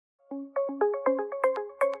Эрхэм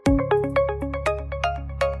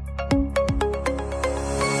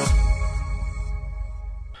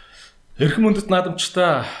мөндөд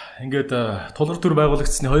наадамчдаа ингээд тулгар төр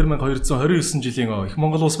байгуулагдсны 2229 жилийн их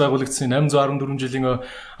Монгол улс байгуулагдсны 814 жилийн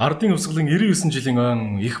ардын өвсгөлийн 99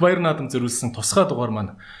 жилийн их баяр наадам зориулсан тусгай дугаар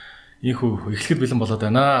маань ийхүү эхлэхэд бэлэн болоод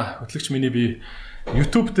байна. Хөтлөгч миний би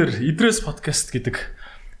YouTube дээр Ideree подкаст гэдэг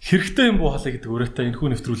хэрэгтэй юм буу халаа гэдэг өрөөтэй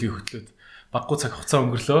энэхүү нэвтрүүлгийг хөтлөөд баггүй цаг хугацаа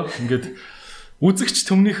өнгөрлөө. Ингээд үзэгч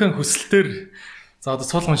төмнийхэн хүсэлтээр за одоо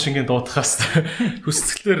суулган шингийн дуудахаас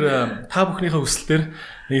хүсэлтээр та бүхнийхээ хүсэлтээр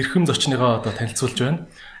эрхэм зочныгоо одоо танилцуулж байна.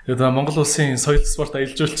 Тэгээд Монгол улсын соёл спорт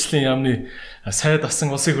аялал жуулчлалын яамны сайд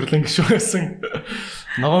асан улсын хурлын гишүүн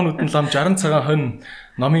ногоонууд нь лам 60 цагаан хонь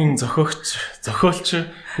номын зохиогч,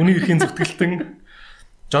 хүний эрхийн зүтгэлтэн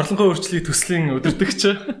жорлонгой өөрчлөлийг төслийн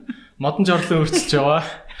удирдагч модон жорлон өөрчилж яваа.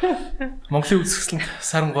 Монголын үзэсгэлэнт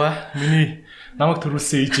сарангуй миний намайг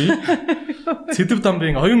төрүүлсэн Ideree Сэдэв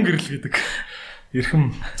дамбын Oyungerel гэдэг эрхэм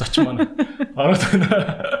зочин маань ороод байна.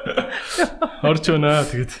 Орж байна.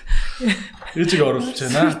 Тэгээд ээжийг оруулж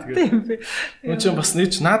байна. Тэгээд энэ чинь бас нэг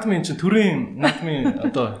наадмын чинь төрийн наадмын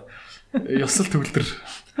одоо ёсол төгөлдөр.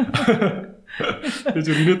 Ээж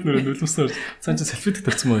өрнөд нөлөөсөн цаан чи селфид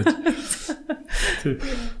тавьсан мó байж.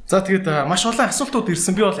 За тэгээд маш олон асуултууд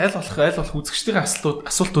ирсэн. Би бол аль болох үзэгчдийн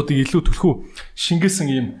асуултуудыг илүү төлхөө шингээсэн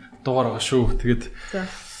ийм дугаар байгаа шүү. Тэгээд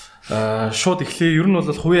шууд эхлэе. Ер нь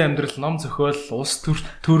бол хувийн амьдрал, ном зохиол, улс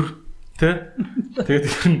төр тэ. Тэгээд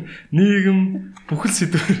ер нь нийгэм бүхэл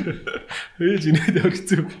сэдвэр ээж инээд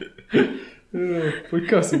өргөцөө.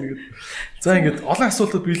 Подкаст ингээд. За ингээд олон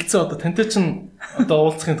асуултууд бэлдсэн. Одоо тантай чинь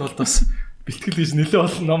одоо уулзахын тулд бас бэлтгэл хийж нэлээд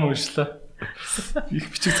олон ном уншлаа. Их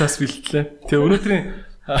бичиг цаас бэлтлээ. Тэгээ өнөөдрийн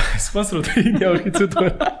спонсорууд энэ явах хэцүүд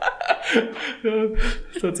байна.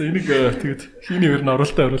 За энийг тэгээд хийний ер нь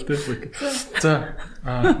оруулалтаа. За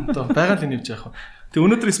одоо байгалийн нэмж яах вэ? Тэгээ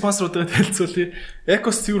өнөөдрийн спонсоруудаа танилцуулъя.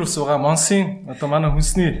 Экос Цэврус байгаа Монсын одоо манай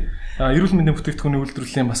хүнсний эрүүл мэндийн бүтээгдэхүүний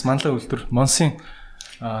үйлдвэрлэлийн бас манлай үйлдвэр Монсын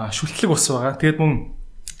шүлтлэг ус байгаа. Тэгээд мөн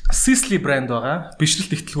Sisley брэнд байгаа.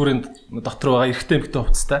 Бишрэлт ихтлгүүрийн дотор байгаа эрэгтэй эмэгтэй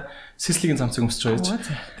хувцастай Sisley-гийн цамцыг өмсөж байгаа.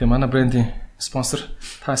 Тэгээ манай брендийн спонсор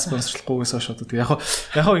та спонсорлохгүйгээс хойш одоо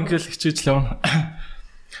яг ингээл хичээж л явна.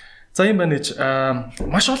 За юм байна ээж.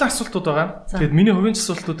 Маш олон асуултууд байгаа. Тэгээд миний хувийн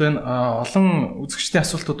асуултууд байна. Олон үзэгчдийн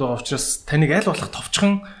асуултууд байгаа учраас таныг аль болох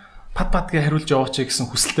товчхон пад гэж хариулж яваач гэсэн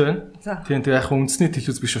хүсэлтэй байна. Тийм яг үндэсний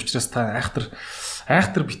телевиз биш учраас та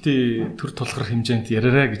айхтар битээ төр тулгар хэмжээнд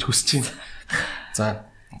яриараа гэж хүсэж байна.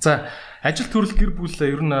 За ажил төрөл гэр бүл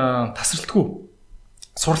ер нь тасралтгүй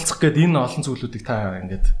суралцах гээд энэ олон зүйлүүдийг та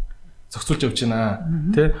ингээд зохицуулж явж байна.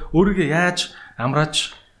 Тэ өөрийгөө яаж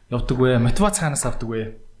амрааж явдаг вэ? Мотивац хаанаас авдаг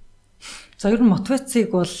вэ? За ер нь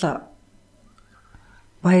мотивацийг бол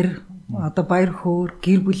баяр хөөр,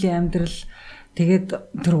 гэр бүлийн амьдрал тэгээд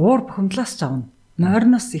тэр уур бухимдлаас ч авна.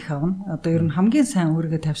 Нойрноос их авна. Одоо ер нь хамгийн сайн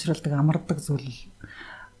өөрийгөө тавьшруулдаг, амардаг зүйл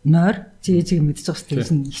нойр. Жижиг мэдчих бас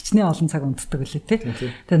тийм хичнээн олон цаг унтдаг үлээ тий.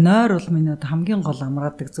 Тэгээ нойр бол миний одоо хамгийн гол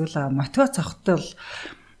амраадаг зүйл. Мотивац авахтай бол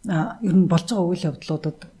ер нь болж байгаа үйл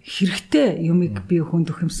явдлуудад хэрэгтэй юмыг би хүнд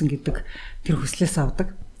өгөхмсэн гэдэг тэр хүслээс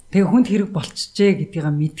авдаг. Тэгээ хүнд хэрэг болчихжээ гэдгийг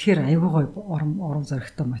мэдхээр аюу гой урам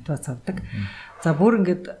зоригтой мотивац авдаг. За бүр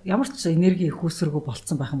ингээд ямар ч энерги их үүсэргүй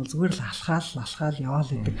болцсон байх юм бол зүгээр л алхаал яваал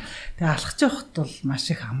гэдэг. Тэгээ алхаж явахт бол маш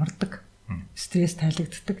их амардаг. Стресс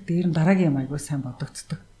тайлагддаг. Дээр нь дараагийн юм аягүй сайн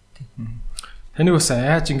бодогддог. Таныг бас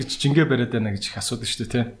яаж ингэж жингээ бариад байна гэж их асуудаг шүү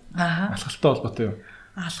дээ тий. Алхалтай холбоотой юу?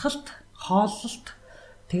 Алхалт, хооллолт.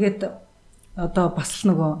 Тэгээд одоо бас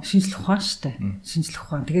л нөгөө шинжлэх ухаан шүү дээ. Шинжлэх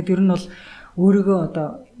ухаан. Тэгээд ер нь бол өөрийгөө одоо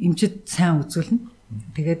эмчэд сайн үзүүлнэ.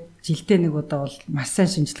 Тэгээд жилдээ нэг удаа бол маш сайн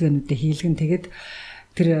шинжилгээнүүдээ хийлгэн. Тэгээд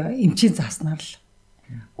тэр эмчийн зааснаар л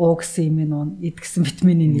уу гэсэн юм нуун, эд гэсэн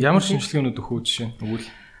витамины нэг. Ямар шинжилгээнүүд өгөх үү жишээ нь өгвөл?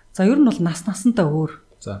 За ер нь бол насандаа өөр.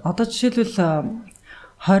 Одоо жишээлбэл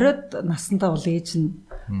 20-д насандаа бол ээж нь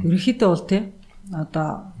ерөнхийдөө бол тий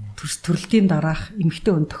одоо төрөлтийн дараах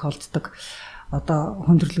эмэгтэй хүн тохиолддог одоо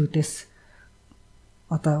хүндрэлүүдээс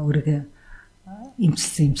одоо өөрийгөө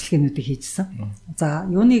эмчилсэн эмчилгээнүүдийг хийжсэн. За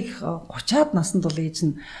юуныг 30-аад наснд бол ээж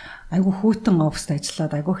нь айгүй хүүтэн оффист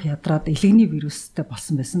ажиллаад айгүй их ядраад элэгний вирустэй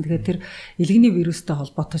болсон байсан. Тэгэхээр тэр элэгний вирустэй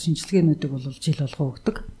холбоотой шинжилгээнүүдийг бол жил болгоо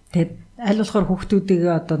өгдөг. Тэгээд аль болохоор хүүхдүүдийг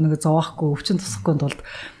одоо нэг зовохгүй өвчин тусахгүй тулд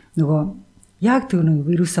нөгөө яг тэр нэг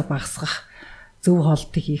вирусаа багасгах зөв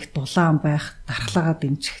хоолтыг хийх, дулаан байх, дархлаагаа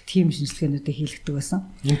дэмжих тийм шинжилгээнүүдийг хийлгдэг байсан.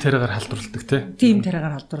 Ийм тариагаар халдварладаг тий. Тийм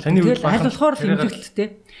тариагаар халдварладаг. Тэгэл аль болохоор л эмнэлэгт тий.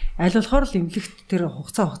 Аль болохоор л эмнэлэгт тэр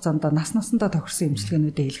хугацаанд насандаа тохирсон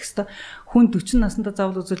эмчилгээнүүдийг хийлгэх хэвээр. Хүн 40 наснда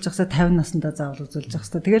заавал үзүүлж явахсаа 50 наснда заавал үзүүлж явах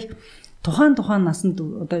хэвээр. Тэгэл тухайн насанд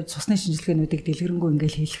одоо цусны шинжилгээнүүдийг дэлгэрэнгүй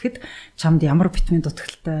ингээл хийлгэхэд чамд ямар витамин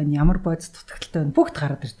дутагдaltaй, ямар бодис дутагдaltaй бүгд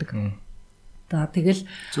гараад ирдэг. За тэгэл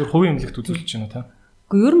зөвхөн хувийн эмнэлэгт үзүүлж байна та.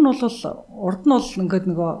 Гэхдээ ер нь бол урд нь бол ингээд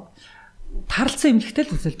нөгөө таралцсан эмнэлэгтэй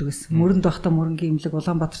л үзүүлдэг байсан. Мөрөнд байхдаа мөрөнгийн эмнэлэг,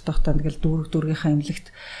 Улаанбаатарт байхдаа тэгэл дүүргийнхаа эмнэлэгт,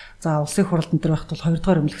 за улсын хуралд энэ төр байхад бол 2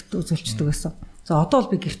 дугаар эмнэлэгт үзүүлждэг байсан. За одоо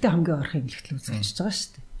бол би гэртээ хамгийн ойрхон эмнэлэгт л үзүүлчихэж байгаа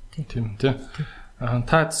шүү дээ. Тийм тий.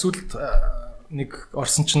 Та сүлд нэг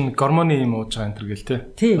орсон чинь гормоны юм ууж байгаа энэ төр гэл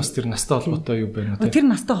тий. Бас тэр настай холбоотой юу байна уу тий? Тэр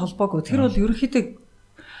настай холбоогүй. Тэр бол ерөнхийдөө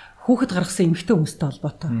хүүхэд гаргасан эмэгтэй хүмүүстэй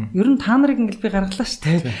холбоотой. Ер нь та нарыг ингээл би гаргалаа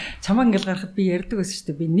шүү дээ. Чамаа ингээл гаргахад би ярьдаг байсан шүү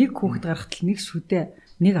дээ. Би нэг хүүхэд гаргахад нэг шүдээ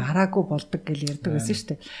нэг араагүй болдог гэж ярьдаг байсан шүү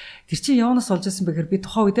дээ. Тэр чинь явнаас олж ирсэн бэхээр би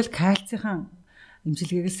тухайн үед л кальцийн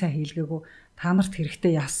имчилгээг л сайн хийлгээгүй. Та нарт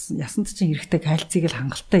хэрэгтэй ясанд чинь хэрэгтэй кальцийг л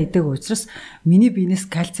хангалттай идэг учраас миний биенээс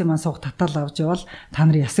кальци маань суух татал авч явал та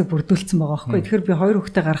нар ясыг бүрдүүлсэн байгаа байхгүй. Тэгэхээр би 2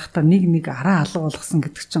 хүүхдээ гаргахтаа нэг араа алга болгосон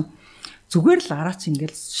гэдэг чинь зүгээр л араач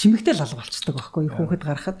ингээл шимэгтэл алга болцдог байхгүй хүүхэд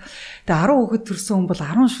гарахад. Тэгээ 10 хүүхэд төрсэн хүн бол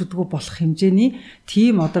 10 шүдгүү болох хэмжээний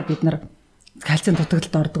тийм одоо бид нар кальцийн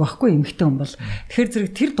дутагдалд ордог байхгүй эмэгтэй хүн бол. Тэгэхээр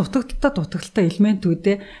зэрэг тэр дутагдaltaй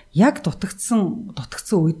элементүүдээ яг дутагдсан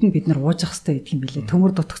үед нь бид нар ууж ах хэрэгтэй гэдэг юм билээ.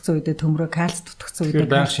 Төмөр дутагдсан үедээ төмрөө, кальц дутагдсан үедээ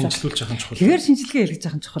байнга шинжилүүлж явах нь чухал. Тэгэхээр шинжилгээ хийлгэж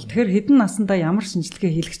явах нь чухал. Тэгэхээр хэдэн наснда ямар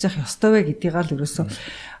шинжилгээ хийлгэж явах ёстой вэ гэдгийг л ерөөсөө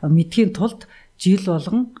мэдхийн тулд жил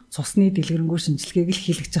болгон цусны дэлгэрэнгүй шинжилгээг л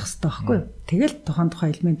хийлгэж явах хэрэгтэй байхгүй юу? Тэгэл тухайн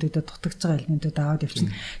элементүүдэд дутагдж байгаа элементүүд аваад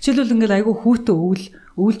явчихна. Жишээлбэл ингээл айгүй хүүтэ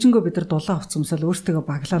өвөлжөнгөө бид нар дулаан хувцсамсал өөрсдөө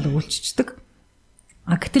баглаад өвөлччихдэг.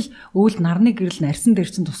 Гэтэл өвөл нарны гэрэл арьсан дээр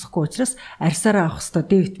чинь тусахгүй учраас арьсаараа авах хэвээр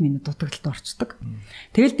Д витамины дутагдалд орчдөг.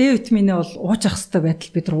 Тэгэл Д витаминээ бол ууж авах хэвээр байтал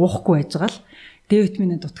бид нар уухгүй байж байгаа л Д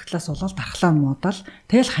витамины дутагдлаас болоод дархлаа нь муудаал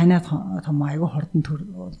тэгэл ханаад том айгүй хордон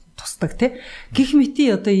тусдаг тий. Гэх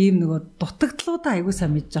мэти одоо ийм нөгөө дутагдлуудаа айгүй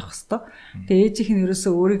сайн мэдж авах хэвээр. Тэгээ ээжийнх нь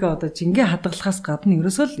ерөөсөө өөрийгөө одоо жингээ хадгалахаас гадна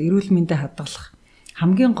ерөөсөө л эрүүл мэндэд хадгалах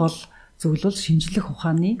хамгийн гол зүйл бол шинжлэх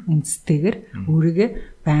ухааны үндэстэйгээр өөрийгөө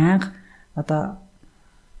байнга одоо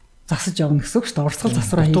засаж явна гэсэн үг шүү дээ. Урсгал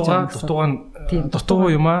засвараа хийж явна. Дутуу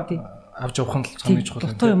юмаа авч явах нь хамгийн чухал.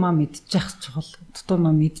 Дутуу юмаа мэдчих чухал. Дутуу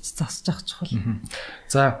юмаа мэдж засаж явах чухал.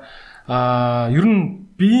 За ер нь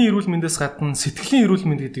биеийн эрүүл мэндээс гадна сэтгэлийн эрүүл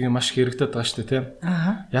мэнд гэдэг юм маш их хэрэгтэй байгаа шүү дээ, тийм.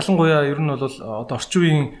 Ялангуяа ер нь бол одоо орчин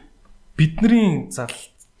үеийн бидний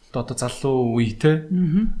залуу үе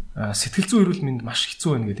тийм сэтгэл зүйн эрүүл мэнд маш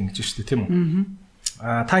хэцүү байна гэдэг ингэж шүү дээ, тийм үү?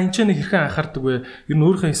 Та энэ ч нэг хэрхэн анхаардаг вэ? Ер нь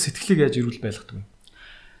өөрийнхөө сэтгэлийг яаж эрүүл байлгадаг вэ?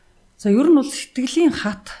 За ер нь бол сэтгэлийн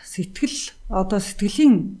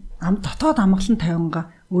дотоод амгалан тайвангаа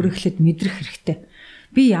өөрөөхлөд мэдрэх хэрэгтэй.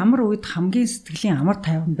 Би ямар үед хамгийн сэтгэлийн амар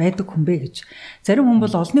тайван байдаг хүн бэ гэж. Зарим хүн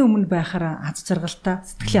бол олны өмнө байхаараа аз жаргалтай,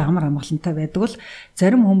 сэтгэлийн амар амгалантай байдаг бол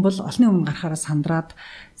зарим хүн бол олны өмнө гарахаараа сандраад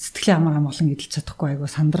сэтгэлийн амар амгалан гэдэлж чадахгүй айгу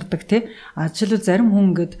сандардаг тий. Жишээлбэл зарим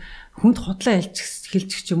хүн ингээд хүнд худлаа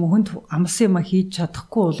хэлчих ч юм уу, хүнд амлсан юм хийж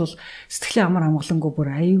чадахгүй бол сэтгэлийн амар амгалангүй бүр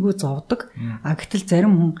айгу зовдөг. Гэтэл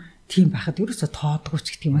зарим хүн тийм байхад ерөөсө тоодгүй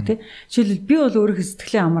ч гэх юм а тий. Жишээлбэл би бол өөрийнхөө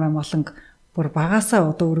сэтгэлийн амар амгаланг бүр багасаа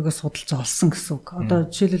одоо өөрийгөө судалж олсон гэсэн үг. Одоо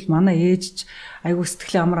жишээлбэл манай ээж айгүй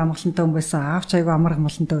сэтгэлийн амар амгалантай хүн байсан, аавч айгүй амар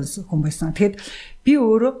амгалантай хүн байсан. Тэгэхэд би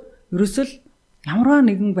өөрөө ерөөсөө л ямарваа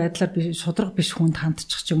нэгэн байдлаар би шудраг биш хүнд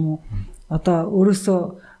хандчих ч юм уу. Одоо өөрөөсөө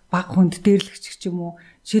баг хүнд дээрлэгчих ч юм уу.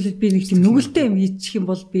 Жишээлбэл би нэг тийм нүгэлтэй юм хийчих юм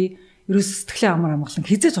бол би ерөөс сэтгэлийн амар амгалан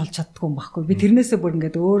хизээж олж чаддгүй юм байхгүй. Би тэрнээсээ бүр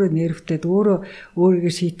ингээд өөрөө нервтээд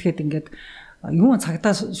өөрийгөө шийтгээд ингээд юм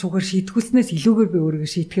цагдаа шүүхээр шийтгүүлснээс илүүгээр би өөрийгөө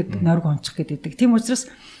шийтгээд нойрг ончих гэдэг. Тийм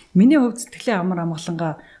учраас миний хувьд сэтгэлийн амар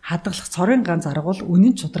амгалангаа хадгалах цорын ганц арга бол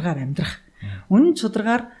үнэн чударгаар амьдрах. Үнэн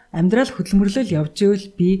чударгаар амьдрал хөдөлмөрлөл явж ивэл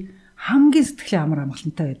би хамгийн сэтгэлийн амар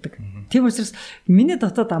амгалантай байдаг. Тийм учраас миний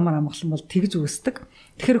дотоод амар амгалан бол тэгж үүсдэг.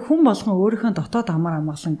 Тэгэхээр хүн болгон өөрийнхөө дотоод амар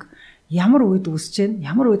амгаланг ямар үед үүсэж гэн,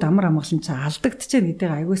 ямар үед амар амгалан цаа алдагдж гэн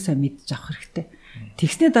гэдгийг аягүй сайн мэдж авах хэрэгтэй.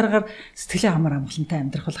 Тэгсний дараагаар сэтгэлийн амар амгалантай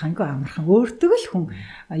амьдрах бол хангай амархан өөртөө л хүн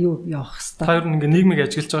явах хэрэгтэй. Та ер нь ингээ нийгмийг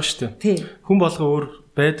ажиглаж байгаа шүү дээ. Хүн болго өөр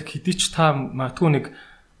байдаг хэдий ч та матгүй нэг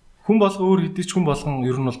хүн болго өөр хэдий ч хүн болгон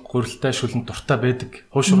ер нь бол гурилтай шүлэн дуртай байдаг,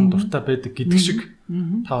 хуушрын дуртай байдаг гэдэг шиг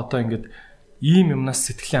та одоо ингээд ийм юмнаас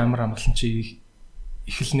сэтгэлийн амар амгалан чи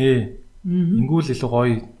эхэлнэ. Ингүүл илүү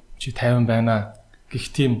гоё чи 50 байна. Гэх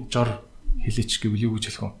тийм жор хэлээч гэвэл юу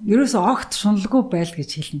гэж хэлэх вэ? Ерөөсөө огт шуналгүй байл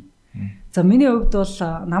гэж хэлнэ. За миний хувьд бол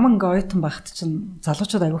наман ингээ ойтон багт чинь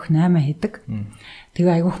залуучууд айгүйх 8 хийдэг.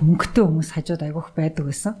 Тэгээ айгүйх мөнгөтэй хүмүүс хажууд айгүйх байдаг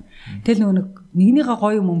байсан. Тэгэл нэгнийгээ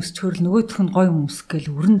гоё юм өмсчхөр нөгөөх нь гоё юм өмсөх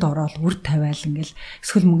гээл өрөнд ороод үр тавиал ингээл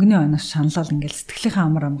эсвэл мөнгөний ойноос шаналал ингээл сэтгэлийнхээ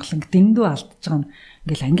амар амгаланг дэндүү алдаж байгаа нь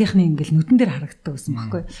ингээл ангийнхны ингээл нүдэн дээр харагддаг байсан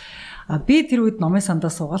байхгүй. Би тэр үед номын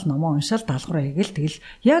сандаа суугаад номоо уншаал даалгавар хийгээл тэгэл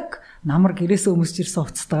яг намар гэрээсээ өмсч ирсэн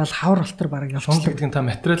уцтайгаал хавар алтар бараг явчихсан. Шунал гэдэг нь та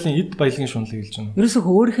материалын эд баялагын шунал хэлж байна. Ерөөсөө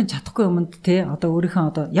өөрийнх нь чадахгүй юмд те одоо өөрийнхөө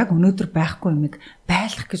одоо яг өнөөдөр байхгүй юмыг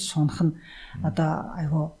байлгах гэж шунах нь одоо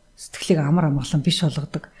айгу сэтгэлийг амар амгалан биш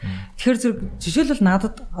болгодог. Тэгэхээр зэрэг жишээлбэл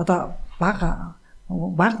надад одоо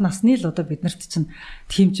баг насны л одоо бид нарт чинь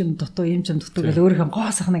тийм ч юм дутуу юм ч юм дутуу гэл өөрийнхөө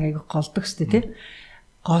гоо сайхныг айгу голдог штэ тий.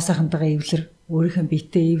 Гоо сайхнтайгаа эвлэр, өөрийнхөө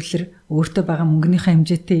биетэй эвлэр, өөртөө байгаа мөнгөнийхөө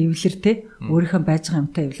хэмжээтэй эвлэр тий. Өөрийнхөө байж байгаа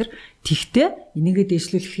юмтай эвлэр. Тэгтээ энийгээ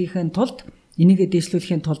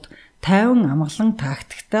дээшлүүлэхийн тулд 50 амгалан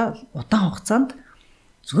тактиктай удаан хугацаанд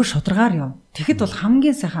зүгээр шударгаар яв. Тэгэхэд бол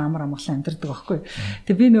хамгийн сайхан амар амгалан амьдардаг байхгүй.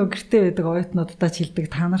 Тэгээ би нөгөө гэртээ байдаг оюутнуудаа ч хэлдэг,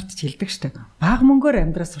 та нарт ч хэлдэг штэ. Бага мөнгөөр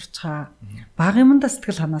амьдраа сурчхаа. Бага юмдаа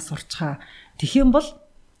сэтгэл ханаа сурчхаа. Тэгэх юм бол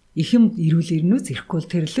их юм ирүүл ирнүүц, ирэхгүй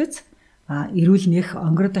бол тэрлүүц. Ирүүл нэх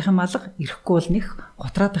онгордох юм алга, ирэхгүй бол нэх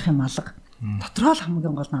гутраадах юм алга. Дотроо л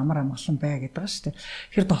хамгийн гол нь амар амгалан бай гэдэг штэ.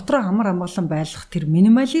 Тэгэхээр дотроо амар амгалан байлгах тэр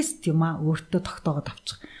минималист юм өөртөө тогтоогоод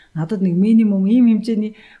авчих. Надад нэг минимум ийм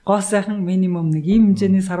хэмжээний гоо сайхан, минимум нэг ийм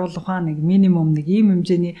хэмжээний саруул ухаан, нэг минимум нэг ийм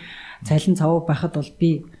хэмжээний цалин цавуу байхад бол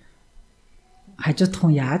би хажууд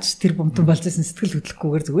хүн яаж тэр бомтон болж исэн сэтгэл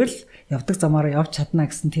хөдлөхгүйгээр зүгээр л явдаг замаараа явж чадна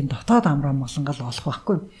гэсэн тийм дотоод амар амгалангаа олох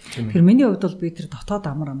байхгүй. Тэгэхээр миний хувьд бол би тэр дотоод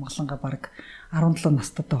амар амгалангаа баг 17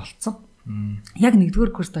 настайдаа болцсон. Яг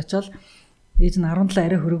нэгдүгээр курст очоод ээж нь 17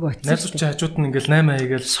 арай хөрөөгөө очсон. Найзууч хажууд нь ингээл 8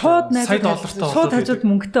 хийгээл сая доллартай шууд хажууд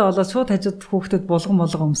мөнгөтэй болоод шууд хажууд хүүхдэд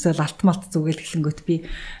булган өмсөөл алт малт зүгээл эхлэнгөт би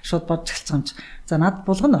шууд бодж эхэлчихсан юм чи. За над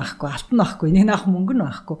булган байхгүй, алт нь байхгүй, энийг наах мөнгө нь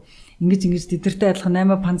байхгүй. Ингэж дидэртэй адилхан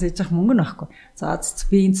 8 панц хийж явах мөнгө нь байхгүй. За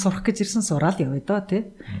би энд сурах гэж ирсэн сураал явъя доо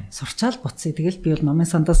тий. Сурчаал буцъя. Тэгэл би бол номын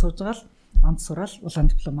сандаа сууж байгаа л онд сураал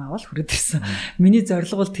улаан диплом аваад хүрээд ирсэн. Миний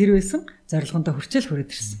зорилго бол тэр байсан. Зорилгондоо хүрчээл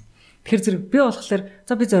хүрээд ирсэн. Тэгэхээр зэрэг би болохоор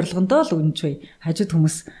за би зорилгондоо л үнэнч бай. Хажууд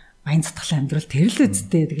хүмүүс баян затгалан амьдрал тэрл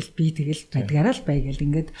үсттэй. Тэгэл би тэгэл байдгаараа л бай гэл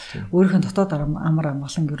ингээд өөрийнхөө дотоод амар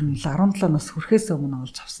амгалан ер нь 17 нас хүрэхээс өмнө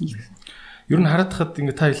олж авсан л гэсэн. Ер нь харагдахад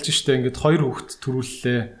ингээд та хэлж штэ ингээд 2 хүүхэд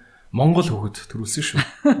төрүүллээ. Монгол хүүхэд төрүүлсэн шүү.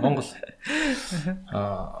 Монгол.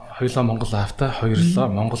 Хоёулаа Монгол аавтай, хоёрлоо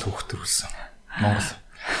Монгол хүүхэд төрүүлсэн. Монгол.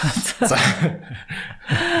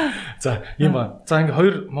 За ийм ба. За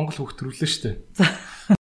ингээд 2 Монгол хүүхэд төрүүллээ штэ.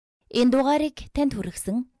 Энэ дугаарыг танд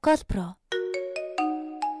хүргэсэн Колпро.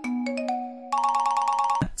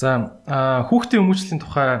 За хүүхдийн хүмүүжлийн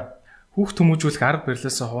тухай хүүхд хүмүүжүүлэх арга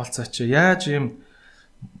барилаасаа хуваалцаач. Яаж ийм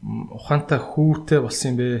ухаантай хүүтэй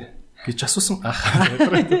болсон юм бэ гэж асуусан.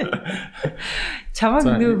 Чамаг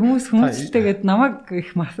нэг хүмүүжлтэйгээд намайг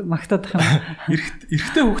их магтаад байх юм.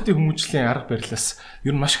 Эрэгтэй хүүхдийн хүмүүжлийн арга барилаас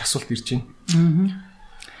ер нь маш их асуулт ирж байна.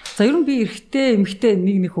 За ер нь би эрэгтэй эмэгтэй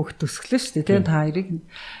нэг хүүхэд төсгөлөө шүү дээ. Та хоёрыг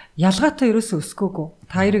ялгаатай ерөөсөө өсгөөгүй.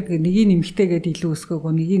 Та хоёрыг нэгийг нэмэгтэйгээд илүү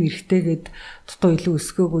өсгөөгүй, нэгийг эрэгтэйгээд дутуу илүү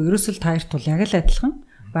өсгөөгүй. Ерөөсөө та хоёрт бол яг л адилхан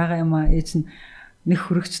байгаа юм аа. Ээж нь нэг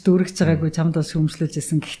хөрөгч дүүргэж байгаагүй чамд бол шүүмжлүүлж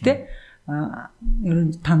исэн. Гэхдээ ер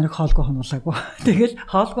нь та нарыг хоолгүй хонуулаагүй. Тэгэл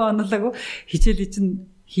хоолгүй хонуулаагүй хичээлийг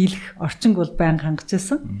чинь хийх орчинг бол байн хангаж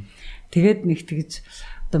байсан. Тэгээд нэг тэгж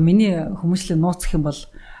одоо миний хүмүүжлийн нууцх юм бол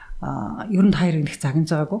ер нь та хоёрыг нэг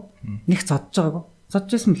загнаж байгаагүй. Нэг зодж байгаагүй. Зодж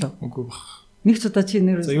байсан мөлөө? Үгүй бах. Нэг ч удаа чи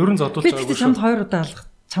нэр за ер нь зодуулж байгаагүй шүү. Чамд 2 удаа алгах.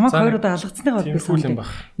 Чамаг 2 удаа алгацсныгаа бол байсан.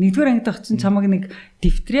 Нэгдүгээр ангид авах чинь чамаг нэг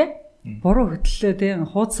дэвтрээ буруу хөтлөлөө тий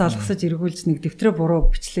хуудас алгасаж эргүүлж нэг дэвтрээ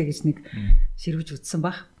буруу бичлээ гэж нэг ширвэж үтсэн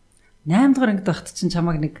баг. 8 дугаар ангид авахт чинь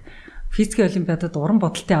чамаг нэг физикийн олимпиадад уран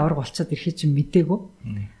бодолтын авраг болчиход ирэхий чинь мдээгүй.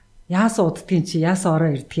 Яасан уддгийн чи яасан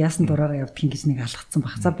ороо ирдэг яасан дураараа явдгийн гэж нэг алгацсан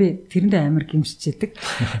баг. За би тэрэндээ амар гимшчихэдэг.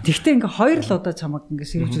 Тэгвэл ингээ 2 л удаа чамаг ингээ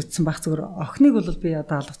ширвэж үтсэн баг зүгээр охиныг бол би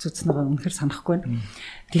одоо алгац үтснэгээ үнэхээр санахгүй байна.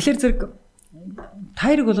 Тэгэхээр зэрэг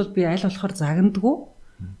тайрыг бол би аль болохоор загнадгүй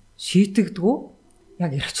шийтгдэггүй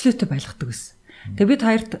яг эрхчлөөтэй байлгадаг гэсэн. Тэгээ би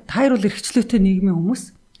тайр бол эрхчлөөтэй нийгмийн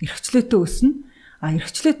хүмүүс эрхчлөөтэй өснө.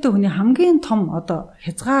 Эрхчлөөтэй хүний хамгийн том одоо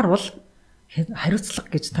хязгаар бол хариуцлага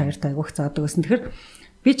гэж тайрт айгуух заадаг гэсэн. Тэгэхээр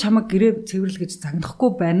би чамаг гэрээ цэвэрлэл гэж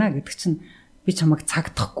загнахгүй байна гэдэг чинь би чамаг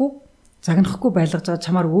загнахгүй байлгаж байгаа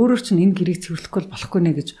чамаар өөрөөр чинь энэ гэрээг цэвэрлэхгүй болохгүй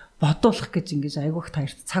нэ гэж бодуулах гэж ингэж айгуух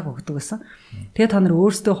таарт цаг өгдөг гэсэн. Тэгээ та нар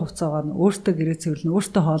өөрсдөө хувцаагаа нь өөрсдөө гэрээ цэвэрлэн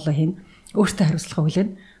өөрсдөө хоолоо хийн өөрсдөө хариуцлага хүлээн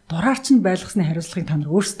дураар чинь байлгасны хариуцлагыг та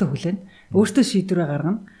нар өөрсдөө хүлээн өөрсдөө шийдвэрээ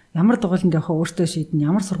гаргана ямар дугуйланд явахаа өөрсдөө шийднэ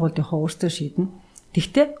ямар сургуульд явахаа өөрсдөө шийднэ.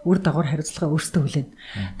 Тэгтээ үр дагавар хариуцлага өөрсдөө хүлээн.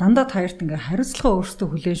 Дандаа таарт ингээ хариуцлага өөрсдөө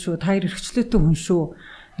хүлээн шүү. Таар эрхчлөөтэй хүн шүү.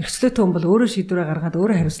 Эрхчлөөтэй хүн бол өөрөө шийдвэрээ гаргаад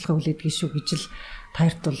өөрөө хариуцлага хүлээдэг шүү гэж л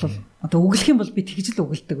таарт бол одоо өглөх юм бол би тэгж л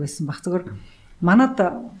өгөлдөг байсан баг. Зөвхөн манад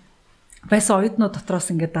байсан оюутнууд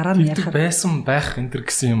дотроос ингээд дараа нь ярих байсан байх энэ төр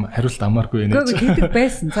гэсэн юм хариулт амааргүй нэ. Тэгдэг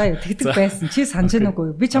байсан. За юу тэгдэг байсан. Чи санаж байна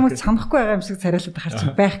уугүй. Би чамайг санахгүй байгаа юм шиг царайлаад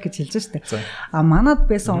харчих байх гэж хэлж штэ. А манад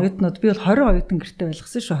байсан оюутнууд би бол 20 оюутан гэртээ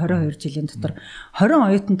байлгасан шүү 22 жилийн дотор. 20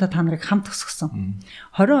 оюутантай та нарыг хамт өсгсөн.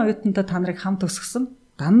 20 оюутантай та нарыг хамт өсгсөн.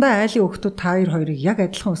 Дандаа айлын хүүхдүүд та хоёрыг яг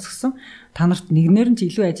адилхан өсгсөн. Та нарт нэгнээр нь ч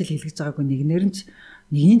илүү ажил хийлгэж байгаагүй, нэгнээр нь ч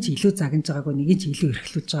илүү загнаж байгаагүй, нэг нь ч илүү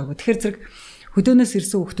эрхлүүлж байгаагүй. Тэгэхээр зэрэг хөдөөнөөс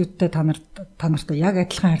ирсэн хүүхдүүдтэй та нартай яг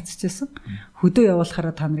адилхан харьцаж байсан. Хөдөө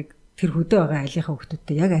явуулахаараа та нарыг тэр хөдөө байгаа айлынхаа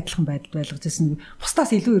хүүхдүүдтэй яг адилхан байдалд байлгаж байсан.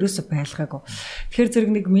 Бусдаас илүү ерөөсө байлгаагүй. Тэгэхээр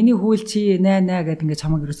зэрэг нэг миний хүүл чи наа гэдэг ингээд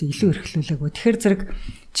чамайг ерөөсө илүү эрхлүүлээгүй. Тэгэхээр зэрэг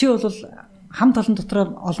чи бол хамт олон дотроо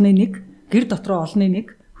олны нэг, гэр дотроо олны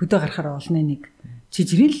нэг, хөдөө гарахаараа олны нэг. Чи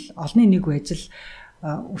жирийн л олны нэг байж л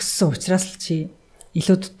өссөн учраас л чи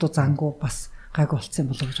илүү дутуу зангуу бас гайгүй болцсон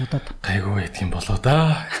болов гэж бодоод. Гайгүй байдаг юм болоо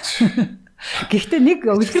да. Гэхдээ нэг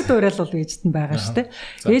үлгэр дуурайл бол ээжт нь байгаа шүү дээ.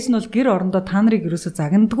 Ээж нь бол гэр орондоо та нарыг ерөөсө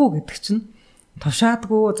загнадгүй гэдэг чинь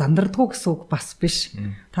тушаадгүй, зандардгүй гэсэн үг бас биш.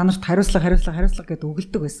 Та нарт хариуцлага гэдээ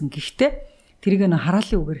өгөлдөг байсан. Гэхдээ тэрийг нэ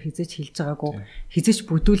хараалын үгээр хизээч хэлж байгаагүй, хизээч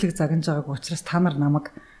бүдүүлэг загнаж байгаагүй учраас та нар намайг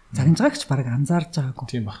загнаж байгааг ч бараг анзаарж байгаагүй.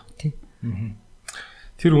 Тийм баг. Тийм.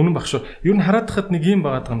 Тэр үнэн баг шүү. Ер нь хараад хахад нэг юм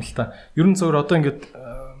байгаа юм л та. Ер нь зөвөр одоо ингээд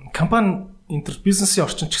компани бизнесийн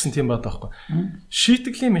орчин ч гэсэн тийм байдаг байхгүй.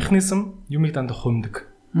 Шийтгэлийн механизм юмыг дандаа хувьдаг.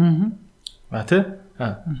 Тий?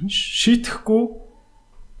 Шийтгэхгүй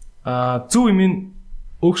зөв юмыг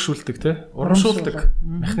өөгшүүлдэг тий? Урамшуулдаг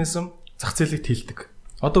механизм зах зээлийг тэлдэг.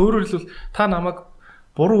 Одоо өөрөөр хэлбэл та намайг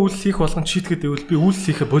буруу үйл хийх болгон шийтгэхэд ивэл би үйл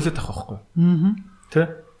хийхэ болоод авах байхгүй. Тий?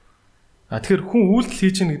 Тэгэхээр хүн үйлдэл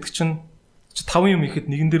хийж гин гэдэг чинь 5 юм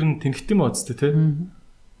ихэд нэгэн дээр нь тэнхт юм аадстай тий?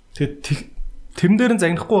 Тэгээд тэрэн дээр нь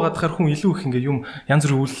загнахгүй байгаадахаар хүн илүү их ингээ юм янз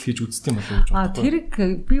бүрийн үйлдэл хийж үздэг юм болов уу гэж бодлоо. Тэрэг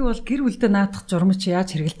би бол гэр бүлдээ наадах журам чи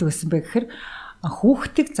яаж хэрэгэлдэг байсан бэ гэхээр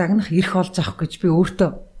хүүхдийг загнах эрх олж авах гэж би өөртөө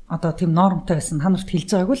одоо тийм нормтой байсан. Та нарт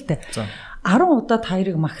хэлж байгаагүй л дээ. 10 удаад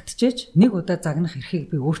хоёрыг магтжээж нэг удаа загнах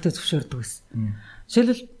эрхийг би өөртөө зөвшөөрдөг байсан.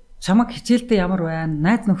 Жишээлбэл чамаг хичээлдээ ямар байна,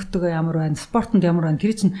 найз нөхдөдөө ямар байна, спортод ямар байна,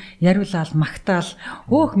 тэр чинь яриулаад магтаал,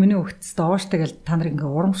 өөх миний хөвгтөд ооштой гэж та нарыг ингээ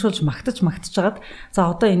урамшуулж магтаж жагаад за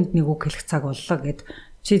одоо энд нэг үг хэлэх цаг боллоо гэд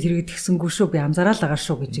чи тэрийг тэгсэнгүй шүү би анзаараа л байгаа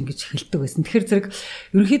шүү гэж ингэж хэлдэг байсан. Тэгэхээр зэрэг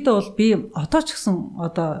ерөнхийдөө бол би одоо ч гэсэн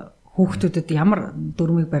одоо хүүхдүүдэд ямар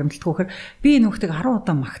дүрмийг баримталдаг вэхээр би энэ хүүхдийг 10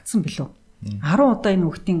 удаа магтсан билүү? 10 удаа энэ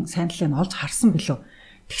хүүхдийн сайн талыг олж харсан билүү?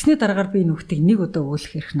 Тэгсний дараагаар би нүхтийг нэг удаа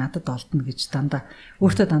өөлөх хэрэг надад олдно гэж дандаа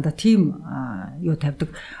өөртөө дандаа тийм юу тавьдаг.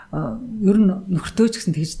 Ер нь нөхртөө ч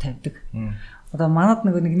гэсэн тэгж тавьдаг. Одоо манад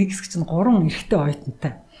нэг хэсэг чинь 3 эрэгтэй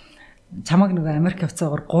оюутантай. Чамаг нөгөө Америк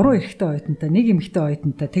явцаагаар 3 эрэгтэй оюутантай, нэг эмэгтэй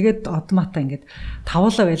оюутантай. Тэгээд автоматаа ингээд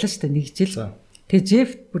тавуулаа байлаа шүү дээ нэг жил. Тэгээ Жеф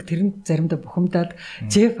бүр тэрэнд заримдаа бухимдаад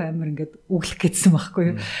Жеф амир ингээд үглэх гэсэн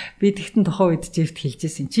байхгүй юу. Би тэгтэн тохоо үед Жефт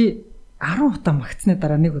хэлжсэн. Чи 10 удаа магтсны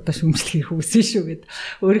дараа нэг удаа шүмжлэх хэрэг үсэн шүү гэд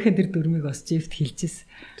өөрийнхөө тэр дүрмийг бас Жефт хэлжсэн.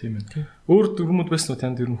 Тийм ээ. Өөр дүрмүүд байсан уу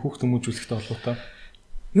танд ер нь хүүхд хүмүүжүүлэхтэй холбоотой?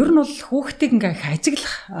 Ер нь бол хүүхдийг ингээ их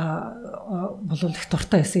ажиглах болов их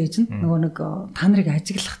дуртай байсан ээж нь. Нөгөө нэг та нарыг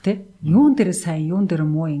ажиглах те. Юун дээр сайн, юун дээр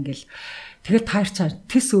муу ингээл тэгэл таар чаа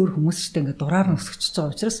тэс өөр хүмүүс штэ ингээ дураар нь өсгөж байгаа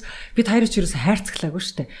учраас би таарыг ч ерөөс хайрцаглаагүй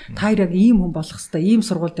штэ. Таар яг ийм хүн болох хэвээр, ийм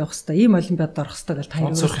сургуульд явах хэвээр, ийм олимпиадад орох хэвээр гэл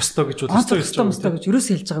таар сурах хэвээр гэж бодлоо гэж ерөөс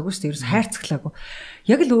хэлж байгаагүй штэ. Ерөөс хайрцаглаагүй.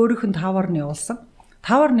 Яг л өөрийнх нь таавар нь явуулсан.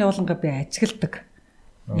 Таавар нь явуулангаа би ажигладаг.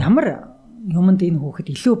 Ямар юмд энэ хүүхэд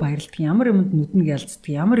илүү баярлдаг, ямар юмд нүдэн гялцдаг,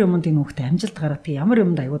 ямар юмд энэ хүүхэд амжилт гаргадаг, ямар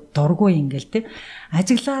юмд аягүй дургүй ингээл те.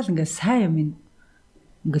 Ажиглаал ингээ сайн юм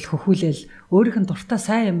ингээл хөхүүлээл өөрийнх нь дуртай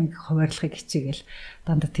сайн юмыг хуваарлахыг хичээгээл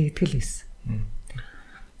дандаа тэгтгэл байсан.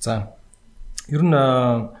 За. Ер нь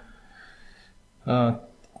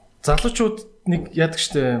залуучууд нэг яадаг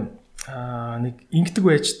штэ нэг ингэдэг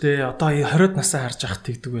байжтэй одоо 20-од насаа харж ахт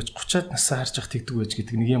тэгдэг байж 30-од насаа харж ахт тэгдэг байж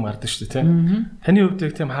гэдэг нэг юм гардаг штэ тийм. Таны хувьд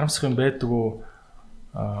яг тийм харамсах юм байдаг уу?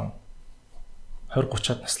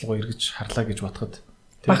 20-30-од наслгоо эргэж харлаа гэж бодоход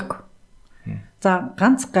баггүй. За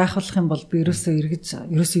ганц гайхуулах юм бол би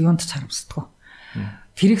ерөөсөө юунд ч харамсдаггүй.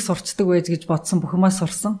 Тэрийг сурчдаг байж гэж бодсон бүхмээ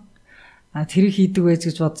сурсан. Тэрийг хийдэг байж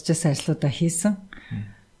гэж бодчихсан ажлуудаа хийсэн.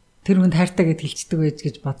 Тэр хүнд хайртай гэж хэлцдэг байж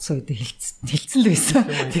гэж бодсон үедээ хэлцсэн л байсан.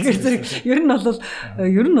 Тэгэхээр зэрэг ер нь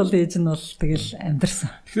бол ээж нь бол тэгэл амьдэрсэн.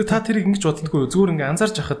 Тэгэхээр та тэрийг ингэж боддоггүй зүгээр ингээ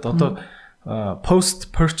анзаарч хахад одоо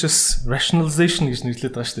post purchase rationalization гэж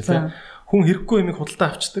нэрлэдэг байгаа шүү дээ тийм. Хүн хэрэггүй юмыг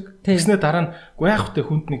худалдаа авчдаг. Тэгснээр дараа нь гайхавтай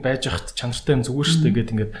хүнд нэг байж хахад чанартай юм зүгээр шүү дээ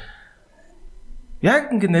гэдэг ингээд яг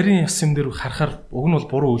ингээд нарийн яс юм дээр харахаар уг нь бол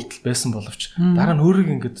буруу үйлдэл байсан боловч дараа нь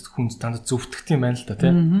өөрийг ингээд хүн дандаа зөвтгөх юм байна л да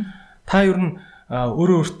тийм. Та ер нь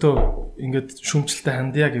өөрөө өөртөө ингээд шүмжлэлтэй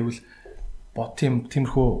хандъя гэвэл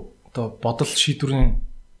тиймэрхүү одоо бодол шийдвэрийн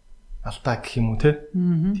алдаа гэх юм уу те.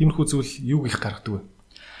 Тиймэрхүү зүйл юу их гаргадаг вэ?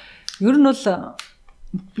 Ер нь бол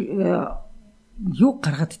юу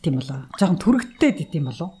гаргаад ит юм болоо. Жохон түрэгдээд ит юм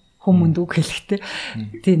болоо. Хүмүүнд үг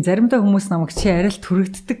хэлэхдээ. Тийм заримдаа хүмүүс намайг чи арай л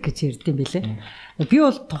түрэгддэг гэж ярьд юм билээ. Би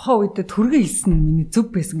бол тухайн үед түргээ хэлсэн миний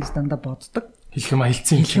зөв байсан гэж дандаа боддог. Хэлэх юм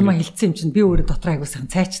хэлсэн юм чинь би өөрөө дотор айгуу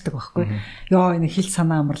сайхан цайчдаг байхгүй. Йоо энэ хэл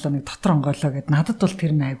санаа амарлаа нэг дотор онгойлоо гэд надад бол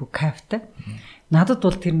тэр нэг айгуу кайфтай. Надад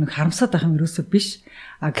бол тэр нэг харамсаад байх юм ерөөсөө биш.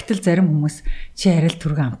 Гэтэл зарим хүмүүс чи арай л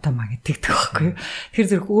түргэн амтамаа гэдэгдэг байхгүй. Тэр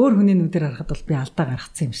зэрэг өөр хүний нүдээр харахад бол би алдаа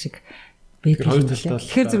гаргацсан юм шиг.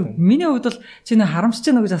 Тэгэхээр зэрэг миний хувьд бол чи нэ харамсаж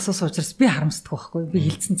байна гэж асуусан учраас би харамсдаг байхгүй. Би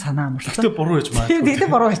хилцэн цанаа амарлаа. Гэтэ буруу байж магадгүй. Гэтэ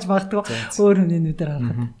буруу байж магадгүй. Өөр хүний нүдээр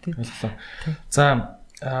харахад. Ойлголоо. За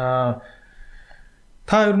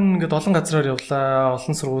та ер нь ингээд олон газраар явлаа,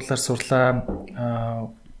 олон сургуулиар сурлаа.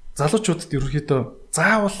 Залуучуудад ерөнхийдөө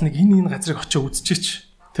заавал нэг энэ газрыг очиж үзчихээч,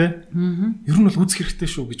 тэ? Ер нь бол үзэх хэрэгтэй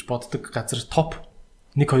шүү гэж боддог газар топ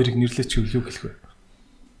 1-2-ыг нэрлэж юу хэлэх вэ?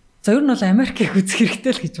 За ер нь бол Америкийг үзэх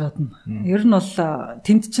хэрэгтэй л гэж бодно. Ер нь бол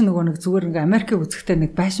тэнд чинь нөгөө нэг зүгээр ингээ Америкийг үзэхдээ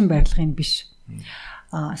нэг байшин барилгын биш.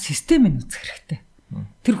 Системийг үзэх хэрэгтэй.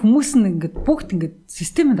 Тэр хүмүүс нь ингээд бүгд ингээд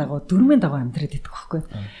системийн дагуу дөрмийн дагуу амьдраад идэх байхгүй.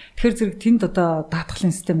 Тэгэхээр зэрэг тэнд одоо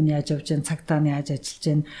даатгалын систем нь яаж явж байна, цагдаа нь яаж ажиллаж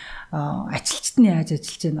байна, ажилчид нь яаж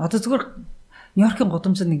ажиллаж байна. Одоо зүгээр Нью-Йоркийн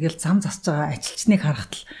гудамжинд ингээл зам засж байгаа ажилчныг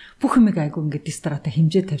харахад л бүх юмыг айгу ингээд дистратаа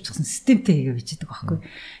хэмжээ тавьчихсан системтэй хийгээ байж байгаа байхгүй.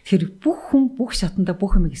 Тэгэхээр бүх хүн бүх шатанда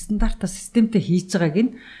бүх юмыг стандартаа системтэй хийж байгааг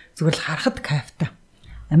нь зүгээр л харахад кайфтай.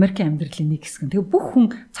 Америкийн амьдралын нэг хэсэг. Тэгээ бүх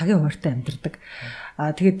хүн цагийн хууртай амьдардаг.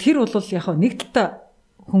 Тэгээд тэр бол яг нэг талдаа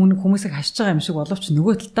хүмүүсийг хашиж байгаа юм шиг боловч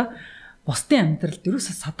нөгөө талдаа бусдын амьдралд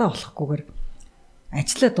ерөөсөө садаа болохгүйгээр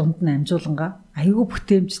ажлаа дунд нь амжуулангаа аюу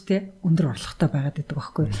бүтээмжтэй өндөр орлоготой байгаад байдаг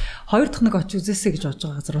байхгүй. Хоёр дахь нэг очиж үзээсэй гэж бодож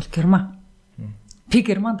байгаа газар бол Герман. Би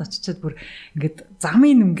Германд очичоод бүр ингээд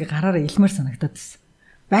замын нүнгээ гараараа илмээр санагдаад байсан.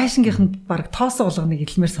 Байшингийнх нь баг тоосоо болгоныг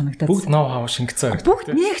илмээр санагдаад. Бүгд ноу хав шингэцээ.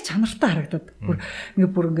 Бүгд нэг чанартай харагдаад.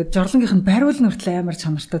 Бүр ингээд жорлонгийнх нь бариулны хүртэл амар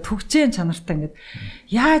чанартай, төгжeen чанартай ингээд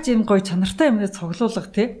яаж юм гоё чанартай юмнээ цуглуулга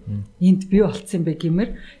те энд бий болцсон юм бэ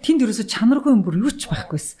гэмээр тэнд ерөөсө чанаргүй юм бүр юу ч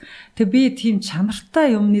байхгүйс. Тэгээ би тийм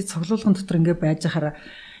чанартай юмны цуглуулган дотор ингээд байж хараа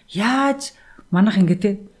яаж манах ингээд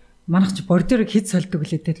те манах чи бордерыг хэд сольдог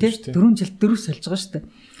лээ те 4 жил 4 сольж байгаа шүү дээ.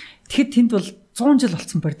 Тэгэхэд тэнд бол 100 жил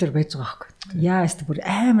болсон бордер байж байгаа байхгүй. Яа эсвэл бүр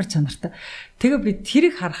амар чанартай. Тэгээ би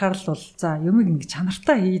тэрийг харахаар л бол за юмыг нэг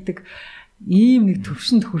чанартай хийдэг ийм нэг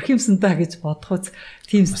төвшөнд хүрх юмсан та гэж бодхоц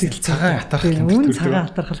тийм сэтгэл цагаан атархал юм. Цагаан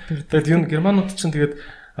атархал төр. Тэгээд юу германууд чинь тэгээд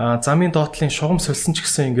замын доотлын шугам сольсон ч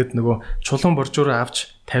гэсэн ингээд нөгөө чулуун боржоороо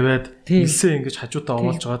авч тавиад илсээ ингэж хажуудаа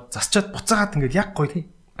овоолж гаад засчаад буцаагаад ингээд яг гоё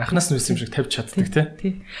анхнаас нь үсэн юм шиг тавьж чаддаг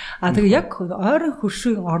тий. Тэгээ яг ойрын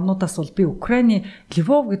хөршийн орнуудаас бол би Украины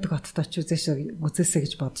Львов гэдэг хотод очиж үзээсэй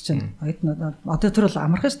гэж бодож байна. Одоо тэр бол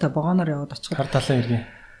амархан шүү дээ. Вагоноор яваад очих. Хар талаа иргэн.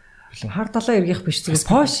 Хар талаа иргэх биш зүгээр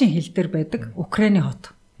Польшийн хил дээр байдаг Украины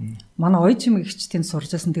хот. Манай оюутан эгчтийн сурж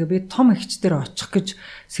байсан. Тэгээ би том эгч дээр очих гэж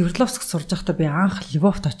Свердловск сурж байхдаа би анх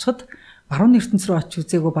Львовт очиход баруун ертөнц рүү очиж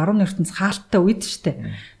үзээгүй баруун ертөнц хаалттай үед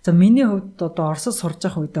штэ. За миний хувьд одоо Оросд сурж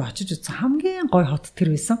байх үедээ очиж үзсэн хамгийн гоё хот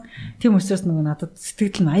тэр байсан. Тийм учраас нөгөө надад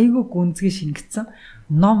сэтгэл нь айгүй гүнзгий шингэцсэн.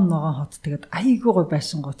 Ном ногоон хот тэгээд айгүй гоё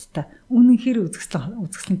байшингуудтай. Үнэнхээр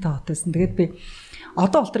үзэсгэлэнтэй хот байсан. Тэгээд би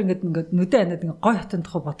одоо болтор ингээд нүдэ анаад ингээд гоё хотын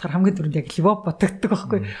тухай бодохоор хамгийн түрүүнд яг Львов бодогддог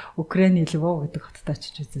байхгүй. Украины Львов гэдэг хотод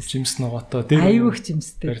очиж үзсэн. Жимс ногоотой айгүй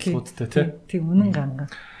жимстэй. Барилгуудтай тийм үнэн ганган.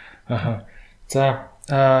 Аха. За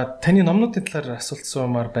таны номнуудын талаар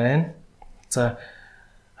асуултсуумаар байна. За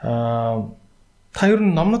та ер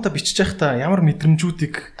нь номнуудаа бичиж байхдаа ямар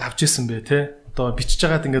мэдрэмжүүдийг авч ирсэн бэ те? Одоо бичиж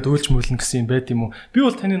байгаад ингээд өөлж мөөлнө гэсэн юм байд юм уу? Би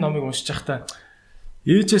бол таны номыг уншиж байхдаа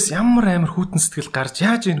ээжээс ямар амар хүйтэн сэтгэл гарч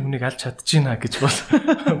яаж энэ хүнийг алж чадчихна гэж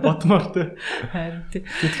бодмоор те. Харин тий.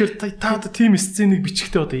 Тэгэхээр та одоо тийм сценийг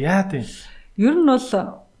бичихтэй одоо яад юм? Ер нь бол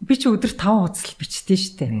би ч өдөрт 5 хуудас бичдэг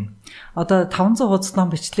шүү дээ. Одоо 500 хуудас ном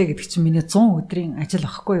бичлээ гэдэг чинь миний 100 өдрийн ажил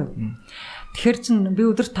байхгүй юу? Тэгэхээр чин би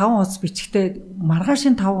өдөрт 5 хуудас бичихтэй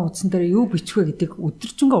маргаашийн 5 хуудсан дээр юу бичих вэ гэдэг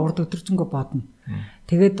өдөржингөө бодно.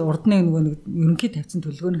 Тэгээд урд нэг ерөнхий тавьсан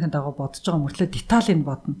төлөвлөгөөнийхэн дагуу бодож байгаа мөртлөө деталийг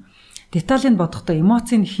бодно. Деталийг бодохдоо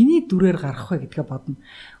эмоцийн хэний дүрээр гарах вэ гэдгээ бодно.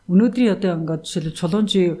 Өнөөдрийн одоо ингээд жишээлбэл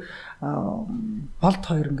чулуунжи болт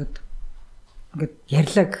хоёр ингээд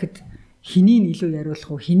ярьлаа гэхэд хэнийг илүү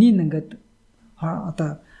яриулах уу, хэнийг ингээд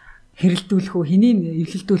одоо хэрэлдүүлэх үү, хэнийг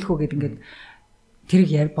эвлэлдүүлэх үү гэдэг ингээд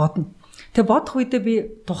тэрийг бодно. Тэгээ бодох үедээ би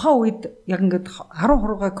тухайн үед яг ингээд 10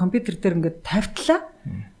 хуруугаа компьютер дээр ингээд тавьтлаа.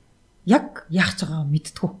 Яг яах ч байгаагаа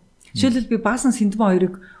мэдтгүү. Жишээлбэл би баасан Синдмэ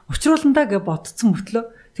хоёрыг учрууландаа гэж бодцсон мөртлөө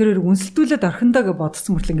тэр хоёрыг үнсэлдүүлээд орхиндаа гэж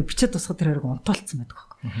бодцсон мөртлөө ингээ бичээд тусахад тэр хоёрыг унтуулсан байдаг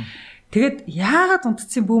байхгүй. Тэгээд яагаад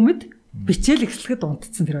унтцсан бүүмэд бичээл эхлэхэд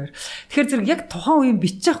унтцсан тэр хоёр. Тэгэхээр зэрэг яг тухайн үеийн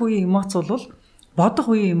бичих үеийн эмоц бол бодох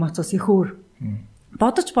үеийн эмоцоос их өөр.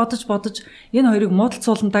 Бодож энэ хоёрыг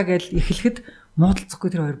муудалцууландаа гэж эхлэхэд муудалцахгүй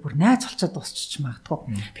тэр хоёр бүр найз болчиход дуусчих магадгүй.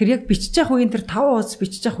 Тэр яг бичиж явах үеийн тэр 5 хуудас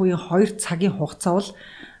бичиж явах үеийн 2 цагийн хугацаа бол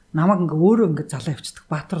намайг ингээ өөрөө ингээ залаа явчихдаг.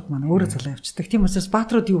 Баатрууд маань өөрөө залаа явчихдаг. Тийм учраас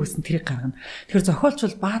баатрууд юу гэсэн тэрийг гаргана. Тэгэхээр зохиолч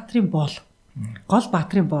бол баатрын боол. Гол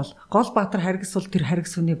баатрын боол. Гол баатар харгас бол тэр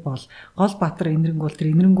харгас хүний боол. Гол баатар инэрэнгүй бол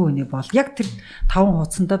тэр инэрэнгүү хүний боол. Яг тэр 5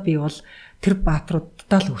 хуудсандаа би бол тэр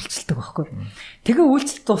баатруудтай л үйлчлдэг байхгүй. Тэгээ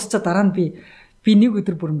үйлчлэлт дуусчаа дараа нь би нэг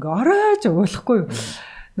өдөр бүр ингээ оройж уулахгүй юу.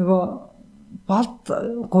 Нөгөө болд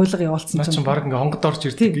гуйлга явуулсан чинь баг ингээ хонгод орж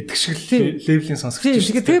ирдэг гэдэг шиг левелийн сонсогч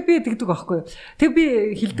шүү дээ. Тэгээ би тэгдэг байхгүй юу. Тэгээ би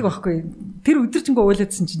хэлдэг байхгүй юу. Тэр өдөржингөө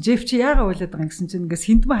уйлаадсэн чинь Жеф чи яагаад уйлаад байгаа гэсэн чинь ингээ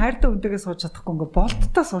Синдмэ хайртай хүнтэйгээ сууж чадахгүй ингээ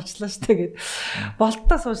болттаа суучлаа штэ гэд.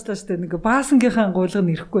 Болттаа суучлаа штэ ингээ баасангийнхаа гуйлга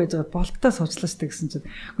нь ирэхгүй байж байгаа болттаа суучлаа штэ гэсэн чинь.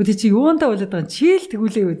 Гэхдээ чи юундаа уйлаад байгаа чи л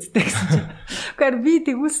тэгүүлээ үздэй гэсэн чинь. Гэхдээ би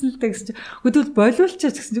тэгүүлсэн л дээ гэсэн чинь. Хөдөл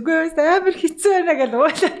болиулчаач гэсэн чинь. Үгүй амар хэцүү байна гэж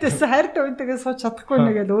уйлаад байсан. Хайртай хүнтэйгээ сууж чадахгүй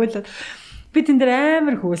нэ гэж уйлаад. Би тэн дээр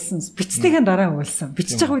амар хөвөлсөн. Бичснийхэн дараа хөвөлсөн.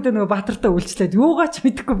 Бичиж явах үед нөгөө баатартай үйлчлээд юугаа ч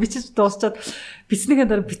мэдэхгүй бичиж дуусчаад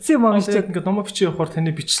бичснийхэн дараа бицсэн юм аа ингээд номоо бичиж явахаар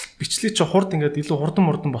таны бичлэг чи хурд ингээд илүү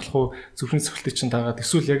хурдан болох уу зөвхөн цэвэрлтийг чинь дагаад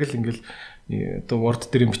эсвэл яг л ингээд оо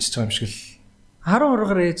Word дээр бичиж байгаа юм шиг л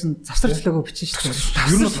 13-аар ээж нь завсарчлаагүй бичиж шүү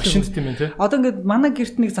дээ. Ер нь бол машинд тийм ээ тий. Одоо ингээд манай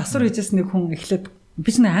гэрт нэг завсар хийжсэн нэг хүн эхлээд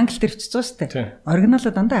би ч нэг англи дээр бичиж байгаа шүү дээ.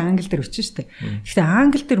 Оригиналаа дандаа англи дээр бичиж шүү дээ. Гэхдээ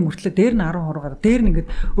англи дээр мөртлөө дээр нь 13-аар дээр нь ингээд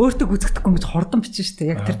өөртөө гүцэхдэггүй ингэж хордон бичиж шүү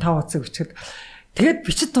дээ. Яг тэр 5 хуудсыг бичихэд. Тэгээд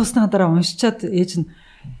бичиж дуусны дараа уншичаад ээж нь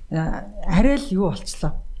арай л юу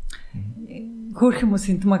болчлоо. Хөөх юм уу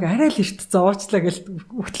Синдмаг арай л эрт зовоочлаа гэж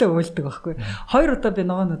өгтлээ уйлдаг байхгүй. 2 удаа би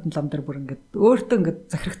ногоонууд нь лам дээр бүр ингээд өөртөө ингээд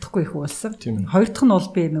захирагдахгүй их уулсан. 2 дахь нь бол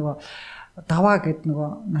би нөгөө даваа гэд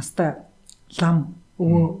нөгөө настай лам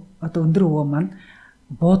өвөө одоо өндөр өвөө маань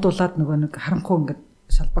буудуулаад нөгөө нэг харанхуу ингээд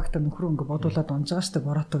шалбагта нөхрөө ингээд буудуулаад унж байгаа штэ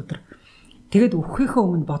бороотой өдөр. Тэгэд өөхийнхөө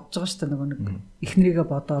өмнө бодож байгаа штэ нөгөө нэг эхнэрийгээ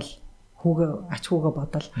бодоол хүүгээ ач хүүгээ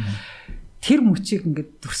бодоол тэр мөчийг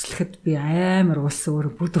ингээд дүрслэхэд би амар уулсан өөр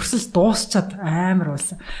бүр дүрсэлж дуусчаад амар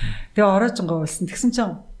уулсан. Тэгээ ороожонгоо уулсан. Тэгсэн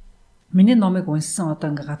чинь миний номыг унссан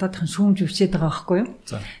одоо ингээд гадаадхан шүүмж бичээд байгаа байхгүй юу?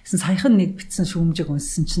 Тэгсэн саяхан нэг бичсэн шүүмжийг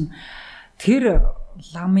унссан чинь тэр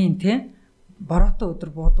ламын те бороотой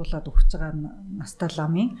өдөр буудуулаад өгч байгаа настай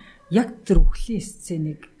ламын яг тэр өхлийн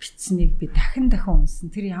сценийг бичсэнийг би дахин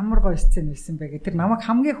унсан. Тэр ямар гоё сцен байсан бэ гэдэг. Тэр намайг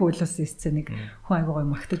хамгийн хөөлөсөн сценийг хүн аягүй гоё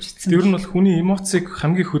магтаж бичсэн. Тэр нь бол хүний эмоцийг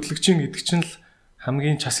хамгийн хөдөлгөж ийн гэдэг чинь л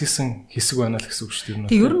хамгийн час хийсэн хэсэг байна л гэсэн үг шүү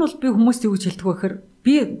дээ. Тэг ер нь бол би хүмүүст юу гэж хэлдэг вэ гэхээр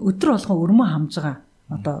би өдөр болгон өрмөө хамж байгаа.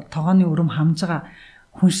 Одоо тогооны өрөм хамж байгаа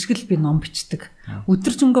хүн шиг л би ном бичдэг.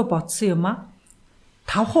 Өдөржингөө бодсон юм аа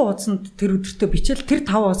 5 хуудсанд тэр өдөртөө бичээл тэр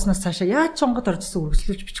 5 хуудаснаас цаашаа яаж чонгод оржсэн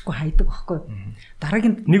үргэлжлүүлж бичихгүй хайдаг байхгүй.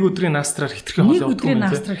 Дараагийн нэг өдрийн наастраар хитрхи хоол явуулдаг. Нэг өдрийн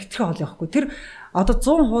наастраар хитрхи хоол явахгүй. Тэр одоо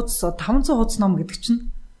 100 хуудас 500 хуудас ном гэдэг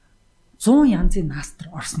чинь 100 янзын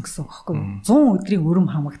наастар орсон гэсэн үг байхгүй. 100 өдрийн өрөм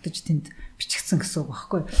хамагдаж тэнд бичигдсэн гэсэн үг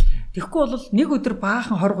байхгүй. Тэгэхгүй бол нэг өдөр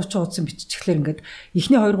баахан 20 30 хуудсан биччихлээр ингээд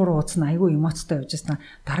эхний 2 3 хуудас нь айгүй эмоцтой явж байсан.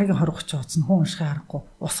 Дараагийн 20 30 хуудас нь хүн уншихаа харахгүй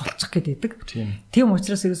ус олчих гээд байдаг. Тийм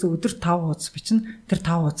учраас ерөөсөө өдөр 5 хуудас бичнэ. Тэр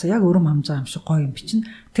 5 хуудас яг өрөм хамж байгаа юм шиг гоё юм бичнэ.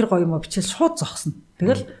 Тэр гоё юм бичээл шууд зогсно.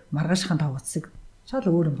 Тэгэл маргаашхан 5 хуудасыг шал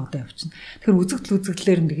өөр юм бодоо явчихна. Тэгэхээр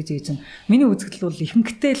үзэгдэл нь тэгж ийж байна. Миний үзэгдэл бол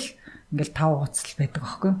ихэнхдээ л ингээл 5 хуудас байдаг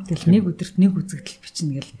аахгүй. Тэгэл нэг өдөрт нэг үзэгдэл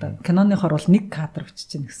бичнэ гэл да. Киноныхоор бол нэг кадр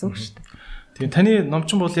бичиж гэнэ гэсэн үг шүү дээ. Тийм таны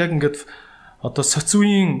номчин бол яг ингээд одоо соц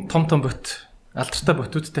үеийн том бот алдартай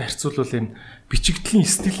ботуудтай харьцуулбал энэ бичигдлийн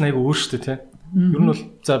стил айгу өөр шүү дээ тийм. Ер нь бол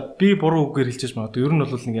за би буруу үгээр хэлчихэж магадгүй. Ер нь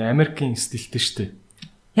бол ингээ Америкийн стилтэй шүү дээ.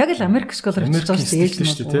 Яг л Америк школоор бичиж байгаа шүү дээ. Ээж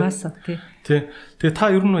нь угаасаа тий. Тэгээ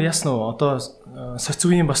та ер нь яасан уу? Одоо соц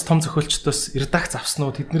үеийн бас том зохиолчдоос редакц авсан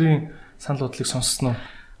уу? Тэдний санал бодлыг сонссон уу?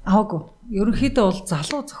 Аагүй. Ерөнхийдөө бол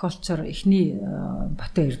залуу зохиолчор эхний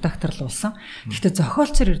ботоо редакторлуулсан. Гэхдээ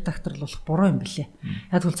зохиолчор редакторлуулах буруу юм билэ.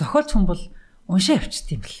 Яг бол зохиолч хүн бол уншаа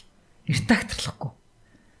явчихд юм бэл. Редакторлахгүй.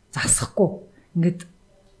 Засахгүй. Ингээд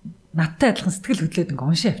надтай адилхан сэтгэл хөдлөөд ингээ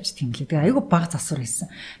уншаа явчихд юм лээ. Тэгээ айгүй бага засвар хийсэн.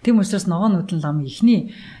 Тийм учраас ногоон нүдэн лам эхний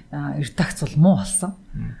редакц бол муу болсон.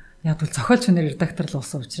 Яг бол зохиолч хүнээр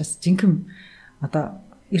редакторлуулсан учраас жинхэнэ одоо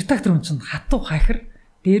редактор хүн чинь хатуу хахир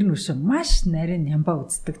дээр нь өшөө маш нарийн нямбаа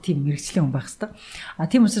үздэг тийм мэрэгчлийн хүн байх хэвээр.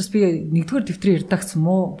 Тийм учраас би нэгдүгээр дэвтрийн редакц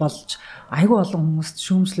муу болж айгүй олон хүмүүст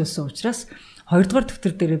шүүмжлүүлсэн учраас хоёрдугаар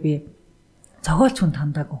дэвтэр дээрээ би зохиолч хүн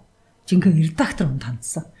тандаагүй. жинхэнэ редактор хүн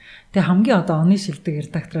тандсан. Тэгээ хамгийн одоо оны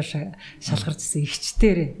шилдэг редактороо шалгарч ирсэн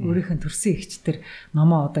эгчтэр өөрийнх нь төрсэн эгчтэр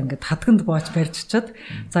номоо одоо ингээд хадганд боож барьж очиод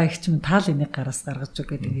за эгч минь таал энийг гараас гаргаж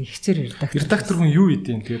өг гэдэг эгчээр редактор хүн юу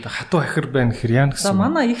идэв тэгээд хатуу ахир байна гэхээр яа гэсэн. За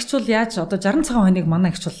манай эгч бол яаж одоо 60 цагаан хоног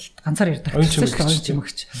манай эгч бол ганцаар редакторсон шүү дээ оюун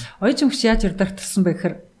чимэгч. Оюун чимэгч яаж редакторсон бэ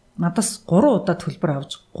гэхээр надаас 3 удаа төлбөр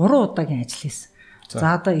авч 3 удаагийн ажил хийсэн.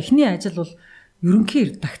 За одоо эхний ажил бол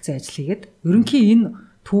ерөнхий редакцийн ажил хийгээд ерөнхий энэ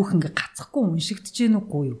түүх ингээ гацхгүй уншигдэж гин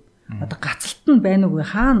үгүй юу? Одоо гацалт нь байна уугүй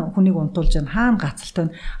хаана хүнийг унтуулж байна хаана гацалт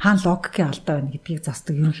байна хаана логикийн алдаа байна гэдгийг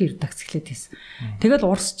застдаг ерөнхий редакц эхлээд хийсэн. Тэгэл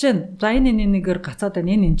урсж байна. За энэ нэгээр гацаад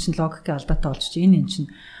байна. Энэ чинь логикийн алдаатай болчих. Энэ чинь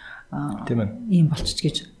тийм ээ. Ийм болчих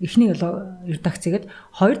гэж эхний редакц хийгээд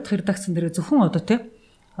хоёр дахь редакцэн дээр зөвхөн одоо тий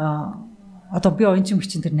одоо би оюун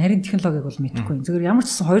чимэгчийн тэр нарийн технологиг бол мэдэхгүй. Зөвхөн ямар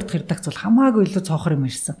ч гэсэн хоёр дахь редакц бол хамаагүй илүү цоохор юм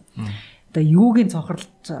ирсэн. Одоо юугийн цоохорлж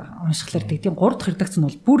уншихлаар тийм 3 дахь редакц нь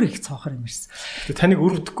бол бүр их цоохор юм ирсэн. Тэгээ таныг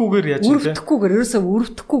өрөвдөхгүйгээр яаж вэ? Өрөвдөхгүйгээр ерөөсөө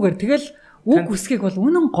өрөвдөхгүйгээр тэгэл үг үсгийг бол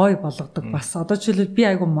үнэн гой болгодог бас. Одоо жишээлбэл би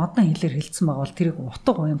айгу модон хэлээр хэлсэн байгаа бол тэрийг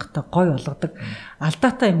утга уянгатай гой болгодог.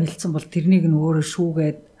 Алдаатай юм хэлсэн бол тэрнийг нь өөрөө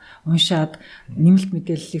шүүгээд уншаад нэмэлт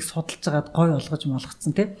мэдээллийг судалж агаад гой олгож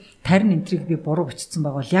молгоцсон тий. Тарин энтрийг би буруу бичсэн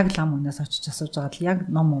байгаа бол яг лам үнээс очиж асууж агаад яг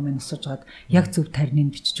ном момын асууж агаад яг зөв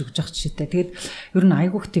тариныг бичиж өгч явах жишээтэй. Тэгээд ер нь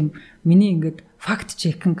айгуух тийм миний ингээд факт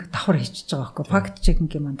чекинг давхар хийчихэж байгаа байхгүй. Факт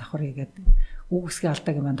чекинг юм давхар хийгээд үг үсгийн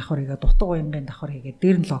алдаагийн маань давхар хийгээд утга уянгийн давхар хийгээд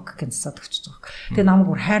дээр нь логикийн засаад өгч байгаа байхгүй. Тэгээд намайг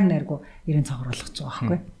бүр хайр найргуу ирэн цогор болгож байгаа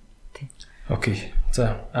байхгүй. Тий. Окей.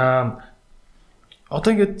 За одоо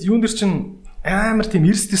ингээд юун дээр чинь амар тийм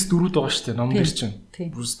эрсдэс дөрүүд байгаа шүү дээ ном дээр чинь.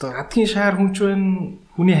 Бүрстэ адгийн шаар хүнч байна,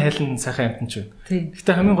 хүний хайлан сайхан амтан ч байна.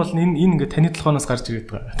 Гэхдээ хамгийн гол нь энэ ингээд таны толгоноос гарч ирээд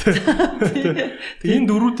байгаа. Тэгээ энэ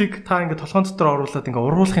дөрүүдийг та ингээд толгойн дотор оруулаад ингээд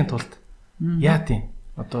уруулахын тулд яа тийм.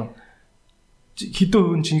 Одоо хэдэн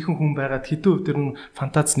хувийн жинхэнэ хүн байгаад хэдэн хувь төр нь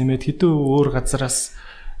фантаз нэмээд хэдэн өөр газараас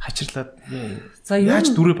хачирлаад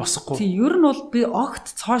яаж дүрээ босгохгүй. Тий, ер нь бол би огт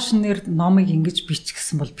цоошнэр номыг ингэж бич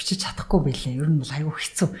гэсэн бол бичиж чадахгүй байлаа. Ер нь бол аюу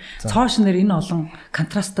хэцүү. Цоошнэр энэ олон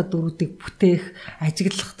контрасттай дүрүүдийг бүтээх,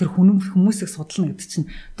 ажиглах тэр хүмүүсийг судлана гэдэг чинь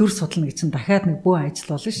дүр судлана гэж чинь дахиад нэг бөө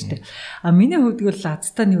ажил болно шүү дээ. А миний хувьд бол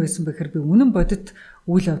азтай нь юу байсан бэ гэхээр би үнэн бодит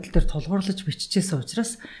үйл явдал дээр тулгуурлаж биччихсэн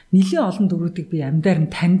учраас нэлийн олон дүрүүдийг би амьдаар нь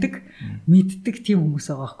таньдаг, мэддэг тийм хүмүүс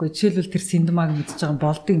байгаа байхгүй. Жишээлбэл тэр Синдмаг мэдж байгаа,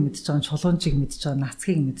 Болдыг мэдж байгаа, Чулуунжийг мэдж байгаа,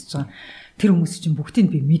 Нацгийг мэдж байгаа. Тэр хүмүүсийн чинь бүгдийг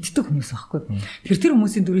би мэддэг хүмүүс байхгүй. Тэр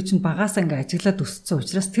хүмүүсийн дүрийг чинь багаасаа ингээ ажиглаад өссөн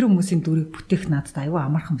учраас тэр хүмүүсийн дүрийг бүтээх надад аюу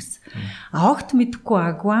амархан байсан. Огт мэдхгүй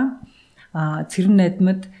агван цэрэн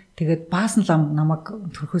найдмад тэгээд баасан лам намайг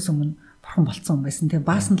төрхөөс өмнө бурхан болцсон юм байсан. Тэгээ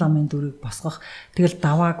баасан ламын дүрийг босгох, тэгэл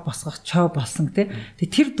давааг босгох чой болсон тий.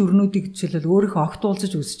 Тэгээ тэр дүрнүүдийг жишээлбэл өөрийнхөө огт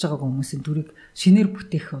уулзаж үзэж байгаа хүмүүсийн дүрийг шинээр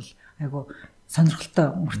бүтээх бол айгу сонирхолтой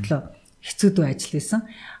мөртлөө хэцүү дүү ажил байсан.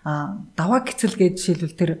 Давааг гэцэл гэж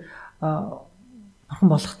жишээлбэл тэр бурхан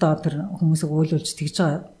болохдоо тэр хүмүүсийг уйлуулж тэгж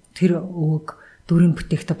байгаа тэр өвөг дүрийн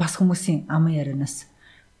бүтээхдээ бас хүмүүсийн аман ярианаас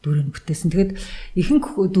дүрийг бүтээсэн. Тэгээд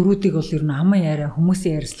ихэнх дүрүүдийг бол ер нь аман яриа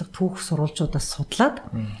хүмүүсийн ярьцлага түүх сурвалжуудаас судлаад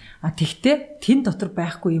тэгтээ тэн дотор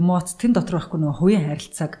байхгүй эмоц, тэн дотор байхгүй нөгөө хувийн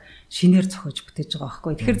харилцааг шинээр зохиож бүтээж байгаа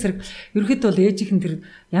байхгүй. Тэгэхээр зэрэг ерөөхдөө бол ээжийнхэн тэр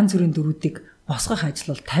янз бүрийн дүрүүдийг босгох ажил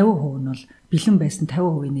бол 50% нь бол бэлэн байсан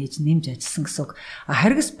 50% нээж нэмж ажилласан гэсэн үг.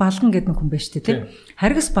 Харгас балган гэдэг нэг хүн байна шүү дээ тий.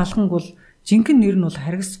 Харгас балган бол жинхэнэ нэр нь бол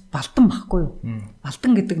Харгас Балтан баггүй юу?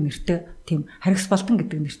 Балтан гэдэг нэртэй тийм Харгас Балтан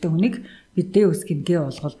гэдэг нэртэй хүнийг би Дэвсгийн гээ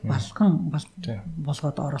болгоод балган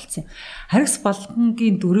болгоод оруулсан юм. Харгас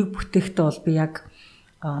Балгангийн дүрийг бүтээхдээ бол би яг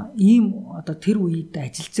ийм одоо тэр үед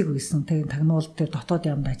ажилцдаг байсан. Тэгээд тагнуул дээр дотоод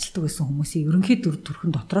яамд ажилтдаг байсан хүмүүсийн ерөнхий дүр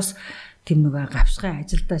төрхөн дотроос тийм нэг гавшгай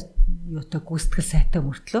ажилдаа юутай гүйцэтгэл сайтай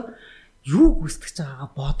мөртлөө юу гүйцэтгэж байгаагаа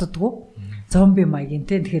боддгоо. Зомби маягийн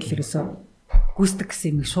тий тэгэхээр ерөөсөө гүйцэтгэх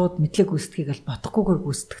гэсэн юм шууд мэдлэг гүйцэтгийг л бодохгүйгээр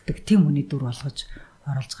гүйцэтгэдэг тийм хүний дүр болгож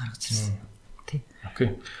оруулж гаргаж ирсэн. Тий.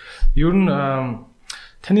 Окей. Ер нь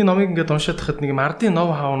таны номыг ингээд уншаад тахад нэг юм ардын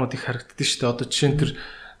нов хаанууд их харагддаг шүү дээ. Одоо жишээ нь тэр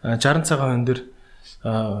 60 цагаан хойно дээр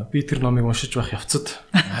би тэр номыг уншиж байх явцад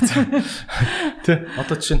тий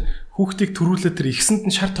одоо жишээ нь хүүхдийг төрүүлээд тэр ихсэнд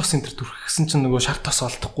нь шар тос энэ төр төрхсөн чинь нөгөө шар тос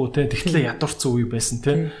олдохгүй тий тэгтлээ ядуурсан үе байсан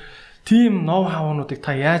тий. Тийм нов хаануудыг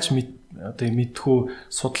та яаж одоо мэдхүү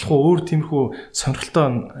судлах уу өөр тиймэрхүү сонирхолтой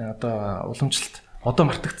одоо уламжлалт одоо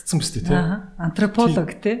мартагдсан биз дээ тий.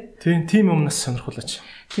 Антрополог тий. Тийм юмнаас сонирхуулаач.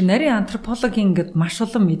 Тий нарийн антропологийн ингээд маш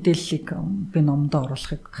олон мэдээллийг би номдоо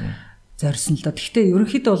оруулахыг зорьсон л да. Гэхдээ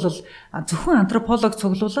ерөнхийдөө бол зөвхөн антрополог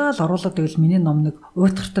цуглуулаад оруулаад байвал миний ном нэг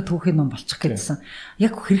уйтгартай түүхийн ном болчих гэсэн.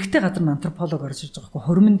 Яг хэрэгтэй газар нь антрополог орж ирж байгаа хгүй.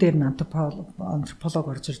 Хормон дээр нь антрополог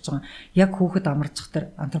орж ирж байгаа. Яг хүүхэд амарчих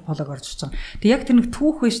тэр антрополог орж ирж байгаа. Тэг яг тэр нэг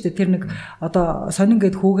түүх байна шүү дээ. Тэр нэг одоо сонин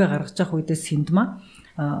гээд хүүгээ гаргаж явах үедээ Синдма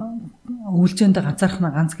үүлжээндээ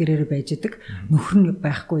ганцаархнаа ганц гэрээр байж идэг, нөхөр нь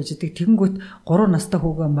байхгүй байж идэг. Тэгэнгүүт 3 настай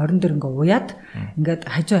хүүгээ морин дээр ингээ уяад ингээд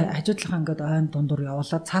хажуудлахаа ингээд ойн дундуур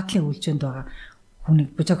явуулаад цаатлын үүлжээнд байгаа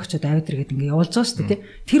хүнийг бужааг очиод авид иргээд ингээ явуулж байгаа шүү дээ.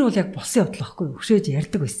 Тэр бол яг болсон явдал байхгүй юу? Хөшөөж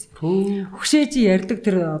ярьдаг байсан. Хөшөөж ярьдаг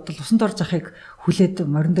тэр одоо усанд орж ахыг хүлээд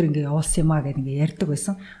морин дээр ингээ явуулсан юм аа гэд ингээ ярьдаг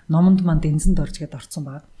байсан. Номонд манд энзэнд орж гээд орцсон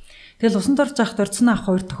байгаа. Тэгэл усанд орж ахт орцсон ах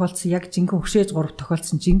 2 тохиолдсон яг жинхэнэ хөшөөж 3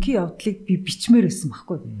 тохиолдсон жинхэнэ явдлыг би бичмээр байсан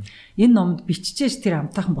байхгүй. Энэ номонд биччихэж тэр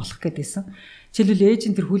амтайхан болох гэдээсэн. Жишээлбэл ээж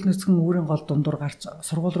нь тэр хүл нүцгэн үүрийн гол дундуур гарч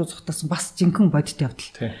сургууль руу зугатсан бас жинхэнэ бодит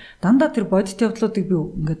явдал. Дандаа тэр бодит явдлуудыг би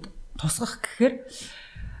ингээд тусгах гэхээр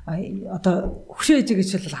одоо хөшөө ээжээ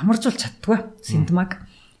гэж амаржуулж чаддгүй Синдмаг.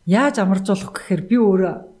 Яаж амаржуулах гэхээр би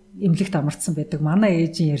өөрөө эмнэлэгт амарцсан байдаг. Манай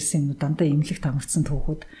ээжийн ярьсан юм дандаа эмнэлэгт амарцсан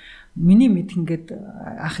түүхүүд. Миний мэд ингээд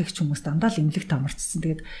ах их ч хүмүүс дандаа л эмнэлэгт амарцсан.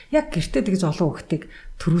 Тэгээд яг гэртээ тэгж олон хүүхдийг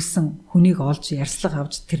төрүүлсэн хүнийг олж ярьслага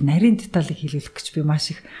авч тэр нарийн деталийг хэлүүлэх гэж би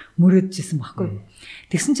маш их мөрөөдчихсэн байхгүй.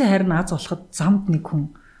 Тэгсэн чинь харин аз болоход замд нэг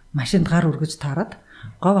хүн машинд гар үргэж таарад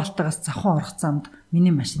говь алтаагаас завхан орох замд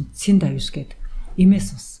миний машинд цэнд авиш гээд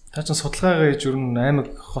имээс ус. Та чинь судалгаа хийж өрн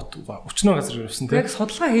аймаг хот өчнөө газар явсан тийм. Яг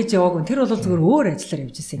судалгаа хийж яваагүй. Тэр бол зүгээр өөр ажиллаар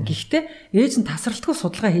явж ирсэн. Гэхдээ ээж нь тасралтгүй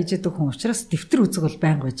судалгаа хийж яадаг хүн учраас дэвтэр үзэг бол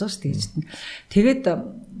байнга байж байгаа шүү дээ ээжт нь. Тэгээд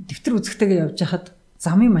дэвтэр үзэгтэйгээ явж хахад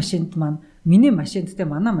замын машинд маань миний машинд те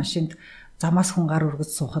манай машинд замаас хүн гар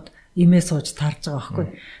өргөж суухад имээ сууж таарж байгаа байхгүй.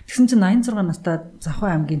 Тэгсэн чинь 86 настай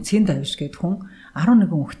Завхан аймгийн Цэнд авиш гээд хүн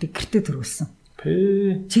 11 хүүхдийг гэртээ төрүүлсэн.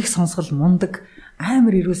 Чих сонсгол мундаг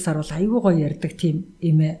амар ирүүл сар бол айгүй гоё ярьдаг тийм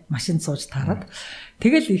имээ машин сууж таарад.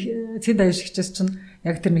 Тэгэл Цэнд авиш хичээс чинь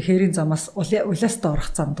яг тэр нэг хээрийн замаас улаастаа орох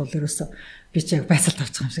замд бол ерөөсө би чи яг байсалт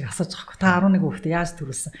авчих юм шиг асууж байгаа хгүй. Та 11 хүүхдээ яаж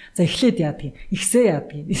төрүүлсэн? За эхлээд яадгийг, ихсээ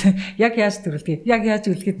яадгийг, яг яаж төрүүлдэг, яг яаж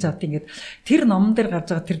үлгэж авдаг ингээд тэр номон дээр гарч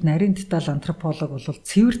байгаа тэр нарийн деталь антрополог бол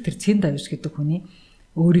цэвэр тэр Цэнд авиш гэдэг хүний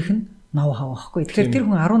өөрийнх нь ноу хав байхгүй. Тэгэхээр тэр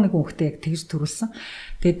хүн 11 хүүхдээ яг тэгж төрүүлсэн.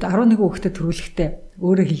 Тэгэд 11 хүүхдээ төрүүлэхдээ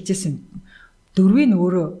өөрөө хэлжсэн 4-ийг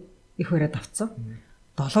өөрөө их бариад авцсан.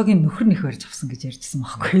 7-гийн нөхөр нь их барьж авсан гэж ярьжсэн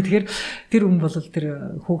байхгүй. Тэгэхээр тэр хүн бол тэр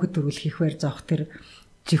хүүхэд төрүүлэх их барьж авах тэр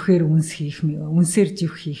живхээр үнс хийх, үнсээр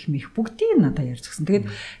жив хийх мэх бүгдийг надад ярьж гисэн. Тэгээд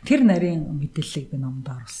тэр нарийн мэдээллийг би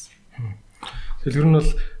номонд оруулсан. Тэгэл ер нь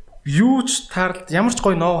бол юу ч таарлт ямар ч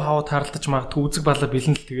гоё ноу хав таарлаж магадгүй үзэг балаа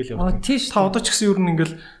бэлэн л тэгэл явдаг. Та одоо ч гэсэн ер нь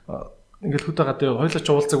ингээл хөдөө гадаа хойлооч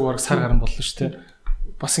уулзаг бараг сар гарan боллоо шүү дээ.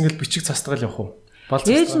 Бас ингээл бичиг цастгаал явах уу?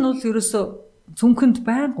 Ээж нь бол ерөөсө зүнхэнд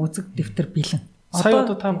байнга үзэг дэвтэр бэлэн. Сая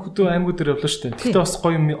одоо та хөдөө аймагуд дээр явлаа шүү дээ. Гэхдээ бас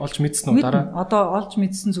гоё юм олж мэдсэн үү дараа? Одоо олж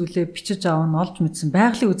мэдсэн зүйлээ бичиж аавна, олж мэдсэн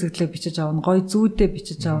байгалийн үзэгдлээ бичиж аавна, гоё зүйдээ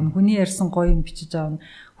бичиж аавна, хүний ярьсан гоё юм бичиж аавна,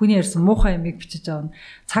 хүний ярьсан муухай юмыг бичиж аавна.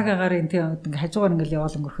 Цаг агарын ингээ хажуугаар ингээл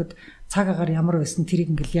яваал өнгөрөхөд цаг агаар ямар байсан тэрийг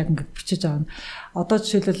ингээл яг ингээ бичиж аавна. Одоо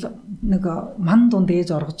жишээлбэл нэг ман дунд ээж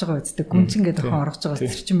оргож байгаа үсттэй гүнчин гэдэг охин оргож байгаа.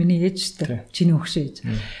 Тэр чинь миний ээж шүү дээ. Чиний өгшөө ээж.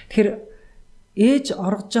 Тэгэхээр ээж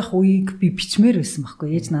оргож явах үеийг би бичмээр байсан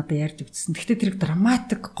байхгүй. Ээж надад ярьж өгсөн. Гэхдээ тэр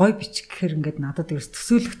драматик гой бичих гэхээр ингээд надад ерөөс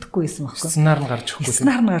төсөөлөгдөхгүй байсан байхгүй. Сценаар нь гарч ихгүй.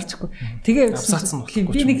 Сценаар нь гарч ихгүй. Тэгээ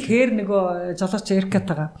би нэг хээр нөгөө жолооч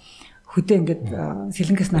эркатагаа хөдөө ингээд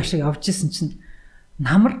сэлэнгээс наашаа явж исэн чинь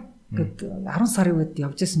намар ингээд 10 сарын үед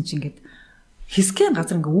явж исэн чинь ингээд хэсгэн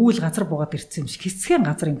газар ингээд үүл газар буугаад ирсэн юм шиг хэсгэн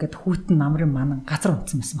газар ингээд хүүтэн намрын манан газар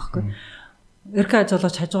унтсан байсан байхгүй. Эрка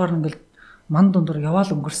жолооч хажуугаар ингээд ман дундуур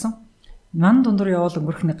яваал өнгөрсөн. Ман дундуур яваал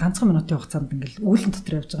өнгөрөхний ганцхан минутын хугацаанд ингээл үүлэн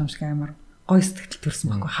дотор явж байгаа юм шиг амар гоё сэтгэл төрсөн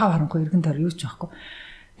байхгүй. Хав харанхуй эргэн тойр юу ч байхгүй.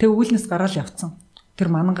 Тэгээ үүлнээс гараал явцсан. Тэр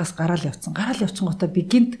манангаас гараал явцсан. Гараал явчихгоотаа би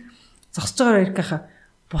гинт зогсож байгаа эркаха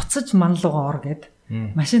буцаж манлуугаа ор гэд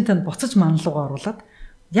машинтанд буцаж манлуугаа оруулаад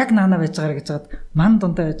яг наана байж байгаа гэж хаад ман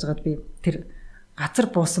дундаа байж байгаад би тэр газар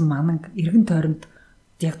буусан мананг эргэн тойронд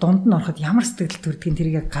яг дунд нь ороход ямар сэтгэл төрдгийг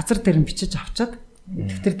тэрийг яг газар дээр нь бичиж авчаад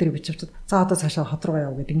дэвтэр дээр бичиж авчаад за одоо цаашаа хот руу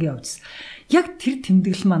яв гэд ингээ явжсэн. Яг тэр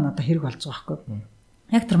тэмдэглэл маань одоо хэрэг болж байгаа байхгүй.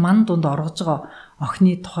 Яг тэр ман дунд оргож байгаа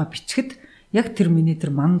охины тухай бичгэд яг тэр миний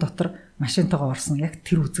тэр ман дотор машинтайгаа орсон яг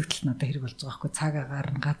тэр үзэгдэл надад хэрэг болж байгаа байхгүй. Цаг агаар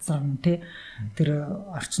нь газар нь тэ тэр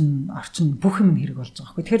орчин бүх юм хэрэг болж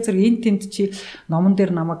байгаа байхгүй. Тэгэхээр зэрэг энэ тэмд чи номон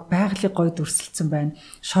дээр намайг байгалийн гой дүрсэлсэн байна.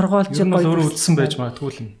 Шоргоолж гой өөрөө үдсэн байж магадгүй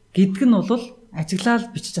л гэдг нь бол ажиглал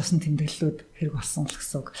бичиж авсан тэмдэглэлүүд хэрэг болсон л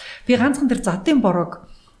гэсэн үг. Би ганцхан тэр задын борог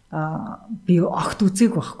би огт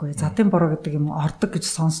үзег байхгүй. Задын бороо гэдэг юм ордог гэж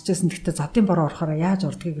сонсчихсан. Гэхдээ задын бороо орохоор яаж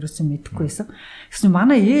ордгийг юусэн мэдэхгүй байсан. Гэсэн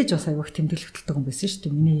манай ээж бас аяг тэмдэглэл хөтэлдэг юм байсан шүү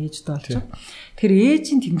дээ. Миний ээж доолж. Тэр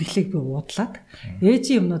ээжийн тэмдэглэлийг би уудлаад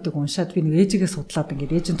ээжийн юмнуудыг уншаад би нэг ээжигээ судлаад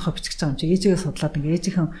ингээд ээжийн тухай бичиж байгаа юм чи ээжигээ судлаад ингээд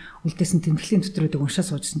ээжийнхэн үлдээсэн тэмдэглэлийн төтрүүдийг уншаа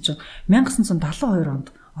суужсэн чинь 1972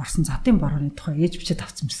 онд орсон задын борооны тухай ээж бичиж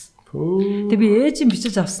авсан юмсан. Тэгээ би ээжийн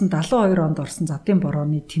бичиж авсан 72 онд орсон задын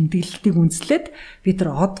борооны тэмдэглэлтийг үндэслээд би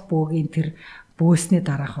тэр од бөөгийн тэр бөөсний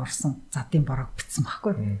дараах орсон задын бороог бичсэн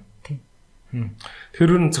байхгүй. Тийм.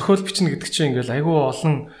 Тэр үн зохиол бичнэ гэдэг чинь ингээл айгүй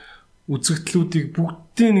олон үзэгдлүүдийг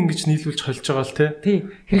бүгдийг ингэж нийлүүлж холж байгаа л тий.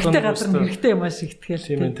 Хэрэгтэй газар нь хэрэгтэй юм шиг итгэл.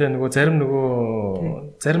 Тийм ээ тий.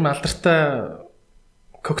 Нөгөө зарим алдартай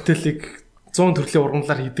коктейлийг 100 төрлийн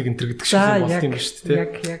ургамлаар хийдэг энэ гэдэг шиг болт юм ба шүү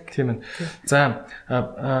дээ. Тийм ээ. За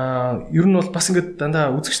ер нь бол бас ингээд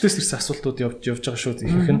дандаа үзэгчдээс ирсэн асуултууд явж байгаа шүү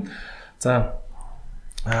ихэнх нь. За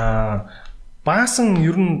баасан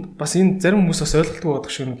ер нь бас энэ зарим хүмүүс бас ойлголтгүй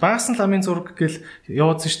байдаг шүү. Баасан ламын зураг гэл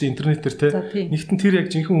яваадсан шүү дээ интернетээр те. Нэгтэн тэр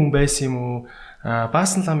яг жинхэнэ хүн байсан юм уу?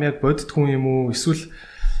 Баасан лам яг бодит хүн юм уу? Эсвэл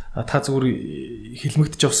та зүгээр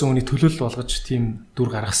хилмигдэж авсан хүний төлөөлөл болгож тийм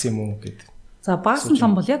дүр гаргасан юм уу гэдэг. За баасан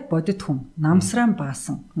лам бол яг бодит хүн. Намсран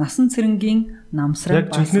баасан. Насан цэрэнгийн намсран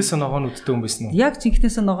баасан. Яг жинхнээсээ ногоон үдтэй хүн байсан уу? Яг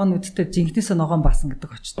жинхнээсээ ногоон үдтэй, жинхнээсээ ногоон баасан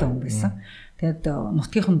гэдэг очтой хүн байсан. Тэгээд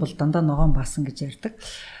нутгийнх нь бол дандаа ногоон баасан гэж ярьдаг.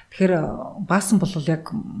 Тэгэхээр баасан бол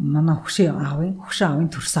яг манай хөшөө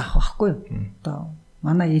аавын төрсөн ах байхгүй юу? Одоо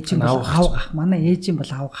манай ээжийн бол аав ах, манай ээжийн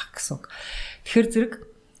бол аав ах гэсэн үг. Тэгэхээр зэрэг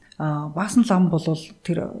баасан лам бол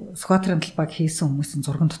тэр Сүхбаатарын талбайг хийсэн хүмүүсийн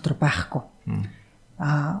зурган дотор байхгүй.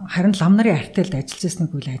 Харин лам нарын артельд ажиллаж байсныг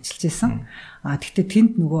үл ажиллаж байсан. Тэгвэл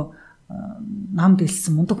тэнд нөгөө нам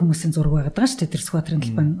дэлсэн мундаг хүмүүсийн зураг байгаад байгаа шүү дээ. Тэр Сүхбаатарын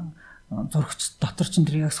талбайн зурагч дотор ч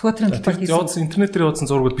тэр яг Сүхбаатарын талбай хийсэн. Явуулсан интернетээр явуулсан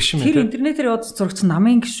зургууд биш юм байна. Тэр интернетээр явуулсан зурагч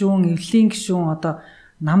намын гишүүн, эвлийн гишүүн одоо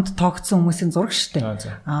намд тоогдсон хүмүүсийн зураг шүү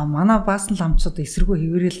дээ. Манай баасан ламчууд эсэргүү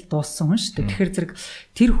хэвээрэл дууссан хүн шүү дээ. Тэгэхээр зэрэг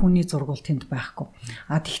тэр хүний зураг бол тэнд байхгүй.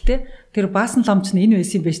 Тэгвэл тэр баасан ламч нь энэ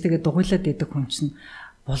байсан байж тэгээд дугуйлаад идэг хүн чинь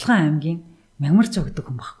Булган аймгийн Мягмарч гэдэг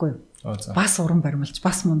хүн байхгүй юу? Бас уран баримлж,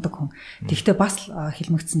 бас мундаг хүн. Тэгвэл бас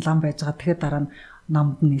хилмигдсэн лам байж байгаа. Тэгэхээр дараа нь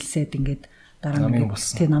намд нь нэлсээд ингээд дараа нь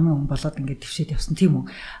тий намын хүн болоод ингээд твшээд явсан тийм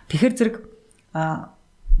үү. Тэгэхээр зэрэг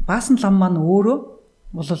баасан лам маань өөрөө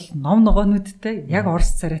бол ном ногоонуудтай яг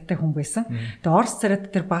Орос царайтай хүн байсан. Тэгээ Орос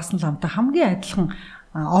царайтай тэр баасан ламтай хамгийн адилхан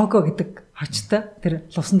Ого гэдэг хочтой тэр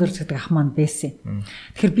Лувсан дөрж гэдэг ах маань байсан.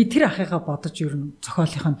 Тэгэхээр би тэр ахыгаа бодож ер нь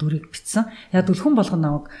зохиолынхаа дүрийг бичсэн. Яг хүн болгон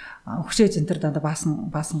намайг хөшөөж энэ тэр дандаа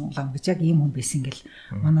баасан лам гэж яг ийм хүн байсан гэл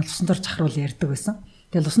манай Лувсан дөрж ахруул ярьдаг байсан.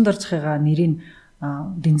 Тэгээ Лувсан дөрж ахыгаа нэрийг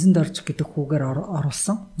Дэнзэн дөрж гэдэг хүүгээр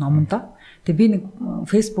оруулсан номондоо. Тэгээ би нэг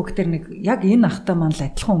фэйсбүүк дээр нэг яг энэ ахтай маань л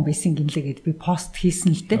адилхан хүн байсан гинлээ гэд би пост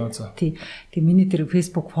хийсэн л дээ. Тий. Тэгээ миний тэр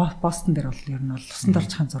фэйсбүүк постн дээр бол ер нь Лувсан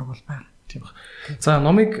дөрж ахын зураг бол байна. За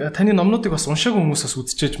номыг таны номнуудыг бас уншаагүй хүмүүс бас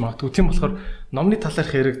үзчихэж магадгүй. Тийм болохоор номны талаарх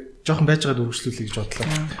хэрэг жоохон байж байгаад үргэлжлүүлэе гэж бодлоо.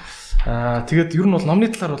 Тэгээд ер нь бол номны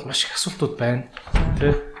талаар бол маш их асуултууд байна.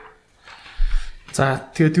 Тэ. За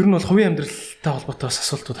тэгээд ер нь бол хувийн амьдралтай холбоотой бас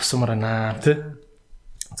асуултууд асуумаар байна. Тэ.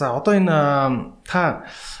 За одоо энэ та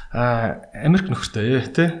Америк нөхөртэй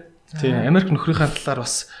тэ. Тийм Америк нөхрийнхээ талаар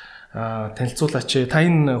бас танилцуулаач. Та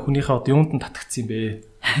энэ хүнийхээ одоо юунд нь татгдсан юм бэ?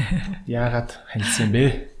 Яагаад хандсан юм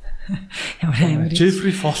бэ? Ямар амир.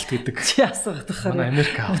 Джеффри Фолт гэдэг. Чи асуух тахаар.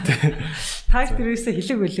 Америк аав тий. Та тэрөөсөө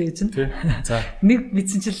хэлэг байлээ гэж нь. За. Нэг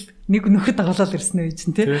мэдсэн чил нэг нөхөд дагалал ирсэн үү гэж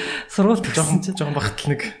нь тий. Сургууль төгссөн чинь жоохон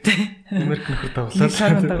багтал нэг. Америк нөхөд дагалал. Нэг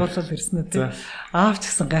хараа дагалал ирсэн үү тий. Аав ч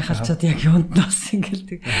гэсэн гайхалчаад яг юунд нь болсон ингээл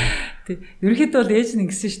тий. Ерөнхийдөө бол ээж нь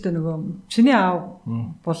ингэсэн шүү дээ нөгөө чиний аав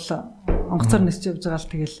бол онгоцоор нисч явж байгаа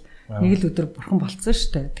л тэгэл нэг л өдөр бурхан болцсон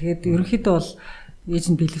шүү дээ. Тэгээд ерөнхийдөө бол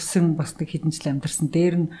ээж нь бэлэвсэн бас нэг хэдэн жил амьдарсан.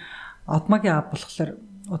 Дээр нь Одмагийн аав болохоор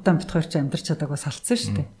удаан бит хоёр ч амьдарч чадаагүй салцсан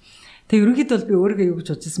шүү дээ. Тэгээ ерөнхийдөө бол би өөрийгөө юу гэж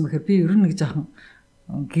бодож байсан бэхээр би ер нь нэг жоохон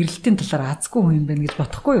гэрэлтийн талаар азгүй хүн юм байна гэж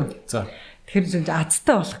бодохгүй юу. За. Тэгэхээр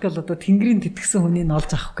азтай болох гэл одоо тэнгэрийн тэтгсэн хүнийг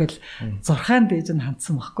олж авах гэл зурхаан дээж нь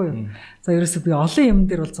хандсан байхгүй юу. За ерөөсөө би олон юм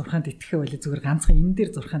дээр бол зурхаанд итгэхээ байлаа зүгээр ганцхан энэ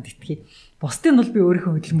дээр зурхаанд итгэхий. Бусдын бол би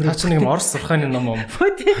өөрийнхөө хөдөлмөрөөр. Та ч нэг Орос зурхааны ном юм.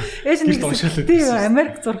 Тий. Ээж нэг тийм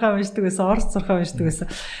Америк зурхаан уншдаг байсан, Орос зурхаан уншдаг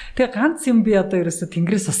байсан. Тэгээ ганц юм би одоо ерөөсөө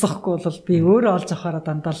тэнгэрээс осохгүй бол би өөрөө олж авахаараа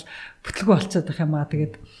дандаа л бүтлгүй болчиход байх юм аа.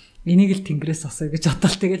 Тэгээд энийг л тэнгэрээс осоё гэж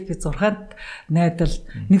бодвол тэгэл би 6-нд найдал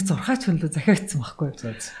нэг 6 хүн лөө захиагдсан байхгүй.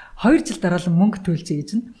 2 жил дараалан мөнгө төлж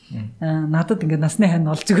ийж нь надад ингээд насны хань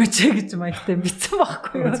олж өгөөч гэж маягтай битсэн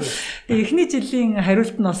байхгүй. Тэгээ эхний жилийн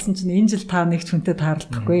хариулт нь олсон чинь энэ жил та нэг ч хүнтэй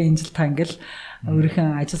таарлахгүй, энэ жил та ингээд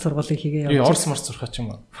Өөрийнхөө ажил сургуулийг хийгээ явуулж. Орос марц зурхаач юм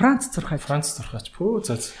уу? Франц зурхаач. Франц зурхаач. Пөө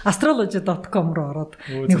за. Astrology.com руу ороод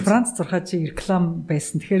нэг Франц зурхаачийн реклам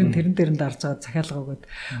байсан. Тэгэхээр тэрэн дээр нь дарж байгаа захиалга өгөөд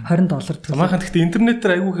 $20 төлөв. Манайхан гэхдээ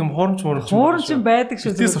интернетээр айгүй юм хуурамч байдаг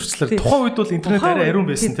шүү. Тийм сурчлаа. Тухайн үед бол интернет арай ариун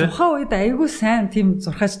байсан тийм. Тухайн үед айгүй сайн тийм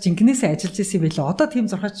зурхаач жинкнээсээ ажиллаж исэн юм билээ. Одоо тийм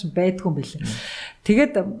зурхаач байдгүй юм билээ.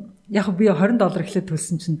 Тэгээд яг би $20 эхлээд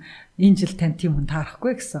төлсөн чинь энэ жил тань тийм хүн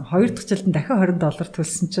таарахгүй гэсэн. Хоёр дахь жилд дахин $20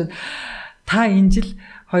 төлсөн чинь та энэ жил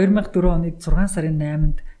 2004 оны 6 сарын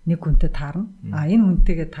 8-нд нэг хүнтэй таарна. Энэ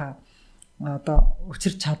хүнтэйгээ та одоо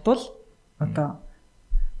учирч чадвал одоо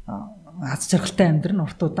аз жаргалтай амьдрын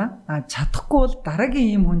уртуудаа чадахгүй бол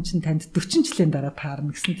дараагийн ийм хүн чинь танд 40 жилийн дараа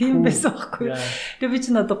таарна гэсэн тийм байсан байхгүй. Тэгээ би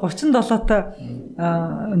чинь одоо 37 та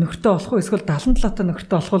нөхөртэй болох уу эсвэл 77 та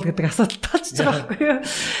нөхөртэй болох уу гэдэг асуудал таалж байгаа байхгүй.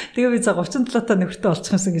 Тэгээ би за 37 та нөхөртэй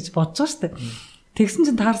олчих юмсан гэж бодож байгаа шүү дээ. Тэгсэн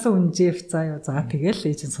чинь таарсан хүн Жеф заа юу за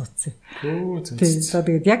тэгэл ээж нь суудсан. Тийм за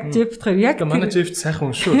тэгээд яг Жеф болохоор яг манай Жеф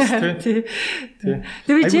сайхан хүн шүү тий.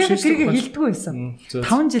 Тэгээ би Жеф тэрийг хилдэггүй байсан.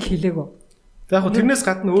 5 жил хилээгөө. Яг хөө тэрнээс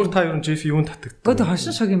гадна өөр та юу Жеф юунд татагдав? Гэхдээ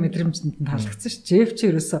хошин шогийн мэдрэмжэнд нь таалагдсан ш. Жеф чи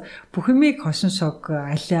ерөөсө бүх юмыг хошин шог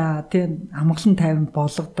алиа тийм амгалан тайван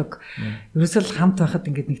болгодог. Ерөөсөө л хамт байхад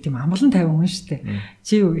ингээд нэг тийм амгалан тайван хүн штэ.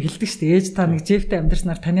 Чи хэлдэг штэ ээж та нэг Жефтэй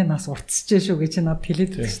амьдарснаар таны нас уртсчээ шүү гэж надад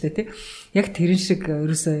хэлээд байдаг штэ тий. Яг тэрэн шиг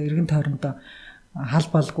ерөөсө эргэн тойрондоо хал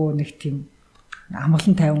балгүй нэг тийм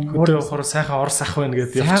амгалан тайван өөрөө хор сайхан орс ах байна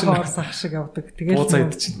гэдэг явчихна. Сайхан орс ах шиг явдаг.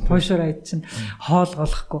 Тэгээд пошор айд чинь хоол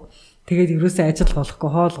голохгүй. Тэгээд ерөөсөө ажил голохгүй,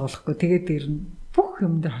 хоол голохгүй. Тэгээд ирнэ бүх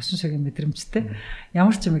юм дээр хошин шогийн мэдрэмжтэй.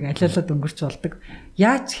 Ямар ч юмыг алиалаад өнгөрч болдог.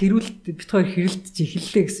 Яаж хэрүүлт бит хоёр хэрэлдэж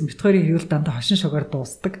эхэллээ гэсэн бит хоёрын хэрүүл дандаа хошин шогоор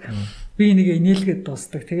дуустдаг. Би энийг инээлгээд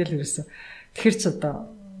дуустдаг. Тэгэл ерөөсөө тэгэхэр ч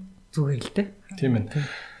одоо зүгээр л дээ. Тийм ээ.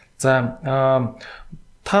 За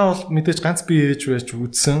та бол мэдээж ганц бие ээж байж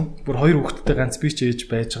үзсэн. Бүр хоёр хүүхэдтэй ганц бие ч ээж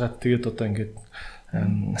байж байгаа. Тэгээд одоо ингээд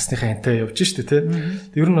насныхаа антай явж штэ тий.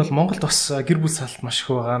 Ер нь бол Монголд бас гэр бүл салт маш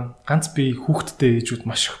их байгаа. Ганц бие хүүхэдтэй ээжүүд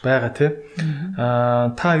маш их байгаа тий.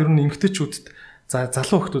 Та ер нь эмэгтэйчүүдэд за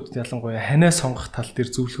залуу хүүхдүүдэд ялангуяа ханаа сонгох тал дээр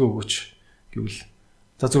зөвлөгөө өгөөч гэвэл.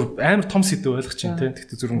 За зүр амар том сэдв ойлгож чинь тий.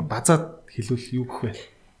 Гэхдээ зүр базаад хэлвэл юу гэх вэ?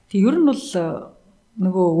 Тэг ер нь бол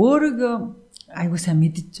нөгөө өөрийгөө айгуу сайн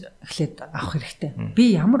мэдж эхлээд авах хэрэгтэй.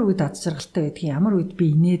 Би ямар үед аз жаргалтай байдгийг, ямар үед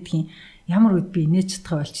би инээдгийг, ямар үед би инээж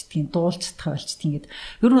чадхаа болчдгийг, дуулж чадхаа болчдгийг гэд.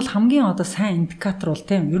 Ер нь бол хамгийн одоо сайн индикатор бол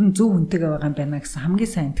тийм ер нь зөв хүнтэйгээ байгаа юм байна гэсэн хамгийн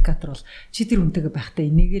сайн индикатор бол чи тэр хүнтэйгээ байхдаа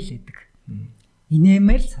инээгээл байдаг.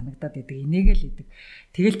 Инээмээр санагдаад байдаг, инээгээл байдаг.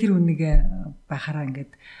 Тэгэл тэр хүнийгээ байхаараа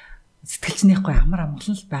ингээд сэтгэлчнийхгүй амар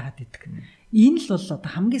амгалан л байгаад байдаг. Энэ л бол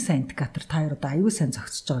одоо хамгийн сайн индикатор та хоёр одоо аюу сайн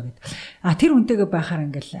зогсож байгаа гэдэг. Тэр хүнтэйгээ байхаар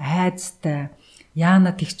ингээл айцтай,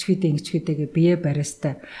 яана тэгчхийдээ ингэчхийдээгээ бие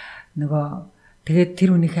бариастай нөгөө тэгээд тэр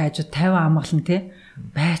хүнийхээ хажууд 50 амгалан тий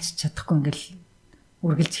байж чадахгүй ингээл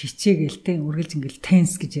үргэлж хичээгээл тий үргэлж ингээл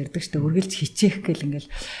тенс гэж ярьдаг штэ үргэлж хичээх гээл ингээл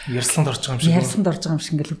ярьсланд орж байгаа юм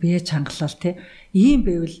шиг ингээл бие чангалал тий ийм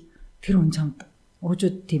байвал тэр хүн чамд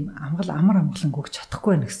уужууд тийм амар амгалан гүгч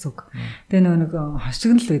чадахгүй байх гэсэн үг. Тэгээ нэг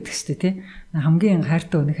хошигнол байдаг штэ тий хамгийн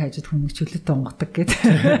хайртай хүнийхээ хажууд хүн нэг чөлөөтэй онгодог гэдэг.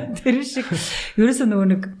 Тэр шиг ерөөсөө нөгөө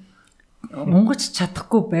нэг унгаж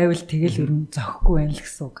чадахгүй байвал тэгэл ер нь зохихгүй байна л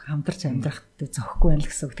гэсэн үг. Хамтарч амьдрахтай зохихгүй байна л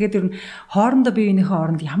гэсэн үг. Тэгээд ер нь хоорондоо биеийнхээ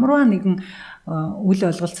хооронд ямарваа нэгэн үл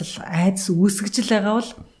ойлголцол айдас үүсгэж л байгаа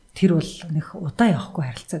бол тэр бол нэг удаа явахгүй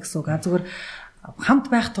харилцаа гэсэн үг. Зүгээр хамт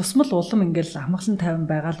байх тусмал улам ингээл амгалан тайван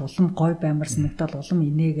байгаа л улам гой баймар санагдал улам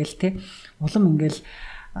инээгээл те улам ингээл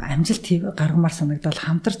амжилт гаргамаар санагдал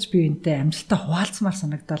хамтарч биеинтэй амжилтаа хуваалцмаар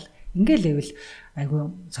санагдал ингээл ивэл айгүй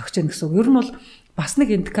зогч яах гэсэн үг. Ер нь бол бас нэг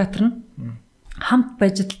индикатор нь хамт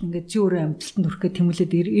байж тал ингээд чи өөрөө амжилтанд хүрэхэд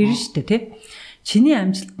тэмүүлээд ирнэ штэ тий. Чиний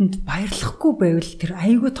амжилтанд баярлахгүй байвал тэр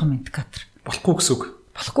айгүй том индикатор. Болохгүй гэсэн үг.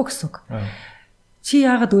 Болохгүй гэсэн үг. Чи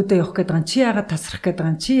яагаад өөдөө явах гээд байгаа юм? Чи яагаад тасрах гээд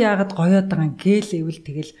байгаа юм? Чи яагаад гоёод байгаа юм? Гээл ивэл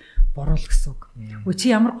тэгэл буруул гэсэн үг. Өө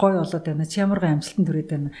чи ямар гоё болоод байна? Чи ямар гоё амжилтанд хүрээд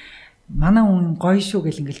байна? Манай хүн гоё шүү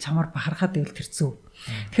гэл ингээл чамаар бахархаад байвал тэр зөв.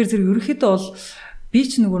 Тэгэхээр зэрэг ерөнхийдөө бол би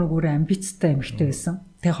ч нөгөө нэг өөрөө амбицтай эмэгтэй байсан.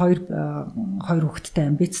 Тэгээ хоёр хүүхэдтэй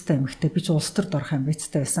амбицтай эмэгтэй. Би ч улс төрд орох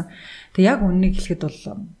амбицтай байсан. Тэгээ яг үннийг хэлэхэд бол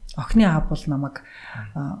охины аав бол намайг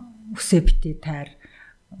үсээ битээ тайр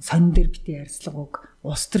сонин дээр битээ ярьцлагыг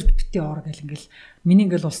улс төрд битээ ор гэл ингээл миний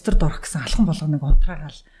ингээл улс төрд орох гэсэн алхан болгоныг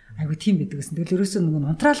унтраагаал айгу тийм байдаг гэсэн. Тэгэл ерөөсөө нэг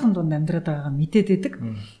унтраалган дунд амьдраад байгаагаа мэдээд байдаг.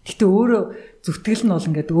 Гэхдээ өөрөө зүтгэл нь бол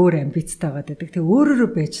ингээд өөр амбицтай байгаад байдаг. Тэгээ өөрөөрөө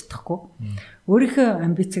байж чадахгүй. Өөрийнхөө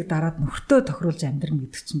амбицыг дараад нөхртөө тохируулж амьдрна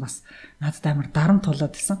гэдэг чинь бас надад амар дарамт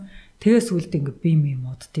тулаад байсан. Тэгээс үлд ингээд бие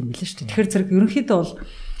модт юм билээ шүү дээ. Тэгэхээр зэрэг ерөнхийдөө бол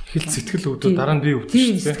хэл сэтгэл өвдөл дараа нь бие өвдөл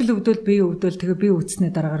шүү дээ. Сэтгэл өвдөл бие өвдөл тэгээ бие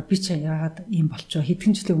өвдснээ дараагаар би чи яагаад ийм болчихоо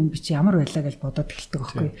хэдхэн жилийн өмнө би чи ямар байлаа гэж бодоод эхэлдэг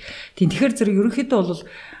байхгүй. Тийм тэгэхээр зэрэг ерөнхийдөө бол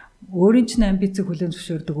өөрийн чинь амбицыг хүлээн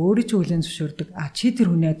зөвшөөрдөг, өөрийн чинь хүлээн зөвшөөрдөг. Чи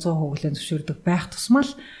тэр хүнээ 100% хүлээн зөвшөөрдөг байх тусмаа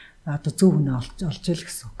л одоо зөв хүнээ олж ил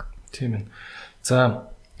гэсэн үг. Тийм ээ.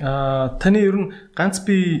 За таны ер нь ганц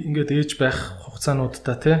би ингээд ээж байх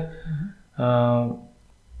хугацаануудаа тий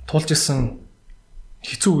тулж исэн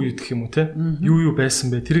хэцүү үед гэх юм уу те юу байсан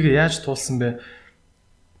бэ тэрийг яаж туулсан бэ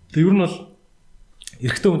тэг ер нь бол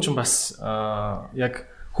эрэгтэй хүн чинь бас яг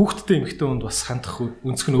хүүхдтэй эмэгтэй хүнд бас хандах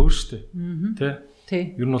өнцг нь өөр штэ те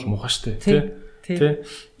ер нь бол муухай штэ те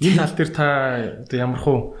энэ тал дээр та одоо ямар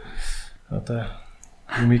хуу одоо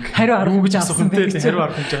юмыг хариу арга гэж авсан бэ хариу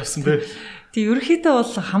арга гэж авсан бэ тэг ерөөхдөө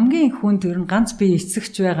бол хамгийн хүнд ер нь ганц бие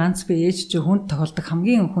эцэгч бай ганц бие ээж ч хүнд тохиолдог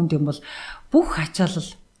хамгийн хүнд юм бол бүх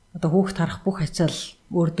ачаалал одоо хүүхд харах бүх ачаал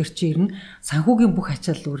өөр дөр чи ирнэ. Санхүүгийн бүх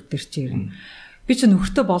ачаал өөр дөр чи ирнэ. Би ч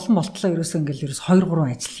нөхөртөө болон болтлоо ерөөсөө ингээл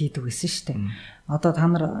 2-3 ажил хийдэг байсан шүү дээ. Одоо та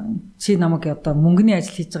нар чи намайг одоо мөнгөний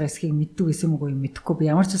ажил хийж байгаа эсхийг мэддэг байсан мөгүй мэдэхгүй би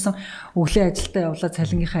ямар ч гэсэн өглөө ажилдаа явлаа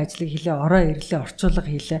цалингийнхаа ажлыг хийлээ, ороо ирлээ, орчуулга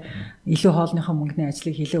хийлээ, илүү хоолныхоо мөнгөний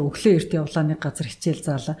ажлыг хийлээ, өглөө эрт явлаа нэг газар хичээл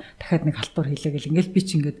заалаа, дахиад нэг халтур хийлээ гэл ингээл би ч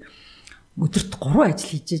ингээд өдөрт 3 ажил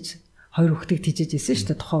хийжээж 2 хүүхдийг тийжээж байсан шүү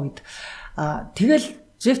дээ тухайн үед. Тэгэл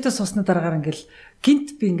Жефтэ суусны дараагаар ингээл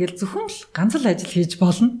гинт би ингээл зөвхөн л ганц л ажил хийж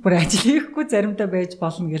болно. Бүр ажил хийхгүй заримдаа байж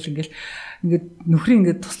болно гэл ингээд нөхрийн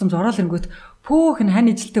ингээд тусламж ороод ирэнгүүт пөөх н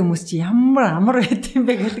хань ижилтэй хүмүүс чи ямар амар байт юм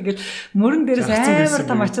бэ гэл ингээд мөрөн дээрээс амар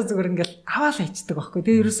том ачаа зүгээр ингээл аваал хайчдаг байхгүй.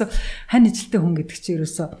 Тэгээ ерөөсө хань ижилтэй хүн гэдэг чи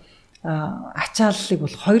ерөөсө ачааллыг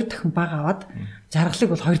бол 2 дахин бага аваад жаргалыг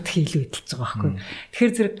бол 2 дахин илүү эдэлж байгаа байхгүй.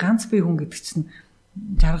 Тэгэхээр зэрэг ганц бие хүн гэдэг чинь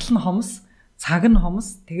жаргал нь хомс цаг нь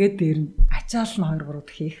хомс тэгээд дээр нь ачаал нь 2-3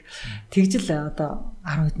 дэх хийх тэгжил одоо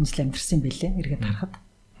 10 хэдэн жил амьдэрсэн юм бэлээ эргээд харахад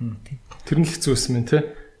тэр нь л хэцүү байсан юм те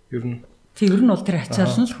ер нь ер нь бол тэр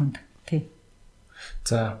ачаал нь л хүнд тий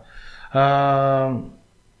за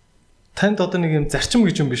танд одоо нэг юм зарчим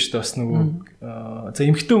гэж юм биш үү бас нөгөө за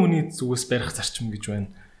эмэгтэй хүний зүгээс барих зарчим гэж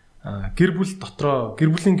байна гэр бүл дотроо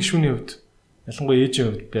гэр бүлийн гишүүний хувьд ялангуяа ээжийн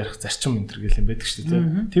хувьд барих зарчим энэ төр гэл юм байдаг шүү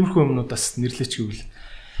дээ тиймэрхүү юмнуудаас нэрлэж гэвэл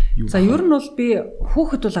за ер нь бол би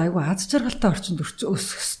хүүхэд бол айгүй аз жаргалтай орчинд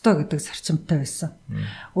өсөх ёстой гэдэг зарчимтай байсан.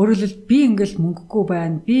 Өөрөөр хэлбэл би ингээл мөнгөгүй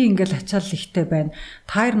байна, би ингээл ачаал ихтэй байна.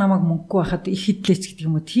 Таир намайг мөнгөгүй байхад их хидлээч гэдэг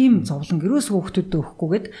юм уу тийм зовлон гэрөөс хүүхдүүдэд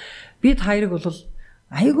өгөхгүйгээд би таирыг бол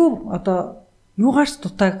айгүй одоо юугаарч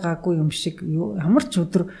дутаагаагүй юм шиг ямар ч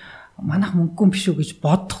өдөр манайх мөнгөгүй биш үү гэж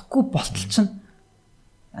бодохгүй болтол чинь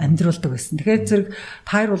амьдруулдаг байсан. Тэгэхээр зэрэг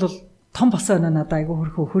таир бол том босоо өнөө надад айгүй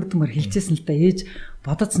хөрхөө хөрдмөр хэлжсэн л да ээж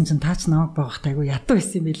бодоодсон чинь таач намайг байгахт айгүй ядуу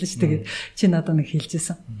байсан юм байл ш тэгээд чи надад нэг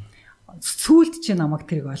хэлжсэн. Сүүлд чи намайг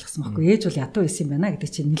тэрийг ойлгосон байхгүй ээж бол ядуу байсан юм байна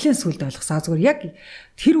гэдэг чи нэлээд сүүлд ойлгосон. Зүгээр яг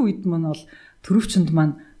тэр үед мань бол төрөвчөнд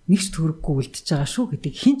маань нэгч төрөггүй үлдчихэж байгаа шүү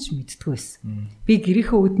гэдгийг хинч мэддэггүй байсан. Би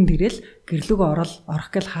гэрийнхээ үүдэнд ирэл гэрлүүгөө орох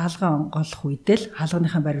гэл хаалгаа онгоолох үедэл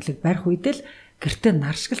хаалганыхаа барилгыг барих үедэл гэртээ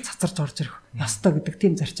наршгал цацарч орж ирэх ёстой гэдэг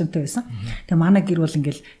тийм зарчимтай байсан. Тэгээ манай гэр бол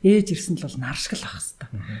ингээл ээж ирсэн л бол наршгал авах хэрэгтэй.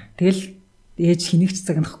 Тэгэл ээж хинэгч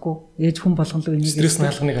загнахгүй, ээж хүн болгон л үнийг стресс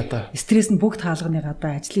хаалганы гадаа. Стресс нь бүгд хаалганы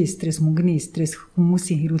гадаа, ажлын стресс, мөнгөний стресс,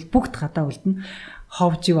 хүмүүсийн хэрүүл бүгд гадаа үлдэнэ.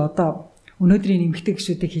 Ховжив одоо өнөөдрийн эмэгтэй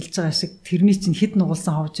гишүүдийг хэлж байгаа шиг тэрний чинь хэд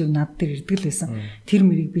нугалсан ховжив над дээр ирдэг л байсан. Тэр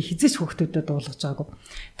мэрийг би хизээч хүүхдүүдэд дуулгаж байгаагүй.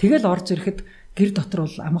 Тэгэл орж ирэхэд гэр дотор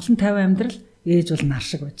бол амгалан тайван амьдрал ээж бол нар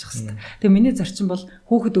шиг байж хэвээр. Тэгээ миний зарчим бол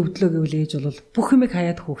хүүхэд өвдлөө гэвэл ээж бол бүх юмыг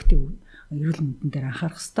хаяад хүүхдийн эрүүл мэндэн дээр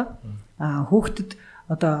анхаарах хэвээр. Хүүхдэд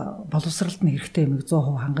одоо боловсралт нь хэрэгтэй юмыг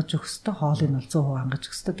 100% хангаж өгөх хэвээр. Хоолыг нь бол 100% хангаж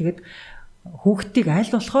өгөх хэвээр. Тэгээд хүүхдийг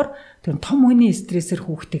аль болохоор тэр том хүний стрессээр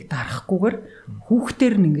хүүхдийг дарахгүйгээр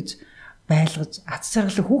хүүхдээр нь ингэж байлгаж аз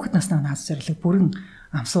жаргалыг хүүхэд наснаа аз жаргалыг бүрэн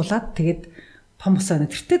амсуулаад тэгээд том босоо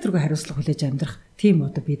тэртээ тэргүй хариуцлага хүлээж амьдрах тийм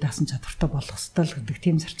одоо би даасан чадвартай болох ёстой л гэдэг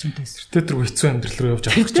тийм зарчимтай байсан. Тэртээ тэргүй хэцүү амьдрал руу явж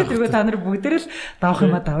авах гэж байна. Тэртээ та нар бүгдээр л давах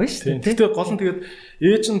юмаа давна шүү дээ. Тэртээ гол нь тэгээд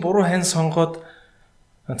ээж нь буруу хань сонгоод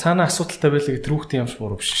цаанаа асуудалтай байлаа гэх тэрүүхтэн ямш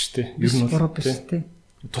буруу биш шүү дээ. Ер нь буруу биш тий.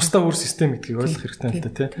 Тусдаа өөр систем гэдгийг ойлгох хэрэгтэй л да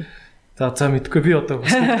тий. За мэдгүй би одоо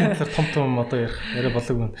хөсөлтийн талаар том одоо яриа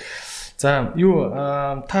болог байна. За юу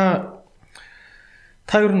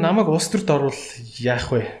та ер нь намайг улс төрд орвол яах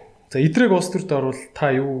вэ? За Идрээг улс төрд орвол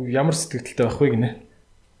та юу ямар сэтгэлдтэй байх вэ гинэ?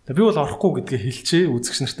 Би бол орохгүй гэдгээ хэлчихээ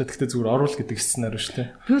үзэгч нартай гэхдээ зүгээр орвол гэдэг сценари шүү дээ.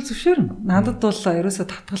 Би бол зөвшөөрнө. Надад бол ерөөсө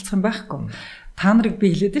татгалцах юм байхгүй. Та нарыг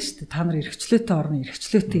би хэлээд нь шүү дээ. Та нар эрхчлөөтэй орно,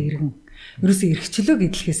 эрхчлөөтэй иргэн. Ерөөсө эрхчлөөг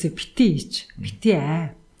эдлэхээсээ битээ ийж, битээ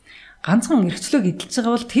аа. Ганцхан эрхчлөөг эдэлж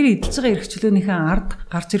байгаа бол тэр эдэлж байгаа эрхчлөөнийхээ ард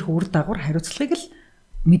гарч ирэх үр дагавар хариуцлагыг л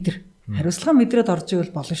мэдэр. Хариуцлага мэдрээд орж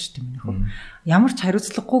ивэл болно шүү дээ минийх үү. Ямар ч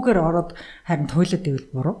хариуцлагагүйгээр ороод харин туйлаад ивэл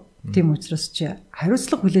буруу. Тийм учраас чи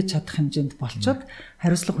хариуцлага хүлээж чадах хэмжээнд болцоод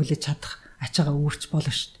хариуцлага хүлээж чадах ачаагаа өөрч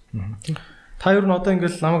болно шүү дээ. Та ер нь одоо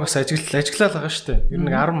ингээл намайг бас ажиглаад байгаа шүү дээ. Ер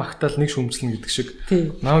нь 10 магтаал нэг шүүмжлэн гэдэг шиг.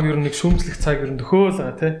 Намайг ер нь нэг шүүмжлэх цаг ер нь төхөөл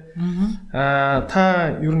байгаа тий. Та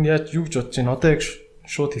ер нь яаж юу гэж бодож байна? Одоо яг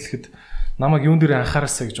шууд хэлэхэд намайг юун дээр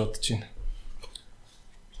анхаараасаа гэж бодож байна.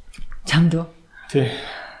 Чамд уу? Тий.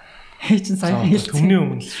 Ээж нь сайн хэлсэн. Төмний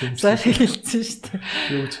өмнө л шүүмжлэн. Сайн хэлсэн шүү дээ.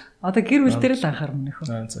 Юу гэж? Одоо гэр бүл дээр л анхаарна нөхөө.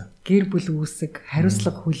 Гэр бүл үүсэг,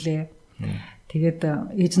 хариуцлага хүлээ. Тэгээд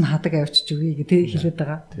ээж нь хадаг авчиж өгье гэдэг хэлээд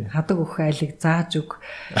байгаа. Хадаг өгөх айлыг зааж өг.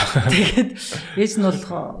 Тэгээд ээж нь бол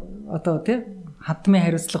одоо тий хадмын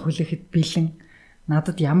хариуцлага хүлээхэд бэлэн.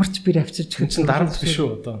 Надад ямар ч бэр авчирч өгч дарамт биш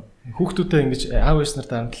үү одоо. Хүүхдүүдээ ингэж аав ээж нарт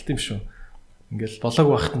дарамтлалт юм шүү. Ингээл болоог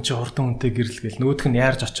байхад чи хурдан үнтэй гэрэлгээл нүүдх нь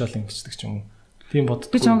яарж очиол ингэждэг ч юм уу. Тийм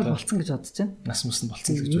боддог. Би чамд болцсон гэж бодож байна. Нас мөс нь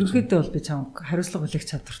болцсон гэж бодож байна. Ерөнхийдөө бол би чамд хариуцлага хүлээх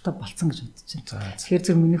чадвартай болцсон гэж бодож байна. Тэгэхээр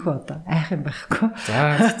зөв минийхөө одоо айх юм байхгүй.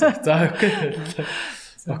 За окей.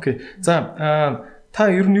 Окей. За та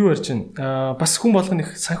ер нь юу ярьж байна? Бас хүн болгоны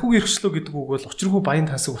санхүүгийн эрхчлөө гэдэг үг бол учиргүй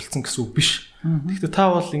баян тансаг болцсон гэсэн үг биш. Гэхдээ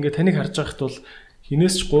та бол ингээд таныг харж байхад бол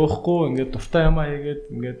хинээс ч гуйхгүй ингээд дуртай юмаа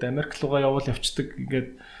хийгээд ингээд Америк руугаа явуул явцдаг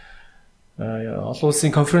ингээд олон улсын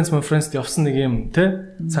конференцд явсан нэг юм тий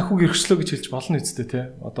санхүүгийн эрхчлөө гэж хэлж болно үсттэй тий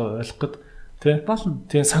одоо ойлгоход тий болно.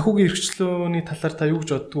 Тийм санхүүгийн эрхчлөөний талаар та юу гэж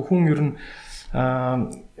боддгоо хүн ер нь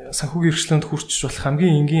санхүүгийн эрхчлөөнд хүрч болох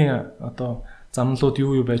хамгийн энгийн одоо замналууд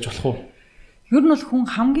юу байж болох вэ? Ер нь бол хүн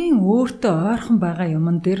хамгийн өөртөө ойрхон байгаа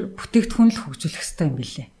юмн дээр бүтээгдэхүүн л хөгжүүлэх хэрэгтэй юм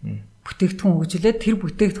билээ. Бүтээгдэхүүн хөгжүүлээд тэр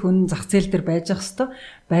бүтээгдэхүүн зах зээл дээр байж ах хэвээр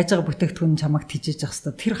байж байгаа бүтээгдэхүүн чамайг тижээж ах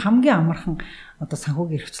хэвээр тэр хамгийн амархан одоо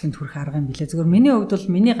санхүүгийн эрхчлэнд хүрэх арга юм билээ. Зөвхөн миний хувьд бол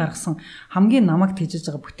миний гаргасан хамгийн намайг тижээж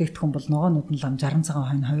байгаа бүтээгдэхүүн бол ногоонууд нь лам 60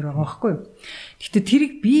 цагаан хойно 2 байгаа байхгүй юу. Гэхдээ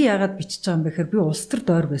тэрийг би яагаад бичиж байгаа юм бэ гэхээр би улс төр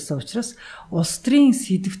дойр байсан учраас улс төрийн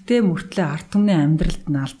сэдвтэ мөртлөө ард түмний амьдралд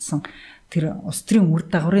наалдсан тэр улс төрийн үр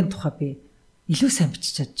дагаврын тухай би илүү сайн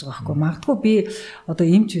бичиж чадж байгаа байхгүй. Магадгүй би одоо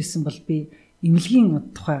эмч байсан бол би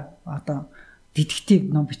эмнэлгийн тухай одоо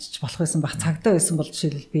детектив ном бичиж болох байсан баг. Цагдаа байсан бол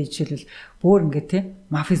жишээлбэл бүр ингээд тий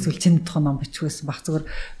мафи сүлжээний тухай ном бичих байсан баг. Зүгээр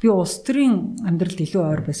би улс төрийн амьдралд илүү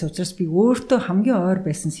ойр байсан учраас би өөртөө хамгийн ойр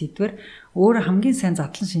байсан сэдвэр өөрөө хамгийн сайн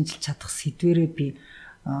задлан шинжилж чадах сэдвэрээ би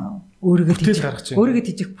өөрийгөө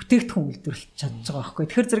тийжих бүтээгдэхүүн үйлдвэрлэж чадж байгаа байхгүй.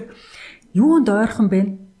 Тэгэхээр зэрэг юунд ойрхон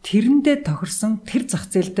бэ? Тэрэндээ тохирсон, тэр зах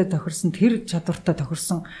зээлдээ тохирсон, тэр чадвартай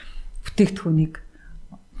тохирсон бүтээгдэхүүнийг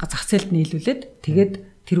зах зээлд нийлүүлээд тэгээд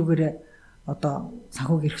тэрүүгээрээ одоо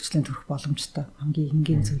санхүүгийн эрхчлэн төрөх боломжтой хамгийн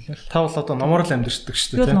энгийн зүйл бол. Та бол одоо номоор л амьдэрдэг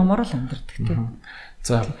шүү дээ. Би номоор л амьдэрдэг тийм.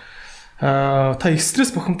 За та стресс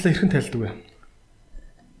бухимдлаа хэрхэн тайлдаг вэ?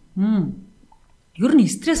 Ер нь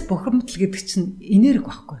стресс бухимдал гэдэг чинь энерги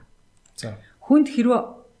байхгүй. За. Хүнд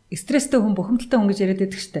хэрвээ стресстэй хүн бухимдалтай хүн гэж яриад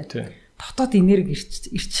байдаг шүү дээ. Дотоод энерги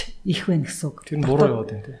ирч их байна гэсэн үг. Тэр нь буруу яваад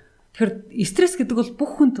байна тий. Тэгэхээр стресс гэдэг бол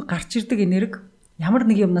бүх хүнд гарч ирдэг энерги, ямар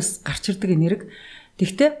нэг юмнаас гарч ирдэг энерги.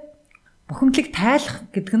 Тэгвэл бухимдлыг тайлах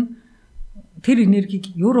гэдэг нь тэр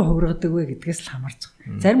энергийг юу руу хувиргадаг вэ гэдгээс л хамаарч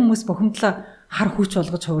байгаа. Зарим хүмүүс бухимдлаа хар хүч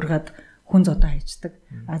болгож хувиргаад хүн зодоо хайчдаг.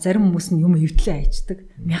 Зарим хүмүүс нь юм эвдлээ хайчдаг.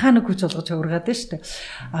 Механик хүч болгож хувиргаад байна шүү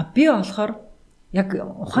дээ. Би болохоор яг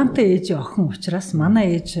ухаантай ээжийн охин учраас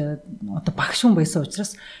манай ээж одоо багш хүн байсан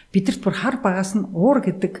учраас бидэрт бүр хар багаас нь уур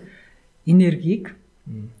гэдэг энергийг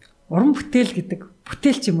уран бүтээл гэдэг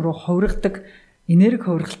бүтээлч юм руу хувиргадаг энерги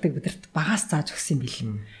хувиргалтай бидэрт багаас зааж өгсөн юм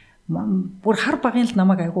билээ. Бүр хар багын л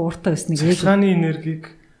намайг айгу ууртай байсан нэг ээж. Цахилгааны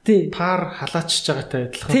энергийг пар халаачж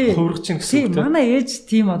байгаатай адилхан хувиргаж ийн гэсэн үг. Тийм манай ээж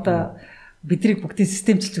тийм одоо бидрийг бүгдийг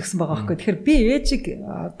системчилж өгсөн байгаа байхгүй. Тэгэхээр би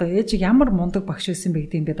ээжийг ямар мундаг багш байсан бэ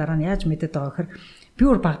гэдгийг би дараа нь яаж мэдээд байгаа гэхээр би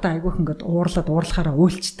өөр багтаа айгүйх ингээд уурлахаараа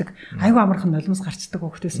уйлцдаг. Айгүй амархан нулимс гарчдаг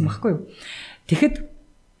хөхт байсан байхгүй юу. Тэгэхэд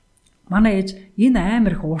манай ээж энэ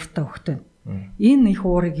амар их ууртай хөхт байна. Энэ их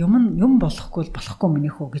уурыг юм болохгүй миний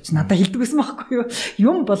хөө гэж надад хэлдэг байсан байхгүй юу.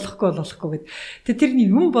 Юм болохгүй гэд. Тэгээ тэрний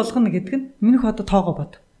юм болгоно гэдэг нь миний хөө одоо тоогоо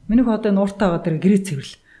бод. Миний хөө одоо нууртай байгаа дээр гэрээ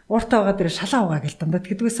цэвэрлээ. Ууртаа байгаа дээр шалаа угаа гэл дандаа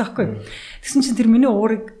тэгдэг байсан аахгүй. Тэгсэн чинь тэр миний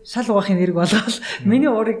уурыг шал угаахын нэрэг болгоол,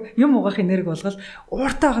 миний уурыг юм угаахын нэрэг болгоол,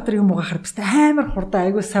 ууртаа байгаа дээр юм угаахаар бистэ амар хурдан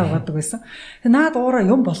айгуу сайн угаадаг байсан. Тэгээ наад уураа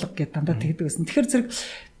юм болго гэд дандаа тэгдэг байсан. Тэгэхээр зэрэг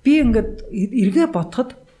би ингээд эргээ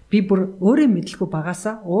ботход би бүр өөрөө мэдлгүй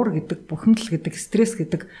багасаа уур гэдэг, бухимдал гэдэг, стресс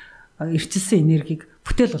гэдэг эрчилсэн энергийг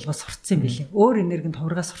бүтээл болгоо сурцсан юм билээ. Өөр энергинд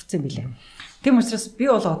хувиргаа сурцсан юм билээ. Тийм учраас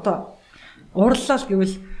би бол одоо уурлаа л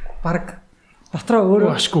гэвэл баг дотроо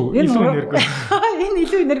өөрөө ашгүй илүү энерги. энэ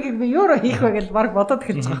илүү энергийг би юуруу хийх вэ гэж баг бодоод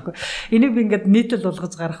эхэлж байгаа байхгүй. Энийг би ингээд нийтлэл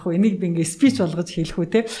болгож гаргах уу, энийг би ингээд спич болгож хэлэх үү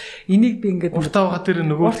те. Энийг би ингээд уртаа байгаа дээр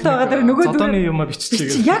нөгөө зодооны юмаа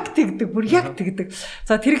биччихээ. Яг тэгдэг, бүр яг тэгдэг.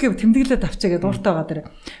 За тэрийг тэмдэглээд авчаа гэдэг уртаа байгаа дээр.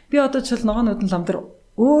 Би одоо жишээл ногоонууд нь лам дээр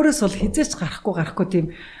өөрөөс бол хизээч гарахгүй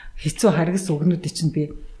тийм хэцүү харгас өгнүүдийг чинь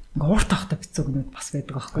би ууртаа хахта бицүү өгнүүд бас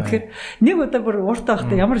байдаг байхгүй. Тэгэхээр нэг удаа бүр ууртаа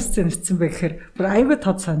хахта ямар сцен бичсэн бэ гэхээр бүр аюул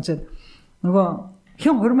тод санаж байна. Нөгөө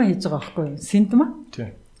хин хурмаа хийж байгаа байхгүй. Синдма.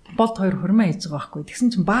 Тийм. Болд хоёр хурмаа хийж байгаа байхгүй.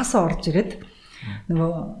 Тэгсэн чинь баасаа орж ирээд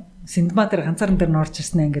нөгөө синдма дээр ганцаарн дээр норж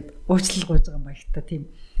ирснээ ингээд уучлал гуйж байгаа юм байна. Тийм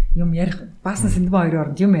юм ярих. Баасан синдма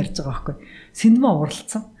хоёрын оронд юм ярьж байгаа байхгүй. Синдма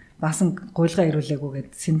уралцсан. Баасан гуйлгаа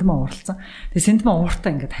ирүүлээгүйгээд синдма уралцсан. Тэгээ синдма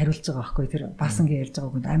ууртаа ингээд хариулж байгаа байхгүй. Тэр баасангийн ярьж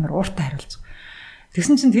байгааг амар ууртаа хариулж байгаа.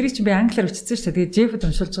 Тэгсэн чинь тэрийг чи би англиар бичсэн шүү дээ. Тэгээ Жефд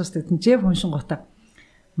уншуулж байгаа шүү дээ. Жеф уншин гота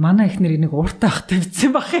манай ихнэр энийг ууртаа ахтай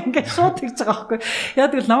бичсэн бах ингээд шууд тэгж байгаа байхгүй. Яа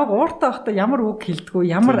тэгвэл намайг ууртаа ахтай ямар үг хэлдэггүй,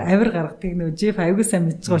 ямар авир гаргадаг нөгөө Жеф аюул сайн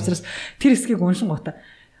мэдж байгаа учраас тэр хэсгийг уншин гота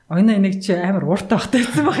ойно энийг чи амар ууртаа ахтай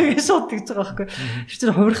бичсэн бах ингээд шууд тэгж байгаа байхгүй.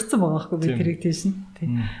 Тэр хувиргацсан байгаа байхгүй би тэрийг тийш нь.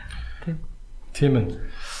 Тийм ээ.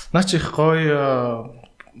 Наач их гоё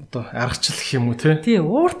одоо аргачлал гэх юм уу те. Тий,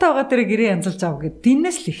 ууртаа байгаа дээр гэрээ янзалж ав гэд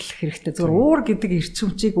динээс л эхлэх хэрэгтэй. Зүгээр уур гэдэг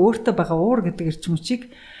эрчимчийг өөртөө байгаа уур гэдэг эрчимчийг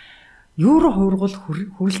евро хувиргуул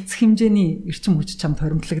хүрэлцэх хэмжээний эрчим хүч чамд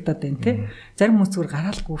хоримтлагдаад байна те. Зарим хүмүүс зүгээр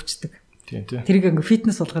гараал гүйчдэг. Тийм тийм. Тэрийг ингээ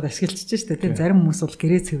фитнес болгоод ашиглаж штэ те. Зарим хүмүүс бол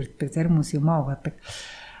гэрээ цэвэрдэг, зарим хүмүүс юмаа угаадаг.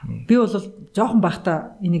 Би бол жоохон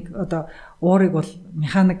байхдаа энийг одоо уурыг бол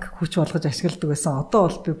механик хүч болгож ашигладаг байсан. Одоо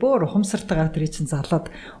бол би бүр ухамсартайгаар тэрийг чинь залаад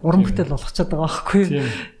уран бүтээл болгочод байгаа байхгүй юу?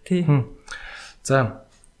 Тий.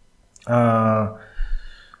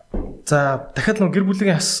 За дахиад нэг гэр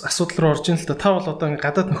бүлийн асуудал руу орж ийн л да. Та бол одоо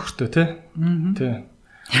гадаад нөхөртэй тий. Тий.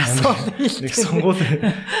 Нэг сонгуул.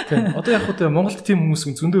 Тий. Одоо яг хөө Монголд тийм хүмүүс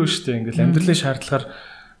зөндөө шүү дээ. Ингээл амьдралын шаардлагаар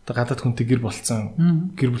одоо гадаад хүнтэй гэр болцсон,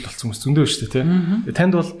 гэр бүл болцсон хүмүүс зөндөө шүү дээ тий. Тэгээ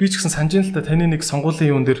танд бол би ч гэсэн санаж ин л да таны нэг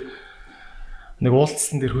сонгуулийн юун дээр нэг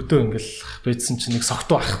уулзсан дээр хөдөө ингээл байжсан чинь нэг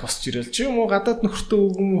согтуу ах босч ирэл чи юм уу гадаад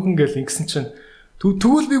нөхөртөө өгөн ингээл ингэсэн чинь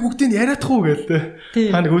тэгвэл би бүгдийг яриадах уу гээл те.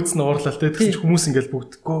 Та нэг өөдс нь уурлал те. Тэгсэн чинь хүмүүс ингээл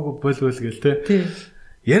бүгд гоо бол гээл те.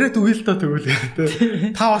 Яриад үгүй л доо тэгвэл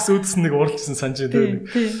те. Та бас өөдс нэг уурлжсэн санаж байна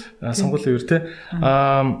те. Сонгуулийн үер те.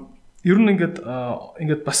 Ер нь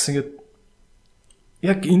ингээд бас ингээд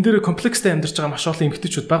яг энэ дээр комплекстэй амьдарч байгаа маш олон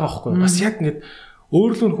эмэгтэйчүүд байгаа байхгүй юу? Бас яг ингээд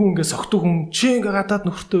өөрлөө хүн ингээд согтуу хүн чи ингээд гадаад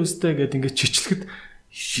нөхөртөө өстэй гэдэг ингээд чичлэхэд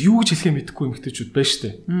юу гэж хэлэхээ мэдэхгүй эмэгтэйчүүд байна штэ.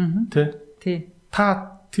 Тэ.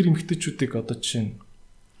 Та тэр эмэгтэйчүүдийг одоо жишээ нь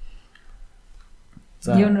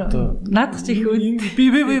за наадах чих би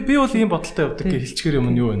бол ийм бодолтой явдаг гэж хэлчихээр юм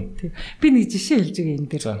нь юу вэ? Би нэг жишээ хэлж байгаа энэ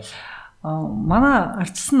дээр. Манай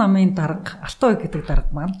Ардчилсан намын дарга Алтуй гэдэг дарга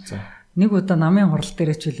маань нэг удаа намын хурал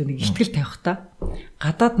дээр ч үлээ нэг ихтгэл тавихтаа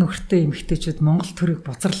гадаад нөхөртэй эмэгтэйчүүд Монгол төрийг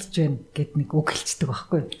буцралж байна гэд нэг үг хэлцдэг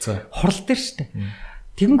байхгүй. Хурал дээр штэ.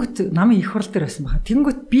 Тэнгүүт намын их хурал дээр байсан баха.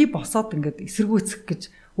 Тэнгүүт би босоод ингээд эсэргүүцэх гэж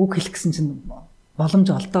үг хэлэх гэсэн чинь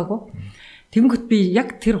боломж олдоогүй. Тэнгүүт би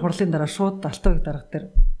яг тэр хурлын дараа шууд Алтуйг дарга дээр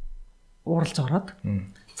ууралж ороод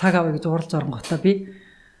цаг авъя гэж ууралж оронготой би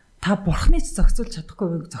та бурхныг зохицуулж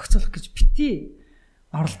чадахгүй зохицуулах гэж бити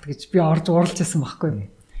оролт гэж би орж ууралж байсан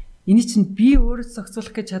байхгүй. Эний чинь би өөрөө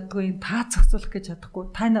зохицуулах гэж чаддгүй, та зохицуулах гэж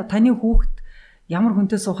чадахгүй. Таны хүүхэд ямар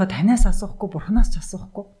хүнтэй суухаа танаас асуухгүй, бурхнаас ч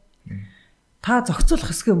асуухгүй. Та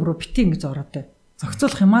зохицуулах хэсгийн өмрөө бити ингэж ороод бай.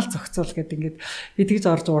 Зохицуулах юмаа л зохицуул гэдэг ингээд би тэгж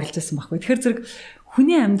орж ууралж байсан байхгүй. Тэгэхээр зэрэг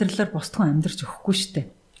хүний амьдралаар босдгоо амьдрч өгөхгүй штэ.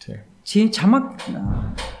 Чиний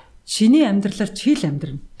амьдралаар чи л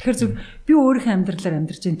амьдрна. Тэгэхээр зэрэг би өөрийнхөө амьдралаар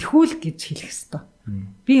амьдрж байна. Тэхүүл гэж хэлэх хэвээр.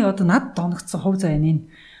 Би одоо над доногдсон хувь заяаны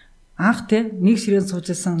анх те нэг ширээн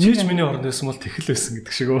суужсэн чиж миний орнд байсан бол тэхэл байсан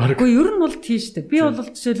гэдэг шиг баг. Үгүй ер нь бол тийш штэ. Би бол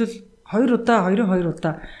жишээлбэл 2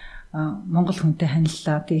 удаа Монгол хүнтэй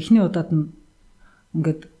ханиллаа. Тэг эхний удаад нь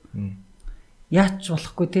ингээд яач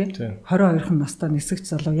болохгүй те 22хан настай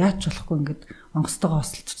нисэгч залуу яач болохгүй ингээд онгоцтойгоо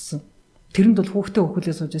осолцсон. Тэрэнд бол хүүхдээ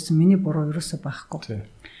хөхөлөө суужсэн миний буруу ерөөсөө байхгүй.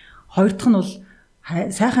 Хоёр дахь нь бол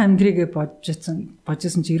сайхан амьдрийгээ бодож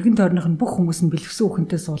исэн чи эргэн тойрных нь бүх хүмүүс нь бэлгэсэн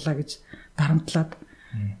хүүхэнтэй суулаа гэж дарамтлаад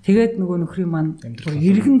тэгээд нөгөө нөхрийн маань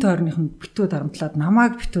эргэн тойрных нь битүү дарамтлаад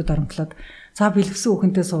намайг битүү дарамтлаад за бэлгэсэн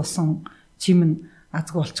хүүхэнтэй суусан чим нь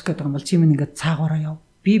азгүй болчих гээд байгаа юм бол чим нь ингээд цаагаараа яв.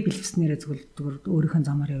 Би бэлгэснээрээ зүгээр өөрийнхөө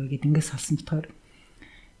замаар явъя гэд ингээд салсан бит хоёр.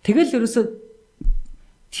 Тэгэл ерөөсө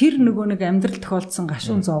тэр нөгөө нэг амьдрал тохиолдсон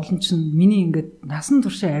гашуун зовлон чинь миний ингээд насан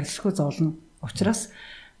туршаа арилшгүй зовлон учраас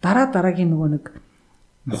дараагийн нөгөө нэг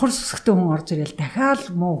мухар сүсгтэй хүн орж ирэл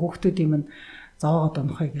дахиад муу хүүхдүүд юм зоогоод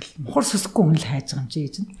онохой гэл мухар сүсггүй хүн л хайж байгаа юм чи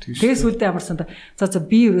гэж. Тэгээс үлдээ амарсан та за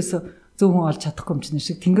би ерөөсө зөв хүн олж чадахгүй юм чинь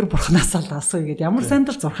шиг тэнгэр бурхнаас л асууя гэдэг ямар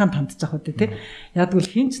сандал зурхаан тандчих үү тий. Ягдвал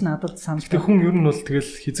хинч надад санал. Тэг хүн ер нь бол тэгэл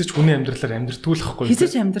хизэж хүний амьдралаар амьдрдгүй л байхгүй.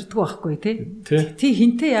 Хизэж амьдрдгүй байхгүй тий. Тий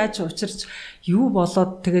хинтээ яаж учирч юу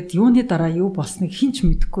болоод тэгээд юуны дараа юу болсныг хинч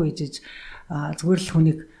мэдэхгүй ээжэж зүгээр л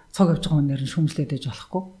хүнийг цог авч байгаа хүнээр нь шүмжлээд ээж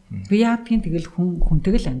болохгүй. Би яадгийн тэгэл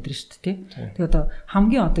хүнтэйг л амьдрын шүү дээ тий. Тэгээд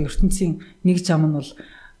хамгийн одоо ертөнцийн нэг зам нь бол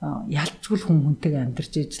ялцгүй хүн хүнтэйг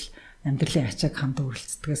амьдрж ээж л амьдралын ачааг хамт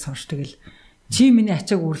үргэлцдэгээс хойш тэгэл чи миний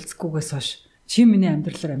ачааг үргэлцэхгүйгээс хойш чи миний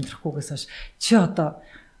амьдралаар амьдрахгүйгээс хойш чи одоо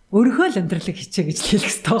өөрийнхөө л амьдралыг хичээ гэж хэлэх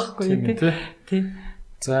хэрэгтэй байхгүй юу тий.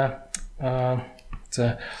 За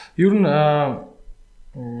ер нь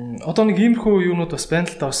одоо нэг иймэрхүү юунууд бас байна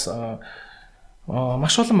л да бас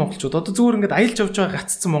маш олон монголчууд одоо зүгээр ингээд аялж явж байгаа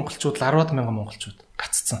гаццсан монголчууд 10,000 монголчууд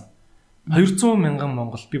гаццсан. 200,000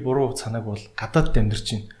 монгол би буруу санааг бол гадаадд амьдарч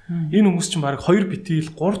байна. Энэ хүмүүс чинь баг 2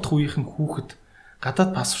 битэл 3 дахь үеийнхэн хүүхэд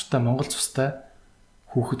гадаад паспорттай монгол цустай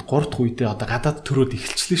хүүхэд 3 дахь үедээ одоо гадаад төрөөд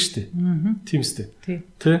эхэлчихлээ шүү дээ. Тийм үстэй.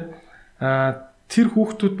 Тэ. Тэр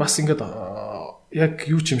хүүхдүүд бас ингээд яг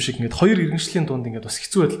юу ч юм шиг ингээд 2 иргэншлийн дунд ингээд бас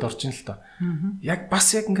хэцүү байдалд орж ин л та. Яг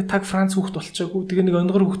бас яг ингээд таг Франц хүүхэд болчихоогүй. Тэгээ нэг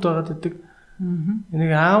онгор хүүхэд байгаад байдаг.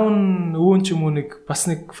 Энийг аав нь өвөн ч юм уу нэг бас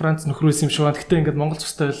нэг Франц нөхрөөс юм шиг байна. Гэтэ ингээд монгол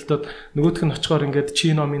цустай байлдаад нөгөөх нь очихоор ингээд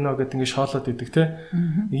чино мино гэдэг ингээд шоолоод идэг те.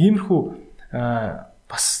 Иймэрхүү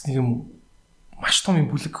бас нэг юм маш том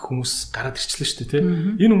юм бүлэг хүмүүс гараад ирчлээ шүү дээ те.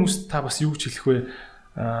 Энэ хүмүүст та бас юу гэж хэлэх вэ?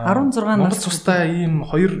 16 нас монгол цустай ийм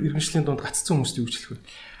 2 иргэншлийн дунд гаццсан хүмүүст юу гэж хэлэх вэ?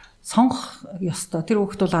 Сонгох ёстой. Тэр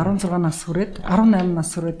хүүхэд бол 16 нас хүрээд 18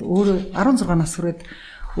 нас хүрээд өөрөө 16 нас хүрээд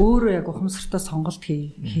өөрөө яг ухамсартай сонголт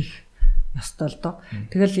хийх ёстой л доо.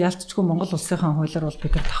 Тэгэл ялцчгүй Монгол улсынхаа хуулиар бол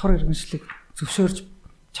бид давхар иргэншлийг зөвшөөрж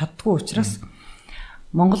чаддгүй учраас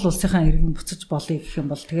Монгол улсынхаа иргэн буцаж болъё гэх юм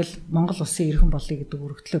бол тэгэл Монгол улсын иргэн болъё гэдэг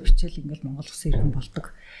өргөдлөө бичээл ингээл Монгол улсын иргэн болдог.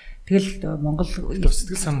 Тэгэл Монгол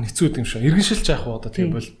сэтгэл сан хэцүү юм шиг. Иргэншилж яах вэ одоо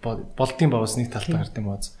тийм болдгийн баваас нэг талтай гард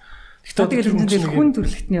юм бааз. Тэгэхээр хүн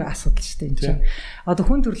төрөлхтний асуудал шүү дээ энэ чинь. Одоо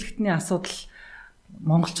хүн төрөлхтний асуудал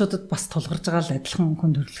монголчуудад бас тулгарж байгаа л адилхан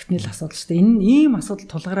хүн төрөлхтний л асуудал шүү дээ. Энэ ийм асуудал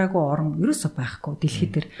тулгараагүй орн ерөөсөө байхгүй.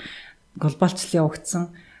 Дэлхийд дээр глобалчлал явагдсан.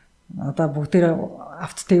 Одоо бүгдээрээ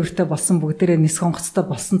авт тээвэртэй болсон, бүгдээрээ нисэх онгоцтой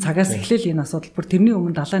болсон цагаас эхлээл энэ асуудал бүр тэрний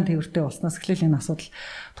өмнө далайн тээвэртэй болсноос эхлээл энэ асуудал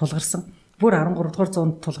тулгарсан. Бүр 13 дугаар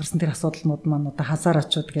зуунд тулгарсан тэр асуудалнууд маань одоо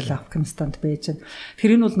хазаарачууд гэл Афганистанд байж байна.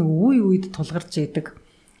 Тэр энэ бол нэг үе үед тулгарч идэг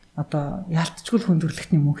одоо яалтчгүй хүн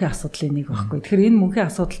төрөлхтний мөнхийн асуудлын нэг байхгүй. Тэгэхээр энэ мөнхийн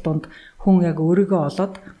асуудал донд хүн яг өөрийгөө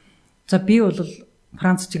олоод за би бол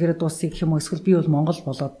Франц чигээрээ дуусъя гэх юм уу эсвэл би бол Монгол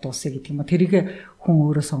болоод дуусъя гэдэг юм а. Тэрийг хүн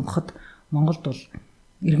өөрөө сонгоход Монголд бол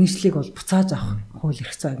иргэншлийг бол буцааж авах хууль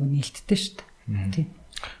эрх зүйн аягүй нээлттэй шүү дээ. Тийм.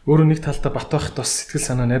 Өөрөө нэг талдаа бат байхад бас сэтгэл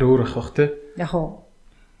санаа нэр өөр ах бах те. Яг уу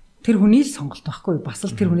тэр хүний л сонголт байхгүй бас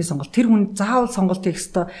л тэр хүний сонголт. Тэр хүн заавал сонголт хийх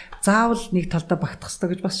ёстой, заавал нэг талдаа багтах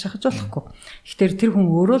ёстой гэж бас шахаж болохгүй. Гэхдээ тэр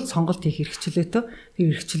хүн өөрөө л сонголт хийх эрхчлөөтэй. Тэр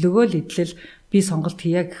эрхчлөөгөө л идлэл би сонголт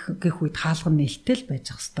хийя гэх үед хаалга нээлттэй л байж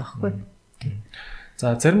ах ёстой байхгүй.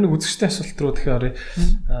 За зарим нэг үзэгчтэй асуулт руу тэгэхээр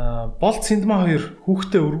болт Синдма 2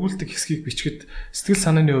 хүүхдээ өргүүлдэг хэсгийг бичгэд сэтгэл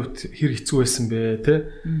санааны хувьд хэр хэцүү байсан бэ те?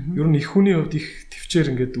 Ер нь их хүний хувьд их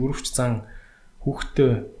төвчээр ингээд өрөвч зан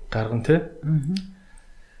хүүхдээ гаргана те?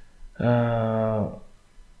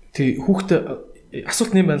 Тий хүүхдээ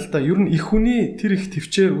асуулт нэм байна л да. Ер нь их хүний тэр их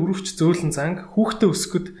төвчээр өрөвч зөөлөн занг хүүхдээ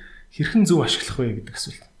өсгөхөд хэрхэн зөв ашиглах вэ гэдэг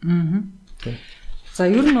асуулт. За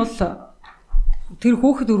ер нь бол тэр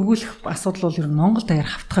хүүхэд өргүүлэх асуудал бол ер нь Монгол даяар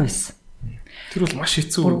хавтгай байсан. Тэр бол маш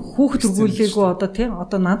хэцүү. Хүүхэд өргүүлээгөө одоо тийм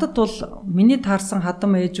одоо надад бол миний таарсан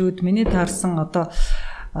хадам ээжүүд, миний таарсан одоо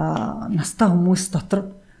настай хүмүүс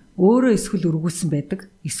дотор өөрөө эсвэл өргүүлсэн байдаг.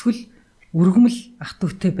 Эсвэл өргөмөл ах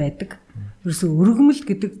дүүтэй байдаг. Ерөөсөө өргөмөл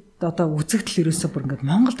гэдэг одоо үзэгдэл ерөөсөө бүр ингээд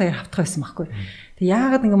Монгол даяар хавтгай байсан байхгүй. Тэг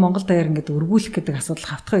яагаад ингээд Монгол даяар ингээд өргүүлэх гэдэг асуудал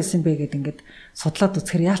хавтгай байсан бэ гэдэг ингээд судлаад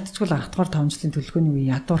үзэхээр яалтчгүй л анхдугаар 5 жилийн төлөвлөгөөний үе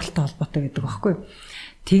ядууралтай холбоотой гэдэг байхгүй.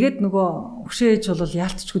 Тэгээд нөгөө өгшөө ээж бол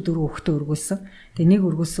яалтчгүй 4 хүүхдээ өргүүлсэн. Тэг нэг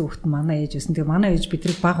өргүүлсэн хүүхэд манай ээж байсан. Тэг манай ээж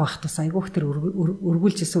бидрийг баг бахтаас айгүй хөтер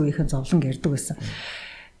өргүүлж исэн үеийнхэн зовлон ярьдаг байсан.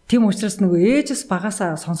 Тийм учраас нөгөө ээжээс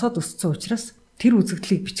багасаа сонсоод өссөн учраас тэр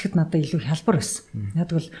үзэгдлийг бичгэд надад илүү хялбар байсан. Яг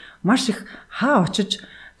бол маш их хаа очиж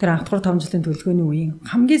тэр анхдугаар 5 жилийн төлөвлөгөөний үеийн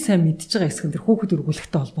хамгийн сайн мэдж байгаа хэсэг нь тэр хүүхэд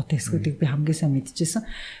өргүүлэхтэй холбоотой хэсгүүдийг би хамгийн сайн мэдчихсэн.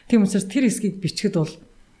 Тийм учраас тэр хэсгийг бичгэд бол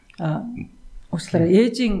уучлаарай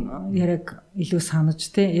ээжийн яриаг илүү санаж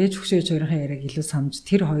те ээж өгшөөж хоёрын яриаг илүү санаж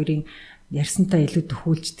тэр хоёрын ярьсантаа илүү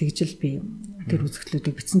төхүүлж тэгжил би тэр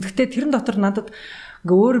үзэгдлүүдийг бичсэн. Гэхдээ тэрэн дотор надад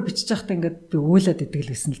ингээ өөрөө бичиж байхдаа ингээд би уйлаад идэг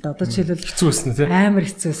л байсан л да. Одоо жишээлбэл хэцүү байсан тий. Амар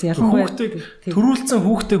хэцүүс. Ялангуяа төрүүлсэн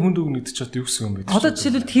хүүхдээ хүнд өгнө гэдэг чинь одоо юу гэсэн юм бэ? Одоо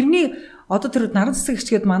жишээлбэл тэрний одоо тэр наран цэцэг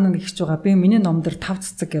ихчгээд манай нэг ихч байгаа. Би миний ном дээр 5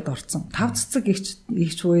 цэцэг гэдээ орсон. 5 цэцэг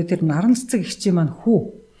ихч буюу тэр наран цэцэг ихчийн маань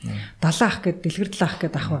хүү. 70 ах гэд дэлгэр 70 ах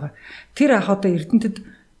гэд ах байгаа. Тэр ах одоо Эрдэнэтэд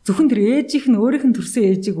зөвхөн тэр ээжийнх нь өөрийнх нь төрсөн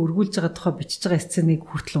ээжийг өргүүлж байгаа тухай бичиж байгаа сценыг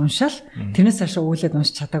хүртэл уншаал. Тэрнээс хашаа үйлээд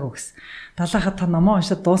уншиж чадаагүй гэсэн. 70 ахад та номоо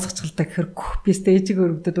уншаад дуусгачихлаа гэхээр би ээжийг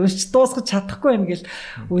өргөдөд уншиж дуусгаж чадахгүй байна гэл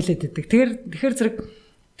үйлээд идэг. Тэгэхээр зэрэг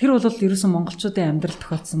тэр бол ерөөсөн монголчуудын амьдрал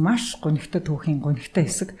тохиолдсон маш гонигтай түүхийн гонигтай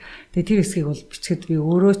хэсэг. Тэгээ тэр хэсгийг бол бичгэд би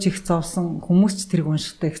өөрөө ч их зовсон, хүмүүс ч тэрийг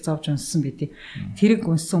уншихтаа их зовж унссан байдیں۔ Тэрийг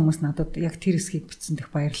унссан хүмүүс надад яг тэр хэсгийг бичсэнд их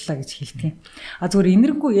баярлалаа гэж хэлдэг. А зүгээр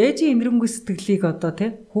инэрэнгүй ээжийн инэрэнгүй сэтгэлийг одоо тий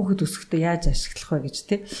хүүхэд өсөхдөө яаж ашиглах вэ гэж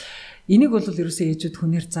тий. Энийг бол ерөөсөө ээжүүд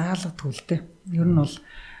хүнээр заалгадаг л дээ. Ер нь бол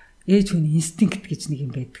ээж хүний инстинкт гэж нэг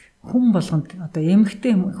юм байдаг. Хүн болгонд одоо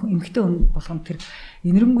эмэгтэй хүн болгонд тэр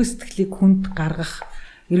инэрэнгүй сэтгэлийг хүнд гаргах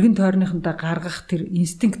эргэн тойрныхандаа гаргах тэр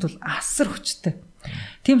инстинкт бол асар хүчтэй.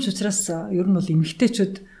 Тийм ч учраас ер нь бол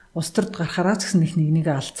эмэгтэйчүүд ус төрд гарахаараа ч гэсэн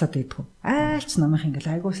нэгээ алдцаад байдгүй. Айлч намайх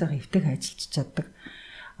ингээл айгуу сайхан эвтэйг ажиллаж чаддаг.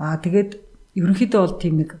 Тэгээд ерөнхийдөө бол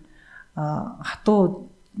тийм нэг хатуу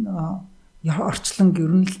орчлон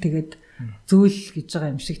ер нь л тэгээд зөөл гэж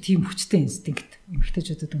байгаа юм шиг тийм хүчтэй инстинкт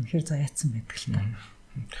эмэгтэйчүүдэд үнэхээр заяатсан байдаг л та.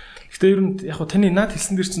 Гэтэ ер нь яг таны наад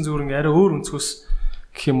хэлсэн дэр чинь зүгээр ингээ арай өөр өнцгөөс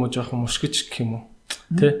гэх юм уу жоохон мушгиж гэх юм уу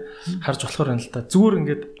тэ харж болохоор юм л та. Зүгээр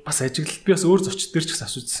ингээд бас ажиглалт би бас өөр зочд дээр ч гэсэн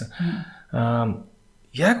асуужсэн.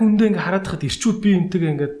 Яг үндэ ингээ хараад хахад ирчүүд би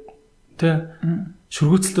энтэйгээ ингээд тэ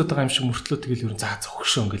шүргөөцөлтөд байгаа юм шиг мөртлөө тэгэл ер нь заа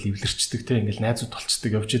зогшоо ингээл эвлэрчдэг тэ ингээл найзууд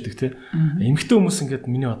толчдаг явж идэг тэ. Эмэгтэй хүмүүс ингээд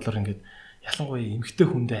миний бодлоор ингээд ялангуяа эмэгтэй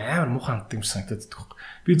хүндээ амар муухай ханддаг юм санагдаад байдаг.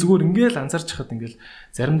 Би зүгээр ингээл анзаарч хахад ингээл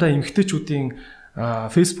заримдаа эмэгтэйчүүдийн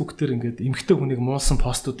Facebook дээр ингээд эмэгтэй хүнийг муулсан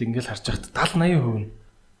постууд ингээл харж хахад 70-80% нь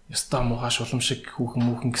ёстой муухай шулам шиг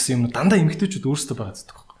хүүхэн гэсэн юм дандаа эмэгтэйчүүд өөрсдөө байгаа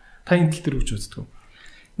гэдэг. Та энэ тал дээр үгж үздэг.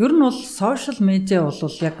 Ер нь бол сошиал медиа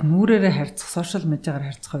бол яг нүрээрээ харьцах, сошиал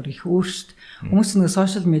медиагаар харьцах хоёр их өөр шүү дээ. Хүмүүс нэг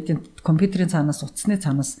сошиал медианд компьютерийн цаанаас, утасны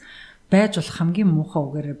цаанаас байж болох хамгийн муухай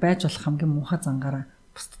үгээрээ, байж болох хамгийн муухай зангаараа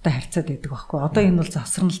бусдтай харьцаад байдаг байхгүй. Одоо энэ бол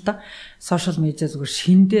засарна л та. Сошиал медиа зүгээр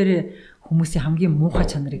шин дээрээ хүмүүсийн хамгийн муухай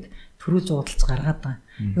чанарыг төрүүлж уудалж гаргаад байгаа.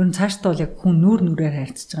 Ер нь цаашдаа бол яг хүн нүрээр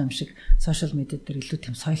харьцаж байгаа юм шиг сошиал медиа дээр илүү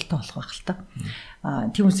тийм соёлтой болох байх л та.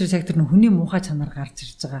 Тийм учраас яг тэр хүний муухай чанар гарч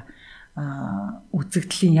ирж байгаа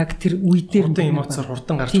үзэгдлийн яг тэр үе дээр хурдан эмоцоор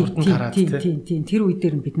хурдан гарч хурдан тараад тийм тэр үе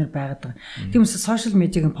дээр бид нар байгаад байгаа. Тийм учраас сошиал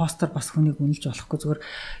медиагийн постэр бас хүнийг үнэлж болохгүй зүгээр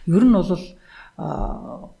ер нь бол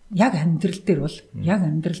яг амьдрал дээр бол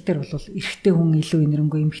эрэгтэй хүн илүү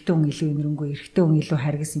инэрэнгүй, эмэгтэй хүн илүү инэрэнгүй, эрэгтэй хүн илүү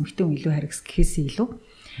харгас, эмэгтэй хүн илүү харгас гэхээсээ илүү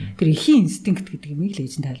тэр эхийн инстинкт гэдэг юмыг л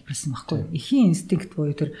ээжэнд тайлбарласан байхгүй юу? Эхийн инстинкт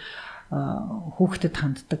буюу тэр хүүхдэд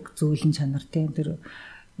ханддаг зөөлөн чанар тэр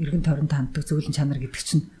эргэн тойронд ханддаг зөөлөн чанар гэдэг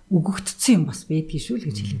чинь өгөгдсөн юм бас байдгийг шүү л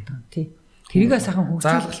гэж хэлээд байгаа юм тий. Тэрийгээ сайхан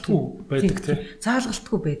заалгалтгүй байдаг тий.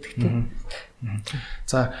 Заалгалтгүй байдаг тий.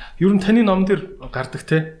 За ер нь таны ном дээр гардаг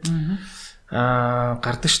тий.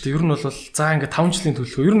 Гардаг шүү дээ. Ер нь бол за ингээ 5 жилийн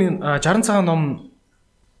төлөвлөгөө. Ер нь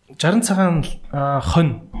 60 цагаан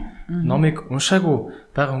хонь номыг уншаагүй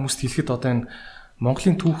байгаа хүмүүст хэлэхэд одоо энэ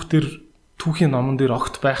Монголын түүхийн номон дээр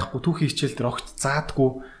огт байхгүй, түүхийн хичээл дээр огт заадгүй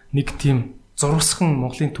нэг тийм зурвасхан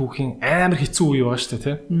Монголын түүхийн амар хэцүү үе байгаа шүү дээ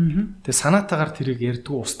тий. Тэгээ санаатаагаар тэрийг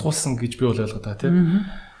ярьдгүй устгуулсан гэж би бол ойлгоод байгаа тий.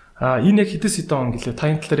 Энэ яг хэдэн сэдэн он гэлээ. Та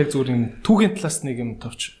энэ талаар яг зүгээр юм түүхийн талаас нэг юм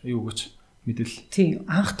товч юу гэж мэдээлэл. Тийм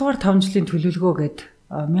анх дугаар 5 жилийн төлөвлөгөө гэдэг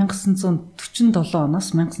 1947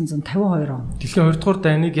 оноос 1952 он. Дэлхийн 2 дугаар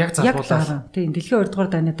дайныг яг залгуулсан. Тийм дэлхийн 2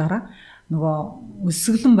 дугаар дайны дараа нөгөө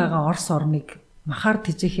өсөглөн байгаа Орос орныг махаар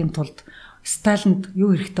тэжээхийн тулд Сталинд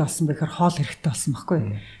юу хэрэгтэй болсон бэ гэхээр хоол хэрэгтэй болсон байхгүй.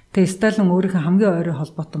 Тэгээ Сталин өөрийнхөө хамгийн ойрын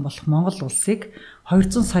холбоотон болох Монгол улсыг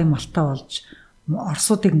 200 сая малтаа болж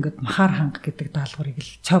Оросуудыг ингээд махаар ханга гэдэг даалгаврыг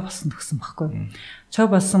л цоо болсон гэсэн байхгүй. Цоо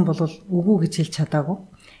болсон бол үгүй гэж хэлж чадаагүй.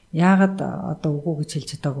 Яагаад одоо үгүй гэж хэлж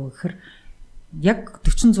чадаагүй гэхээр яг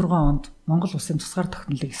 46 онд Монгол улсын тусгаар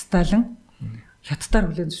тогтнолыг Сталин хятадаар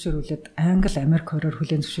хүлээн зөвшөөрүүлээд Англи, Америк хоёроор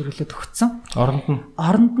хүлээн зөвшөөрүүлээд өгсөн.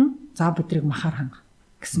 Оронд нь за бидрийг махаар ханга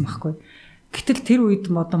гэсэн байхгүй. Гэтэл тэр үед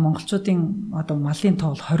одоо монголчуудын одоо малын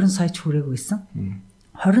тоо 20 сая ч хүрээгүй байсан.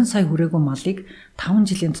 20 сая хүрээгүй малыг 5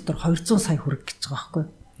 жилийн дотор 200 сая хүрэх гэж байгаа байхгүй.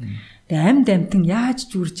 Тэгээ амьд амтан яаж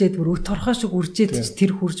зүржээд бүр торхоо шиг үржээд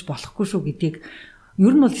тэр хүрж болохгүй шүү гэдгийг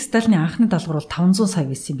ер нь бол Сталины анхны даалгавар бол 500 сая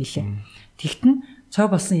байсан юм билээ. Тэгтэн цоо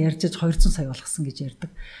болсон ярьж 200 сая болгосон гэж ярьдаг.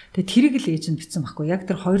 Тэгээ тэрийг л ээж нь бичсэн байхгүй. Яг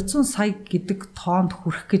тэр 200 сая гэдэг тоонд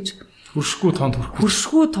хүрэх гэж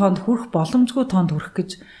Хүршгүй тоонд хүрэх боломжгүй тоонд хүрэх гэж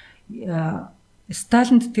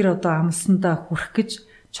Сталинд тэр одоо амлсандаа хүрэх гэж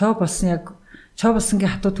Чо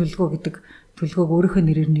болсонгийн хатуу төлгөө гэдэг төлгөөг өөрийнхөө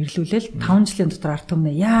нэрээр нэрлүүлээл 5 жилийн дотор ард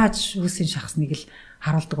түмнээ яаж шүүсийн шахасныг л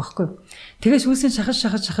харуулдаг байхгүй. Тэгээд шүүсийн шахаж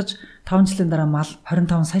 5 жилийн дараа мал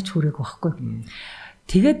 25 сая ч хүрээг байхгүй.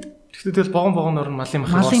 Тэгэхдээ богоноор нь малын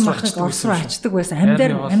махыг орсроо ачдаг байсан.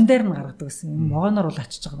 Амьдаар нь гаргадаг байсан. Могооноор бол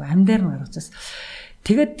ачиж байгаа. Амьдаар нь гаргаж байсан.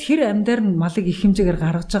 Тэгээд тэр амьдаар нь малыг их хэмжээгээр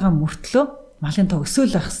гаргаж байгаа мөртлөө малын тоо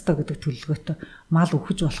өсөөл байх хэрэгтэй гэдэг төлөвлөгөөтэй мал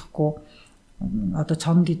өгөж болохгүй, одоо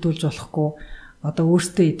чонд идүүлж болохгүй, одоо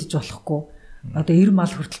өөртөө идэж болохгүй, одоо 90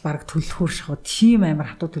 мал хүртэл бараг төлөхөр шахав тийм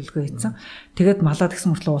амар хатуу төлөвлөгөө хийсэн. Тэгээд малаа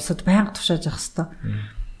тэгсэн мөртлөө улсад байнга тушааж явах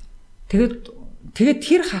хэрэгтэй. Тэгээд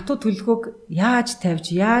тэр хатуу төлөвлөгөөг яаж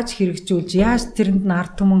тавьж, яаж хэрэгжүүлж, яаж тэрэнд нь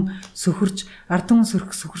ард түмэн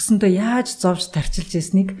сөхөрсөндөө яаж зовж тарчилж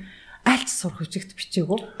ясныг аль ч сурах хүчигт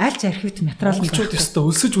бичээгөө, аль ч архивт материал нь багчууд өстө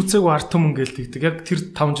өлсөж үзээгүй ард түмэн гэлдэг. Яг тэр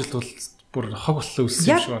 5 жил бол бүр хог боллоо өлссөн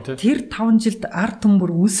юм шиг байна тий. Тэр 5 жилд ард түмэн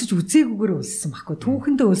бүр өлсөж үзээгүйгээр өлссөн байхгүй.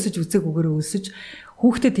 Түүхэндээ өлсөж үзээгүйгээр өлсөж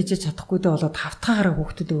хүүхдэд тижээж чадахгүйдээ болоод хавтгаагаараа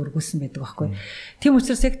хүүхдэд өргөсөн байдаг байхгүй. Тийм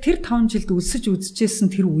учраас яг тэр 5 жилд өлсөж үзэжсэн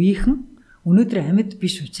тэр үеийнхэн өнөөдөр амьд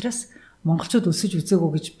биш учраас монголчууд өлсөж үзээгөө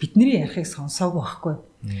гэж бидний ярихыг сонсоогүй байхгүй.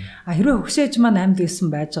 Хэрвээ хөгшөөж маань амьд байсан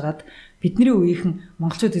байжгаад бидний үеийнхэн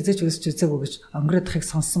монголчууд эзэж өсөж үзээгөө гэж өнгөрөөдөхийг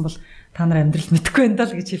сонссон бол та нар амьдрал мэдэхгүй байна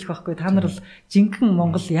даа л гэж хэлэх байхгүй. Та нар бол жинхэнэ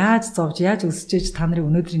Монгол яаж зовж яаж өсөж ээж та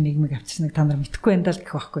нарын өнөөдрийн нийгмийг авчирсныг та нар мэдэхгүй байна даа л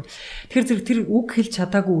гэх байхгүй. Тэгэхээр тэр үг хэлж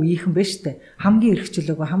чадаагүй үеийнхэн байна штэ. Хамгийн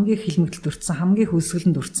эрхчлөөгөө, хамгийн хилмигдэлд өртсөн, хамгийн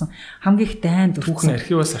хөлсгөлөнд өртсөн, хамгийн их дайнд өртсөн.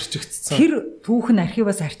 Түүхэн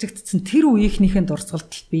архиваас арчигдсан тэр үеийнхнийхээ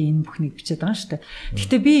дурсгалд би энэ бүхнийг бичээд байгаа штэ.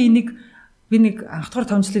 Гэхдээ би нэг анх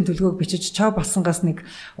дахь 5 жилийн төлгөөг бичиж Чо болсонгаас нэг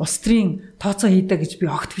улс төрийн тооцоо хийдэ гэж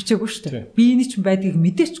би огт бичээгүй шүү дээ. Би энийг ч байдгийг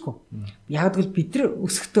мэдээчгүй. Яг л бид нар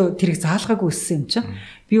өсөхдөө тэрийг заалгаагүй өссөн юм чинь.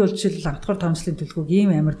 Би бол жишээл анх дахь 5 жилийн төлгөөг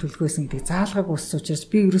ийм амар төлгөөсөн гэдгийг заалгаагүй өссөн учраас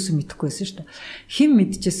би ерөөсөө мэдэхгүй байсан шүү дээ. Хэн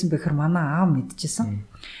мэдчихсэн бэхэр манай аав мэдчихсэн.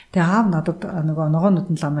 Тэгээ аав надад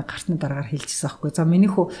ногоонууд нь ламыг гартны дараагаар хэлчихсэн аахгүй. За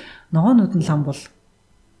миний хүү ногоонууд нь лам бол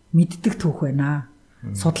мэддэг түүх байна.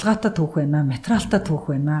 Судалгаатай түүх байна. Материалтай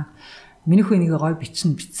түүх байна. Миний хүү энийг гой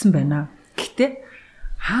бичсэн байна. Гэхдээ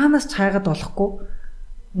хаанаас ч хайгаад болохгүй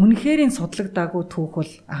үнэхэрийн судлагдаагүй түүх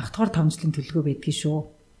бол анх дахь 5 жилийн төлөвлөгөө байдгийг шүү.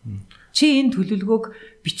 Чи энэ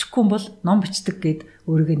төлөвлөгөөг бичихгүй бол ном бичдэг гэд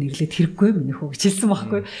өөрийгөө нэрлээд хэрэггүй миний хүү гэж хэлсэн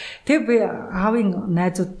байхгүй. Тэгээ би аавын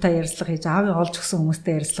найзуудтай ярилцлага хийж, аавын олж өгсөн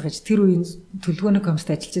хүмүүстэй ярилцлага хийж, тэр үеийн төлөвлөгөөний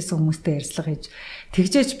комиссад ажиллаж байсан хүмүүстэй ярилцлага хийж,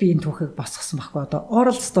 тэгжээч би энэ түүхийг босгосон байхгүй. Одоо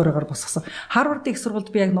oral story-гаар босгосон. Харвардын их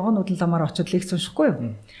сургуульд би яг ногоон нуудлын ламаар очиод лекц уншихгүй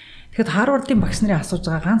юу? Тэгэхэд Харвардын багш нарын асууж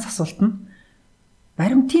байгаа ганц асуулт нь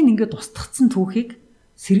баримтын ингээд устгацсан түүхийг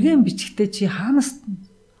сэргээн бичгтээ чи хаанаас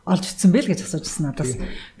олж ицсэн бэ л гэж асуужсэн надаас.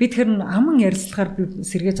 Би тэгэхээр аман ярилцлагаар би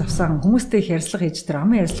сэргээж авсан хүмүүстэй их ярилцлага хийж тэр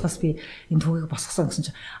аман ярилцлагаас би энэ түүхийг босгосон гэсэн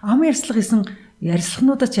чинь аман ярилцлага хийсэн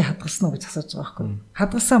ярилцлагнуудаа чи хадгалсан уу гэж асууж байгаа байхгүй.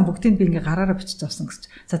 Хадгалсан бүгдийг би ингээ гараараа бичиж авсан гэсэн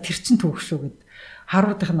чинь за тэр чин түүх шүү гэд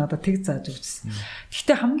Харвардынх нь надад тэг зааж өгсөн.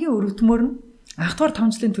 Гэхдээ хамгийн өрөвдмөр нь анх дахь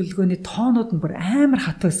 5 жилийн төлөвлөгөөний тоонууд нь бүр амар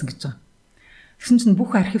хат байсан гэж байгаа. Тэгсэн чинь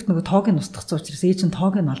бүх архивт нөгөө тоог нь устгацсан учраас ээж нь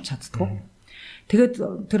тоог нь олж чаддгүй.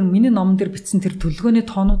 Тэгээд тэр миний номон дээр бичсэн тэр төлөвлөгөөний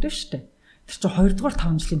тоонууд байна шүү дээ. Тэр чинь 2 дугаар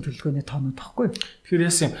 5 жилийн төлөвлөгөөний тоонууд байхгүй юу? Тэгэхээр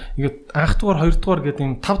яасан юм. Ингээд анх дугаар 2 дугаар гэдэг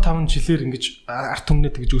юм 5 жилээр ингэж арт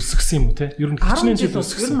түмнээ тэгж өсгсөн юм уу те? Ер нь хичнээн жил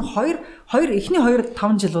өсгсөн. Ер нь эхний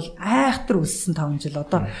 2-5 жил бол айхтар өссөн 5 жил.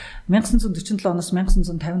 Одоо 1947 оноос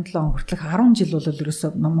 1957 он хүртэлх 10 жил бол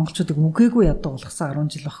ерөөсөө монголчуудыг үгээгүй ядуу болгосон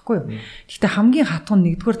 10 жил байхгүй юу? Гэхдээ хамгийн хатуу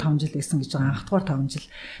нь 1-р 5 жил байсан гэж байгаа. Анх дугаар 5 жил.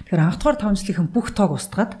 Тэгэхээр анх дугаар 5 жилийн бүх тоог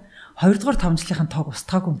устгаад 2 дугаар 5 жилийн тоог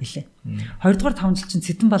устгаагүй юм билээ. 2 дугаар 5 жил чинь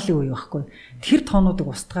Цэдэн баллын үе байхгүй. Тэр тоонуудыг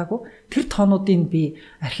устгаагүй. Тэр тоонуудыг би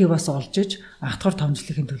архиваас олж иж анх дугаар 5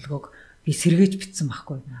 жилийн төлөвлөгөөг би сэргээж бичсэн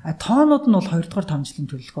байхгүй. Тоонууд нь бол 2 дугаар 5 жилийн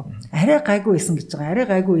төлөвлөгөө. Арай гайгүй байсан гэж байгаа. Арай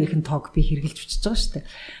гайгүй ихэн тоог би хэрэгжилж бичиж байгаа шүү дээ.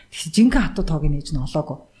 Тэгэхээр жинхэнэ хатуу тоог нээж нь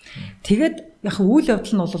олоогүй. Тэгээд яг үйл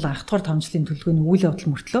явдал нь бол анх дугаар 5 жилийн төлөвлөгөөний үйл явдал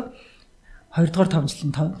мөртлөө 2 дугаар 5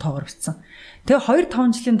 жилийн тоогоор бичсэн. Тэгээ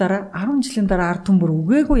 2-5 жилийн дараа 10 жилийн дараа ард түмбэр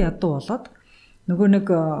үгээгүй ядуу болоод нөгөө нэг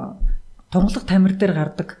тонголох тамир дээр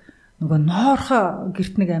гардаг нөгөө ноорхоо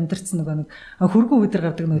гэрт нэг амьдэрсэн нөгөө нэг хөргөн үдэр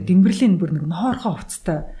гардаг нөгөө дэмбэрлийн бүр нэг ноорхоо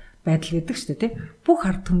хувцастай байдал гэдэг шүү дээ тий. Бүх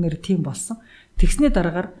ард түмнэр тийм болсон. Тэгсний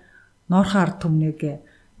дараагаар ноорхоо ард түмнийг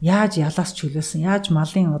яаж ялаас чөлөөсөн, яаж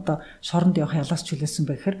малын одоо шоронд явах ялаас чөлөөсөн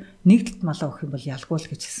бэ гэхээр нэгдэлт малаа өгөх юм бол ялгүй л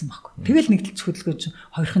гэж хэлсэн байхгүй. Тэгэл нэгдэлт хөдөлгөөн чинь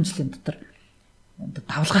 2 жилийн дотор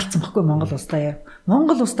давлгаалцсан байхгүй Монгол улс даяар.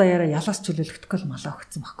 Монгол улс даяараа ялаас чөлөөлөгдөхгүй л малаа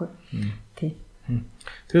өгсөн байхгүй. Тий.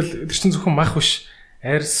 Тэгэл тэр чинь зөвхөн мах биш.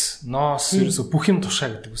 арьс, ноос ерөөсө бүх юм тушаа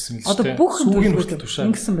гэдэг үсэн юм л шүү дээ. Одоо бүх сүүгийн хүртэл тушаа.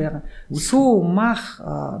 Ингэсэн байгаа. Сүү, мах,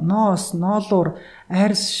 ноос, ноолуур,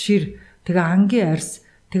 арьс, шир, тэгээ ангийн арьс,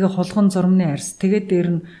 тэгээ хулган зурмны арьс, тэгээ дээр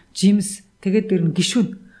нь жимс, тэгээ дээр нь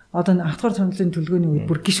гишүүн. Одоо автгаар цонлын төлгөөний үед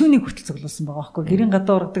бүр гишүүнийг хүртэл цуглуулсан байгаа байхгүй. Гэрийн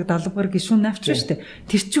гадаа ургадаг далбар гишүүн навч шүү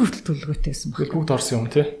дээ. Тэр чинь хүртэл төлгөөтэй байсан байна. Бүгд орсон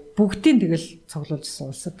юм тий. Бүгдийг тэгэл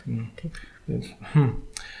цуглуулжсэн улсад. Тий.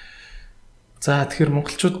 За тэгэхээр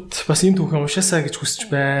монголчууд бас энэ түүхэн уншаасаа гэж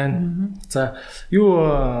хүсэж байна. За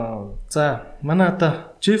манай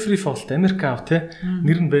одоо Джеффри Фолт Америк ав те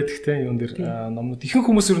нэр нь байдаг те юун дээр номнууд ихэнх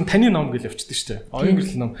хүмүүс ер нь таны ном гэж явчихдаг шүү дээ.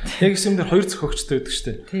 Oyungerel ном. Яг юм дээр хоёр зохиогчтой байдаг шүү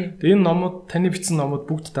дээ. Тэгээ энэ номууд таны бичсэн номууд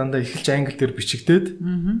бүгд дандаа эхэлж англи дээр бичигдээд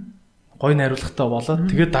гой найруулгатай болоод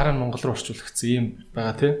тэгээд дараа нь монгол руу орчуулагдсан юм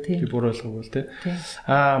байгаа те. Би буруу ойлгоогүй л те.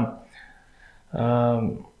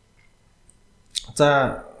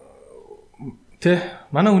 За тэ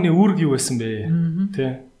манай хүний үүрэг юу байсан бэ?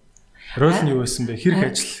 Тэ рол нь юу байсан бэ? Хэрэг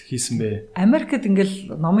ажил хийсэн бэ? Америкт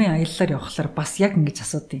ингээл номын аяллаар явхлаар бас яг ингэж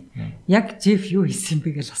асуудیں۔ Яг Жеф юу хийсэн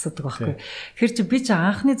бэ гэж асуудаг байхгүй. Тэгэхээр чи би чи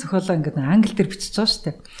анхны зохиолоо ингээд англи дээр бичиж байгаа шүү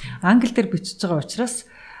дээ. Англи дээр бичиж байгаа учраас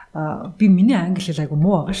би миний англи хэл айгу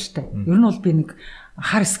муу байгаа шүү дээ. Ер нь бол би нэг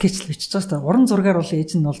хар скетч л бичиж байгаа шүү дээ. Уран зургаар бол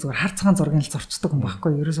ээж нь бол зүгээр хар цагаан зургийг л зурчдаг юм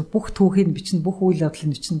байхгүй. Ерөөсө бүх түүхийг бичнэ, бүх үйл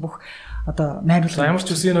явдлыг бичнэ, бүх одоо найруулга. Ямар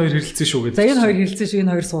ч үс энэ хоёр хэрэлцсэн шүү гэдэг. За энэ хоёр хэрэлцсэн шүү,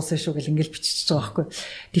 энэ хоёр суусан шүү гэл ингээл бичиж байгаа байхгүй.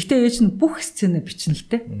 Гэхдээ ээж нь бүх сценэ бичнэ л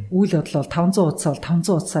дээ. Үйл явдал бол 500 утсаа бол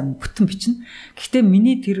 500 утсаар бүтэн бичнэ. Гэхдээ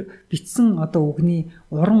миний тэр бичсэн одоо үгний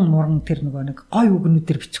уран муран тэр нэг гой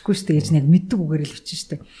үгнүүдээр бичихгүй шүү дээ. Ээж нь яг мэддэг үгээр л бичнэ шүү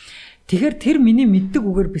дээ. Тэгэхээр тэр миний мэддэг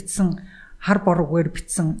үгээр бичсэн хар бор үгээр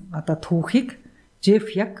бичсэн одоо түүхийг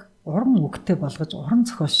Жеф яг уран үгтэй болгож уран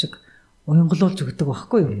зохиол шиг уянгалуулж өгдөг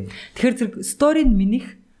байхгүй юу. Тэгэхээр зэрэг сторийн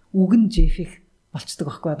минийх үг нь Жефих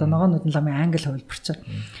болцдог байхгүй. Одоо ногоонууд нь ламын англи хувилбарч.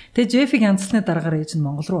 Тэгээ Жефиг янзлсны дараагаар ээж нь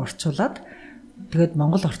Монгол руу орчуулад тэгээд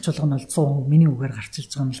Монгол орчуулга нь бол 100% миний үгээр гарч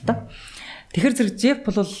ирж байгаа юм л да. Тэгэхээр зэрэг Жеф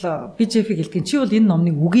бол би Жефиг хэлдэг чи бол энэ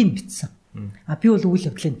номыг үгийг бичсэн. Би бол үйл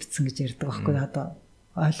явдлыг бичсэн гэж ярьдаг байхгүй. Одоо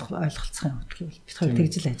ойлголцох юм утгыг бол бид хоёр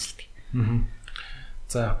тэгж л ажилтдаг.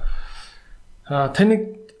 За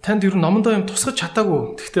танд ер нь номондоо юм тусгаж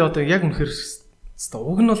чадаагүй. Гэхдээ одоо яг үнэхээр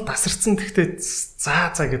уг нь бол тасарсан. Гэхдээ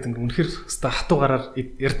за гэдэг үнэхээр хатуугаараар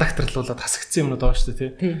редакторлуулаад хасагдсан юмнууд байгаа шүү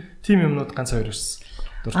дээ тий. Тим юмнууд ганц хоёр ирсэн.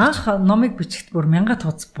 Анх номыг бичихд бүр 1000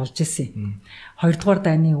 тооц болж исэн. Хоёрдугаар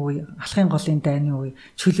дайны үе, алхын голын дайны үе,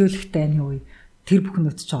 чөлөөлөх дайны үе тэр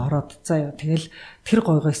бүхнүүд ч ороод заа тэгэл тэр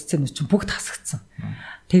гойгой сценүүд чинь бүгд хасагдсан.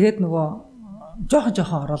 Тэгээд нөгөө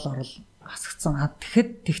жоохон орол хасагдсан.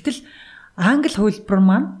 Тэгтэл англи хувилбар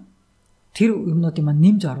маань тэр юмнуудыг маань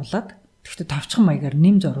нэмж оруулад тэгтээ товчхон маягаар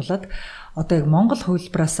нэмж оруулад одоо яг монгол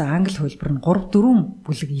хувилбараас англи хувилбар нь 3-4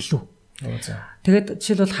 бүлэг илүү. Тэгээд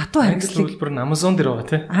жишээлбэл хатуу харгислыг хувилбар нь Amazon дээр байгаа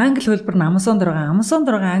тий. Англи хувилбар нь Amazon дээр байгаа. Amazon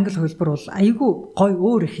дээр байгаа англи хувилбар бол айгүй гоё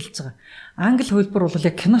өөр эхэлж байгаа. Англи хувилбар бол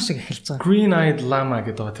яг кино шиг эхэлж байгаа. Green Eyed Llama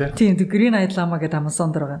гэдэг байгаа тий. Тийм, Green Eyed Llama гэдэг Amazon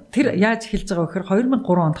дээр байгаа. Тэр яаж эхэлж байгаа вэ гэхээр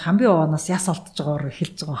 2003 онд Хамбын овоноос яс олдож байгаагаар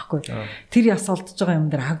эхэлж байгаа байхгүй. Тэр яс олдож байгаа юм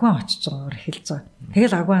дээр агуан очиж байгаагаар эхэлж байгаа.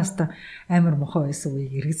 Тэгэл агуанстаа амар мохоо байсан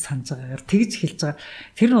үеийг эргэж санаж байгаагаар тэгж эхэлж байгаа.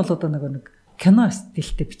 Тэр нь бол одоо нэг кино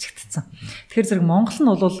стилтэй бичигдсэн. Тэгэхээр зэрэг Монгол нь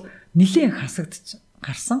бол нилийн хасагдж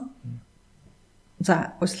гарсан.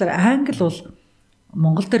 За уучлаарай англи бол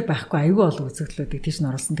Монгол дээр байхгүй аюул ол үзэгдлүүдийг тийш нь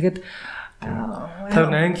оруулсан. Тэгээд тэр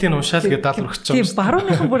английн уншаал гэдэг даалгавар өгч байгаа юм. Тийм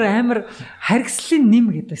барууныхан бүр амар харгислын нэм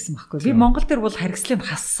гэдээсэн байхгүй. Би Монгол дээр бол харгислыг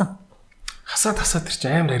хассан. Хасаад тэр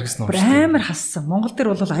чинь амар харгислан уншсан. Амар хассан. Монгол дээр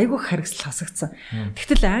бол аюул харгисл хасагдсан.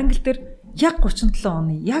 Тэгтэл англи дээр яг 37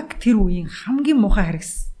 оны яг тэр үеийн хамгийн муухай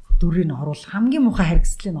харгис дүрийг оруул, хамгийн муухай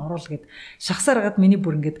харгислыг оруул гэд шахсаар гад миний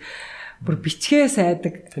бүр ингээд бүр бичгээ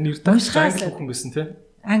сайдаг. Таны уншихаас англи хөхөн байсан тий?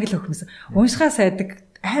 Англи хөхөн байсан. Уншихаас сайдаг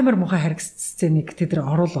амар муухай харгис сценыг тэд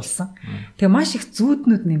оруулсан. Тэгээ маш их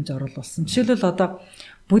зүүднүүд нэмж оруулсан. Жишээлбэл одоо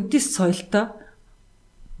буддист соёлтой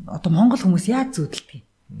одоо монгол хүмүүс яаж зүүдэлдэг юм?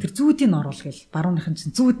 Тэр зүүдийг оруул гээл барууныхан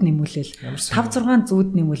чинь зүүд нэмүүлээл 5-6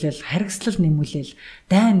 зүүд нэмүүлээл харгислал нэмүүлээл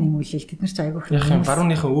дайн нэмүүлээл тэд нар ч айгүйх юм.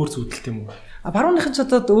 Барууныхан өөр зүүдэлт юм уу? Барууныхан ч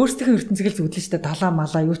одоо өөрсдийнхээ ертөнцийг л зүүдлэн штэ далаа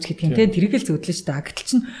малаа юу ч гэдэг юм те тэрийг л зүүдлэн штэ. Гэтэл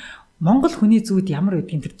чинь монгол хүний зүүд ямар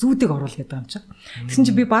байдгийг тэр зүүдийг оруул гэдэг юм чинь. Тэгсэн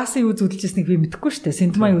чинь би баасан юу зүүдэлж ирснийг би мэдэхгүй штэ.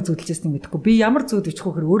 Синтма юу зүүдэлж ирснийг мэдэхгүй. Би ямар зүүд бичих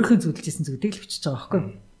вэ гэхээр өөрийнхөө зүүдэлж ирсэн зүүдийг л бичиж байгаа байхгүй.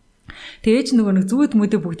 Тэгээ ээж нөгөө нэг зүүд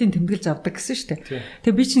мөдө бүгдийг тэмдэглэж авдаг гэсэн штэ.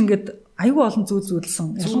 Тэгээ би чинь ингээд аюу олон зүйл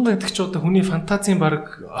зүйлсэн. Ялангуяа гэдэг чи одоо хүний фантазийн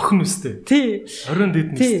баг охин үстэй. Тий. Оройн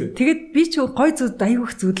дэд нэстэй. Тэгээд би ч гой зүуд аюу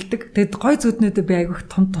их зүудэлдэг. Тэгээд гой зүуднүүдээ би аюу их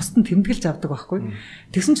тусдан тэмдэглэж авдаг байхгүй.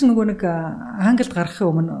 Тэгсэн чинь нөгөө нэг англид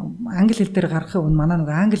гарахын өмнө англи хэл дээр гарахын өмнө манай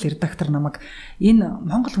нөгөө англи редактор намайг энэ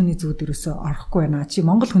монгол хүний зүуд ерөөсөө орохгүй байна. Чи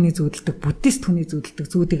монгол хүний зүудэлдэг, буддист хүний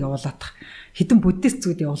зүудэлдэг зүудийг явуулаадах. Хитэн буддист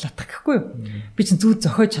зүуд явуулаадах гэхгүй юу? Би чинь зүуд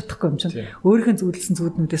зохиож чадахгүй юм чинь. Өөрийнхөө зүудэлсэн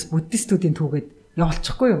зүуднүүдээс буддистуудын түүгээд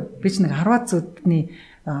явуулчихгүй юу? Би чинь нэг 10 зүудний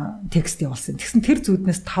текст явуулсан. Тэгсэн тэр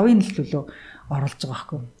зүуднээс 5-ын л төлөө оруулж байгаа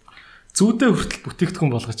байхгүй юу? Зүүдээ хүртэл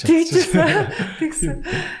бүтээгдэхүүн болгож чадчихсан. Тэгсэн.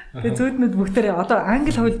 Тэгээ зүүднүүд бүгдээрээ одоо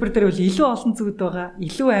англи хувилбар дээр бол илүү олон зүүд байгаа,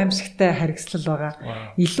 илүү аимшигтай харгислал байгаа,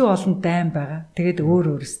 илүү олон дайм байгаа. Тэгээд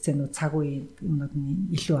өөр сценүүд цаг үеийн юмнууд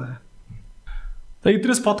нь илүү байгаа. За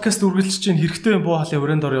Идрээс подкаст үргэлжлэж чинь хэрэгтэй буу халын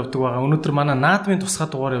өрөөнд ор явдаг байгаа. Өнөөдөр манай наадмын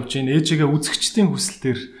тусгай дугаар явж байна. Ээжигээ үзэгчдийн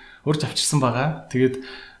хүсэлтээр урьж авчирсан байгаа. Тэгээд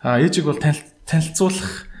ээжиг бол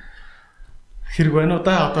танилцуулах хэрэг байна уу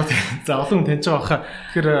да одоо за олон хүн таньж байгаа хаа.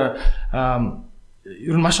 Тэгэхээр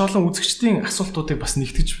ер нь маш олон үзэгчдийн асуултуудыг бас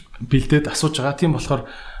нэгтгэж бэлдээд асууж байгаа. Тийм болохоор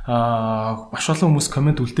маш олон хүмүүс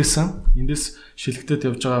комент үлдээсэн. Эндээс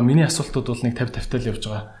шилэгдээд явж байгаа. Миний асуултууд бол нэг 50-50 л явж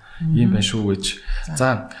байгаа. Ийм байна шүү гэж.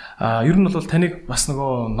 За ер нь бол таныг бас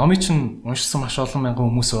нөгөө номыг чинь уншсан маш олон мянган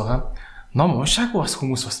хүмүүс байгаа. Ном уншаагүй бас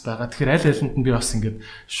хүмүүс бас байгаа. Тэгэхээр аль алинд нь би бас ингэж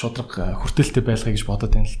шудраг хүртээлтэй байлгая гэж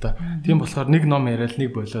бодоод байна л да. Тийм болохоор нэг ном яриад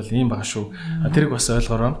нэг болол ийм байгаа шүү. Тэрийг бас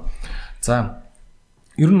ойлгоорой. За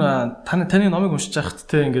ер нь таны номыг уншиж байхад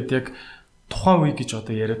те ингээд яг тухайн үе гэж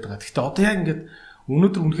одоо яриад байгаа. Гэхдээ одоо яг ингээд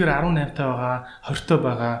өнөөдөр үнэхээр 18 таа байгаа, 20 таа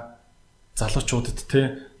байгаа залуучуудад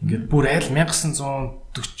те ингээд бүр айл 1948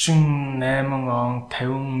 он,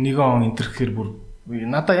 51 он энэ төр гэхээр бүр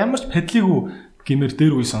надаа ямар ч падлиггүй гэмээр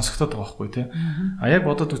дээр үе сонсогдоод байгаа байхгүй тий. Яг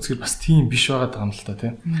бодоод үзэхээр бас тийм биш байгаа юм л та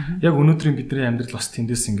тий. Яг өнөөдрийн бидний амьдрал бас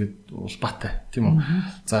тэндээс ингээд улбаатай тийм үү.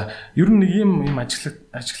 За ер нь нэг юм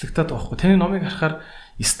ажиглагтаад байгаа байхгүй. Таны номыг харахаар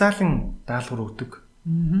Сталин даалгавар өгдөг.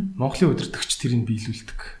 Монголын удирдагч тэрийг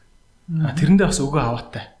биелүүлдэг. Тэрэндээ бас өгөө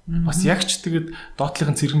аваатай. Бас яг ч тэгээд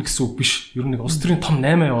доотлогын цэргэн гэсэн үг биш. Ер нь нэг улс төрийн том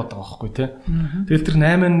 8 яваад байгаа байхгүй тий. Тэгэл тэр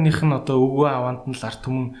 8-ных нь одоо өгөө аваанд нь л арт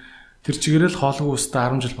түмэн тэр чигээрэл хоолгүй өстө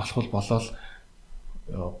 10 жил болох болол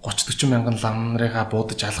 30-40 мянган лам нарыгаа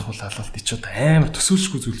буудаж алах бол алалт ич одоо амар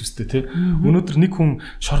төсөөлшгүй зүйл үстэй тий. Өнөөдөр нэг хүн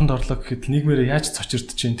шоронд орлоо гэхэд нийгмээрээ яаж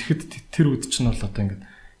цочирдож чинь тэгэхэд тэр үед чинь бол одоо ингээд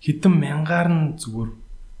хэдэн мянгаар нь зүгээр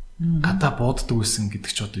гадаа бууддаг байсан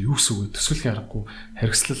гэдэг чи одоо юу гэсэн үг вэ? Төсөөлөх аргагүй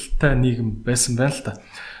харгислалтай нийгэм байсан байна л та.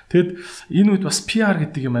 Тэгэд энэ үед бас PR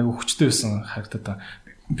гэдэг юм айгүй хүчтэй байсан харагдаад байна.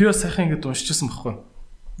 Би бас сайхан ингээд уншижсэн байхгүй.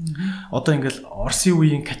 Одоо ингээл Орсын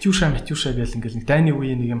үеийн Катюша гэл ингээл нэг дайны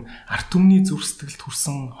үеийн нэг юм арт түмний зүрх сэтгэлд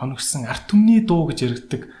хүрсэн хоногсон арт түмний дуу гэж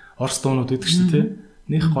яригддаг Орс дуунууд байдаг шүү дээ.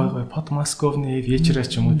 Нэх гой Подмосковны вечера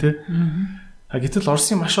ч юм уу те. Гэтэл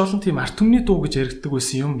Орсын маш олон тийм арт түмний дуу гэж яригддаг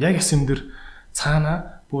байсан юм. Яг ясэмдэр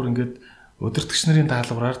цаана бүр ингээд удирдагч нарын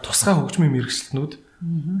даалгавраар тусгай хөгжмийн мэргэжилтнүүд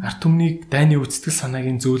арт түмнийг дайны үздэгэл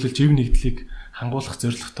санаагийн зөөлөж ив нэгдлийг хангуулах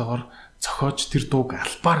зорилготойгоор зохиож тэр дууг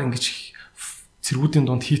албаар ингэж цэргүүдийн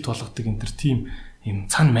донд хийт болгодог энэ төр тийм юм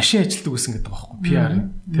цаана машин ажилтдаг байсан гэдэг байгаа байхгүй PR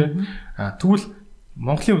тий. Тэгвэл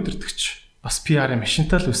Монголын удирдагч бас PR-ын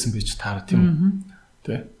машинтай л байсан байж таараа тийм үү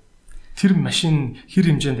тий. Тэр машин хэр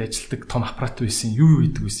хэмжээнд ажилтдаг том аппарат байсан юу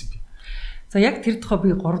хийдэг байсан бэ? За яг тэр тухай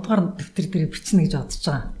би 3 дугаар дэвтэр дээр бичнэ гэж бодож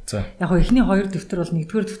байгаа. Яг гоо эхний 2 дэвтэр бол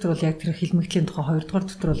 1-р дэвтэр бол яг тэр хилмигтлийн тухай, 2-р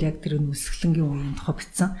дэвтэр бол яг тэр үсгэлэнгийн үеийн тухай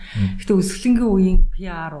бичсэн. Гэтэ үсгэлэнгийн үеийн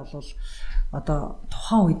PR бол одоо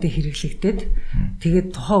тухайн үедээ хэрэглэгдээд тэгээд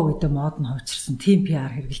тухайн үедээ мод нь хувьчирсан team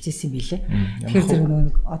PR хэрэгжилжсэн юм билээ. Тэгэхээр зэрэг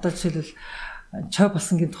нэг одоо жишээлбэл чой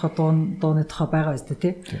басангийн тухай дууны тухай байгаа биз дээ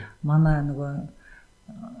тий. Манай нөгөө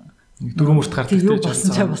дөрөв мөрт гардаг тий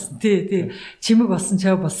чой басан тий чимэг болсон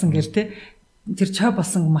чой болсон гэл тий. Тэр чой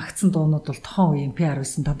басан магтсан дуунууд бол тухайн үеийн PR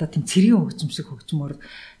байсан дандаа тийм цэргийн хөгжим шиг хөгжмөр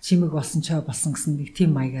чимэг болсон чой басан гэсэн нэг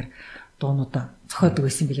team маягаар дуунуудаа зохиодог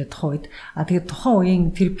байсан билээ тухайн үед. Тэгээд тухайн үеийн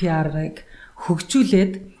тэр PR-ыг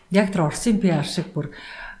хөгжүүлээд яг тэр Орсын PR шиг бүр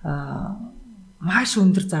маш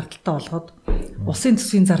өндөр зардалтай болгоод улсын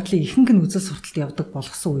төсвийн зардлын ихэнх нь үзэл сурталт явдаг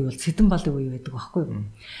болгосон үе бол Цэдэн балын үе байдаг байхгүй юу.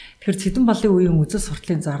 Тэгэхээр Цэдэн балын үеийн үзэл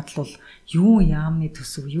сурталын зардал бол юун яамны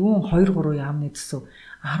төсөв, юун 2-3 яамны төсөв,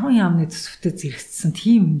 10 яамны төсөвтэй зэрэгцсэн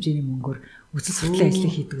тийм хэмжээний мөнгөөр үзэл сурталын ажлыг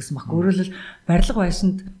хийдэг гэсэн баг. Өөрөөр хэлбэл барилга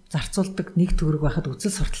байшинд зарцуулдаг 1 төгрөг байхад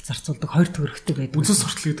үзэл суртал зарцуулдаг 2 төгрөгтэй байдаг. Үзэл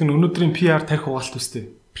суртал гэдэг нь өнөөдрийн PR тарих угаалт үстэй.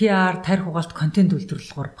 PR тарих угаалт контент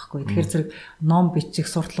үйлдвэрлэлгоор баггүй. Тэгэхээр зэрэг ном бичих,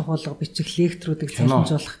 суртлах болгох, бичих, лектрүүдийг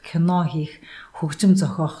цалинжуулах, кино хийх, хөгжим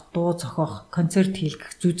зохиох, дуу зохиох, концерт хийх,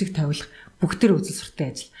 жүжиг тавилах бүгдээр үзэл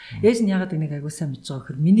сурталын ажил. Ээж нь ягаад энийг аягүй сайн мэдж байгаа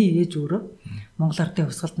гэхээр миний ээж өөрөө Монгол Ардын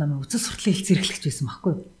хувьсгалт намын үзэл сурталын хэл зэрэглэгч байсан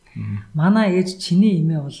байхгүй юу? Манай ээж чиний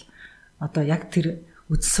эмээ бол одоо яг тэр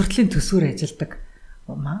үзэл сурталын төсвөр ажилладаг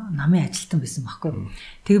намын ажилтан байсан байхгүй юу?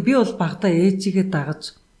 Тэгээ би бол багада ээжигээ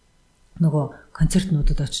дагаж нөгөө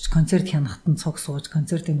концертнуудад очиж концерт хянахтан цуг сууж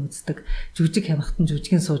концертыг үздэг, жүжиг хянахтан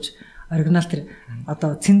жүжигийн сууж оригинал тэр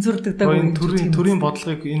одоо цензурддаг үеийн төрийн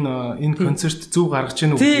бодлогыг энэ концерт зөв гаргаж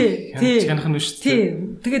ийн үү хянах нь шүү дээ.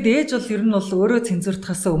 Тийм. Тэгээд ээж бол ер нь бол өөрөө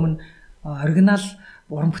цензурдахаас өмнө оригинал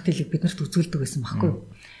уран бүтээлийг биднэрт үзүүлдэг байсан байхгүй юу?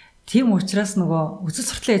 Тийм учраас нөгөө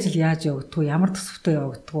үзэл сурталын ажил яаж явагддаг, ямар төсөвтэй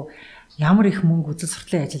явагддаг, ямар их мөнгө үзэл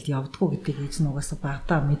сурталын ажилд явдггүй гэдгийг ээж нь угаасаа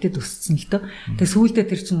багадаа мэдээд өссөн л дөө. Тэгээ сүүлдээ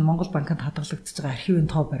тэр чинь Монгол банкнд хадгалагдчихж байгаа архивын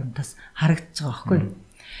тоо баримтаас харагдаж байгаа байхгүй юу?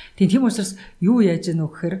 Тийм учраас юу яаж яах вэ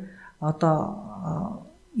гэхээр одоо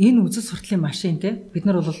энэ үзэл сурталын машин те бид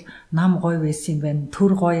нар бол нам гой байсан юм байна,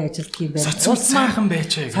 төр гой ажилтг юм байна. Сайхан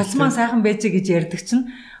байчаа. Цацмаа сайхан байчаа гэж ярьдаг чинь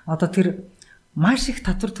одоо тэр маш их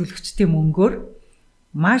татвар төлөгчдийн мөнгөөр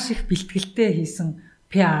маш их бэлтгэлтэй хийсэн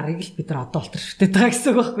PR-ыг л бид нар одоо олтөрштэй байгаа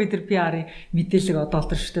гэсэн үг байхгүй тэр PR-ийн мэдээлэл одоо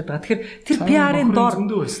олтөрштэй байгаа. Тэгэхээр тэр PR-ийн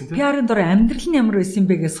дор амьдрал нь ямар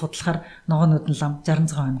байсан бэ гэж судлахаар ногоонууд нь лам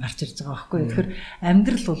 66 он гарч ирж байгаа байхгүй. Тэгэхээр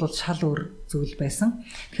амьдрал бол шал өөр зүйл байсан.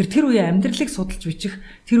 Тэгэхээр тэр үеийн амьдралыг судалж бичих,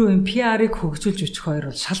 тэр үеийн PR-ыг хөгжүүлж бичих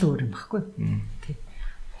хоёр бол шал өөр юм байхгүй.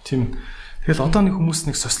 Тийм. Тэгэл одоо нэг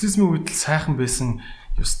хүмүүс нэг социализмын үед л сайхан байсан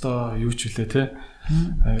ёстой юу ч үлээ те.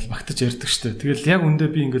 Аял магтаж ярьдаг штэ. Тэгэл яг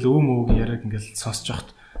үндэ би ингээл өөмөөг яриаг ингээл сонсож явахт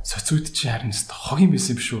социуд чи харин өстой хогийн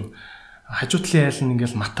байсан юм шүү. Хажуутлын айл нь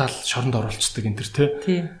ингээл матаал шоронд оруулцдаг энэ төр те.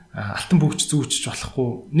 Алтан бүгж зүүчж болохгүй.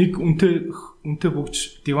 Нэг үнтэй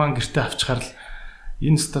бүгж диван гэртээ авчихаар л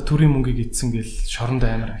энэ өстой төрийн мөнгийг идсэн гэл шоронд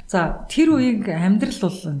аймаар. За тэр үеийн амьдрал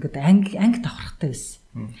бол ингээд анги давхархтай байсан.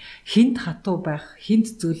 Хинт хатуу байх,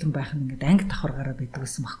 хинт зөөлөн байх нь ингээд анги давхар гараад идэг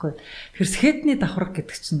гэсэн баггүй. Тэгэхээр скетний давхар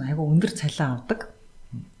гэдэг чинь айгүй өндөр цалин авдаг.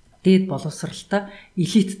 Дээд боловсралтай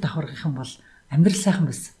элит давхаргийнх нь бол амьдрал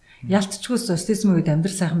сайхан байсан. Ялцчгүй социализмын үед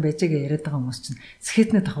амьдрал сайхан байжээгээ яриад байгаа хүмүүс чинь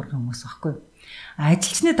скетний давхаргын хүмүүс баггүй.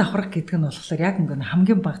 Ажилчны давхарга гэдэг нь болохоор яг ингээд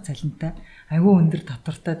хамгийн бага цалинтай, айгүй өндөр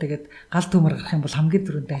татвартай тэгээд гал төмөр гарах юм бол хамгийн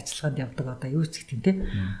дөрөндөө ажиллагаанд явдаг одоо юу ч гэх юм те.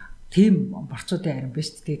 Тийм борцоодын харин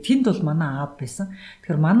биш. Тэгээ тэнд бол манай аав байсан.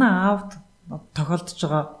 Тэгэхээр манай аавд тохиолдож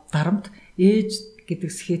байгаа дарамт ээж гэдэг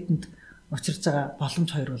скетэнд учирж байгаа боломж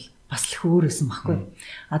хоёр бол бас л их өөр байсан байхгүй.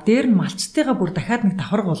 А дээр нь малчтайгаа бүр дахиад нэг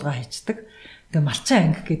давхар гуулгаа хийцдэг. Тэгээ малчин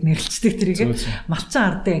анги гэд нэрлэлцдэг тэрийг. Малчин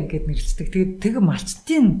ардын анги гэд нэрлэлцдэг. Тэгээ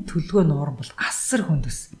малчтын төлгөө норм бол асар хүнд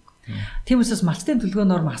байсан. Тийм учраас малчтын төлгөө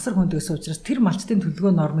норм асар хүнд байсан учраас тэр малчтын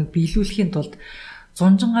төлгөө нормыг биелүүлэхийн тулд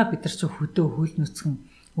зунжангаа бид нар ч хөдөө хөл нүцгэн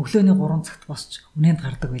өглөөний 3 цагт босч үнэнд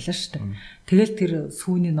гардаг байлаа шүү дээ. Тэгэл тэр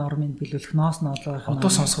сүүний нормыг биелүүлэх ноос ноолгох нь одоо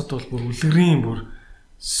сонсоход бол бүр үлгэрийн бүр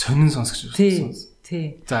сонин сонсгож байна.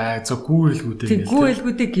 Тий. За гүүэлгүүдээ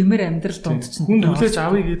гүүэлгүүдээ гимэр амьдрал донд чинь хүн хүлээж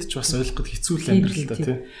авъя гэдэж бас ойлгоход хэцүү л амьдрал та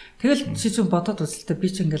тий. Тэгэл чи чинь бодоод үзэлтэй би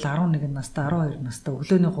чи ингээл 11 настай 12 настай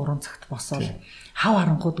өглөөний 3 цагт босоод хав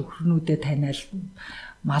харангууд өхрнүүдээ таниал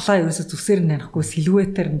малаа ерөөсө зүсээр нь танихгүй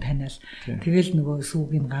сэлвэтээр нь таниал тэгэл нөгөө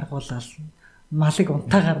сүүгийг гаргуулаад малыг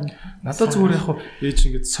унтаагаар нь надад зүгээр яг ээж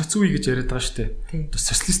ингэж соц үе гэж яриад байгаа штэ.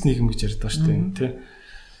 Социалист нийгэм гэж яриад байгаа штэ тий.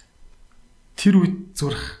 Тэр үед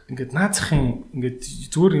зүрх ингээд наацхийн ингээд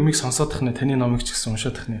зүгээр юмыг сонсоод тахна таны номыг ч гэсэн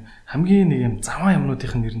уншаад тахна хамгийн нэг юм заваа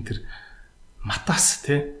юмнуудын нэр нь тэр матас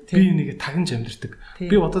тий. Би нэг тагнж амьдэрдэг.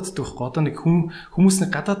 Би бодоод байдаг байхгүй. Одоо нэг хүмүүс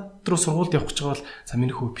нэг гадаад руу сургуульд явах гэж байгаа бол за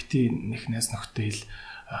миний хөө бити нэг найз нөхдөд хэл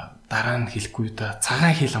дараа нь хэлэхгүй да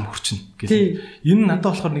цагаан хэл ам хүрчнэ гэх. Энэ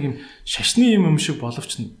надад болохоор нэг юм шашны юм шиг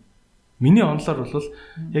боловч миний онлоор бол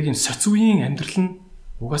яг энэ соц үеийн амьдрал нь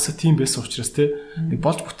угаасаа тийм байсан учраас те нэг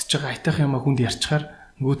болж бүтэж байгаа айтайхан юм хүнд ярьчихаар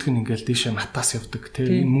нөгөөх нь ингээл дээшээ матаас явдаг те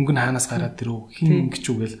энэ мөнгө нь хаанаас гараад ирв хин ингэж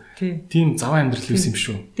үгээл тийм заваа амьдрал байсан юм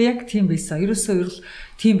шүү. Тэг яг тийм байсан. Ерөөсөө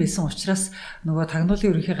тийм байсан учраас нөгөө тагнуулын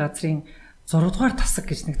ерөнхий газрын 6 дугаар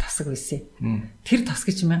тасаг гэж нэг тасаг байсан. Тэр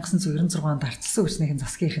тасгийг 1996 онд арчилсан хүчнийхэн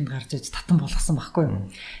засгийн эхэнд гарч иж татан болгосон байхгүй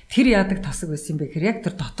юу. Тэр яадаг тасаг байсан бэ гэхээр яг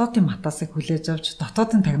тэр дотоодын матасыг хүлээж авч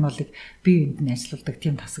дотоодын тагнуулыг бие биед нь ажилуулдаг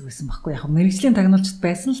тийм тасаг байсан байхгүй юу. Яг мэргэжлийн тагнуулчд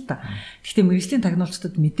байсан л та. Гэхдээ мэргэжлийн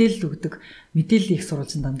тагнуулчдад мэдээлэл өгдөг, мэдээлэл их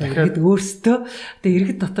сурвалжин дандаа иргэд өөрсдөө тэгээ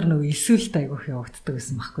иргэд дотор нөгөө элсүүлэлт айгүйх явагддаг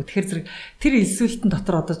байсан байхгүй юу. Тэгэхээр зэрэг тэр элсүүлэлтэн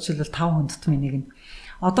дотор одоо жишээлбэл 5 хүн дотмын нэг нь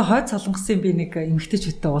одоо хойд солонгосын би нэг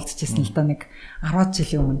эмэгтэйчүүдтэй уулзчихсан л да нэг 10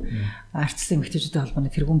 жилийн өмнө арчилсан эмэгтэйчүүдийн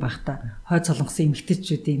холбооны тэргүүн байхдаа хойд солонгосын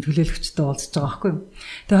эмэгтэйчүүдийн төлөөлөгчтэй уулзж байгаа байхгүй юу.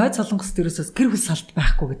 Тэгээ хойд солонгост ерөөсөөс гэр бүл салт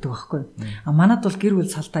байхгүй гэдэг байхгүй юу. А манад бол гэр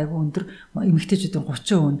бүл салт айгүй өндөр эмэгтэйчүүдийн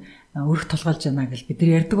 30% нь өрх толгойлж байна гэж бид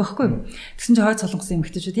нар ярьдаг байхгүй юу. Тэгсэн чинь хойд солонгосын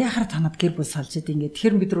эмэгтэйчүүд яхаар танад гэр бүл салж идэв ингээд.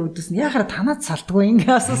 Тэгэхээр бид нар өдөөс нь яхаар танад салдгүй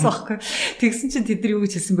ингээд асуусан байхгүй юу. Тэгсэн чинь тэд нар юу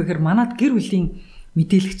гэж хэлсэн бэхээр манад гэр бүлийн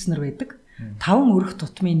мэдээлэгч нар байдаг. 5 өрх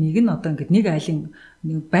тутмын нэг нь одоо ингээд нэг айлын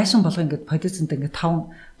байшин болго ингээд подицэнтэй ингээд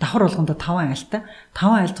 5 давхар болгондоо 5 айлтай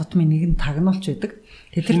 5 айл тутмын нэг нь тагнуулч байдаг.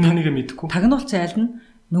 Тэд нар нэгэ мэдгүй. Тагнуулч айл нь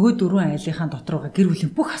нөгөө 4 айлынхаа дотроо гэр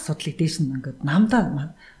бүлийн бүх асуудлыг дээш нь ингээд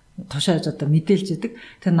намдаа тушааж одоо мэдээлж идэг.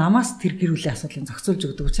 Тэгээ намаас тэр гэр бүлийн асуудлыг зохицуулж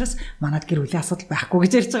өгдөг учраас манад гэр бүлийн асуудал байхгүй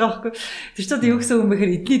гэж ярьж байгаа байхгүй. Тэр чинь юу гэсэн үг юм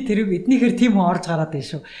бэхээр эдний тэрэг эднийхэр тийм хүн орж гараад байна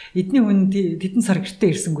шүү. Эдний хүн тэдэн сар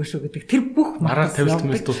гэртээ ирсэнгүй шүү гэдэг. Тэр бүх мараа тавилт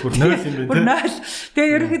мэлтүүд бүр 0 юм байна тийм. 0.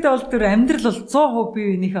 Тэгээ ерөнхийдөө бол тэр амьдрал бол 100% бие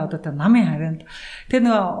биенийхээ одоо та намын харанд. Тэгээ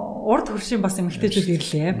нөгөө урд хөршийн бас эмэгтэйчүүд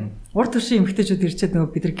ирлээ. Урд хөршийн эмэгтэйчүүд ирчээд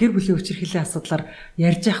нөгөө бид нар гэр бүлийн хүчирхийллийн асуудлаар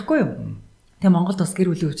ярьж байхгүй юу? Тэгээ Монголд бас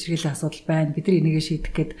гэр бүлийн хүчирхийллийн асуудал байна. Бид нар энийгээ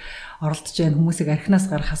шийдэх гээд оролдож байна. Хүмүүсийг архинаас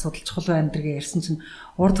гаргах асуудал чухал байна гэдгийг ярьсан чинь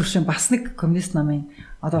урд хөршийн бас нэг коммунист намын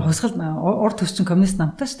одоо хосгол урд хөршин коммунист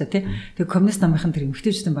намтай шүү дээ тий. Тэгээ коммунист намынхан тэр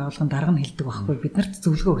эмэгтэйчүүдийн байгууллагын дарга нь хэлдэг байхгүй бид нарт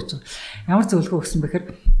зөвлөгөө өгч байгаа. Ямар зөвлөгөө өгсөн бэхээр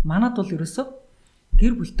манад бол ерөөсөө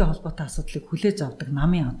гэр бүлтэй холбоотой асуудлыг хүлээж авдаг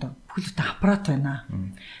намын одоо бүхэлдээ аппарат байна.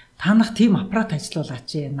 Танах тийм аппарат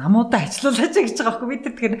ажиллуулаач, намуудаа ажиллуулаач гэж байгаа байхгүй бид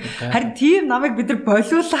нар тэгэхээр харин тийм намайг бид нар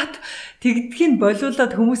болиулаад тэгдхийн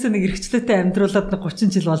болиулаад хүмүүсээ нэг эрхчлөөтэй амьдруулад нэг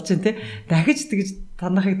 30 жил болж байна те. Дахиж тэгж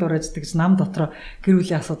танахыг дурааж тэгж нам дотроо гэр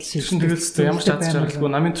бүлийн асуудал шийдэх. Тэгэлцээ ямар ч чадж жаргалгүй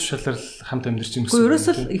намын тушаалаар хамт амьдарч юм гэсэн. Гэхдээ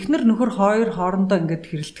ерөөсөө л эхнэр нөхөр хоёр хоорондоо ингээд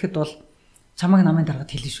хэрэлдэхэд бол чамайг намын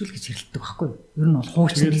дараад хэлэшүүл гэж хэрэлддэг байхгүй юу? Ер нь бол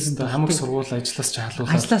хуучин нийгэмд хамаг сургууль ажиллаас ч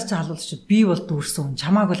халуулаад. Ажиллаас ч халуулж чи би бол дүүрсэн хүн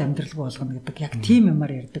чамайг бол амьдралгүй болгоно гэдэг яг тийм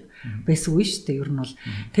юмар ярьдаг байсан үе шүү дээ. Ер нь бол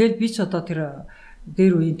тэгэл би ч одоо тэр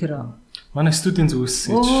дээр үеийн тэр манай студийн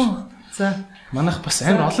зүгээс гэж. За манайх бас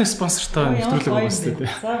амар олон спонсортой нэвтрүүлэг байгаа шүү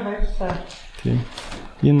дээ. За баярлалаа. Тийм.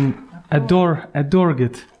 Энэ Adore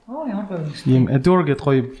гэд. Ямар гоё юм шүү. Ийм Adore гэд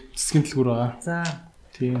гоё цэцгийн дэлгүүр байгаа. За.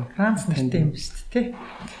 Тийм. Франц нэртэй юм шүү дээ, тий.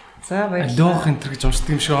 За баярлалаа. Адох энэ гэж уншдаг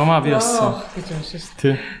юм шиг амаа би бас. гэж уншиж шүү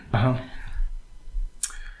дээ. Тийм. Аха.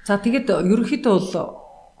 За тэгэд ерөнхийдөө бол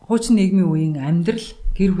хуучин нийгмийн үеийн амьдрал,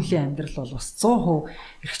 гэр бүлийн амьдрал бол бас 100%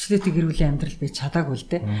 эрхчлөөтэй гэр бүлийн амьдрал байж чадаагүй л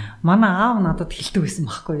дээ. Манай аав надад хэлдэг байсан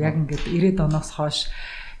байхгүй яг ингээд 90-ад оноос хойш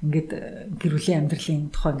ингээд гэр бүлийн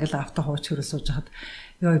амьдралын тухай ингээд автаа хууч хөрөө сууж хахад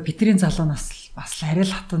ёо бидний залуунаас бас арай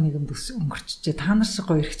л хатуу нийгэмд өнгөрчжээ. Та нар шиг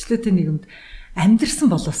гоё эрхчлөөтэй нийгэмд амьдрсан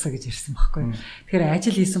болоосаа гэж ярьсан байхгүй. Тэгэхээр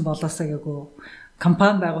ажил хийсэн болоосаа гээгүү,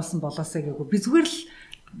 компани байгуулсан болоосаа гээгүү. Би зүгээр л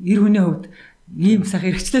эр хүний хувьд ийм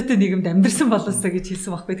сайхан эрхчлөөтэй нийгэмд амьдрсан болоосаа гэж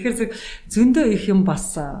хэлсэн байхгүй. Тэгэхээр зөндөө их юм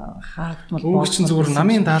бас хаагдмал болж зүгээр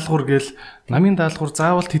намын даалгавар гээл намын даалгавар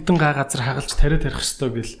заавал тэдэн га газар хагалж тариа тарих ёстой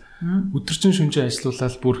гээл өдөржин шүнжээ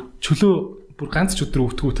ажиллаулаад бүр чөлөө бүр ганц ч өдөр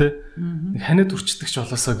өвтгүү те нэг ханиад үрчдэгч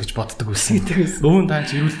болоосоо гэж боддог байсан. Өвөн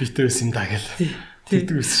даанч ирүүл битэй байсан юм да гээл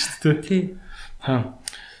тэгдэг байсан шүү дээ. Тий. Ха.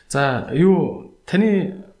 За юу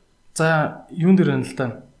таны за юун дээр байна л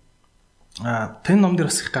да. Таны ном дээр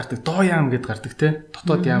бас их гардаг доо яам гэд гардаг те.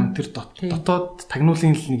 Дотоод яам тэр дотоод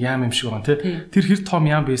тагнуулын л нэг яам юм шиг байна те. Тэр хэр том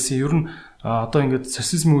яам байсан. Ер нь одоо ингээд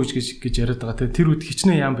социализм үүж гэж яриад байгаа те. Тэр үед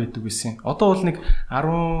хичнээн яам байдаг байсан. Одоо бол нэг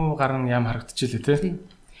 10 гаруй яам харагдчихжээ те.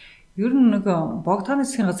 Ер нь нэг богдооны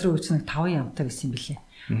засгийн газрын үеч нэг 5 яамтай байсан юм билээ.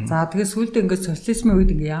 За тэгээ сүүлдээ ингээд социализмын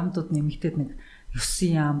үед ингээд яамдууд нэмэгдээд нэг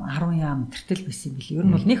 9 яам, 10 яам тэртэл байсан юм билээ. Ер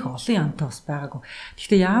нь бол нэг олон яамтай бас байгаагүй.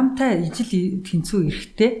 Гэхдээ яамтай ижил тэнцүү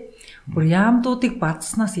эрэхтэй бүр яамдуудыг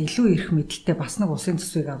бадснаас илүү их мэдлэлтэй бас нэг улсын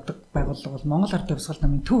төсвийг авдаг байгууллага бол Монгол Ардын Хувьсгал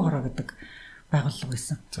намын Төв хороо гэдэг байгууллага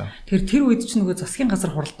байсан. Тэгэхээр тэр үед чинь нөгөө засгийн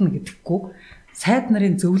газар хуралдана гэдэггүй сайд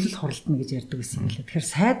нарын зөвлөл хуралдана гэж ярьдаг байсан юм билээ. Тэгэхээр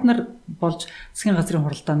сайд нар болж засгийн газрын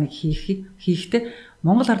хуралдааныг хийхдээ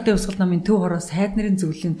Монгол Ардын Хувьсгал намын Төв хороо сайд нарын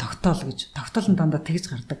зөвлөлийн тогтоол гэж тогтоол нь дандаа тэгж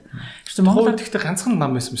гардаг. Тэгэхээр Монгол Ард ихтэй ганцхан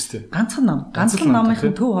нам байсан юм шүү дээ. Ганцхан нам. Ганцхан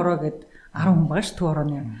намынхан Төв хороо гэдэг 10 хүн байгаа ш. Төв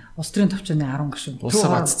хорооны улс төрийн төвчөний 10 гишүүн. Улсаа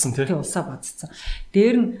бадцсан тий. Улсаа бадцсан.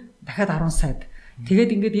 Дээр нь дахиад 10 сайд.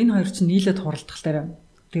 Тэгээд ингээд энэ хоёр чинь нийлээд хуралдахлаараа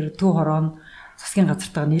тэр Төв хороо нь засгийн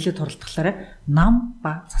газартайгаа нийлээд хуралдахлаараа нам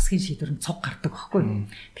ба засгийн шийдвэр нь цуг гардаг байхгүй.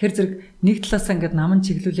 Тэгэхээр зэрэг нэг талаасаа ингээд нам нь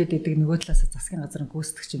чиглүүлээд идэг нөгөө талаасаа засгийн газрын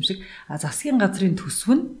гүйцэтгэгч юм шиг засгийн газрын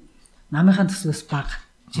төсөв нь намынхаа төсвөөс бага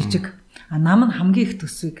жижиг. Нам нь хамгийн их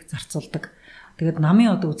төсвийг зарцуулдаг. Тэгээд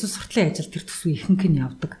намын одоо үзэл суртлын ажил тэр төсвийн ихэнх нь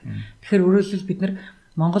явдаг. Тэгэхээр өөрөөр хэлбэл бид нар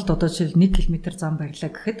Монголд одоо жишээл 1 км зам барьлаа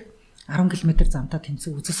гэхэд 10 км замтаа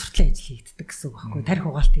тэмцэх үзэл суртлын ажил хийгддэг гэсэн үг байхгүй. Тарих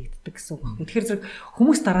угаалт хийгддэг гэсэн үг байхгүй. Тэгэхээр зэрэг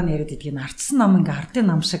хүмүүс дараа нь яриад идэх нь ардсан нам ингээ ардын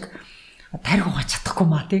нам шиг тарих угааж чадахгүй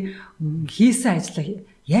маа тий. Хийсэн ажлаа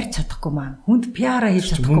ярьж чадахгүй маа. Хүнд пиара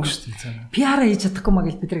хийж чадахгүй. Пиара хийж чадахгүй маа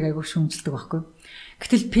гэж бид нар айгүй шүүмжилдэг байхгүй.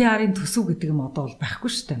 Гэтэл PR-ын төсөв гэдэг юм одоо бол байхгүй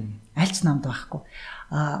шүү дээ. Аль ч намд байхгүй.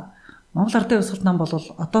 Монгол Ардын Хувьсгалт нам бол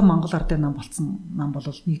одоо Монгол Ардын нам болсон нам бол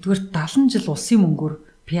нэгдүгээр 70 жил улсын мөнгөөр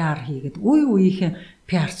PR хийгээд үеийнхэн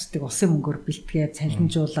PR-чдаг улсын мөнгөөр бэлтгээ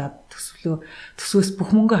цалинжуулаад төсвөөс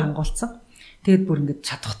бүх мөнгөө хангуулсан. Тэгээд бүр ингэж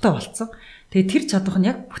чадхтай болсон. Тэгээд тэр чадвар нь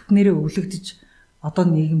яг бүтнээрээ өвлөгдөж одоо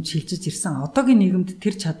нийгэм чилжиж ирсэн. Одоогийн нийгэмд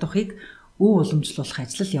тэр чадварыг өв уламжлуулах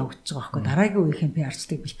ажил явагдаж байгаа байхгүй. Дараагийн үеийнхэн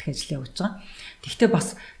PR-чдаг бэлтгэх ажил явагдаж байгаа. Тэгэхдээ бас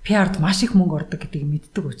PR-д маш их мөнгө ордог гэдгийг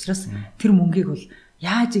мэддэг учраас тэр мөнгийг бол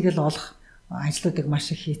яаж игэл олох ажлуудыг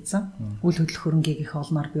маш их хийцэн. Үйл хөдлөх хөрөнгийг их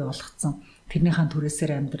олноор бий болгоцсон. Тэрнийхэн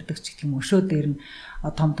түрээсээр амьдардаг ч гэх юм өшөө дээр нь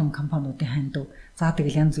том компаниудын хандив. За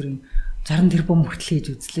тэгэл янз бүрийн 60 тэрбум хүртэл хийж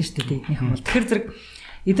үзлээ шүү дээ эднийхэн бол. Тэгэхээр зэрэг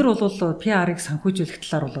эдгээр бол PR-ыг санхүүжүүлэх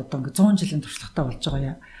талаар бол одоо ингээ 100 жилийн туршлагатай болж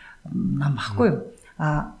байгаа нам баггүй юу?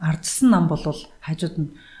 Ардсан нам бол хажууд нь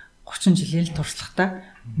 30 жилийн туршлагатай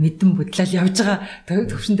мэдэн бодлол явж байгаа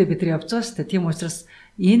төвшөндөө бид нар явж байгаа шүү дээ. Тийм учраас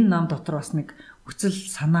энэ нам дотор бас нэг хүчил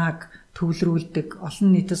санааг төвлөрүүлдэг, олон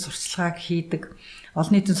нийтэд сурчлагыг хийдэг,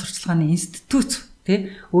 олон нийтийн сурчлагын институт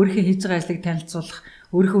тий өөрийнхөө хийж байгаа ажлыг танилцуулах,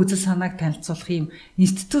 өөрийнхөө үзэл санааг танилцуулах юм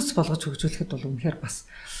институт болгож хөгжүүлэхэд бол үнэхээр бас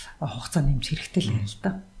хугацаа нэмж хэрэгтэй л юм л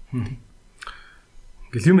да.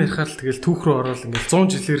 Ингээл юм ярихаар л тэгэл түүх рүү ороод ингээл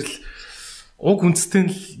 100 жилээр л уг үндэстэн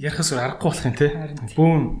л ярихаас аргагүй болох юм тий.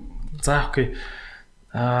 Бүүн за окей.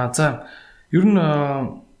 За ер нь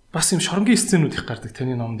бас юм шоронгийн сценүүд их гардаг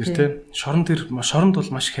таны ном дээр тий. Шоронд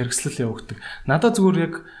бол маш их хэрэгслэл явагддаг. Надад зүгээр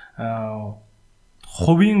яг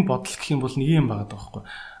хувийн бодол гэх юм бол нэг юм байгаа даахгүй.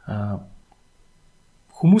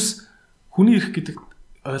 Хүмүүс хүний эрх гэдэг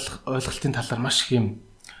ойлголтын талаар маш их юм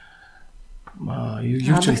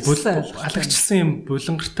юу ч алагчлсан юм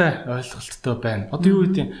булангартай ойлголттой байна. Одоо юу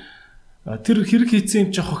гэдэг тэр хэрэг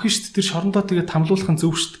хийцэн юм чи хохин штт тэр шорондоо тэгээ тамлуулахын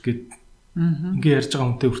зөв штт гэд ингээ ярьж байгаа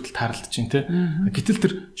хүнтэй хүртэл таарлаж чинь те. Гэтэл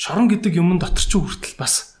тэр шорон гэдэг юм дотор ч хүртэл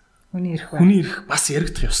бас хүний эрх бас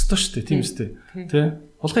яригдах ёстой штт тийм үстэй. Тэ.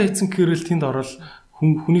 Хулгай хийцэн гэрэл тэнд орол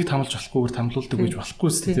хүнийг тамлж болохгүйгээр тамлуулдаг гэж болохгүй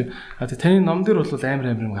үстэй те. Таны ном дээр бол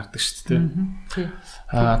амар юм гардаг штт те.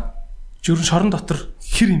 Жирэн шорон дотор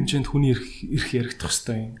хэр хэмжээнд хүний эрх яригдах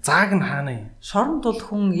хэвээр юм. Зааг нь хаана юм? Шоронд бол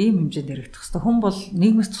хүн ийм хэмжээнд яригдах хэвээр. Хүн бол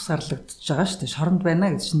нийгмээс тусгаарлагдж байгаа шүү дээ. Шоронд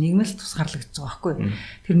байна гэж нийгмээс тусгаарлагдж байгаа байхгүй.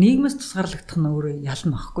 Тэр нийгмээс тусгаарлагдах нь өөрөө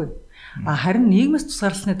ялна байхгүй. Харин нийгмээс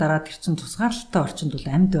тусгаарласны дараа тэр чин тусгаарлалтай орчинд бол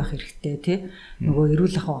амьд байх хэрэгтэй тий. Нөгөө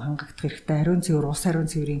эрүүл ахуй хангагдах хэрэгтэй. Ариун цэвэр, ус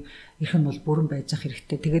ариун цэврийн эрх нь бол бүрэн байж ах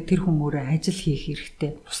хэрэгтэй. Тэгээд тэр хүн өөрөө ажил хийх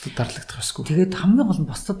хэрэгтэй. Бусдад дарлагдах ёсгүй. Тэгээд хамгийн гол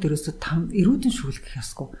нь бусдад ерөөсөө эрүүдэн шүүлгэх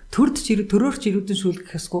ёсгүй. Төрөөр ч эрүүдэн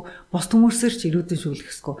шүүлгэх ёсгүй. Бус хүмүүсээр ч эрүүдэн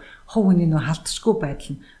шүүлгэх ёсгүй. Хов хүний нөө халдшгүй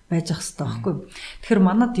байдал нь байж ах хэрэгтэй байхгүй. Тэгэхээр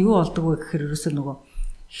манад юу болдог вэ гэхээр ерөөсөө нөгөө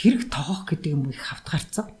хэрэг тоогох гэдэг юм их хавт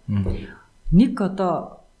гарцсан. Нэг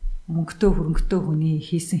одоо мөнгөтэй хөрөнгөтэй хүний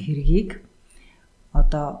хийсэн хэргийг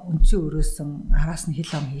одоо үнцэн өрөөсөн араас нь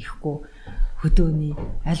хил ам хийхгүй хөдөөний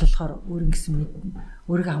аль болохоор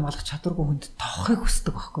өөрийгөө хамгаалах чадваргүй хүнд тоохыг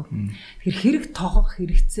хүсдэг байхгүй. Тэгэхээр хэрэг тоохох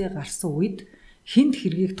хэрэгцээ гарсан үед хинт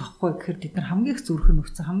хэргийг тохгүй гэхээр бид нар хамгийн их зүрх нь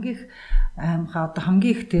өвцөн хамгийн их аимхаа одоо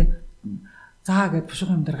хамгийн их тэ заа гэд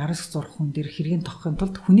бушуухан юм дээр гараас зурх хүн дээр хэргийн тоохын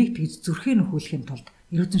тулд хүнийг тэгж зүрхээ нөхүүлэхийн тулд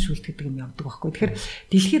эрүүдэн шүүлт гэдэг юм явдаг байхгүй. Тэгэхээр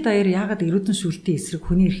дэлхийд даяар яагаад эрүүдэн шүүлтийн эсрэг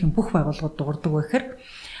хүний эрхийн бүх байгууллагууд дуурдаг вэ гэхээр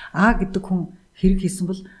гэдэг хүн хэрэг хийсэн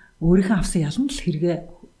бол өөрийнхөө авсан яланд л хэрэгээ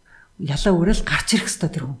ялаа өрөөл гарч ирэх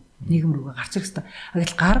хэвээр тэр хүн нийгэм рүүгээ гарч ирэх хэвээр.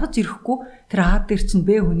 Гэтэл гаргаж ирэхгүй тэр дээр чинь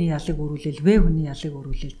Б хүний ялыг өрүүлээл, В хүний ялыг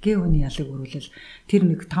өрүүлээл, Г хүний ялыг өрүүлээл тэр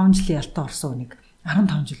нэг 5 жилийн ялтаа орсон хүнийг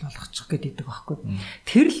 15 жил болгочих гээд идэг байхгүй.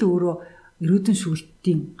 Тэр л өөрөө эрүүдэн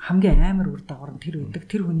шүүлтийн хамгийн амар үр дагавар нь тэр байдаг.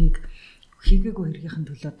 Тэр хүнийг хийгээгүй хэргийнхэн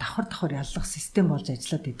төлөө давхар яллах систем болж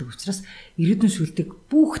ажиллаад идэг учраас эрүүдэн шүүлтийг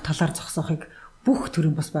бүх талаар зогсоохыг бүх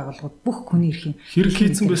төрлийн бас байгууллагууд бүх хүний эрхийн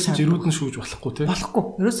хэрэг хийцэн байсан ч эрүүдэн шүүж болохгүй тийм болохгүй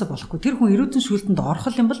ерөөсө болохгүй тэр хүн эрүүдэн шүүлтэнд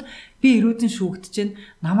орхол юм бол би эрүүдэн шүүгдэж гэн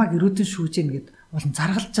намайг эрүүдэн шүүж гэн гэд болон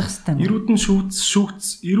заргалж явах хэрэгтэй юм эрүүдэн шүүгц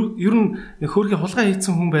ер нь хөөргийн хулгай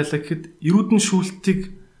хийцэн хүн байлаа гэхэд эрүүдэн шүүлтийг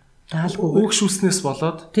даалгүй өөгшүүлснээс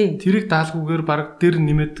болоод тэрийг даалгүйгээр баг дээр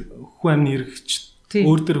нэмээд хүн амны хэрэгч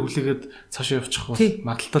өөр дээр хүлээгээд цаашаа явчих бол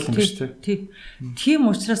магадaltaй юм биш тийм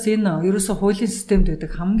учраас энэ ерөөсө хуулийн системд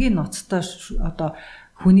байдаг хамгийн ноцтой одоо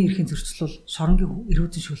хүний эрхийн зөрчил бол шоронгийн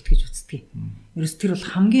эрүүдэн шүүлт гэж үздэг. Ерөөс тэр бол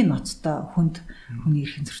хамгийн ноцтой хүнд хүний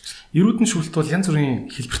эрхийн зөрчил. Эрүүдэн шүүлт бол янз бүрийн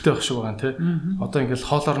хэлбэртэй байх шиг байгаа юм тий. Одоо ингээл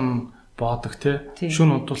хоолоор нь боодог тий.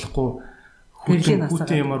 Шүн унтуулахгүй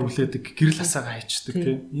хүүтэн ямар үлээдэг, гэрэл асаагаа хайчдаг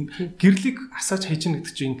тийм. Энэ гэрлийг асааж хайж гэнэ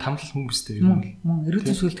гэдэг чинь энэ тамлал хүмүүстэй юм. Мөн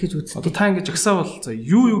эрүүдэн шүүлт гэж үздэг. Одоо та ингэж агсаавал за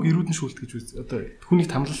юуг эрүүдэн шүүлт гэж үз. Одоо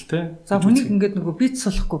хүнийг тамлал те. За хүнийг ингээд нөгөө бит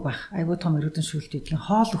сулахгүй байх. Айгуу том эрүүдэн шүүлт гэдэг.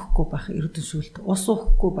 Хоол өгөхгүй байх эрүүдэн шүүлт, ус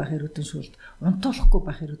уухгүй байх эрүүдэн шүүлт, унтуулахгүй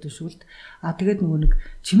байх эрүүдэн шүүлт. Тэгээд нөгөө нэг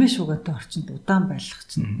чимээ шуугантай орчинд удаан байлгах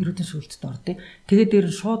чинь эрүүдэн шүүлтд ордыг. Тэгээд дээр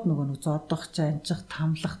нь шууд нөгөө зодох, жанжих,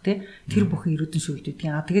 тамлах те. Тэр бүхэн эрүүдэн шүүлт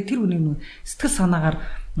гэдэг. Тэгээд тэр хүний нөгөө сэтгэл санаагаар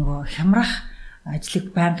нөгөө хямрах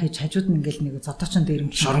ажлыг байнга хийж хажууд нь ингээл нэг зодоочин дээр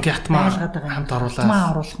юм шоронгийн атмаа хамт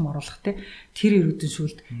оруулах те тэр эрүүдэн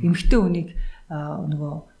шүүлт эмэгтэй хүнийг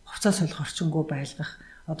нөгөө хувцас солих орчингүй байлгах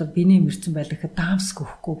одоо биений мэрцэн байлгахад даамс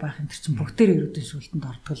өгөхгүй байх энэ чинь бүгдээр эрүүдэн шүүлтэнд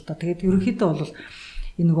ордог л доо. Тэгээд ерөнхийдөө бол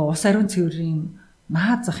энэ нөгөө ус ариун цэврийн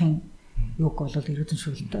наад захын юг бол эрүүдэн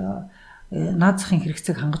шүүлт наад захын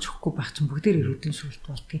хэрэгцээг хангаж өгөхгүй байх чинь бүгдээр эрүүдэн шүүлт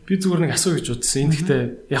болдгийг. Би зүгээр нэг асуу гэж бодсон. Энэ гэхдээ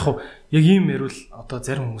яг хуу яг ийм ярил одоо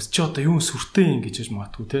зарим хүмүүс чи одоо юу сүртэй юм гэж хэлж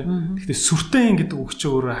магадгүй те. Гэхдээ сүртэй юм гэдэг үг чи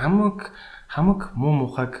өөрөө хамаг муу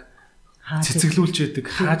мухаг цэцэглүүлж яадаг,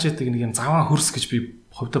 хааж яадаг нэг юм заваа хөрс гэж би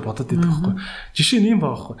хувьдаа бодод байдаг байхгүй. Жишээ нь юм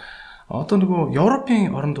байгаа байхгүй. Одоо нөгөө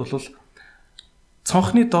Европын оронд бол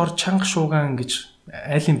цонхны доор чанга шуугаан гэж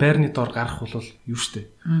айлын байрны доор гарах бол юу штэ.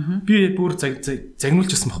 Би бүр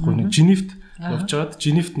загнуулжсэн байхгүй нэг Женевт явж байгаад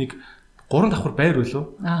Женевт нэг 3 давхар байр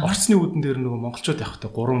байлоо. Орцны үүдэн дээр нөгөө монголчууд явахтай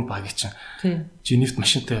 3 багийн чинь. Женевт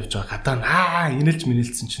машинтай явж байгаа гадаа инээлж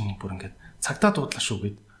минэлсэн чинь бүр ингээд цагтаа дуудлаа шүү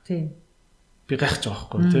гэд. Би гайхаж байгаа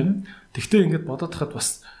байхгүй тий. Тэгтээ ингээд бодоод хахад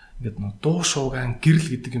бас ингээд дуу шуугаан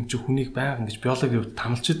гэрэл гэдэг юм чи хүнийг байнга ингэж биологийн хувьд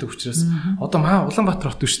тамлж идэг учраас одоо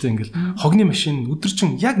Улаанбаатар хот үштэй ингээд хогны машин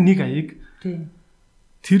өдөржин яг нэг аяыг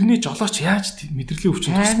тэрний жолооч яаж мэдрэлийн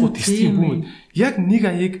өвчин тусахгүй тестийн бүмэд яг нэг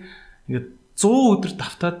аяыг ингээд 100 өдөр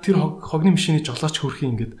давтаад тэр хогны машины жолооч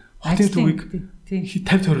хөрхийн ингээд хотын төвийг 50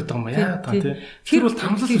 тойроод байгаа юм яа та тий. Тэр бол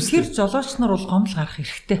тамлал үстэй. Тэр жолооч нар бол гомдол гарах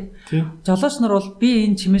хэрэгтэй. Жолооч нар бол би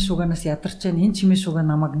энэ чимээ шугаанаас ядарч байна. Энэ чимээ шугаа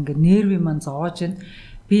намайг ингээд нервийн маань зовоож байна.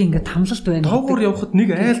 Би ингээд тамлалт байна. Доогуур явхад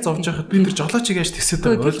нэг айл зовж байхад би тэр жолоочийг яаж тэсээд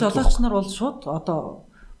байгаа ойлгохгүй. Тэр жолооч нар бол шууд одоо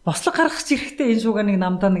бослог гаргах хэрэгтэй энэ шугааныг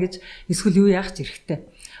намдаа гэж эсвэл юу яах хэрэгтэй.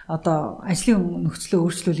 Одоо ажлын нөхцөлөө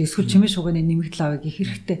өөрчлүүл эсвэл чимээ шугааны нэмэгдэл авъя гэх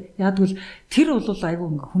хэрэгтэй. Яагтвэл тэр бол айгүй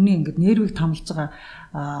ингээ хүний ингээ нервийг тамлж байгаа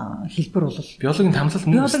хэлбэр бол биологийн тамлал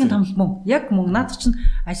мөн. Биологийн тамлал мөн. Яг мөн наад чинь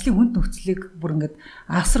ажлын хүнд нөхцөлийг бүр ингээ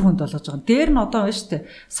асар хүнд болгож байгаа. Дээр нь одоо байна шүү дээ.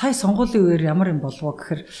 Сая сонгуулийн үеэр ямар юм болов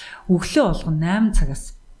гэхээр өглөө болгон 8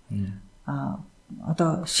 цагаас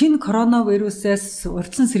одоо шинэ коронавирусээс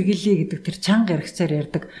урьдчилан сэргийлье гэдэг тэр чанга яригчаар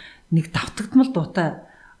ярьдаг нэг давтагдмал дуутай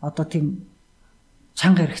одоо тийм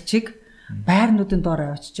чанга яригчийг байрнуудын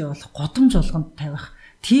доор авчиж явах годомж болгонд тавих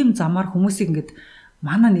тийм замаар хүмүүсийг ингээд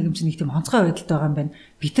манай нийгэм чинь нэг тийм онцгой байдалд байгаа юм байна.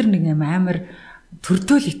 Бид нар нэг юм амар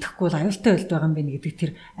төрдөл итгэхгүй бол аюултай байдалд байгаа юм байна гэдэг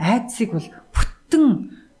тэр айдсыг бол бүтэн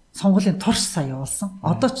сонгуулийн турш сая явуулсан.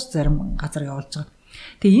 Одоо ч зарим газар явуулж байгаа.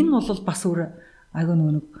 Тэгээ энэ бол бас өөр айгүй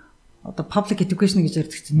нэг одоо public education гэж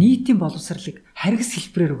ярьдаг чинь нийтийн боловсролыг харгас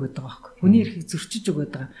хэлбэрээр өгöd байгаа байхгүй. Хүний эрхийг зөрчиж өгöd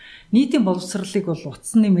байгаа. Нийтийн боловсролыг бол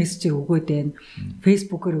утасны мессежээр өгöd байна.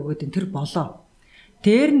 Facebook-оор өгöd байна. Тэр болоо.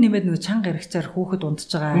 Дээр нь нэмээд нэг чанга яригчаар хүүхэд ундж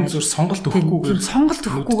байгаа. Зөв сонголт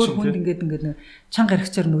өгөхгүйгээр хүнд ингээд нэг чанга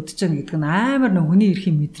яригчаар нүдэж байгаа гэдэг нь амар нэг хүний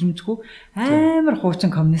эрхийн мэдрэмжгүй амар хуучин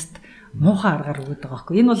коммунист муухай аргаар өгöd байгаа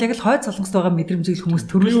байхгүй. Энэ бол яг л хойд солонгост байгаа мэдрэмжийг хүмүүс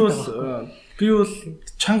төрүүлдэг байгаа. Би бол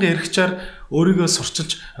чанга яригчаар өөрийгөө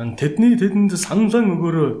сурчилж тэдэнд саналан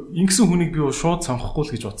өгөөрөө ингэсэн хүнийг би шууд сонгохгүй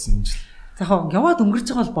л гэж бодсон юм жил. За яг яваад өнгөрч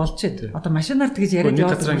байгаа бол болж байна. Одоо машинаар тэгж яриад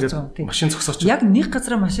яваад өнгөрч байгаа юм. Машин зогсоочод. Яг нэг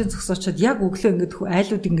газараа машин зогсоочод яг өглөө ингээд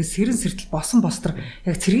айлууд ингээд сэрэн сэртэл босон бостор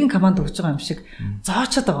яг цэргийн команд өгж байгаа юм шиг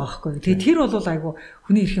зоочод байгаа байхгүй. Тэгээ тэр бол айгу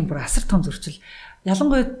хүний эрхийн бүр асар том зөрчил.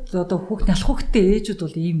 Ялангуяа одоо хүүхд нялх хүүхдтэй ээжүүд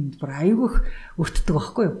бол ийм бүр айгүйх өртдөг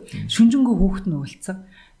байхгүй юу? Шүнжэнгөө хүүхд нь уйлцсан.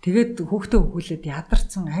 Тэгээд хүүхдээ өгүүлээд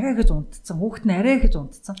ядарсан, арай гэж унтцсан, хүүхд нь арай гэж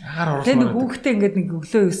унтцсан. Тэгээд нэг хүүхдээ ингээд нэг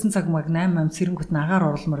өглөө 9 цаг маг 8 сэрэнгүүт нь агаар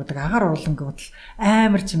оруулмаар байдаг. Агаар оруулан гэвэл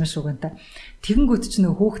амар чимээ шугантай. Тэгэнгүүт ч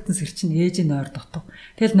нэг хүүхдэн сэр чинь ээжийн нойр дутуу.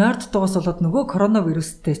 Тэгэл нойр дутуугаас болоод нөгөө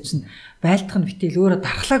коронавирустэй чинь байлдах нь битэл өөрөө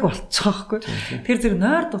дархлааг болчихоо байхгүй. Тэгэхээр зэрэг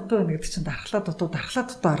нойр дутуу байна гэдэг чинь дархлаа дутуу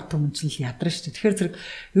ард түмэн чинь л ядарна шүү дээ. Тэгэхээр зэрэг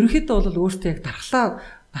ерөнхийдөө бол өөртөө яг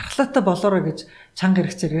дархлаатай болоорой гэж чанга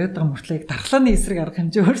яригчээр яриад байгаа мөртлөө яг дархлааны эсрэг арга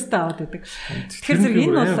хэмжээ өөртөө аваад байдаг. Тэгэхээр зэрэг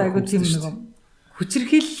энэ бол айгүй тийм нэг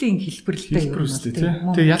хүчирхийллийн хэлбэрлэлтэй юм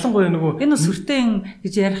байна. Тэгээ ялангуяа нөгөө энэ сүртэн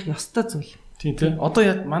гэж ярих ёстой зүйл. Тийм тийм.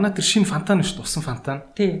 Одоо манай тэр шинэ фантан шүү дээ, усан фантан.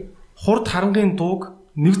 Тийм. Хурд харангийн дууг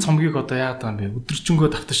нэг цомгийг одоо яагаад байгаа юм бэ? Өдөржингөө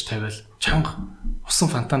давтаж тавиал чанга усан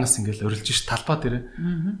фонтанаас ингээл орилж ш талбай дээр.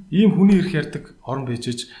 Ийм хүний ирэх ярддаг орон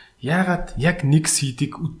бийжж яагаад яг нэг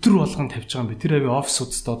CD-г өдөр болгон тавьж байгаа юм бэ? Тэр ави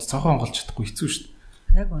офисуудад цонхоо онголж чадахгүй хэцүү шүү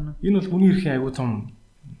дээ. Яг үнэ. Энэ бол хүний ирэхийн аягүй том.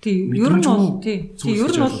 Тийм, ер нь бол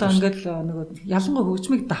ингээд нөгөө ялангуяа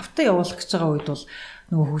хөгжмийг давтаа явуулах гэж байгаа үед бол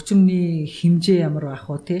нөгөө хөгжмөний хэмжээ ямар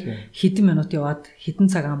байх вэ тий? Хэдэн минут яваад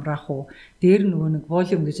хэдэн цаг амраах уу? Дээр нөгөө нэг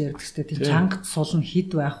волюм гэж ярьдаг шүү дээ. Тийм чангад сул нь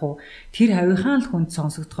хэд байх уу? Тэр хавийнхаа л хүнд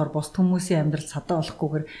сонсогдохоор бос хүмүүсийн амьдрал садаа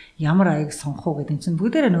болохгүйгээр ямар аяг сонгох уу гэдэг чинь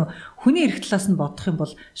бүгдээрээ нөгөө хүний эрх талаас нь бодох юм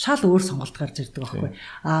бол шал өөр сонголт гарч ирдэг байхгүй.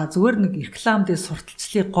 Зүгээр нэг реклам дээр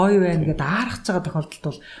сурталчлалыг гоё байна гэдээ аарах байгаа тохиолдолд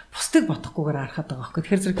бол бусдыг бодохгүйгээр аарахад байгаа байхгүй.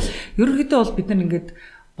 Тэгэхээр зэрэг ерөнхийдөө бол бид нар ингээд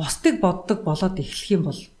бусдыг боддог болоод эхлэх юм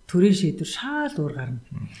бол төрийн шийдвэр шал өөр гарна.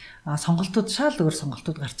 Сонголтууд шал өөр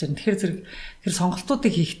сонголтууд гарч ирнэ. Тэгэхээр зэрэг тэр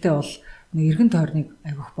сонголтуудыг хийхдээ бол нэг эргэн тойрныг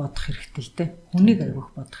айгүйх бодох хэрэгтэй л дээ. Хүнийг айгүйх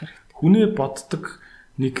бодох хэрэгтэй. Хүнээ боддог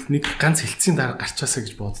нэг ганц хилцийн дараа гарчаасаа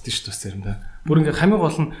гэж боддоо шүү дээ заримдаа. Бүр ингээ хамгийн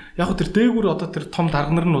гол нь яг хөө тэр дээгүүр одоо тэр том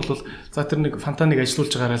дарга нар нь бол за тэр нэг фонтаныг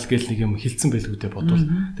ажилуулж байгаараа л гээл нэг юм хилцэн байлгүйдээ бодвол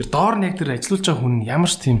тэр доор нь яг тэр ажилуулж байгаа хүн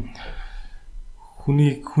ямар ч тийм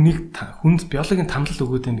хүнд биологийн тамлал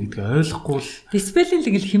өгөөд байна гэдгийг ойлгохгүй л дисплейн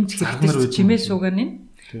л хэмжих хэрэгтэй.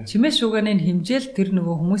 Чимээ шууганы хэмжээл тэр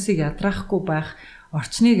нөгөө хүмүүсийг ядраахгүй байх,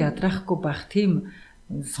 орчныг ядраахгүй байх тийм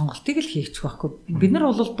сонголтыг л хийчих байхгүй. Бид нар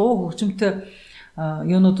бол дуу хөгжимтэй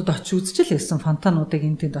юунуудад очиж үзчихэл байсан, фонтануудыг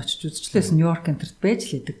энэ тэнд очиж үзчихэл байсан, Нью-Йорк энтерт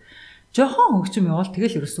байж л идэг. Жохон хөгжим явал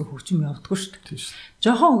тэгэл ерөөсөө хөгжим явдаггүй шүү дээ.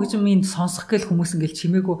 Жохон хөгжмийг сонсох гээл хүмүүс ингээл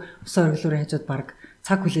чимээгүй усаа ориглоор хажууд баг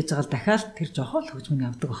цаг хүлээж байгаа л дахиад тэр жохон л хөгжмөнд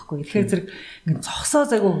явдаг байхгүй. Тэгэхээр зэрэг ингээд цогсоо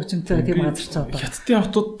загуу хөгжимтэй тийм газар ч одоо хятадын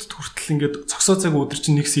хотод хүртэл ингээд цогсоо загуу өдөр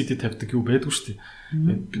чинь нэг CD тавьдаг юу байдгүй шүү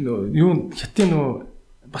дээ. Юу хятадын нөгөө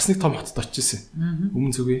бас нэг том хотод очижсэн.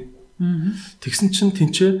 Өмнө зүгээ. Тэгсэн чинь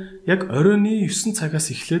тэнцээ яг оройны 9 цагаас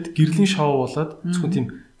эхлээд гэрлийн шоу болоод зөвхөн тийм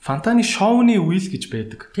фонтаны шоуны үйл гэж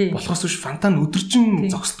байдаг. Болохоос биш фонтан өдөржин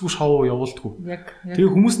зогсдгүй шоу явуулдаггүй. Тэгээ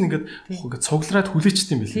хүмүүс нь ингээд цуглараад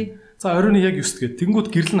хүлээчтэй юм билээ. За оройны яг 9 гээд тэнгууд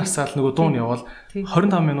гэрэл насаал нөгөө дуун явал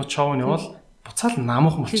 25 минут шоу нь явал буцаал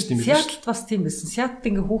намуухан болчтой юм билээ. Сиэтлд бас тийм байсан. Сиэтлд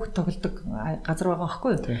ингээ хүүхд тоглодог газар байгаа байхгүй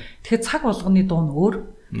юу? Тэгэхээр цаг болгоны дуун өөр.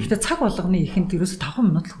 Гэхдээ цаг болгоны ихэнд ерөөсө 5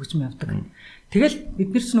 минут л хөгжим явдаг. Тэгэл бид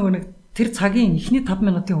нар ч нөгөө нэг тэр цагийн эхний 5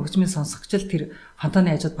 минутын хөгжмийг сонсох гэж л тэр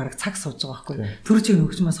фонтаны хажууд бараг цаг сууж байгаа байхгүй. Тэр чигээр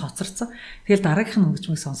хөгжмөөс хоцорсон. Тэгэл дараагийнх нь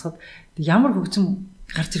хөгжмийг сонсоход ямар хөгжим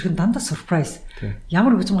гарч ирэх нь дандаа surprise.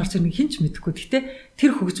 Ямар хөгжим гарч ирэх нь хинч мэдэхгүй. Гэхдээ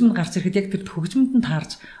тэр хөгжим нь гарч ирэхэд яг тэр хөгжмөнд нь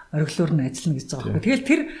таарж ориглоор нь ажиллана гэж байгаа байхгүй. Тэгэл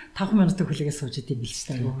тэр 5 минутын хүлээгээ сууж идэм билж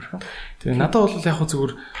таа өөрөө. Тэгээ надад бол яг хөө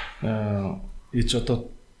зүгээр ээж одоо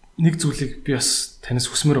нэг зүйлийг би бас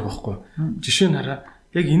танаас хүсмээр байгаа байхгүй. Жишээ нь хараа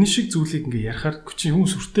яг энэ шиг зүйлийг ингээ ярихаар хүчин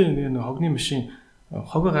хүн сүртэй нэг хогны машин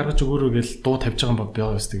хогоо гаргаж өгөөрөө гээл дуу тавьж байгаа юм баг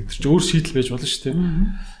байгаа юмстэй гэдэг чинь өөр шийдэл байж болно шүү дээ.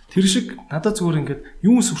 Тэр шиг надад зүгээр ингээд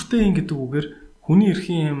юм сүртэй юм гэдэг үгээр хүний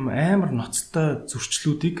эрхийн юм амар ноцтой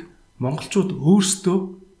зөрчлүүдийг монголчууд өөрсдөө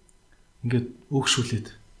ингээд өөгшүүлээд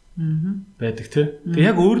байдаг тий. Тэгээ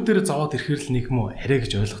яг өөр дээрээ зовоод ирэхэр л нэг юм уу арай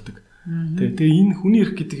гэж ойлгодог. Тэгээ энэ хүний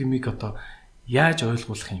эрх гэдэг юмыг одоо яаж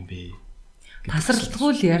ойлгуулах юм бэ? Тасралтгүй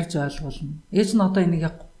л ярьж ойлгуулна. Ээж нь одоо энийг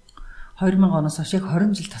 2000 оноос хойш яг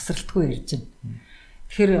 20 жил тасралтгүй ярьж байна.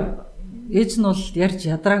 Тэгэхээр ээж нь бол ярьж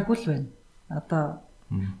ядраагүй л байна. Одоо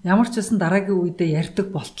ямар ч байсан дараагийн үедээ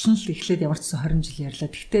ярьдаг болтол нь л эхлээд ямар ч байсан 20 жил ярьлаа.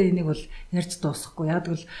 Гэхдээ энийг бол ярьж дуусахгүй. Яг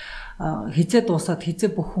л хизээ дуусаад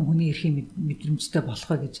хизээ бүх хүний эрхийн мэдрэмжтэй болох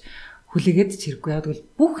вэ гэж хүлээгээд ч хэрэггүй. Яг л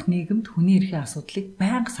бүх нийгэмд хүний эрхийн асуудлыг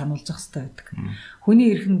байнга сануулж явах хэрэгтэй байдаг. Хүний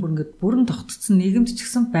эрх нь бүр ингээд бүрэн тогтцсон нийгэмд ч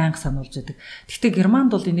гэсэн байнга сануулж байдаг. Гэхдээ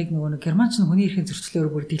Германд бол энийг нөгөө Германч нь хүний эрхийн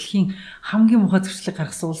зөрчлөөр бүр дэлхийн хамгийн муухай зөрчлийг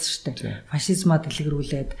гаргасан улс шүү дээ. Фашизмаа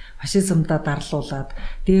дэлгэрүүлээд, фашизмдаа дарлуулад,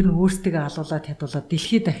 дээр нь өөрсдөө алуулаад хадуулаад,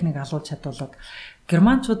 дэлхийд дахныг алуулж хадуулаад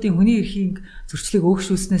германчуудын хүний эрхийн зөрчлийг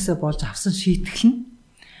өөгшүүлснээсээ болж авсан шийтгэл нь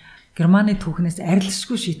Германы түүхнээс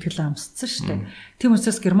арилшгүй шийтгэл амсцсан шүү дээ. Тийм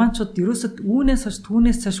учраас германчууд ерөөсөд үүнээс хойш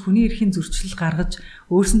түүнээс цааш хүний эрхийн зөрчил гаргаж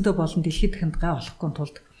өөрсөндөө болон дэлхийд дахинд гай болохгүй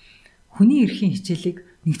тулд хүний эрхийн хичээлийг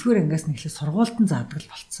 1-р ангиас нь эхлээд сургуультан заадаг л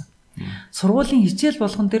болцсон. Сургуулийн хичээл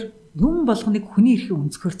болгон дээр юм болгоныг хүний эрхийн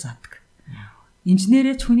өнцгөр заадаг.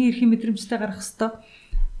 Инженерээч хүний эрхийн мэдрэмжтэй гарах хэвээр,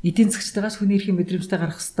 эдийн засгчтайгаач хүний эрхийн мэдрэмжтэй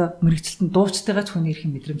гарах хэвээр, мэрэгчлэлтэн дуучтайгаач хүний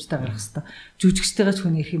эрхийн мэдрэмжтэй гарах хэвээр, жүжигчтэйгаач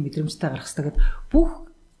хүний эрхийн мэдрэмжтэй гарах хэвээр гэдэг бүх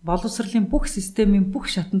боловсролын бүх системийн бүх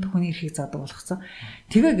шатанд хүний эрхийг заадаг болгоцсон.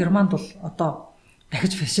 Тэгээ Германд бол одоо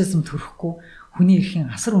дахиж фашизм төрөхгүй хүний эрхийн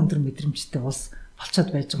асар өндөр мэдрэмжтэй улс болчиход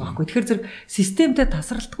байж байгаа байхгүй. Тэгэхээр зэрэг системтэй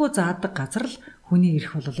тасралтгүй заадаг газар л хүний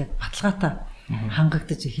эрх бол яг баталгаатай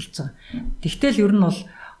хангагдаж эхэлж байгаа. Тэгтэл ер нь бол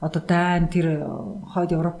одоо дайн тэр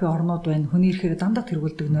хойд Европын орнууд байна. Хүний эрхээр дандаа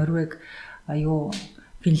тэргүүлдэг Норвег, юу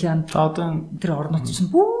Финлянд одоо тэр орнууд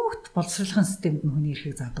чинь бүгд боловсруулалтын системд нь хүний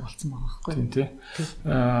эрхийг заадаг болсон байгаа байхгүй. Тийм тий.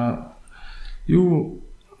 Юу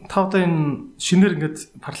та одоо энэ шинээр ингээд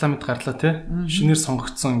парламент гарлаа тий. Шинээр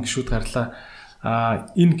сонгогдсон гишүүд гарлаа.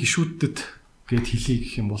 Энэ гишүүдэд гээд хэлье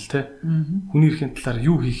гэх юм бол тий. Хүний эрхийн талаар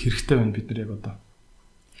юу хийх хэрэгтэй байна бид нар яг одоо.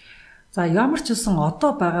 За ямар ч үсэн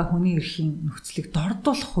одоо байгаа хүний эрхийн нөхцөлийг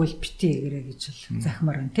дордуулах хууль битээ гэрээ гэж л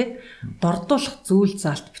захимаар байна тий. Дордуулах зүйл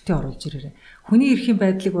заалт битээ оруулж ирээрээ. Хүний эрхийн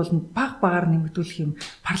байдлыг бол баг багаар нэмэгдүүлэх юм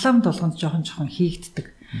парламент болгонд жоохон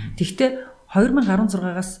хийгддэг. Тэгвэл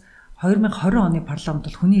 2016-аас 2020 оны парламент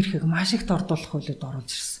бол хүний эрхийг маш их дордуулах хуулиуд оруулж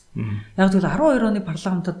ирсэн. Яг тэгвэл 12 оны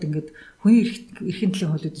парламентод ингээд хүний эрхийн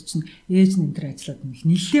талын хуулиуд чинь ээж нь энэ төр ажиллаад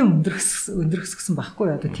нэлээд өндөрсгсөн байхгүй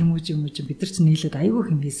юу? Одоо тэмүүж бид нар чинь нийлээд аягүй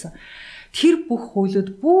хэм хийсэн. Тэр бүх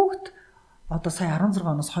хуулиуд бүгд одоо сая 16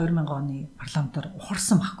 оноос 2000 оны парламентаар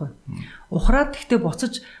ухарсан байхгүй. Ухраад тэгтээ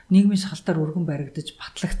буцаж нийгмийн шахалтаар өргөн баригдаж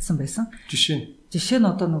батлагдсан байсан. Жишээ нь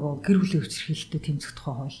одоо нөгөө гэр бүлийн хүчирхийлэлтэд тэмцэх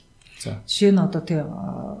тухай хууль. Жишээ нь одоо тий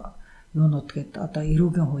юунууд гээд одоо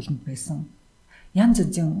эрүүгийн хуулинд байсан. Янз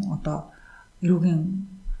янзын одоо эрүүгийн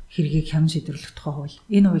хэргийг хямд шийдвэрлэх тухай хууль.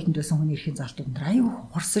 Энэ хуулинд байсан хүний эрхийн заалтууд нь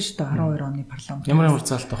аюу ухарсан шүү дээ 12 оны парламент. Ямар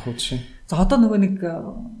заалт авах вэ жишээ? За одоо нөгөө нэг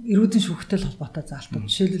эрүүдэн шүүхтэй холбоотой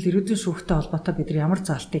заалтууд. Жишээлбэл эрүүдэн шүүхтэй холбоотой бид нар ямар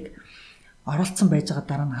заалтыг оруулсан байж байгаа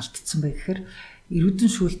дараа нь алдсан бэ гэхээр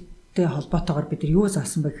эрүүдэн шүүлттэй холбоотойгоор бид нар юу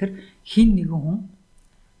заасан бэ гэхээр хин нэгэн хүн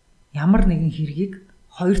ямар нэгэн хэргийг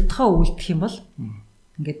хоёр дахь үйлдэх юм бол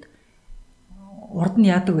ингээд урд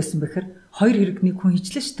нь яадаг байсан бэ гэхээр хоёр хэрэг нэг хүн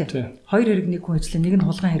хийчлээ шүү дээ. Хоёр хэрэг нэг хүн хийчлээ. Нэг нь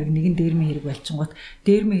хулгайн хэрэг, нэг нь дээрмийн хэрэг болчихгоот,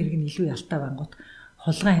 дээрмийн хэрэг нь илүү ялтай байнгут,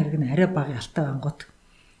 хулгайн хэрэг нь арай бага ялтай байнгут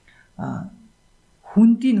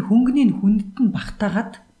хөнгөний хүндэт нь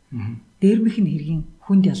багтаагаад дээрмийнх нь хэргийн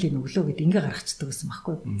хүнд ялыг өглөө гэд ингээ гаргацдаг гэсэн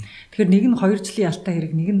байхгүй. Тэгэхээр нэг нь 2 жилийн ялтай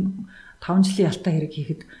хэрэг, нэг нь 5 жилийн ялтай хэрэг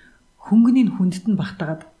хийхэд хөнгөний хүндэт нь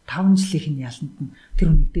багтаагаад 5 жилийн яланд нь тэр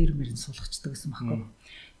хүнийг дээрмээр нь суулгачдаг гэсэн байхгүй.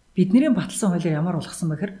 Бидний баталсан хуулиар ямар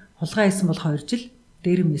болгосон бэ гэхээр хулгай хийсэн бол 2 жил,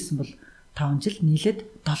 дээрэм хийсэн бол 5 жил, нийлээд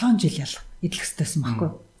 7 жил ял идэх ёстойсэн байхгүй.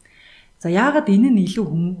 За яагаад энэ нь илүү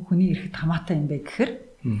хүний эрхэд хамаатай юм бэ гэхээр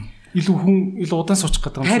илүү удаан суучих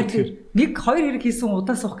гэдэг юм шиг тэгэхээр нэг хоёр хэрэг хийсэн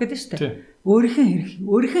удаан суух гэдэг нь шүү дээ.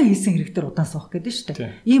 Өөрийнхөө хийсэн хэрэг дээр удаан суух гэдэг нь шүү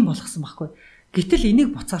дээ. Ийм болгосон байхгүй. Гэтэл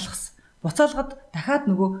энийг буцаалгасан. Буцаалгаад дахиад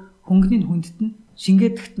нөгөө хөнгөний хүндэт нь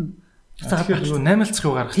шингээдэгт нь Тэгэхээр нөгөө наймаалцах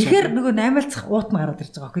юу гаргах чинь. Тэгэхээр нөгөө наймаалцах уут нь гараад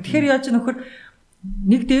ирж байгаа байхгүй. Тэгэхээр яаж нөхөр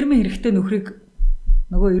нэг дээрмийн хэрэгтэй нөхрийг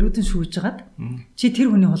нөгөө эрүүдэн шүүж хагаад чи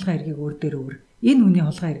тэр хүний хулгай хэргийг өөр дээр өөр. Энэ хүний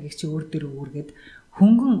хулгай хэргийг чи өөр дээр өөргээд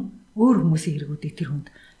хөнгөн өөр хүмүүсийн хэрэгүүдийг тэр хүнд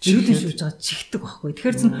эрүүдэн шүүж хагаад чихдэг байхгүй.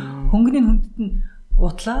 Тэгэхээр зэн хөнгөний хүндэт нь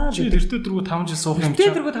утлаа. Чи тэртээ дөрвөө 5 жил суух юм чи.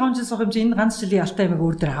 Тэртээ дөрвөө 5 жил суух юм чи энэ ганц жилийн ялтай ямиг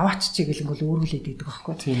өөр дээр аваач чи гэлэнгүүл өөрүүлээд идэг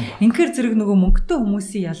байхгүй. Инхээр зэрэг нөгөө мөнгөтэй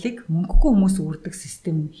хүмүүсийн ялыг мөнгөгүй хүмүүс үрдэг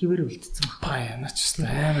систем хിവэр үлдсэн байхгүй. Баа янаач шүү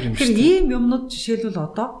дээ амар юм шүү. Тэгэхээр ийм юмнууд жишээлбэл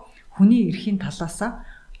одоо хүний эрхийн талаасаа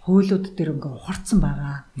хуулиуд дээр ингээ ухарцсан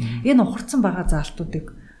байгаа. Энэ ухарцсан байгаа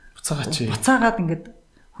заалтуудыг буцаагаад ингээд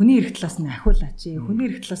хүний эрх талаас нь ахиулаач. Хүний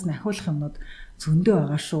эрх талаас нь ахиулах юмнууд зөндөө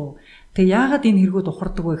байгаа шүү. Тэгээ яагаад энэ хэрэгүүд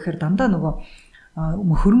ухардаг вэ гэхээр дандаа нөгөө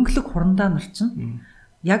хөрөнгөлөг хурандаа нар чинь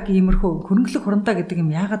яг иймэрхүү хөрөнгөлөг хурандаа гэдэг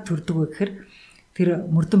юм яагаад төрдөг вэ гэхээр тэр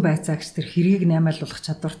мөрдөн байцаагч тэр хэргийг наймаалуулах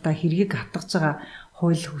чадвартай хэргийг хатгаж байгаа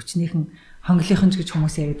хууль хүчнийхэн хонглынхонч гэж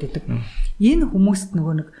хүмүүс яриад байдаг. Энэ хүмүүст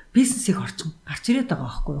нөгөө нэг бизнесийг орчин гарч ирээд байгаа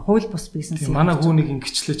байхгүй юу? Хууль бус бизнес. Манай хүүнийг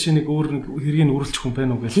ингэчлээ чи нэг өөр нэг хэргийг үргэлжлэх хүн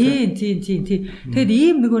байна уу гэж. Тийм. Тэгэд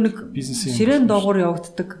ийм нөгөө нэг ширээн доогуур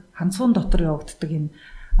явагддаг, ханцуун дотор явагддаг юм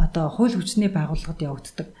одоо хууль хүчний байгууллагад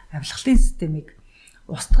явагддаг авилгалтын системийг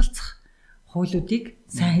устгалцах хуулиудыг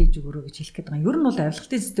сайн хийж өгөрөө гэж хэлэх гээд байгаа. Ер нь бол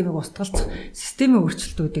авилгалтын системийг устгалцах системийн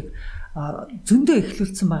өөрчлөлтүүдийг зөндөө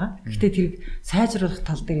эхлүүлсэн байгаа. Гэхдээ тэрийг сайжруулах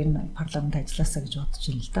тал дээр энэ парламент ажилласаа гэж бодож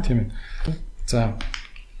байна л да. Тийм ээ. За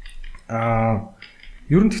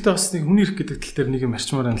ер нь гэхдээ бас нэг хүний эрх гэдэг тал дээр нэг юм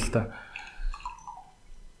арчмаар байна л да.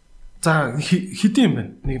 За хэдийн юм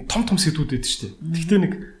байна. Нэг том сэдвүүд байдаг шүү дээ. Гэхдээ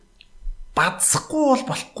нэг бадсахгүй бол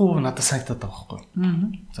болохгүй надад санагдаад байгаа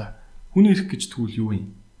байхгүй. За хүний эрх гэж тэгвэл юу юм?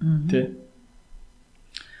 Тэ?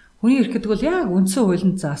 Хүний эрх гэдэг бол яг үндсэн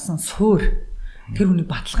хуулинд заасан суур тэр хүний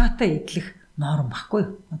баталгаатай эдлэх норм баггүй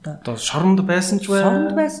юу? Одоо шоронд байсан ч бай,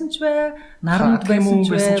 нарамд байсан ч бай,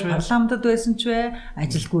 парламентод байсан ч бай,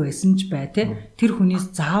 ажилгүй байсан ч бай, тэ? Тэр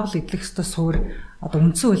хүнээс заавал эдлэх ёстой суур одоо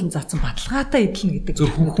үндсэн хуулинд заасан баталгаатай эдлэнэ гэдэг.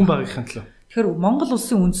 Зөв хүн багийнхын төлөө. Тэгэхээр Монгол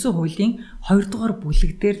улсын үндсэн хуулийн 2 дугаар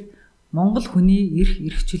бүлэг дээр Монгол хүний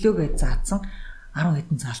эрх чөлөөгээ заасан 10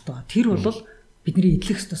 хэдэн заалт байгаа. Тэр бол бидний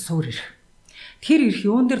эдлэх ёстой суур эрх. Тэр эрх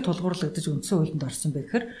юун дээр тулгуурлагдаж үндсэн хуулинд орсон бэ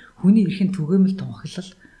гэхээр хүний эрхийн түгээмэл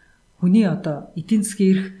тунхаглал, хүний одоо эдийн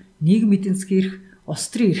засгийн эрх, нийгмийн эдийн засгийн эрх, улс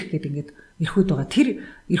төрийн эрх гэдэг ингээд эрхүүд байгаа. Тэр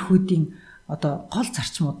эрхүүдийн одоо гол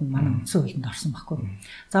зарчмууд нь манай үндсэн хуулинд орсон байхгүй.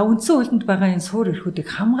 За үндсэн хуулинд байгаа энэ суур эрхүүдийг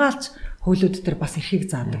хамгаалж хуулиуд дээр бас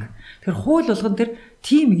эрхийг заадаг. Тэгэхээр хууль болгон дээр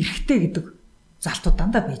тийм эрхтэй гэдэг залтууд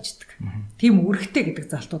дандаа байждаг. Тийм үүрэгтэй гэдэг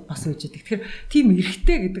залтууд бас байждаг. Тэгэхээр тийм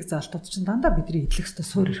эрхтэй гэдэг залтууд чинь дандаа бидний эдлэх ёстой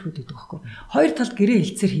суур эрхүүд гэдэг байхгүй. Хоёр талд гэрээ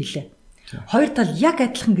хэлцээр хийлээ. Хоёр тал яг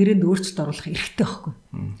адилхан гэрээнд өөрчлөлт оруулах эрхтэй байхгүй.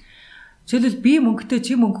 Жишээлбэл би мөнгөтэй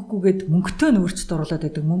чи мөнгөгүйгээд мөнгөтэй нь өөрчлөлт оруулаад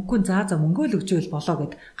байдаг. Мөнгөө за мөнгөө л өгчөөл болоо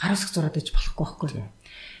гэд гар усг зураад иж болохгүй байхгүй.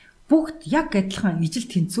 Бүгд яг адилхан ижил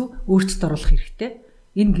тэнцүү өөрчлөлт оруулах хэрэгтэй.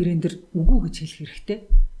 Энэ гэрээн дээр үгүй гэж хэлэх хэрэгтэй.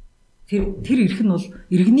 Тэр эрх нь бол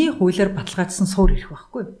иргэний хуулиар баталгаажсан суур эрх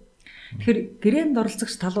байхгүй. Тэгэхээр гэрээнд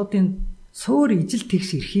оролцогч талуудын суур ижил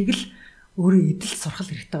тэгш эрхийг л өөрөө эдэлж сурах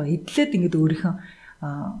хэрэгтэй байгаа. Эдлээд ингээд өөрийнхөө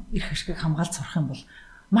эрх ашгийг хамгаалж сурах юм бол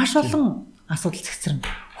маш олон асуудал цэгцэрнэ.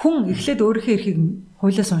 Хүн эхлээд өөрийнхөө эрхийг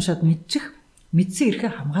хуулиас уншаад мэдсэн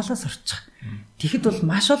эрхээ хамгаалаа сурчих. Тэгэхэд бол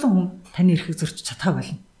маш олон хүн таны эрхийг зөрчиж чадхаа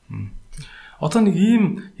болно. Одоо нэг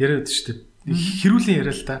ийм яриад шүү дээ. Хэрүүлийн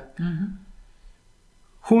яриа л да.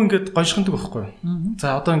 Хүн ингээд гоншгондог байхгүй.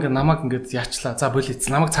 За одоо ингээд намайг ингээд яачлаа. За болиц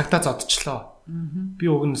намайг цагдаа зодчлоо. Би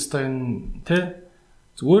өгнө өстой энэ тэ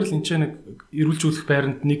зүгээр л энэ ч нэг эрүүлжүүлэх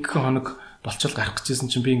байранд нэг хоног болчол гарах гэжсэн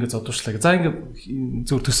чинь би ингээд зодуушлаа. За ингээд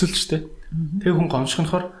зөв төсөлж штэ. Тэгээ хүн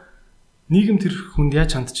гоншгонохоор нийгэм тэр хүнд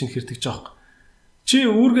яаж хандж ийн хэрдэг жоох. Чи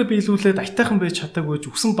үүргээ биелүүлээд айтайхан байж чадаагүй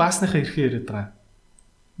үгсэн баасныхаа эрхээ яриад байгаа.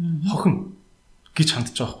 Хохин гэж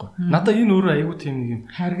хандж байгаа байхгүй. Надаа энэ өөрөө аягүй тийм нэг юм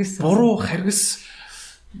буруу харгас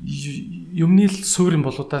юмны л суурин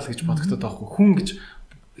болоо даа л гэж бодогдоод байгаа байхгүй. Хүн гэж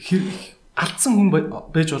алдсан хүн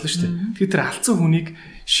байж болно шүү дээ. Тэгэхээр тэр алдсан хүнийг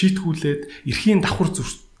шийтгүүлээд эрхийн давхар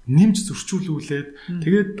нэмж зөрчүүлүүлээд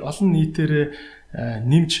тэгээд олон нийтээрээ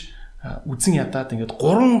нэмж үзэн ядаад ингээд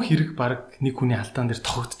 3 хэрэг баг нэг хүний алдаан дээр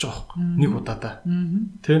тогтож байгаа байхгүй. Нэг удаадаа.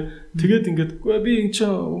 Тэ? Тэгээд ингээд би энэ чинь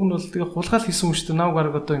уг нь бол тэгээ хулгаал хийсэн юм шүү дээ. Нав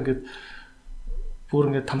гараг одоо ингээд бүр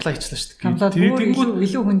ингээд тамлаа хийчлээ шүү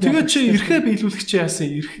дээ. Тэгээд чи эрхээ биелүүлэх чи яасан?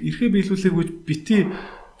 Эрхээ биелүүлээгүй бити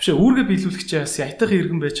бишээ үүргээ биелүүлэх чи яасан? Айтайхан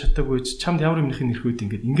иргэн байж чадаагүй чамд ямар юмнийхээ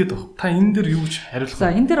нэрхүүд ингээд баг. Та энэ дээр юу гэж хариулах вэ? За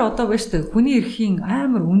энэ дээр одоо байна шүү дээ. Хүний эрхийн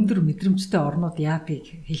амар өндөр мэдрэмжтэй орнууд яапыг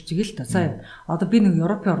хэлж игээ л та. Сая одоо би нэг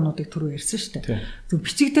Европын орнуудыг түрүү ярьсан шүү дээ. Зөв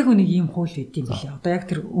бичигдэх хүнийг ийм хууль өгд юм билээ. Одоо яг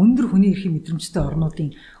тэр өндөр хүний эрхийн мэдрэмжтэй орнуудын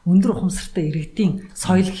өндөр ухамсартай иргэдийн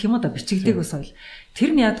соёл гэх юм да бичигдээгүй соёл.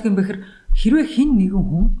 Тэр нь яадаг юм бэхэр хэрвээ хин нэгэн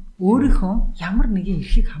хүн өөрийнхөө ямар нэгэн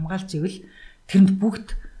эрхийг хамгаалж ивэл тэрэнд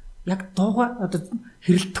бүгд яг дууга одоо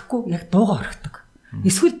хэрэлдэхгүй яг дууга орхидог.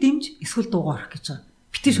 Эсвэл дэмж, эсвэл дууга орхих гэж байгаа.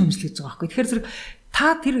 Битгий шүмжлэж байгаа байхгүй. Тэгэхээр зэрэг та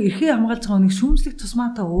тэр эрхээ хамгаалж байгаа хүнийг шүмжлэх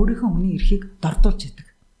тусмаа та өөрийнхөө хүний эрхийг дордуулж идэг.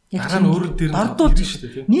 Яг дараа нь өөрөө дээр дордуулж шүү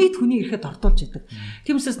дээ. Нийт хүний эрхээ дордуулж идэг.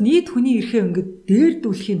 Тийм учраас нийт хүний эрхээ ингээд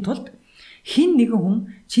дээрдүүлэхийн тулд хин нэгэн хүн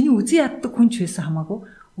чиний үзий яддаг хүн ч байсан хамаагүй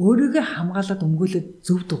өөрийгөө хамгаалаад өмгөөлөд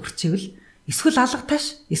зөв дуурчивл эсвэл алга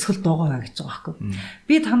тааш эсвэл дуугаа бай гэж байгаа байхгүй.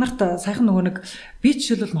 Би та нарт саяхан нөгөө нэг би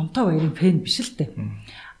жишээлбэл Номтой баярын фэн биш л дээ.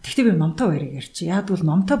 Тэгтээ би Номтой баярыг ярьчих. Яг бол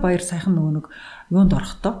Номтой баяр саяхан нөгөө нэг юунд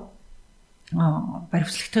орохдоо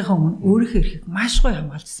баримтлагтынхаа өмнө өөрийнхөө эрхийг маш гоё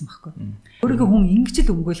хамгаалжсэн байхгүй. Өөрийгөө хүн ингэж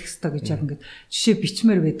л өмгөөлөх хэрэгтэй гэж яг ингээд жишээ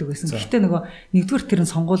бичмээр байдаг байсан. Гэхдээ нөгөө нэгдүгээр тэр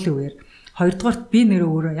нь сонгуулийн үеэр хоёрдугаарт би нэрээ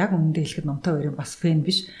өөрөө яг өмнөдөө хэлэхэд Номтой баярын бас фэн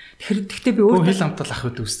биш. Тэгэхдээ би өөрөө хил амтал ах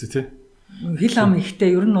байдаг үстэй тий. Хил ам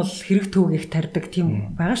ихтэй ер нь бол хэрэг төвг их тарьдаг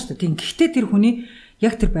тийм байгаа шүү дээ. Тийм гэхдээ тэр хүний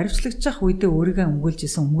яг тэр баримтлагч ах үедээ өөрийгөө өмгөөлж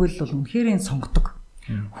исэн өмгөөлөл бол үнэхээр сонгодог.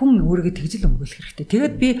 Хүн өөрийгөө тэгжил өмгөөлөх хэрэгтэй.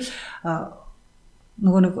 Тэгээд би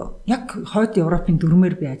нөгөө нэг яг хойд Европын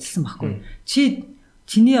дүрмээр би ажилласан байхгүй.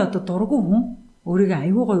 Чиний одоо дургүй хүн өөрийгөө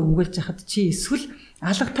аюу гой өмгөөлж яхад чи эсвэл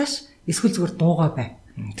алга тааш эсвэл зүгээр дуугаа бай.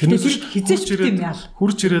 Тэрнээс хизээч тийм яал.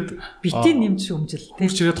 Хурж ирээд битийн нэмж шүмжил.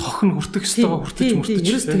 Хурж ирээд хохин хүртэх ёстойгоо хүртэж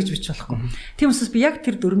ерөөс тэгж бич болохгүй. Тийм учраас би яг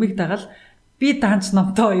тэр дүрмийг дагаад би даанч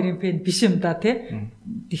Номтой хоёрын фэн биш юм да тий.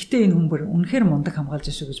 Гэхдээ энэ хүн бүр үнэхээр мундаг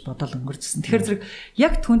хамгаалж шүү гэж бодоод өнгөрчихсөн. Тэгэхээр зэрэг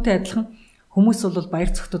яг түүнтэй адилхан хүмүүс бол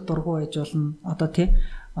баяр цогтод дургу байж болно. Одоо тий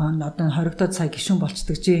одоо хоригдоод сая гişүн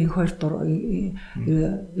болцдог чи энэ хоёр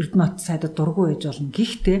Эрдэнэт сайдад дургу байж болно.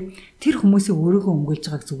 Гэхдээ тэр хүмүүсийн өөрийгөө өмгөөлж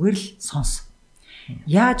байгааг зүгээр л сонс.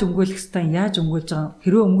 Яаж өмгөөлөх ёстой, яаж өмгөөлж байгаа.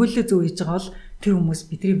 Хэрвээ өмгөөлөлөө зөв хийж байгаа бол тэр хүмүүс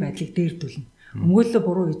бидний байдлыг дээрдүүлнэ. Өмгөөлөлөө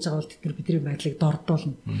буруу хийж байгаа бол тэд бидний байдлыг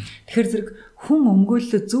дордуулна. Тэгэхээр зэрэг хүн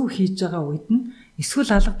өмгөөлөлөө зөв хийж байгаа үед нь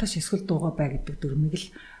эсвэл алга тааш эсвэл дуугаа бай гэдэг дүрмийг л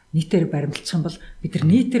нийтээр баримталчих юм бол бид нар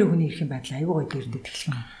нийтээр хүний эрхийн байдлаа аюу гой дээрдээд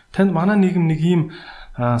эхлэх юм. Танд манай нийгэм нэг ийм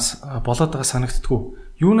болоод байгаа санагддгүү.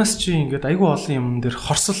 Юунаас чи ингээд аюу олон юм дээр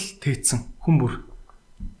хорсол тээцсэн хүн бүр.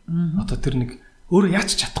 Одоо тэр нэг өөрөө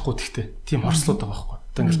яач чадахгүй гэхдээ тийм хорслоод байгаа байхгүй.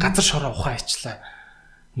 Одоо ингээл газар шороо ухаан ичлаа.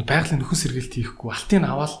 Байгалийн нөхөн сэргээлт хийхгүй алтыг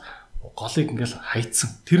аваад голыг ингээл хайцсан.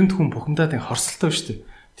 Тэрэнд хүн бухимдаад ингээ хорсолтой шүү дээ.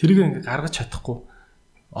 Тэрийг ингээ гаргаж чадахгүй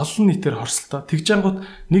олон нийтээр хорсолтой. Тэгжангууд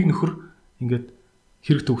нэг нөхөр ингээд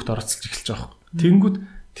хэрэг төвхт оролцож эхэлж байгаа юм. Тэнгүүд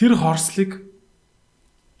тэр хорслыг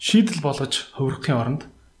шийдэл болгож хувирахын оронд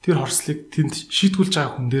тэр хорслыг тэнд шийтгүүлж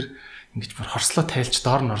байгаа хүн дээр ингэж бүр хорслоо тайлж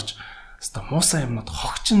доор нь орж хэвээ муусаа юмнууд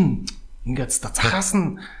хогчин ингээд хэвээ цахаас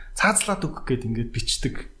нь цаазлаад өгөх гээд ингээд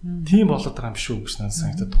бичдэг. Тийм болоод байгаа юм шүү гэж надад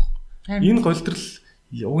санагдаад байна. Энэ голдрал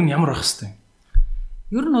уг нь ямар байх хэвтэй.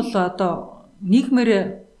 Ер нь бол одоо нийгмээр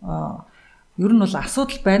ер нь бол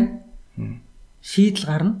асуудал байна. Шийдэл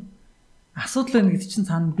гарна. Асуудал байна гэдэг чинь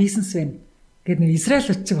цаана бизнес байна. Гэт нэг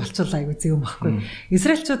Израильчууд чиг болчихвол айгүй зөв юм баггүй.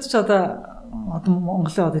 Израильчууд ч одоо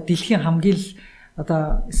Монголын одоо дэлхийн хамгийн л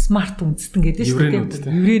одоо смарт үндэстэн гэдэг шүү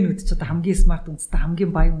дээ. Еврейнүүд ч одоо хамгийн смарт үндэстэн,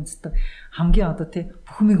 хамгийн баян үндэстэн, хамгийн одоо тий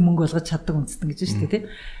бүхмийг мөнгө болгож чаддаг үндэстэн гэж шүү дээ тий.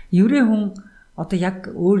 Еврей хүн одоо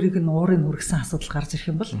яг өөрийг нь уурыг хүргэсэн асуудал гарч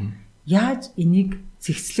ирэх юм бол яаж энийг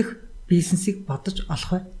зэгцлэх бизнесийг бодож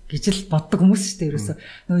олох вэ гэж л боддог хүмүүс шүү дээ. Ерөөсөө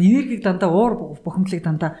нөгөө энергийг дандаа уур бухимдлыг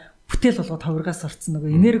дандаа бүтээл болгоод хувиргаас орцсон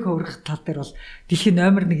нөгөө энерги хувиргах тал дээр бол дэлхийн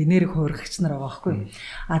номер 1 энерги хувиргагч нар байгаа байхгүй.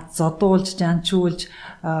 Зодуулж, жанчуулж,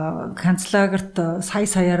 канцлагерт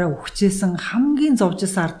сая-саяараа өгчээсэн хамгийн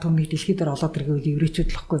зовжсэн ард түмнийг дэлхийд дээр олоод ирэх үйл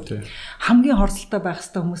еврейчүүд л байхгүй. Хамгийн хорсолтой байх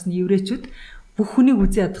хэвээр хүмүүс нь еврейчүүд, бүх хүнийг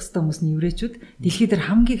үзий ядах хэвээр хүмүүс нь еврейчүүд, дэлхийд дээр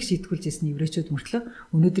хамгийн их шийтгүүлж ирсэн еврейчүүд мөртлөө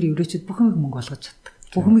өнөөдөр еврейчүүд бүх юмыг мөнгө олгож чаддаг.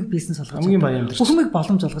 Бүх юмыг бизнес олгож чаддаг. Бүх юмыг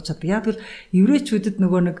боломж олгож чаддаг. Яг л еврейчүүдэд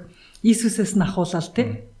нөгөө нэг Иесусээс нь ахуулаад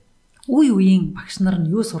тий үе үеийн багш нар нь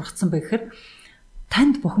юу сургацсан бэ гэхээр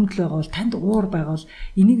танд бухимдал байгаа бол танд уур байгаа бол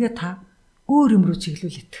энийгээ та өөр юм руу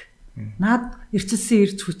чиглүүлээд. Наад эрчилсэн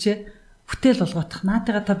эрч хүчээ бүтээл болгоох,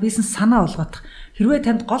 наатайгаа та бизнес санаа болгоох. Хэрвээ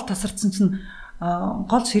танд гол тасарсан чинь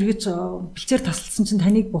гол сэргэж бэлчээр тасалсан чинь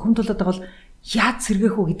таныг бухимдуулаад байгаа бол яаж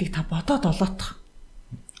сэргээх үү гэдгийг та бодоод олоодох.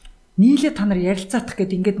 Нийлээ та нар ярилцаах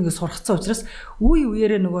гэдэг ингээд нэг сургацсан учраас үе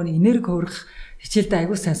үеэрээ нөгөө энерги хувирах хичээлдээ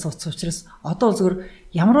аягүй сайн суудсан учраас одоо зөвхөн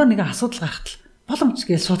ямар нэгэн асуудал гарахад боломж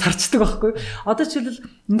гэж шууд харцдаг байхгүй. Одоо жишээлбэл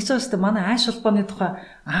ингэж байгаа шүү дээ. Манай айш холбооны тухай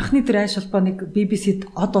анхны тэр айш холбооныг BBC-д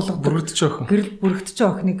од болгодог. Гэрэл бүрэгдэж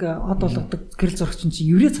байгаа охиныг од болгодог гэрэл зурагч чинь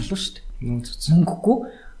еврей залуу шүү дээ. Мөнгөгүй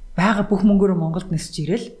байгаа бүх мөнгөөрөө Монголд нисэж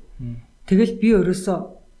ирээл. Тэгэл би өөрөөсөө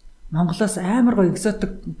Монголоос амар гоё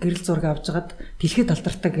экзотик гэрэл зураг авч агаад дэлхийд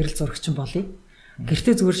алдартай гэрэл зурагч юм болъё.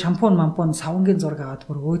 Гэртээ зүгээр шампунь, савангийн зураг аваад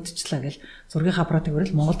бүр өөдчлаа гэл зургийн аппаратыг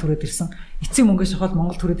өрөөл Монгол түрээд ирсэн. Эцсийн мөнгөөр шахаад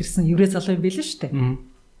Монгол түрээд ирсэн еврей залуу юм билээ шүү дээ.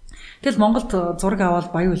 Тэгэл Монголд зураг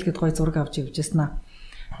аваад баян үлгээд гоё зураг авч явж яснаа.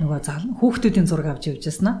 Нөгөө хүүхдүүдийн зураг авч явж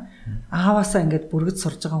яснаа. Ааваасаа ингээд бүргэд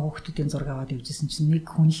сурж байгаа хүүхдүүдийн зураг аваад явж ясэн чинь нэг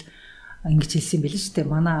хүн л ингэж хэлсэн юм билээ шүү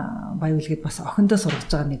дээ. Манай баян үлгээд бас охиндоо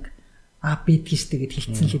сургаж байгаа нэг бидгий штэ гэд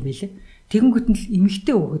хэлсэн юм билээ. Тэгэнгүүт нь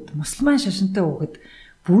эмэгтэй хүүхэд, мусульман шашинтай хүүхэд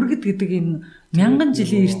бүргэд гэдэг энэ мянган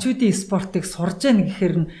жилийн ирчүүдийн спортыг сурж яах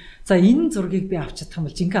гэхээр нь за энэ зургийг би авч чадах юм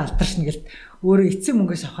бол жинхэнэ алдаршна гэл өөрөө эцсийн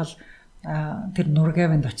мөнгөөр шавхал тэр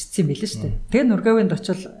Нургавинд очсон юм билээ шүү дээ. Тэгээ Нургавинд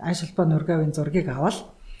очил айш холбоо Нургавийн зургийг аваад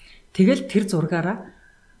тэгэл тэр зургаараа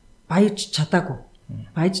баяж чадаагүй.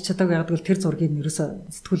 Баяж чадаагүй яагаад гэвэл тэр зургийг нэрөөсө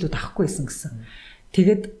сэтгүүлүүд авахгүй байсан гэсэн.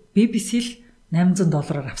 Тэгээд BBC л $800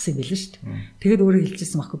 авсан юм билээ шүү дээ. Тэгээд өөрөө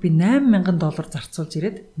хэлчихсэн байхгүй би $8,000 зарцуулж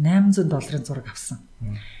ирээд $800 зураг авсан.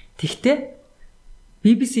 Тэгтээ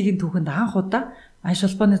BBC-гийн түүхэнд анх удаа айш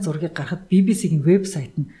холбооны зургийг гаргахад BBC-гийн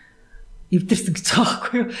вебсайт нь эвдэрсэн гэж байгаа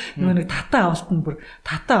байхгүй юу. Нөгөө нэг татаа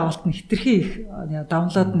авалт нь хитрхи их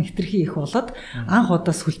даунлоод нь хитрхи их болоод анх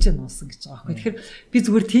удаа сүлжээ нуусан гэж байгаа байхгүй. Тэгэхээр би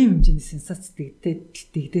зүгээр тийм хэмжээний сенсац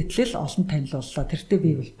дэгдээтлэл олон танилцууллаа. Тэртээ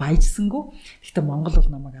би бол баяжсангүй. Гэхдээ Монгол бол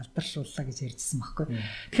намайг алдаршууллаа гэж ярьжсэн байхгүй.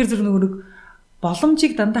 Тэгэхээр зөв нөгөө нэг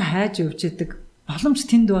боломжийг дандаа хайж явж идэг, боломж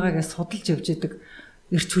тэнд байгаагаас судалж явж идэг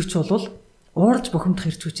эрч хүч бол уурж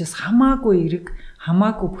бухимдах эрч хүчээс хамаагүй эрэг,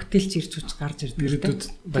 хамаагүй бүтээлч эрч хүч гарч ирдэг. Ирээдүйд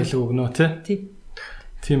баялаг өгнө тий.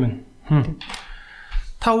 Тийм ээ.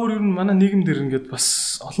 Та өөр юу манай нийгэм дээр ингээд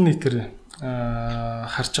бас олон нийтээр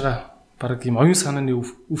харж байгаа баг юм оюун санааны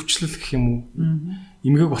өвчлөл гэх юм уу?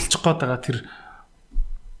 Эмгээг болчих гээд байгаа тэр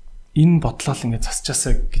энэ бодлол ингээд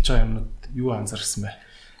засчаасаа гэж байгаа юмнууд юу анзаарсан бэ?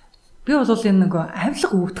 Би бол энэ нэг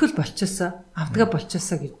авилга өвтгөл болчихсоо, автга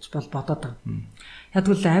болчихсоо гэж бол бодоод байгаа.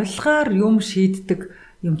 Ядгуул авилгаар юм шийддэг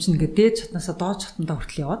юм чинь ингээд дээд чатнасаа доод чатнаа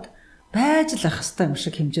хүртэл яваад байж л ах хэвээр юм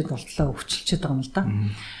шиг хэмжээнд болтлоо өвчлчихэд байгаа юм л да.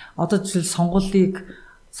 Одоо жишээл сонгуулийг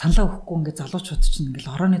саналаа өгөхгүй ингээд залуучууд чинь ингээд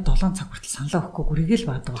орооны 7 цаг хүртэл саналаа өгөхгүй гүрийгээл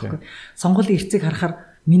баадаг байхгүй. Сонгуулийн эрцийг харахаар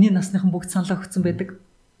миний насныхан бүгд саналаа өгсөн байдаг.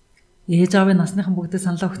 ээж аавын насныхан бүгдээ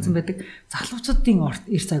саналаа өгсөн байдаг. Залуучуудын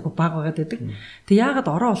эрс айгу бага байгаад байдаг. Тэг яагаад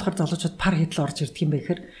ороо болохоор залуучууд пар хідэл орж ирдэг юм бэ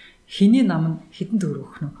гэхээр хиний нам нь хідэн төгрөг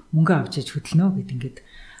өгөх нь мөнгө авч иж хөдөлнө гэд ингээд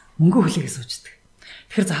мөнгө хүлээгээс уучдаг.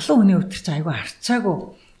 Тэгэхээр залуу хүний өвтөр чи айгу арчаагүй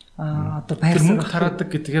одоо байр мөнгө тараадаг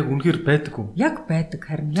гэдэг яг үнэхээр байдаг уу? Яг байдаг,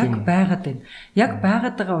 харин яг байгаад байна. Яг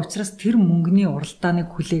байгаад байгаа учраас тэр мөнгөний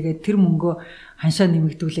уралдааныг хүлээгээд тэр мөнгөө ханшаа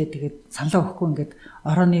нэмэгдүүлээ тэгээд саналаа өгөхгүй ингээд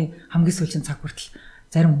орооны хамгийн сүүлийн цаг хүртэл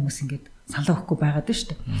зарим хүмүүс ингээд саналаа өгөхгүй байгаад байна шүү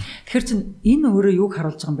дээ. Тэгэхээр чин энэ өөрөө юуг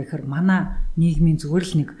харуулж байгаа юм бэ гэхээр манай нийгмийн зүгээр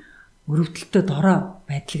л нэг өрөвдөлтөд дорой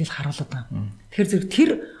байдлыг л харуулдаг байна. Тэгэхээр зэрэг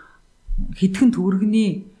тэр хэдхэн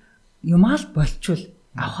төгрөгний юмаал болчвол,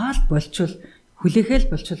 авахаал болчвол, хүлээхэл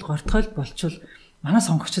болчвол, гортгойл болчвол манай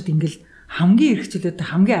сонгогчдод ингээл хамгийн эрхчлөөтэй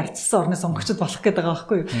хамгийн ардчилсан орны сонгогчдод болох гээд байгаа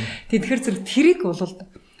байхгүй юу. Тэгэхээр зэрэг тэрийг бол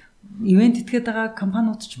ивент итгээд байгаа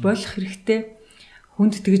компаниуд ч болох хэрэгтэй.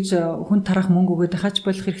 Хүнд тэгж хүн тарах мөнгө өгөөд хаач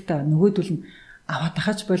болох хэрэгтэй. Нөгөөдөл нь аваад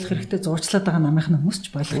хаач болох хэрэгтэй. Зурчлаад байгаа намынх нь хүмүүс ч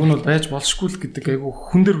болох хэрэгтэй. Энэ бол байж болшгүй л гэдэг айгу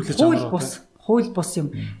хүн дээр хүлээж аваад хууль бус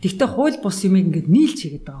юм. Тэгтээ хууль бус юмыг ингээд нийлж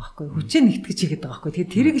хийгээд байгаа байхгүй юу? Хүчээ нэгтгэж хийгээд байгаа байхгүй юу?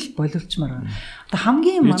 Тэгэхээр тэрийг л боловчмаар байна. Одоо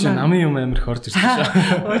хамгийн манай намын юм амирх орж ирсэн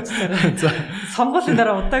шээ. Сонгуулийн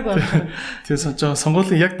дараа удааг байна. Тэгээ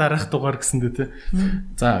сонгуулийн яг дараах дугаар гэсэндээ тий.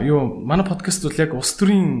 За юу манай подкаст бол яг улс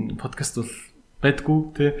төрийн подкаст бол байдгүй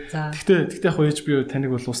тий. Тэгтээ яг ээж би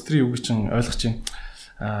таныг бол улс төрийн үг чинь ойлгож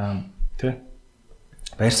байна. Тий.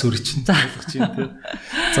 Баяр суурь чинь ойлгож байна тий.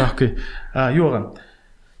 За окей. Юу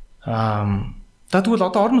байгаа тэгвэл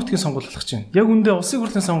одоо орон нутгийн сонгуул болох чинь. Яг үндэ улсын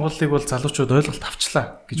хурлын сонгуулийг бол залуучууд ойлголт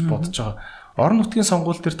авчлаа гэж бодож байгаа. Орон нутгийн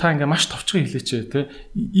сонгуул дээр та ингээ маш товчхон хэлээч те.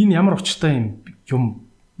 Энэ ямар учиртай юм?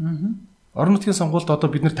 Орон нутгийн сонгуульд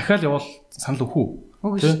одоо бид нэр дахиад явал санал өгөх үү?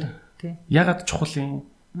 Үгүй шүү дээ. Ягаад чухал юм?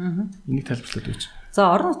 Энийг тайлбарлаад өгөөч. За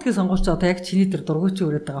орон нутгийн сонгуульч одоо яг чиний дээр дургуйч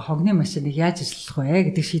өрөөд байгаа хогны машиныг яаж ажиллах вэ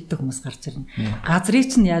гэдэг шийддэг хүмүүс гарч ирнэ. Газрыг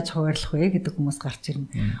чинь яаж хуваарлах вэ гэдэг хүмүүс гарч ирнэ.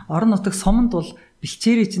 Орон нутгийн суманд бол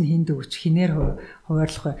бэлчээрээ чинь хинд өгч хинээр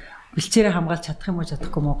хуваарлах вэ? Бэлчээрээ хамгаалж чадах юм уу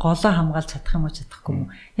чадахгүй юм уу? Голоо хамгаалж чадах юм уу чадахгүй юм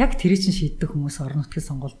уу? Яг тэр чинь шийддэг хүмүүс орон нутгийн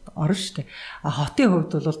сонгуульд орно шүү дээ. Хотын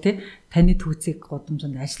хувьд бол тий таны түүцийг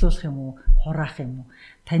годамжинд ажилуулах юм уу? Хураах юм уу?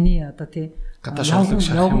 Таны одоо тий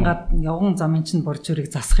явган замын чинь боржурыг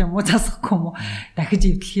засах юм уу засахгүй юм уу дахиж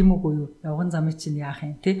эвдлэх юм уугүй юу явган замын чинь яах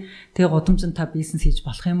юм те тэгээ годомжинд та бизнес хийж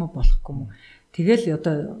болох юм уу болохгүй юм уу тэгэл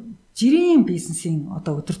одоо жирийн бизнесийн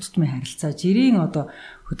одоо өдөр тутмын харилцаа жирийн одоо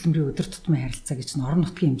хөдөлмөрийн өдөр тутмын харилцаа гэж нь орон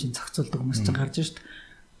нутгийн хэмжээнд зохицуулдаг хүмүүс чинь гарч ирж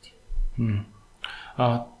байна.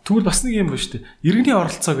 Тэгвэл бас нэг юм байна шүү дээ. Иргэний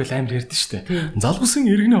оролцоо гэж амар ярьдэн шүү дээ. Залгуусын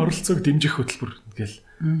иргэний оролцоог дэмжих хөтөлбөр гэл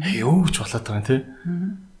юу ч болоод байгаа юм те.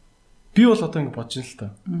 Би бол одоо ингэ бодож байна л та.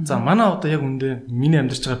 За манай одоо яг үндэ миний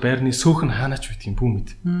амьдарч байгаа байрны сөөх нь хаанаач битгий бүүмэд.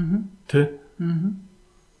 Тэ?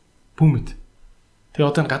 Бүүмэд. Тэгээ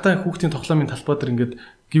одоо гадаа хүүхдийн тоглоомын талбай дээр ингээд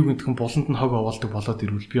гів гэнтхэн буланд нь хог овоолдог болоод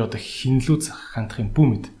ирвэл би одоо хинлүү хандах юм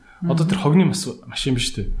бүүмэд. Одоо тэр хогны машин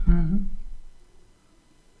биш үү?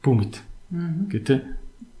 Бүүмэд. Гэтэ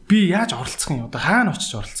би яаж оролцох юм? Одоо хаана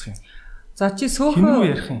очиж оролцох юм? За чи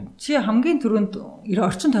сөөхөө чи хамгийн түрүүнд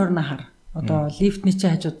орчин тойрноо хар. Одоо лифтний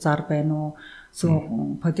чинь хажууд зар байна уу?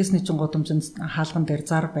 Подесны чинь годомжинд хаалган дээр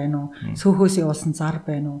зар байна уу? Сөөхөөс явуулсан зар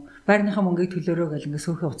байна уу? Байрныхаа мөнгийг төлөөрөө гэл ингээ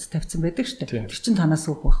сөөхөө уц тавьсан байдаг шүү дээ. Тэр чинь танаас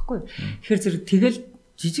сөөх байхгүй. Тэгэхээр зэрэг тэгэл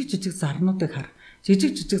жижиг зарнуудыг хар.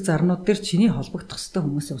 Жижиг зарнууд дээр чиний холбогдох хэвээр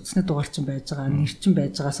хүмүүсийн уцсны дугаар чинь байж байгаа, нэр чинь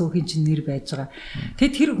байж байгаа, сөөхийн чинь нэр байж байгаа.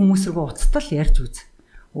 Тэгэд тэр хүмүүс рүү уцтал ярьж үз.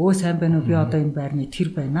 Өө сайн байна уу? Би одоо энэ байрны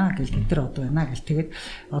тэр байна гэл тэр одоо байна гэл тэгээд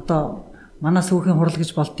одоо манай сөөхийн хурал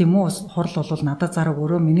гэж болд юм уу? Хурал бол надад зараг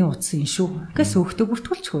өөрөө миний утсан юм шүү. Гэс сөөхтөө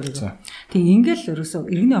бүртгүүлч хөрөөгөө. Тэг ингээл ерөөсөө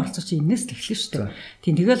иргэний оролцоо чи энэс л эхлэн шүү дээ.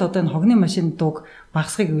 Тийм тэгэл одоо энэ хогны машин дууг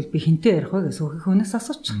багсхыг гэвэл би хинтээ ярих вэ гэж сөөхийн хүнээс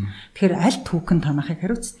асууч. Тэгэхээр аль түүхэн танахыг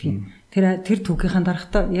хариуцдаг юм. Тэр түүхийнхаа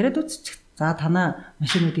дарахтаа яриад үзчих. За танаа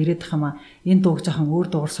машинууд ирээд их юм а. Энэ дууг жоохон өөр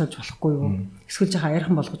дуугаар сольж болохгүй юу? Эсвэл жоохон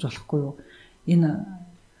аярхан болгож болохгүй юу?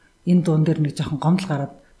 Энэ дуун дээр нэг жоохон гомдол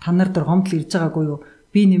гараад та нар дээр гомдол ирж байгаагүй юу?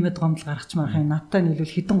 Би нэмээд гомдол гаргачмаар хань надтай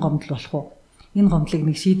нийлүүл хідэн гомдол болох уу? Энэ гомдлыг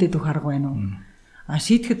нэг шийдээд өгөх арга байна уу?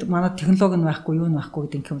 Шийдэхэд манай технологи нь байхгүй юу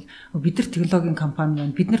байхгүй гэдэг юм бол бид нар технологийн компани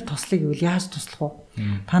байна. Бид нар туслах гэвэл яаж туслах уу?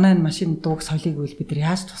 Танай энэ машин дууг солих гэвэл бид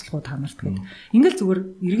нар яаж туслах уу та нарт гэдэг. Ингээл зүгээр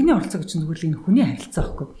иргэний оролцоо гэж зүгээр л энэ хүний харилцаа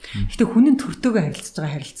байхгүй. Гэхдээ хүний төртөөгөө харилцаж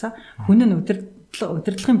байгаа харилцаа, хүний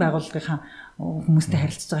удирдлагын байгууллагынхаа хүмүүстэй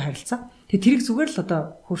харилцаж байгаа харилцаа. Тэгээ тэрийг зүгээр л одоо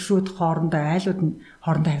хөршүүд хоорондоо айлууд нь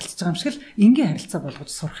хоорондоо харилцаж байгаа юм шиг л энгийн харилцаа болгож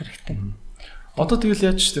сурах хэрэгтэй. Одоо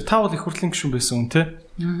тэгэл яаж ч та бол их хурлын гишүүн байсан хүн те.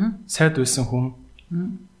 Сайд байсан хүн.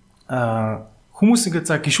 Хүмүүс ингээд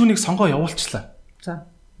за гишүүнийг сонгоо явуулчлаа. За.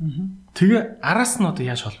 Тэгээ араас нь одоо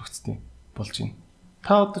яаж холбогдсон юм болж байна.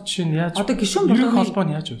 Та одоо чинь яаж одоо гишүүн болгоны холбоо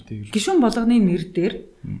нь яаж өвдөө? Гишүүн болгоны нэр дээр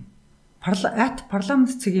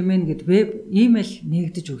парламент цэгийн гэд веб имэйл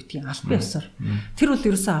нэгдэж өгдөг албан ёсоор. Тэр бол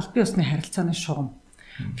ерөөсөө албан ёсны харилцааны шугам.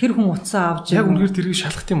 Тэр хүн утсаа авч яг үнээр тэрийг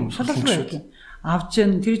шалгах юм уу? Шалгах. Авч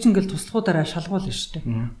тэр чинь ингээл туслахуудаараа шалгуул шүү дээ.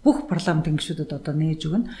 Бүх парламентын гишүүдүүд одоо нээж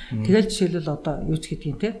өгнө. Тэгэл жишээлбэл одоо юу ч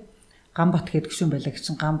гэдгийг те Гамбат гэдэг гишүүн байлаа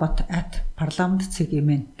гэсэн Гамбат @парламент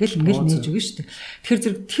цэгийн гэл ингээл нээж өгнө шүү дээ. Тэгэхээр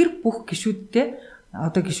зэрэг тэр бүх гишүүдтэй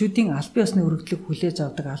одоо гишүүдийн албан ёсны өргөдлөг хүлээж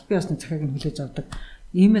авдаг, албан ёсны захиаг нь хүлээж авдаг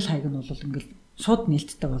имэйл хаяг нь бол ингээл шууд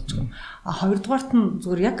нээлттэй болж байгаа. Хоёрдугаарт нь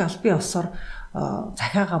зүгээр яг албан ёсоор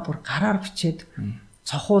захиагаа бүр гараар бичээд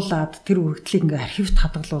цохуулаад тэр өргөдлийг ингээ архивт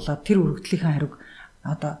хадгалуулаад тэр өргөдлийнхээ хариуг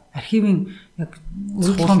одоо архивын яг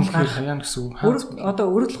өргөдөл гомдол гарах одоо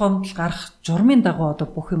өргөдөл гомдол гарах журмын дагуу одоо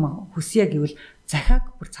бүх юм хүсье гэвэл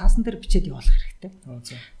захиаг бүр цаасан дээр бичээд явуулах хэрэгтэй.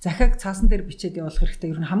 Захиаг цаасан дээр бичээд явуулах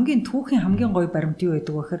хэрэгтэй. Ер нь хамгийн түүхийн хамгийн гоё баримт юу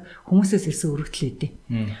байдаг вэ гэхээр хүмүүсээс ирсэн өргөдөл өгдөө.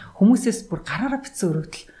 Хүмүүсээс бүр гараараа бичсэн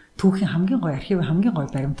өргөдөл түүхийн хамгийн гоё архивын хамгийн гоё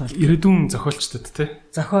баримт бол ирээдүйн зохиолчдод тий.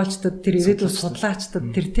 Зохиолчдод тэр ирээдүйн судлаачдад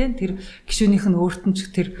тэр тий тэр гишүүнийх нь өөртөө ч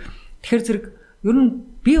тэр тэгэхээр зэрэг ер нь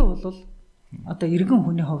би бол одоо иргэн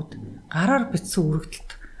хүний хувьд гараар бичсэн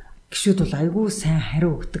өргөдөлт гишүүд бол айгүй сайн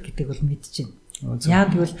хариу өгдөг гэдгийг бол мэдэж байна. Яа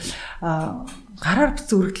тэгвэл гараар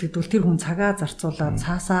бичсэн өргөдөл гэдэг бол тэр хүн цагаа зарцуулаад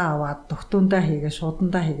цаасаа аваад дугтуундаа хийгээд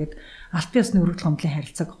шуудандаа хийгээд албан ёсны өргөдөл гомдлын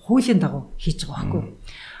харилцааг хуулийн дагуу хийж байгаа байхгүй.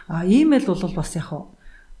 Имэйл бол бас яг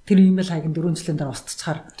тэр имэйл хаягийн 4 жилийн дараа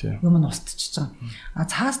устчихаар юм нь устчихж байгаа.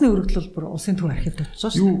 Цаасны өргөдөл бол бүр улсын төв архивд очиж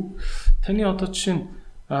байгаа шүү дээ. Таны одоо жишээ нь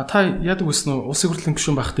та яадаг гэсэн нь улсын хурлын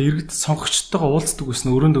гишүүн байхдаа иргэд сонгогчтойгоо уулздаг гэсэн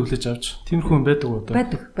нь өрөөндөө хүлээж авч тиймэрхүү юм байдаг уу одоо?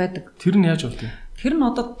 Байдаг. Тэр нь яаж болдгийг? Тэр нь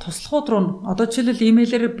одоо туслахууд руу одоо жишээлбэл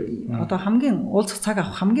имэйлээр одоо хамгийн уулзах цаг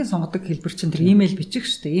авах хамгийн сонгодог хэлбэр чинь тэр имэйл бичих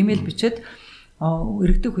шүү дээ. Имэйл бичээд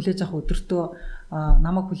иргэдэг хүлээж авах өдөртөө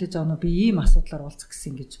намайг хүлээж авах нь би ийм асуудлаар уулзах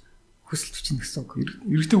гэсэн ингэж хүсэлт бичнэ гэсэн үг.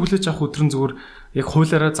 Иргэдэг хүлээж авах өдөр нь зүгээр яг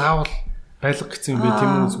хуулиараа заавал байлга гэсэн юм бэ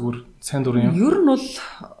тийм үү зүгээр сайн дурын юм. Ер нь бол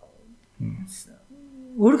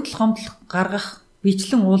өргөдөл гомдол гаргах,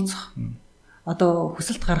 бичлэн уулзах одоо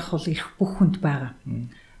хүсэлт гаргах бол их бүх хүнд байгаа.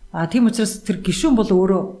 Тийм учраас тэр гишүүн бол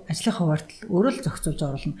өөрөө ажлынхаа хуваарьтал өөрөө л зохицуулж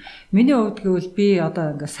оруулна. Миний хувьд гэвэл би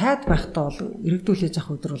одоо ингээ сайд байхдаа бол иргэдүүлж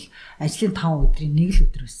явах өдөр бол ажлын 5 өдрийн нэг л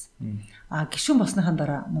өдөр байсан. Гишүүн болсныхаа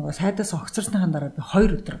дараа нөгөө сайдаас огцорсныхаа дараа би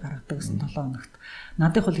 2 өдөр гаргадаг гэсэн 7 хоногт.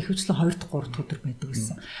 Надад бол ихэвчлэн 2 дахь 3 дахь өдөр байдаг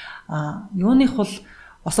гэсэн. Юуных бол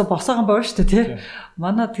босоогон боо шүү дээ тий.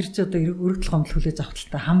 Манай тэр чи одоо өргөдөл гомдол хүлээж авах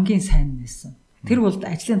талтай хамгийн сайн байсан. Тэр бол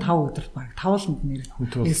ажлын 5 өдөр баг тавууланд нэр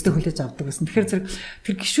эсдэг хүлээж авдаг гэсэн. Тэгэхээр зэрэг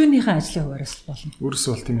тэр гишүүнийхээ ажлын хуваараас болно.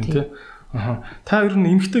 Өөрөөсөө болт юм тий. Та ер нь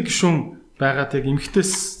эмэгтэй гишүүн байгаад яг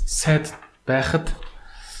эмэгтэйс сайд байхад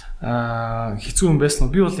хэцүү юм байсан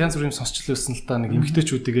уу? Би бол янз бүрийн сонсч лээсэн л да нэг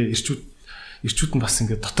эмэгтэйчүүдээ ирчүүд нь бас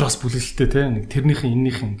ингээд дотроос бүлэглэлтэй тий. Нэг тэрнийхэн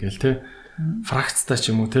эннийхэн гээл тий. Фракцтай ч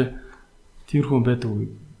юм уу тий. Тиймэрхүү байдаг уу?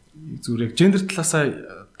 Зүгээр яг гендер талаасаа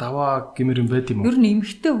даваа гэмээр юм байд юм уу? Ер нь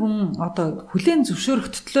эмэгтэй хүн одоо хүлээн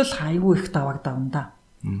зөвшөөрөгдтөлөө л аюу их давааг давна да.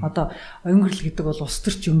 Одоо оюнгэрл гэдэг бол улс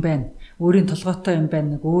төрч юм байна. Өөрийн толгойтой юм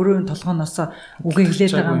байна. Өөрийн толгооноос үгээ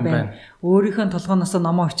хэлээд байгаа юм байна. Өөрийнхөө толгооноос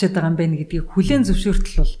номоо өчээд байгаа юм байна гэдгийг хүлээн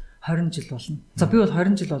зөвшөөртөл бол 20 жил болно. За би бол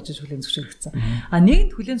 20 жил болж хүлээн зөвшөөрөгдсөн.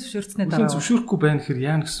 Нэгэнт хүлээн зөвшөөрснээ дараа зөвшөөрөхгүй байна гэхээр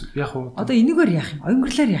яа гэсэн яах вэ? Одоо энийгээр яах юм?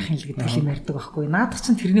 Оюнгерлаар яах юм л гэдэг юм ярьдаг байхгүй. Наадах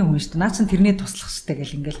чинь тэрний хүн шүү дээ. Наад чинь тэрний туслах шүү дээ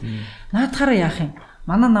гэл ингээл. Наадахаараа яах юм?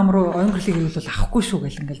 Манай нам руу оюнгерлыг ирвэл авахгүй шүү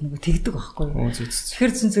гэл ингээл нөгөө тэгдэг байхгүй.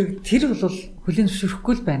 Тэгэхээр зэн зэрэг тэр бол хүлээн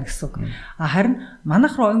зөвшөөрөхгүй л байна гэсэн үг. Харин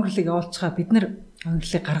манайх руу оюнгерлыг явуулчихаа бид нэр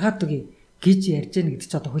оюнгерлыг гаргаад өгье гэж ярьж яах гэдэг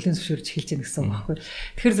чи одоо хүлээн зөвшөөрч эхэлж яах гэсэн үг байхгүй.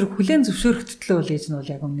 Тэгэхээр зэрэг хүлээн зөвшөөрөгдөлөө бол ээж нь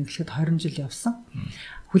бол яг өмнөглөхэд 20 жил явсан.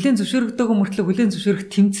 Хүлээн зөвшөөрөгдөөгүй мөртлөө хүлээн зөвшөөрөх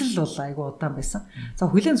тэмцэл бол айгүй удаан байсан. За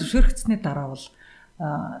хүлээн зөвшөөрөгдсөний дараа бол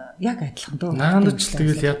яг адилхан дөө. Наандч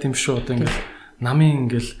тэгэл яа тийм шүү одоо ингээл намын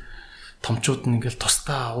ингээл томчууд нь ингээл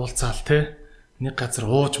тусдаа уулзаал те нэг газар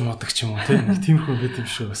ууж муудаг ч юм уу те нэг тиймэрхүү байт юм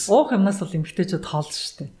шүү бас. Уух юмнаас бол эмгтээчүүд хоолж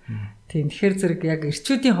штэ. Тийм тэгэхээр зэрэг яг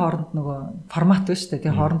эрчүүдийн хооронд нөгөө формат байна штэ.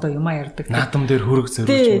 Тийм хоорондоо юмаа ярьдаг. Наадам дээр хөрөг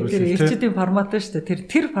зориулж тэр эрчүүдийн формат байна штэ.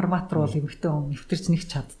 Тэр формат руу бол эмгтээ хүн нэвтэрч нэг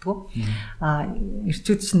чаддгүй.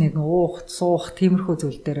 Эрчүүд чинь нэг уух, суух тиймэрхүү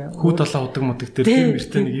зүйл дээр хүү толоо удаг мудаг дээр тийм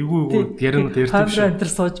эртээ нэг эвгүй яринууд ярьдаг шүү. Хамраа энэ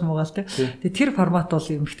сууж муугаал те. Тэгээ тэр формат бол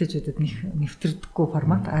эмгтээчүүдэд нэвтэрдэггүй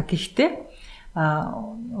формат. Гэхдээ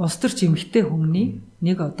улс төрч эмэгтэй хүмүүний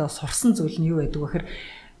нэг одоо сурсан зүйл нь юу байдаг вэ гэхээр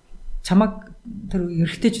чамаг тэр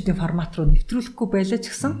эрэгтэйчүүдийн формат руу нэвтрүүлэхгүй байлаа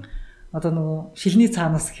ч гэсэн одоо нөгөө шилний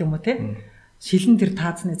цаанаас гэх юм уу те шилэн тэр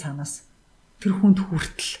таацны цаанаас тэр хүнд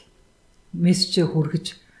хүртэл мессежээ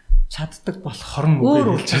хүргэж чаддаг болох хорн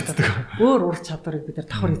үгээр чаддаг. Өөр ур чадварыг бид нар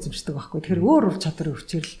давхар эзэмшдэг байхгүй. Тэгэхээр өөр ур чадварын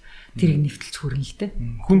хүчээр л тэрийг нэвтэлж хүрнэ л дээ.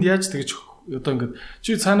 Хүнд яаж тэгэж одоо ингээд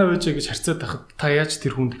чи цаанаа байжээ гэж харьцаад тахад та яаж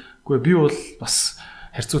тэр хүнд үгүй би бол бас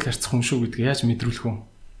харьцах хүн шүү гэдгийг яаж мэдрүүлэх вэ?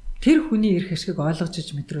 Тэр хүний эрх ашиг ойлгож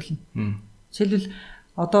иж мэдрүүлнэ. Жишээлбэл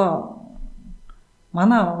одоо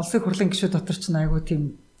манай улсын хурлын гишүүд дотор ч айгүй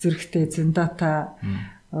тийм зэрэгтэй зэндата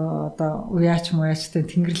одоо уяач муяачтай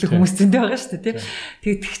тэнгэрлэг хүмүүс зөндөө байгаа шүү дээ тий.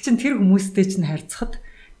 Тэгээд тэг чин тэр хүмүүстэй чинь харьцахад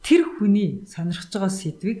тэр хүний сонирхож байгаа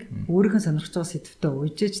сэдвийг өөрийнхөө сонирхож байгаа сэдвтэй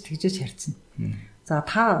уйжээж тэгжээж харьцна. За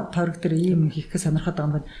та тойрог дээр ийм хийх гэж сонирхоод байгаа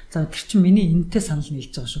юм байна. За тэр чинь миний энэтэй санал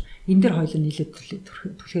нийлж байгаа шүү. Энэ дээр хоёул нийлээд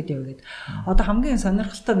түлхээд явъя гэд. Одоо хамгийн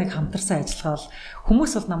сонирхолтой нэг хамтарсан ажиллагаа бол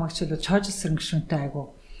хүмүүс бол намайг чөлөө чойжсэн гişүнтэй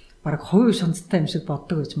айгу бараг хувийн шунцтай юм шиг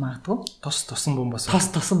боддог гэж магадгүй.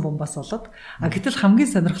 Тосон бомбаас болоод. Гэтэл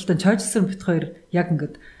хамгийн сонирхолтой чойжсэн бит хоёр яг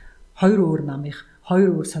ингээд хоёр өөр намынх,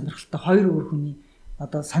 хоёр өөр сонирхолтой, хоёр өөр хүний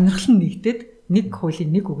одоо сонирхол нь нэгдээд нэг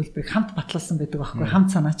хуулийн нэг өгүүлбэрийг хамт батлуулсан байдаг байхгүй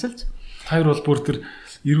хамт санаачилж. Хоёр бол бүр тэр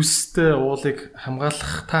ирүүстэй уулыг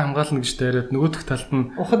та хамгаална гэж дайраад нөгөөх талд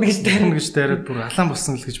нь ухна гэж дайраад бүр алаан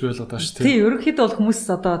болсон л гэж би болоод байгаа шүү дээ. Тийм, ерөнхийдөө бол хүмүүс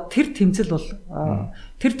одоо тэр тэмцэл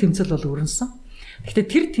бол өрнөсөн. Гэхдээ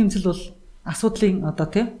тэр тэмцэл бол асуудлын одоо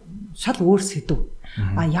тийм шал өөр сэдв.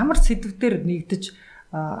 Ямар сэдвээр нэгдэж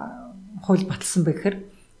хууль баталсан бэ гэхээр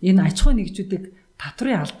энэ аж ахуйн нэгжүүдийг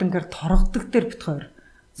татврын алдангаар торгодог дээр бит хоёр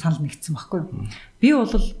санал нэгдсэн байхгүй юу? Би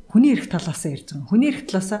бол хүний эрх талаас ярьж байгаа. Хүний эрх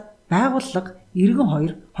талаас байгууллага, иргэн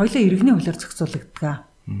хоёр хоёулаа иргэний хуулиар зохицуулагддаг.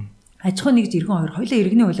 Аж ахуйн нэгж иргэн хоёр хоёулаа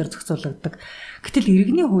иргэний хуулиар зохицуулагддаг. Гэтэл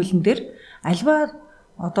иргэний хуулийн дээр альва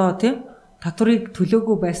одоо тийм татврыг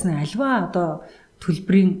төлөөгүй байсан альва одоо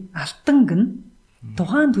төлбөрийн алданг нь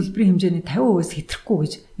тухайн төлбөрийн хэмжээний 50% хэтрэхгүй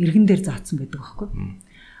гэж иргэн дээр заасан байдаг байхгүй.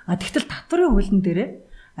 Тэгтэл татврын хуулийн дээр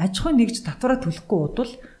аж ахуйн нэгж татвараа төлөхгүй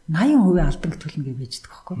удвал 80% алданг төлнө гэж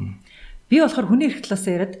байждаг байхгүй. Би болохоор хүний эрх талаас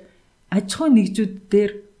яриад аж ахуйн нэгжүүд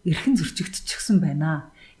дээр эрхэн зөрчигдчихсэн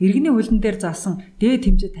байна. Иргэний хуулийн дээр заасан дээд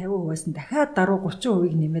хэмжээ 50%-аас нь дахиад даруй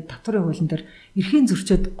 30%-ийг нэмээд татврын хуулийн дээр эрхийн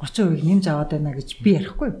зөрчөөд 30%-ийг нэмж аваад байна гэж би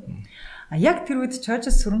ярихгүй. Яг тэр үед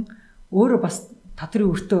чойжс сүрэн өөрөө бас татврын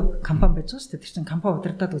өртөө компани байж байгаа шүү дээ. Тэр чинь компани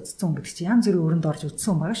удирдаад үзсэн хүн гэдэг чинь янз бүрийн өрөнд орж үзсэн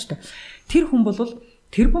хүн байгаа шүү дээ. Тэр хүн бол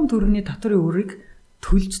тэрбум төгрөгийн татврын өрийг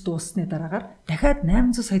төлж дууссаны дараагаар дахиад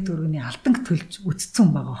 800 сая төгрөгийн алданг төлж үтцсэн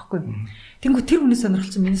хүн байгаа байхгүй. Тэнгүү тэр хүний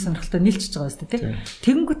сонирхолтой миний сонирхолтой нийлчихэж байгаа шүү дээ.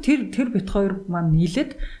 Тэнгүү тэр бит хоёр маань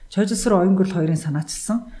нийлээд чойжсроо Oyungerel хоёрын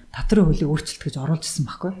санаачилсан татврын хуулийг өөрчлөлт гэж оруулж ирсэн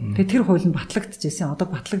байхгүй. Тэгээ тэр хууль нь батлагдчихсэн. Одоо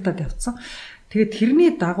батлагдаад явцсан. Тэгээд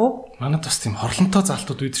тэрний дагуу манайд бас тийм хорлонтой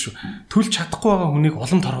залтууд үйдэг шүү. Төлж чадахгүй байгаа хүнийг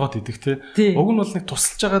улам торгоод идэг тий. Уг нь бол нэг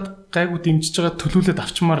тусалж агаад гайгүй дэмжиж байгаа төлүүлээд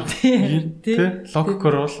авчмаар тий.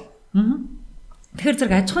 Логикоор бол. Тэгэхээр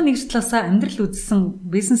зэрэг аж ахуйн нэгж талаасаа амьдрал үзсэн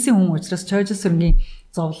бизнесийн хүн учраас чойжс сүрний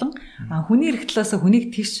зовлон хүний эрх талаасаа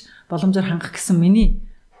хүнийг тэгш боломжоор хангах гэсэн миний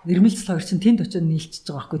эрмэлзэл хоёр чинь тэнд очиод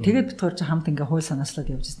нийлчихэж байгаа байхгүй. Тэгээд бид хоёр чинь хамт ингээ хууль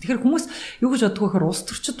санаачлаад явж байна. Тэгэхээр хүмүүс юу гэж боддог вэ гэхээр улс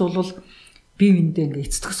төрчид бол бие биендээ ингээ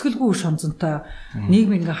эц төгсгөлгүй шонцонтой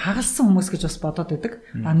нийгэм ингээ хагалсан хүмүүс гэж бас бодоод байдаг.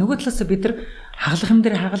 Нөгөө талаасаа бид нар хагалах юм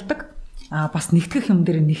дээр хагалдаг. Бас нэгтгэх юм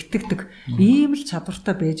дээр нэгтгэдэг. Ийм л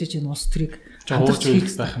чадвартай байж энэ улс төрийг хамдарч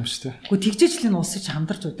хийх байх юм шүү дээ. Гэхдээ тэгжээч л энэ улсыг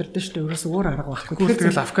хамдарч удирдах шүү дээ. Өөрөөс өөр арга байхгүй.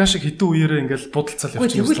 Тэгэхээр афган шиг хэдэн үеэрээ ингээл будалцал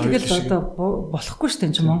явчихсан. Тэгэл одоо болохгүй шүү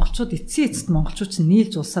дээ. Монголчууд эцсийн эцэд монголчууд чинь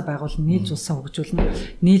нийлж улсаа байгуулна, нийлж улсаа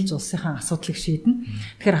хөгжүүлнэ, нийлж улсынхаа асуудлыг шийднэ.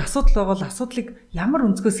 Тэгэхээр асуудал байгаа бол асуудлыг ямар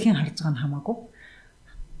өнцгөөс хэн харж байгаа нь хамаагүй.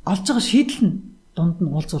 Олж байгаа шийдэл нь дунд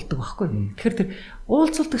нь уулзуулдаг байхгүй. Тэгэхээр тэр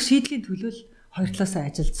уулзуулдаг шийдлийн төлөө хоёр талаасаа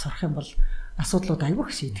ажилд сурах юм бол асуудлууд аюул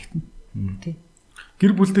их шийдэгдэнэ. Тий.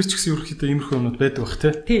 Гэр бүл дээр ч гэсэн ерөөхдөө иймэрхүү юмуд байдаг бах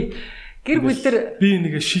тий. Гэр бүл дээр би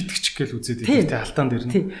нэгэ шийтгэж гэл үзээд идэв тий алдаан дээр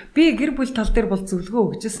нь. Тий. Би гэр бүл тал дээр бол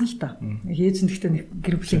зөвлөгөө өгчээсэн л та. Ээж нь гэхдээ нэг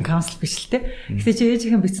гэр бүлийн каунсел биш л тий. Гэхдээ чи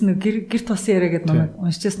ээжийнхэн бичсэн нэг гэр тусын яриа гэдэг намайг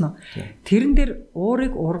уншижсэн нь. Тэрэн дээр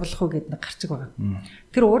уурыг уургалах уу гэдэг нэг гарчиг байгаа.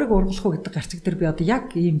 Тэр уурыг уургалах уу гэдэг гарчиг дээр би одоо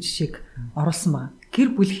яг ийм жишээг оруулсан байна.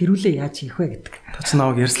 Гэр бүл хэрүүлээ яаж хийх вэ гэдэг. Та ч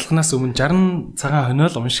наваг ярьслахнаас өмнө 60 цагаан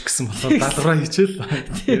хониол унших гэсэн болохоор даалгавраа хийчихэл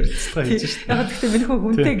ярилцлага хийж шүү дээ. Яг гэхдээ минийхөө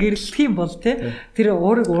хүнтэй гэрлэх юм бол тий тэр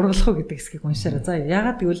уурыг уургалах уу гэдэг хэсгийг уншаарай. За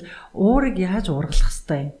ягаад гэвэл уурыг яаж уургалах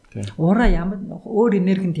хэвтэй юм. Уураа ямар өөр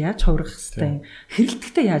энергинд яаж хувиргах хэвтэй юм.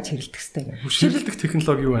 Хэрэлдэхтэй яаж хэрэлдэх хэвтэй юм. Хэрэлдэх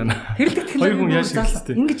технологи юу байна? Хэрэлдэх технологи яаж хэрэлдэх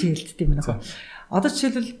вэ? Ингэж хэрэлддэг юм аа. Одоо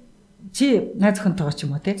жишээлбэл чи найз охинтойгоо ч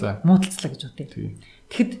юм уу тий муудалцлаа гэж бодъё.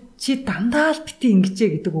 Тэгэхэд чи дандаа л бити ингэжээ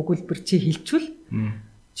гэдэг өгүүлбэр чи хэлчихвэл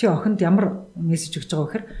чи охинд ямар мессеж өгч байгаа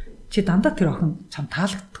вэ гэхээр чи дандаа тэр охин чам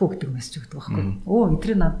таалагддаггүй гэдэг мессеж өгдөг байхгүй. Өө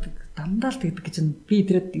Идрee над дандаа л тэгдэг гэж би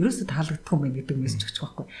Идэрээд ерөөсө таалагддаг юм байна гэдэг мессеж өгч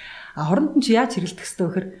байгаа байхгүй. А хоронд нь чи яаж хэрэлдэх хэвээр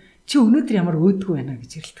вэхэр чи өнөөдөр ямар өөдгөө байна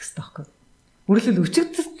гэж хэрэлдэх хэвээр байхгүй. Өөрөлдөл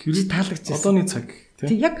өчигдөр таалагдчихсан. Одооны цаг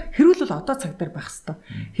тийм яг хэрүүл бол одоо цаг дээр байх хэвээр.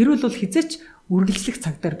 Хэрүүл бол хизээч үргэлжлэх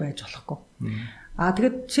цаг дээр байж болохгүй.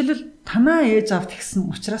 Тэгээд жишээлбэл танаа ээж авт гэсэн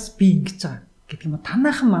учраас би ингэж байгаа гэдэг юм уу.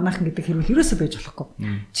 Танаахан манаахан гэдэг хэрүүл ерөөсөө байж болохгүй.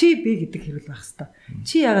 Чи би гэдэг хэрүүл байх хэвээр.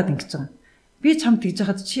 Чи яагаад ингэж байгаа? Би чамд тэгж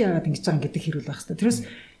хахад чи яагаад ингэж байгаа гэдэг хэрүүл байх хэвээр. Тэрээс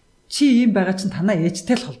чи ийм байгаа чинь танаа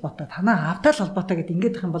ээжтэй л холбоотой, танаа аавтай л холбоотой гэдэг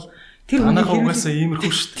ингэж их юм бол тэр үнийг угаасаа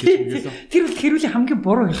иймэрхүү шүү дээ. Тэр бол хэрүүлийн хамгийн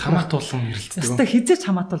буруу хэрэг. Хамаатуулсан хэрэлддэг. Яста хизээч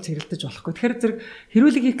хамаатуулж хэрэлдэж болохгүй. Тэгэхээр зэрэг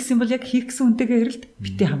хэрүүлийг хийх гэсэн бол яг хийх гэсэн үнтэйгээ хэрэлд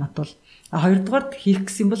битээ хамаатуул. А хоёрдугаард хийх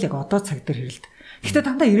гэсэн бол яг одоо цаг дээр хэрэлд. Гэхдээ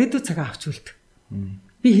дандаа ирээдүйн цагаа авч үлд.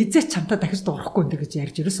 Би хизээч чамтай дахиж дуурахгүй энэ гэж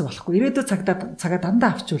ярьж ерөөсөө болохгүй. Ирээдүйн цагаа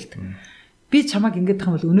дандаа авч үлд. Би чамайг ингэж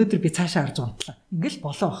тахам бол өнөөдөр би цаашаа харж унтлаа. Ингээл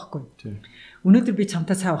болоо байхгүй. Өнөөдөр би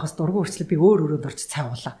чамтай цай уухаас дургуй үрчлээ би өөр өрөөнд орч цай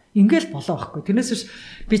уулаа. Ингээл болоо байхгүй. Тэрнээс биш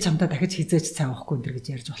би чамтай дахиж хизээч цай уухгүй энэ гэж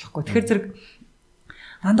ярьж болохгүй. Тэгэхээр зэрэг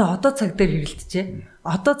дандаа одоо цаг дээр хэрэлдэжээ.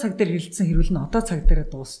 Одоо цаг дээр хэрэлдсэн хэрүүл нь одоо цаг дээрээ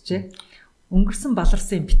дуусчээ. Өнгөрсөн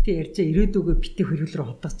баларсан битээ ярьжээ. Ирээдүгөө битээ хэрүүл рүү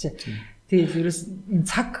хутгачээ. Тэгээд ерөөс энэ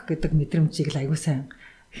цаг гэдэг мэдрэмжийг л аягүй сайн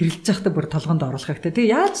хэрэлдэж байхдаа бүр толгонд оруулах хэрэгтэй.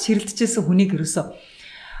 Тэгээд яаж хэрэлдэжсэн хүнийг ерөөсөө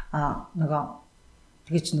нөгөө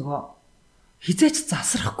тэгэж нөгөө хизээч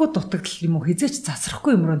засрахгүй дутагдал юм уу хизээч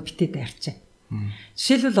засрахгүй юмроо битээ дайрчаа.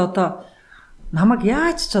 Жишээлбэл одоо намайг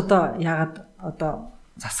яаж ч одоо яагаад одоо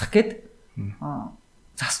засах гээд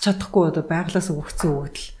засч чадахгүй одоо байглаас өгөгцсөн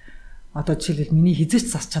өгдөл одоо жишээлбэл миний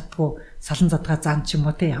хизээч засч чаддгүй салан задгаа зам ч юм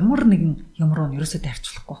уу те ямар нэгэн юм руу ерөөсөө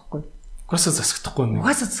дайрчлахгүй байхгүй. Угаасаа засахдахгүй юм.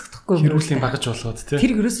 Угаасаа засахдахгүй юм. Хэрүүлийн багаж болгоод тий.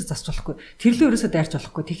 Тэр ерөөсөө засч болохгүй. Тэрлөө ерөөсөө дайрч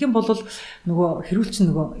болохгүй. Тэгэх юм бол нөгөө хэрүүл чинь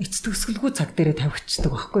нөгөө эц төгсгөлгүй цаг дээрээ тавигчдаг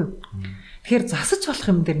байхгүй. Тэгэхээр засаж болох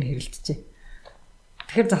юм дээр нь хэрэлдэжээ.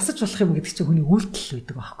 Тэгэхээр засаж болох юм гэдэг чинь хүний үйлдэл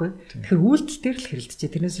байдаг байхгүй. Тэгэхээр үйлдэл дээр л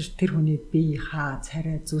хэрэлдэжээ. Тэрнээс тэр хүний бие, хаа,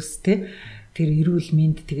 царай, зүс те тэр эрүүл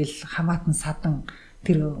мэнд тэгэл хамаатан садан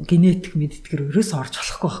тэр генетик мэдтгэр ерөөсөө орж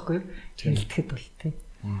болохгүй байхгүй. Хэрэлдэхэд бол те.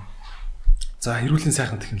 За хэрүүлийн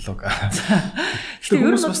сайхан технологи. Тэгээ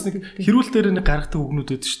хүмүүс бас нэг хэрүүл дээр нэг гаргадаг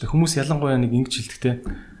үгнүүд байдаг шүү дээ. Хүмүүс ялангуяа нэг ингэж хэлдэг те.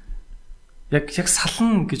 Яг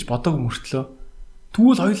сална гэж бодог мөртлөө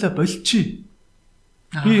тэгвэл хоёлаа болчихъя.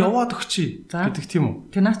 Би яваад өгчий гэдэг тийм үү?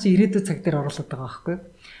 Тэр наа чи ирээдүйн цаг дээр оруулаад байгаа байхгүй юу?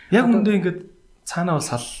 Яг үндэ ингэж цаанаа бол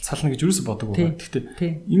сална гэж юусоо бодог байгаа.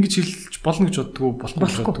 Гэхдээ ингэж хэлж болно гэж боддгоо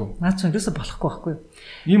болохгүй. Наа чи юусоо болохгүй байхгүй юу?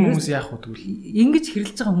 Ийм хүмүүс яах вэ тэгвэл? Ингэж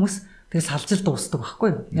хэрэлж байгаа хүмүүс тэгээ салж л дуустдаг байхгүй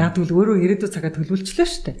юу? Яг тэгвэл өөрөө ирээдүйн цагаа төлөвлөлчлөө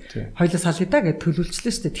шүү дээ. Хоёлаа салъя да гэж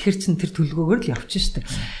төлөвлөлчлөө шүү дээ. Тэгэхэр чин тэр төлөвлөгөөгөр л явчихна шүү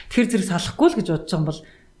дээ. Тэгэхээр зэрэг салахгүй л гэж бодож байгаа юм бол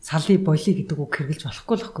салъя болиё гэдэг үг хэрглэж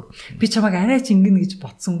болохгүй л байхгүй. Би чамайг арай ч ингэнэ гэж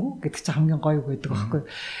бодсонгүй гэдэг чинь хамгийн гоё үг байдаг байхгүй.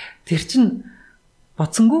 Тэр чин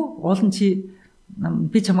бодсонгүй уул нь чи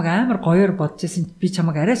би чамайг амар гоёор бодож исэн би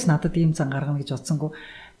чамайг арай ч надад ийм зан гаргана гэж бодсонгүй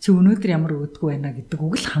чи өнөөдөр ямар өөдгөө байна гэдэг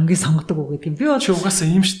үг л хамгийн сонгодог үг гэдэг юм. Би бол чи угаасаа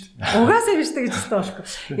ийм шүү дээ. Угаасаа ийм шүү дээ гэж хэлдэг байхгүй.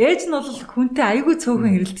 Ээж нь бол хүнтэй айгүй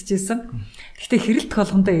цөөхөн хэрэлдэжсэн. Гэхдээ хэрэлдэх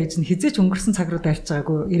болгондоо ээж нь хизээч өнгөрсөн цаг руу дайрч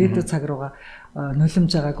байгаагүй, ирээдүйн цаг руугаа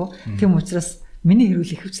нулимж байгаагүй. Тийм учраас миний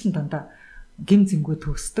хэрүүл ихэвчлэн дандаа гим зэнгүү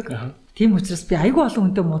төгсдөг. Тийм учраас би айгүй олон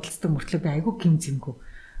хүнтэй муудалцдаг мөртлөө би айгүй гим зэнгүү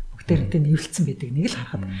бүгдээрээ нэвлэлцсэн байдаг нэг л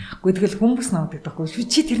харахад. Гэхдээ тэгэл хүмүүс навдаг байхгүй.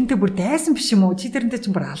 Чи тэрнтэй бүр дайсан биш юм уу? Чи тэрнтэй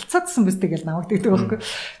чинь бүр алцаадсан биз дээ гэж навдаг байхгүй.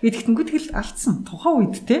 Би тэгтэнгүү тэгэл алдсан. Тухайн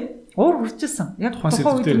үед те уур хүрчээсэн. Яг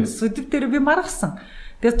тухайн үед сэдв дээр би маргасан.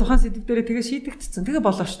 Тэгээд тухайн сэдв дээр тэгээ шийдэгдсэн. Тэгээ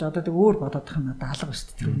болоо шүү дээ. Одоо тэг өөр бодоод их юм надад алга шүү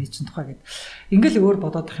дээ. Тэр үний чинь тухай гэд. Ингээл өөр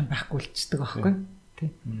бодоод их юм байхгүй болчихдөг байхгүй. Тэ.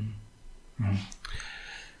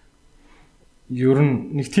 Ер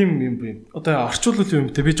нь нэг тийм юм бэ. Одоо орчуулал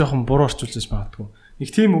юм те би жоохон буруу орчуулж магадгүй. Нэг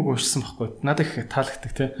тийм үг уншсан байхгүй. Надад их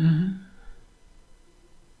таалагддаг те.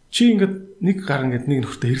 Чи ингээд нэг гар ингээд нэг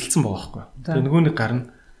нөхөртөө хэрэлцсэн байгаа байхгүй. Тэгээ нөгөө нэг гар нь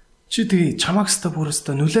чи тэгээ чамаагста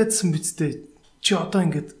бүрөөсөө нүлээдсэн бидтэй. Чи одоо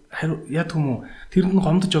ингээд яд хүм үү? Тэрэнд нь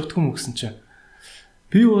гомдож явдаг юм гэсэн чи.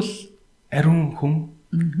 Би бол ариун хүн.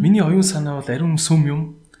 Миний оюун санаа бол ариун сүм юм.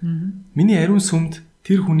 Миний ариун сүмд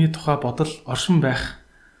тэр хүний тухай бодол оршин байх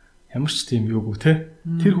ямар ч тийм юугүй те.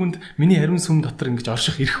 Тэр хүнд миний ариун сүм дотор ингэж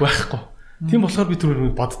орших эрх байхгүй. Тийм болохоор би тэр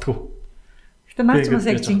хүнийг боддгоо. Гэтэ наач бас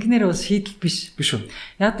яг жинкнэр бас шийдэл биш. Биш үү?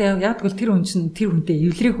 Яагтвэл тэр хүн чинь тэр хүнтэй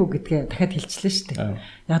эвлэрэхүү гэдгээ дахиад хэлчихлээ шүү дээ.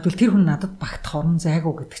 Яагтвэл тэр хүн надад багтах орон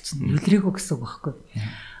зайгүй гэдэг чинь эвлэрэхүү гэсэн үг байхгүй.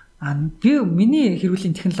 Би миний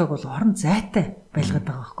хэрүүлийн технологи бол орон зайтай байлгаад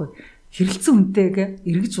байгаа байхгүй. Хэрэлцэн хүнтэйгээ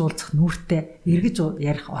эргэж уулзах нүүртэй, эргэж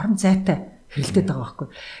ярих орон зайтай хэрэлдээд байгаа байхгүй.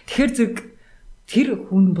 Тэгэхээр зэрэг тэр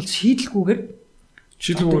хүн бол шийдэлгүйгээр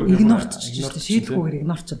игнорч шийдэлгүйгээр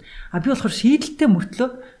игнорч. А би болохоор шийдэлтэй мөртлөө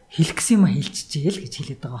хэлэх гэсэн юм хэлчихжээ л гэж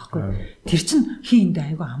хэлээд байгаа байхгүй. Тэр чинь хийндээ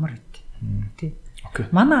айгүй амар байт. Тий.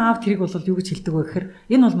 Манай аав тэрийг бол юу гэж хэлдэг вэ гэхээр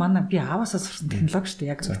энэ бол манай би ааваасаа сурсан технологи шүү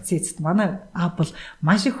дээ. Яг эцэст манай аав бол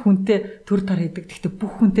маш их хүнтэй төр тар хийдэг. Гэхдээ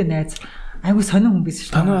бүх хүнтэй найз айгүй сонин хүн биш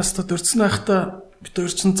шүү дээ. Танаас та дөрцөн байхдаа бид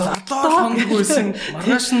хоёр чинь залдаа хоног байсан.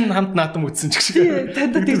 Маргааш нь хамт наадам үтсэн ч гэх шиг.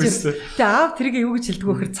 Танд тэгж. Тэгээ аав тэрийг юу гэж хэлдэг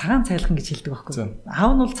вэ гэхээр цагаан цайлган гэж хэлдэг байхгүй.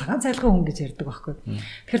 Аав нь бол цагаан цайлган хүн гэж ярьдаг байхгүй.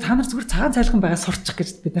 Тэгэхээр та нар зүгээр цагаан цайлган байгаа сурчих гэж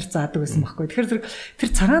бид нарт заадаг байсан байхгүй. Тэгэхээр тэр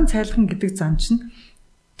цагаан цайлган гэдэг зам чинь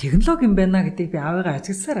технологи юм байна гэдгийг би аавыгаа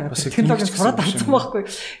ажигласаар байгаа. Технологи сураад авсан байхгүй.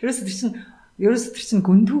 Ерөөсөө тэр чинь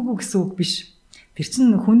гүндүүгүү гэсэн үг биш. Тэр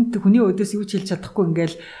чинь хүний өдөөс юу ч хэлж чадахгүй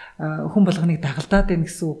ингээл хүн болгоныг дагалдаад байна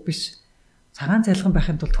гэсэн үг биш. Цагаан цайлган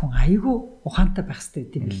байхын тулд хүн айгүй ухаантай байх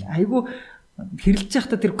хэрэгтэй юм бэл. Айгүй хэрэлж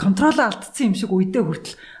байхдаа тэр контролоо алдсан юм шиг үедээ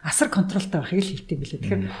хүртэл асар контролтой байхыг л хэлдэг юм билээ.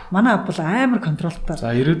 Тэгэхээр манай ав бол амар контролтой.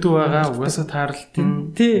 За ирээдүй байгаа угаасаа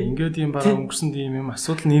таарлтын ингээд юм байгаа өнгөрсөн юм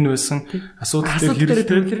асуудал нь энэ байсан. Асуудал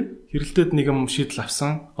дээр хэрэлдээд нэг юм шийдэл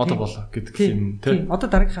авсан одоо болоо гэдэг юм тий. Одоо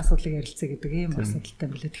дараагийн асуудлыг ярилцъя гэдэг ийм асуудалтай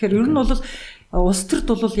юм билээ. Тэгэхээр ер нь бол улс төрд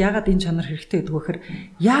бол ягаад энэ чанар хэрэгтэй гэдэг вэ гэхээр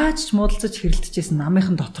яаж ч муудалцаж хэрэлдэжсэн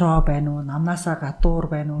намынхан дотроо байна уу, намнаасаа гадуур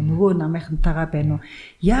байна уу, нөгөө намынхантайгаа байна уу,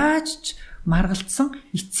 яаж ч маргалцсан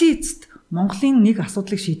эцсийн эцэст Монголын нэг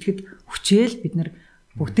асуудлыг шийдэхэд хүчээл бид нар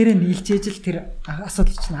бүгдээрээ нийлжээж л тэр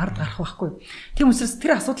асуудал чинь ард гарах байхгүй. Тийм учраас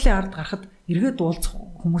тэр асуудлын ард гарахад эргээд уулзах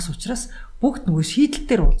хүмүүс учраас бүгд нөгөө шийдэл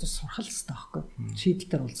дээр уулзах сурах л хэрэгтэй байхгүй. Шийдэл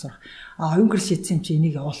дээр уулзах. Oyungerel шийдсэн юм чи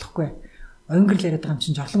энийг явуулахгүй. Oyungerel яриад байгаа юм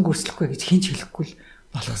чинь жорлон гүйцэтгэхгүй гэж хинч хэлэхгүй л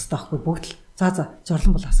болох хэрэгтэй байхгүй. Бүгд л за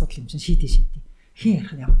жорлон бол асуудал юм чинь шийдээ. Хин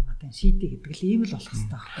ярих ямар матай шийдээ гэдэг л ийм л болох хэрэгтэй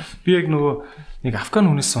байхгүй. Би яг нөгөө нэг афган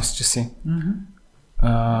хүнээс сонсч ирсэн юм.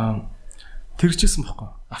 Тэрчээсэн байхгүй.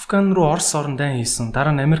 Афган руу Орос орн дайн хийсэн,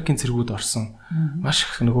 дараа нь Америкийн цэргүүд орсон. Маш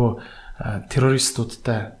их нөгөө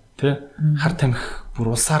террористуудтай тий хар тамхи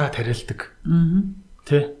бүр улсаараа тариалдаг.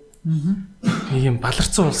 Тий. Нэг юм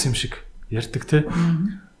баларцсан улс юм шиг ярьдаг тий.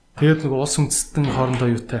 Тэгээд нөгөө улс үндэстэн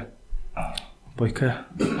хоорондоо юутай бойка.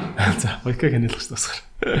 За бойка гэнэлэх шүү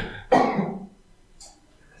дээ.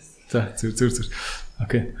 За зүр.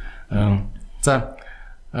 Окей. За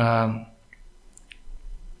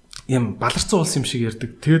юм баларцсан улс юм шиг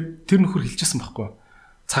ярьдаг. Тэгээд тэр нөхөр хэлчихсэн байхгүй.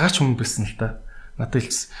 Цагаач хүн байсан л та. Надад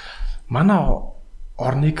хэлчихсэн. Манай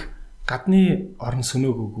орныг гадны орн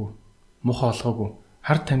сөнөөгөөгүй, муухай олгоогүй,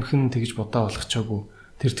 хар тамхин тэгж будаа болгочоогүй,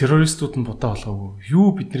 тэр террористууд нь будаа болгоогүй,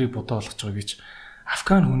 юу биднийг будаа болгож байгаа гэж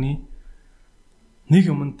афган хүний нэг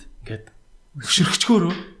юмд ингээд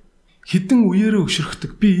өшөрхчгөөрөө хідэн үеэрээ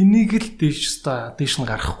өшөрхдөг. Би энийг л дээш нь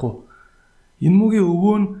гаргахгүй. Энэ мөгийн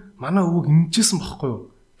өвөө нь манай өвөг ингэжсэн байхгүй юу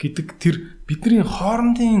гэдэг тэр бидний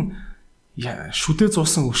хоорондын шүдэ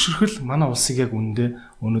зуусан өшөрхөл манай улсыг яг үндэ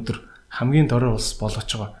өнөөдөр хамгийн дорой улс болгож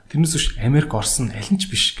байгаа. Тэрнээс биш Америк, Орос нь аль нь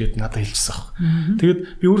ч биш гэд надад хэлчихсэн баг. Тэгээд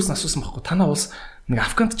би өөрөөс нь асуусан байхгүй. Танаа улс нэг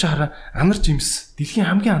Афганд ч хараа амар жимс,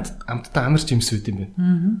 дэлхийн хамгийн амттай амар жимс байд юм байна.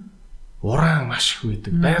 Уран маш их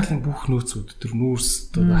байдаг. Байгалийн бүх нөөцүүд тэр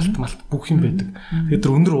нүүрс, алт малт бүх юм байдаг. Тэгээд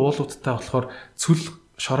тэр өндөр уулуудтай болохоор цүл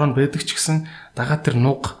шорон байдаг ч гэсэн дагаа тэр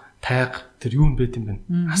нуг, тайг тэр юу байд юм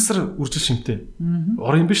байна. Асар үржил шимтэй.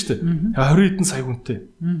 Ор юм биш үү? 20 хэдэн сая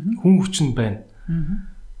хүнтэй. Хүн хүч нь байна.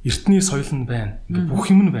 Эртний соёл нь байна. Ингээ бүх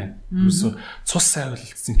юм нь байна. Ерөөсө цус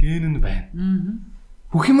сайвлагдсан ген нь байна.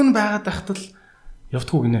 Бүх юм нь байгаад байхад л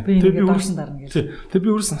явдггүй гинэ. Тэгээ би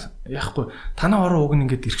өөрөөс яахгүй. Танаа орон уг нь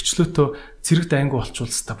ингээд эргчлөөтөө зэрэг дайнгу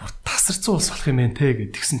болчулс та бүр тасарцсан улс болох юм байна те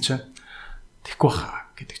гэдгсэн чинь тэггүй баха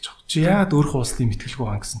гэдэг ч. Чи яагаад өөрийнхөө улсын мэтгэлгүй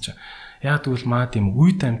хаан гэсэн чинь. Яагаад гэвэл маа тийм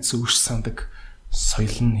үйд амьдсан өрш сандаг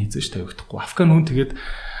соёл нь хийжэж тавигдахгүй. Афган хүн тэгээд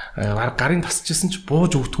гарын тасчихсан ч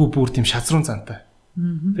бууж өгдөггүй бүр тийм шазруун зантай.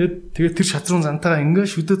 Тэгээд тэр шазруун зантайгаа ингээ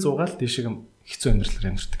шүдэ зуугаал дэшиг хэцүү амьдралаар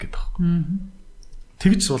амьддаг гэдэг байхгүй.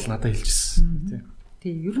 Тэгж бол надад хэлжсэн.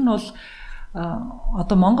 Тий, ер нь бол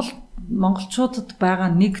одоо монголчуудад байгаа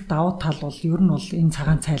нэг давуу тал бол ер нь бол энэ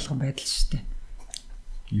цагаан цайлган байдал шүү дээ.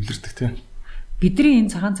 Илэрдэг тийм. Бидний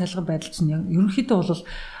энэ цагаан цайлган байдал чинь ерөнхийдөө бол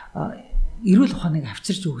эрүүл ухааныг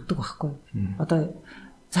авчирч өгдөг байхгүй. Одоо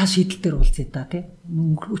цаа шийдэл дээр уулзъя да тий.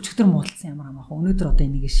 Өчигдөр муулсан ямар амаахан. Өнөөдөр одоо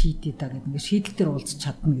энийг шийдэе да гэдэг ингээд шийдэл дээр уулзч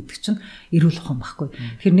чадна гэдэг чинь эрүүл ухаан байхгүй.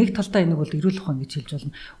 Тэгэхээр нэг талдаа энийг бол эрүүл ухаан гэж хэлж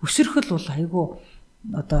болно. Өсөрхөл бол айгүй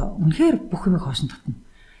одоо үнэхээр бүх юмыг хоошин татна.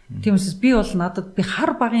 Тийм учраас би бол надад би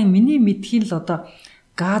хар багын миний мэдхийн л одоо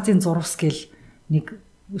газын зурвас гэл нэг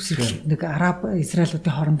өсөрхөл нэг араб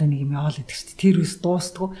израилуудын хоорондоо нэг юм яваал гэдэг чинь тэр үс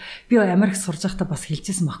дуустгүй. Би Америк сурж байхдаа бас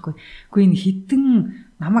хэлжсэн байхгүй. Гэхдээ энэ хідэн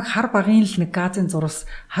намайг хар багын л нэг газын зурвас,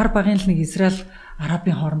 хар багын л нэг Израиль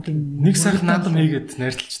арабын хоорондын нэг сайхан наадам хийгээд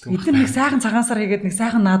найрлалцдаг. Эдгээр нэг сайхан цагаан сар хийгээд нэг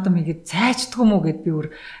сайхан наадам хийгээд цайждаг юм уу гэд би өөр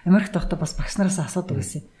Америкт байхдаа бас багш нараас асуудаг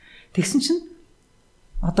байсан. Тэгсэн чинь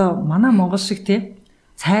одоо манай Монгол шиг тий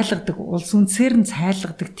цайлгадаг улс үндсээр нь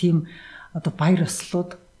цайлгадаг тийм одоо баяр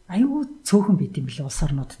ёслолууд аюу цөөхөн байт юм билээ улс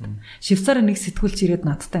орнуудад. Швейцарын нэг сэтгүүлч ирээд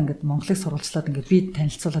надтай ингээд Монголыг сурвалжлаад ингээд би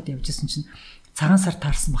танилцуулаад явжсэн чинь цагаан сар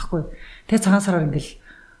таарсан байхгүй. Тэгээ цагаан сараар ингээд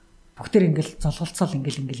бүгдээр ингээд золголцоол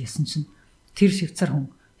ингээд ясан чинь тэр швейцар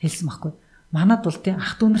хүн хэлсэн байхгүй. Манад бол тий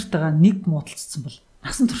ах дүү нартайгаа нэг муудалцсан бол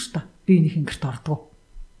насан туршдаа би энийх ингэрт ордгоо.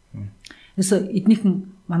 Эсвэл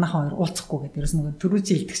эднийхэн манайхан хоёр уулзахгүй гэдэг. Ерөөс нөгөө түрүү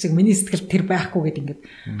чи хэлдэг шиг миний сэтгэл тэр байхгүй гэдэг ингээд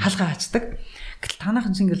хаалгаа хаачдаг. Гэтэл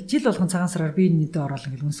танаахан чинь ингээд жил болгон цагаан сараар би энэ нэдэ ороод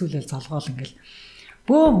ингээд өнсүүлэл золгоол ингээд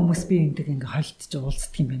бөө хүмүүс би эндэг ингээд хойлтж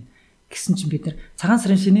уулздаг юм байна. Гэсэн чинь бид нар цагаан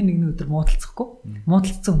сарын шинэ нэгэн өдөр муудалцахгүй.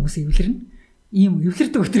 Муудалцсан хүмүүс эвлэрнэ. Ийм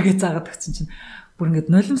эвлэрдэг өдргээ заагаад өгсөн чинь бүр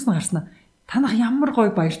ингээд нулимс нь гарснаа танах ямар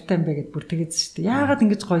гоё баяртай юм бэ гэд бүр тэгээд шүү дээ. Яагаад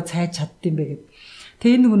ингэж гоё цайж чаддсан бэ гэд.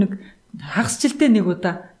 Тэгээ нэг хагасжилтээ нэг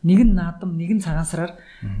удаа нэгэн наадам нэгэн цагаан сараар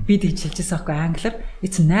би тэгж хэлжсэн байхгүй англиар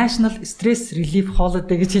it's national stress relief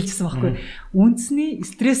holiday гэж хэлжсэн байхгүй. Үндэсний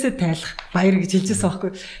стрессээ тайлах баяр гэж хэлжсэн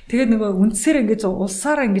байхгүй. Тэгээд нөгөө үндсээр ингэж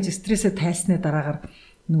улсаараа ингэж стрессээ тайлсны дараагаар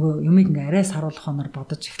нөгөө юмыг ингээ арай саруулах хоноор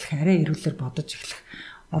бодож эхлэх, арай эрүүлэр бодож эхлэх.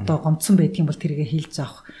 Одоо гомдсон байдгийн бол тэргээ хийлж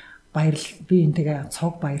авах баярлал би энтэйгээ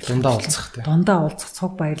цог баярлах дундаа уулзах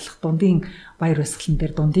цог баярлах дундын баяр ёслолн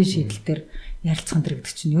дээр дундын шийдэл дээр ярилцсан дэр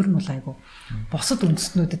гэдэг чинь ер нь бол айгу босод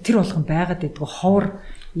үндэстнүүдэд тэр болгон байгаад байдгүй ховор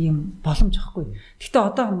ийм боломж ахгүй. Гэтэ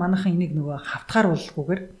одоо манайхан энийг нөгөө хавтгаар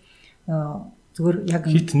уулгүйгээр зүгээр яг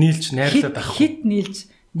хит нийлж найрлаад авах. Хит нийлж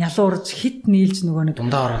нялуурж хит нийлж нөгөө нэг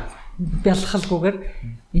дундаа ороод бялхалгүйгээр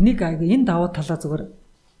энийг айгу энэ давуу талаа зүгээр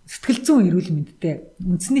сэтгэл зүйн эрүүл мэндтэй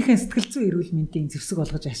үндснийхээ сэтгэл зүйн эрүүл мэндийн зэвсэг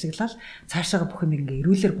болгож ашиглаад цаашаага бүх юм ингээ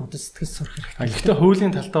эрүүлэр бодож сэтгэл сурах хэрэгтэй. Гэхдээ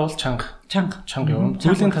хуулийн талдаа бол чанга юм.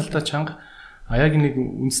 Хуулийн талдаа чанга яг нэг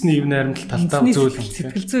үндэсний эв найрамдал талдаа зөөл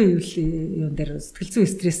сэтгэл зүйн юм дээр сэтгэл зүйн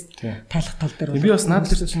стресс тайлах тал дээр би бас наад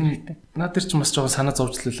дээр чинь бас жоохон санаа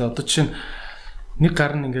зовжлоо. Одоо жишээ нь нэг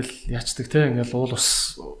гар нь ингээл яачдаг те ингээл уул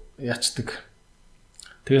ус яачдаг.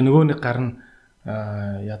 Тэгээ нөгөө нэг гар нь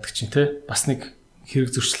яадаг чинь те бас нэг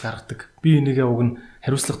хэрэг зөрчил гаргадаг. Би энийгээ уг нь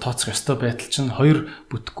хариуцлага тооцох ёстой байтал чинь хоёр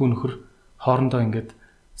бүтэхгүй нөхөр хоорондоо ингээд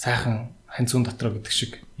сайхан хань зүүн дотроо гэдэг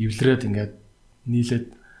шиг эвлэрээд ингээд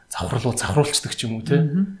нийлээд завхруулцдаг ч юм уу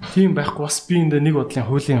тийм байхгүй бас би энэ нэг бодлын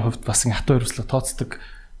хуулийн хувьд бас ин хатуу хариуцлага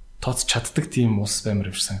тооцож чаддаг тийм улс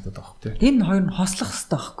баймар юм шиг санагдаад байгаа хөөх тийм. Энэ хоёр нь хослох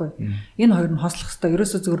хэрэгтэй байхгүй. Энэ хоёр нь хослох хэрэгтэй.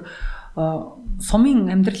 Ерөөсөө зөвхөн сумын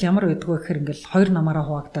амьдрал ямар байдгүй гэхээр ингээл хоёр намаараа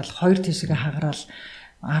хуваагдал хоёр тийшээ хагараал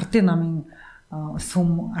ардын намын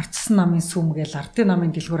сүм арчсан намын сүм гээл ардын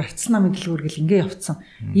намын дэлгүүр арчсан намын дэлгүүр гэл ингээ явцсан.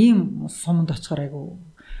 Ийм суманд очихоор айгу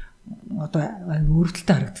одоо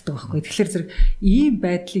өргөдөлтөй харагддаг байхгүй. Тэгэхээр зэрэг ийм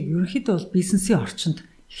байдлыг ерөнхийдөө бол бизнесийн орчинд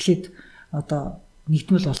эхлээд одоо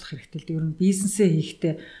нэгдмэл болох хэрэгтэй. Ер нь бизнесээ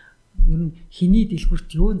хийхдээ ер нь хиний дэлгүүрт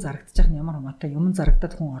юу зарагдаж байгаа нь ямар хамаатай юм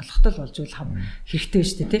зарагдаад хүн орлоготой болж байл хэрэгтэй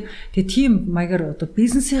шүү дээ тий. Тэгээ тийм маягаар одоо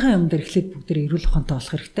бизнесийн юм дээр эхлээд бүгдээ эрүүл ухаантай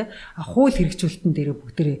болох хэрэгтэй. Хууль хэрэгжүүлэлтэн дээр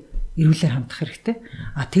бүгдээ эрүүлэр хандах хэрэгтэй.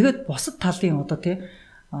 Тэгээд бусад талын одоо тий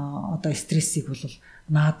одоо стрессийг бол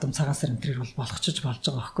наадам цагаан сар энтрээр бол болгочж болж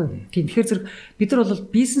байгаа байхгүй. Тийм тэгэхээр зэрэг бид нар бол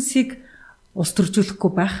бизнесийг ус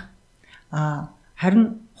төржүүлэхгүй байх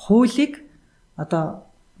харин хуулийг одоо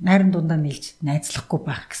найран дундаа нийлж найзлахгүй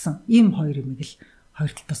байх гэсэн ийм хоёр юмыг л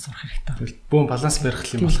хоёр талаас сурах хэрэгтэй. Бүүн баланс барих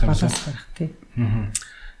юм болох юм байна. Баланс барих тий.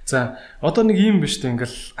 За одоо нэг юм биш үү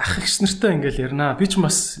ингээл ах эгч нартай ингээл ярина. Би ч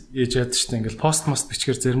бас ээж яад штэ ингээл пост мост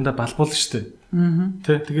бичгээр заримдаа балбуул штэ.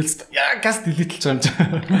 Тэ тэгэл яа газ дэлетэлж байгаа юм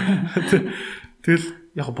чи. Тэгэл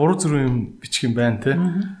яг буруу зүрх юм бичих юм байна те.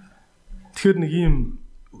 Тэгэхээр нэг юм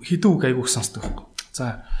хідүү үг айгуух сонсдог байхгүй.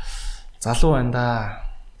 За залуу байна да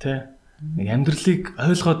те. Нэг амьдралыг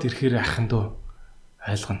ойлгоод ирэхээр ахын дөө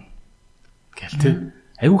ойлгоно. Гэл те.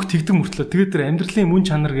 Айгуух тэгдэг мөртлөө тэгээд тэр амьдралын мөн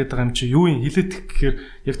чанар гэдэг юм чи юу юм хилээдэх гэхээр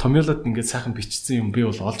яг томьёолоод ингээд сайхан бичсэн юм би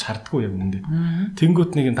бол олж хардггүй яг үндэ.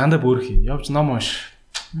 Тэнгүүт нэг дандаа бөөрөх явж ном унш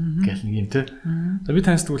гэл нэг юм те. За би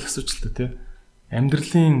танаас тэгвэл асууж л та те.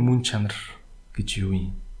 Амьдралын мөн чанар гэж юу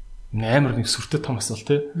юм? Амар нэг сүртэй том асуулт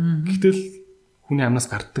те. Гэхдээ л хүний амнаас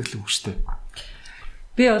гарддаг л үг штэ.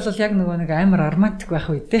 Би бол яг нөгөө нэг амар романтик байх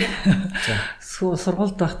үедээ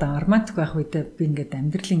сургуульд байхдаа романтик байх үедээ би ингээд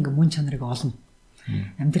амьдралын мөн чанарыг олно.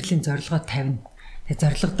 Амьдралын зорилгоо тавина. Тэгээ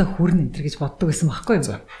зорилгодоо хүрнэ энэ гэж боддог байсан байхгүй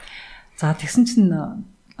юу? За тэгсэн чинь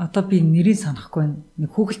одоо би нэрийг санахгүй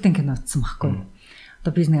нэг хүүхэлдэйн кино утсан байхгүй юу?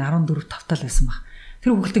 Одоо би нэг 14 5 тал байсан баг.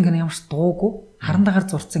 Тэр хүүхэлдэйн кино ямар ч дуугүй харандагаар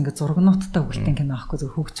зурцсан ингээд зургнуудтай хүүхэлдэйн кино аахгүй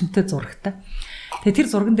зөв хөгжмөнтэй зурагтай. Тэгээ тэр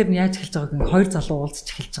зурган дээр нь яаж эхэлж байгааг ингээд хоёр залуу уулзч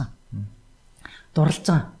эхэлж байгаа. Дурлж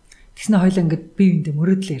байгаа. Тэгснэ хоёлаа ингээд бие биендээ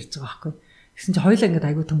мөрөөдлөө ярьж байгаа байхгүй. Тэгсэн чинь хоёлаа ингээд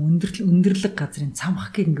айгуу том өндөрлөг газрын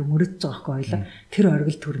цамхгийг ингээд мөрөдж байгаа байхгүй хоёлаа. Тэр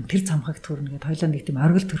оргил төрн, тэр цамхаг төрн гэдэг хоёлаа нэг тийм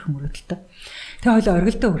оргил төрх мөрөөдөлтэй. Тэгээ хоёлаа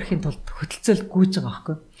оргилдөө хүрэхийн тулд хөтөлцөөл гүйж байгаа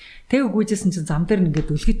байхгүй. Тэгээ гүйжсэн чинь зам дээр нь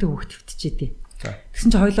ингээд үлгийтэй хүүхд твтчихээ. Тэгсэн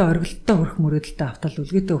чинь хоёлоо оргилдоо хүрэх мөрөөдөлтэй автал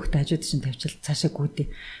үлгийтэй хүүхд хажууд чинь тавьчил цаашаа гүйдээ.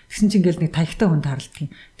 Тэгсэн чинь ингээл нэг таягтай хүн тааралдгийн.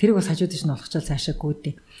 Тэрийг бас хажууд чинь олгочаал цаашаа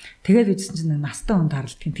гүйдээ. Тэгээд үжсэн чинь нэг настай хүн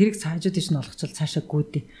тааралдгийн. Тэрийг хажууд чинь олгочаал цаашаа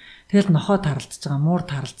гүйдээ. Тэгэл нохоо тааралдж байгаа, муур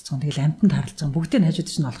тааралдж байгаа, тэгэл амтан тааралдж байгаа. Бүгдийг хажууд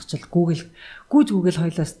чинь олгочаал гүүгээл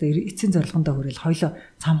хоёлоос дээр эцсийн зорилгондоо хүрэл хоёлоо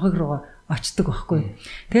цамхаг руугаа очдөг байхгүй.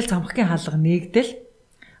 Тэгэл цамхгийн хаалга нээгдэл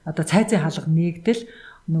одоо цайзын хаалга нээгдэл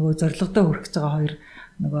нөгөө зорилгодоо хүрэх гэж байгаа хоёр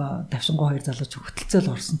нөгөө давшингуу хоёр залууч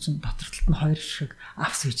хөтөлцөөл орсон чинь дотор талд нь хоёр шиг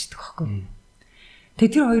авс үйждэг байхгүй.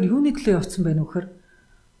 Тэгээ тэр хоёр юуны төлөө явцсан байх нөхөр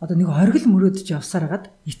одоо нэг оргил мөрөөдөж явсаар хагаад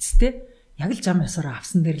эцэстээ яг л зам ясаараа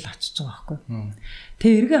авсан дээр л очиж байгаа байхгүй.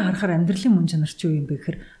 Тэгээ эргээ харахаар амьдралын мөн чанар чи юу юм бэ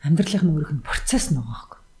гэхээр амьдралын өөрийнх нь процесс нэг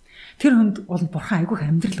байхгүй. Тэр хүнд бол бурхан айгүйх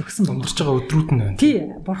амьдрал өгсөн дундурч байгаа өдрүүд нь байна. Тий,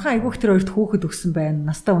 бурхан айгүйх тэр хоёрт хүүхэд өгсөн байна.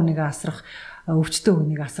 Настай хүнийг асрах, өвчтөе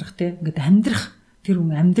хүнийг асрах тий. Ингээд амьдрах тэр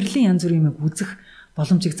хүн амьдралын янз бүрийн юм үзэх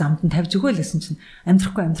боломжийг замд нь тавьж өгөөл гэсэн чинь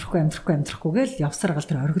амьдрахгүй гээл явсаргал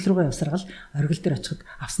тэр оргил руугаа явсаргал оргил дээр очиход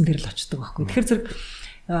авсан дээр л очдөг байхгүй. Тэгэхээр зэрэг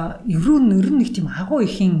ерөн нэг тийм агуу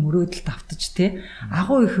ихийн мөрөөдөлд автаж те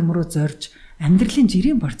агуу их мөрөө зорж амьдралын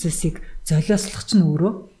жирийн процессыг золиослох ч нь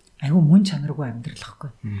өөрөө айгүй мөн чанаргүй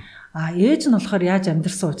амьдралахгүй. Ээж нь болохоор яаж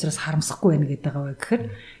амьдрсан учраас харамсахгүй байна гэдэг байгаа вэ гэхээр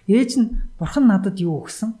ээж нь бурхан надад юу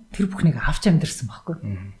өгсөн тэр бүхнийг авч амьдрсан байхгүй.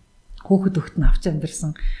 Хүүхэд өгт нь авч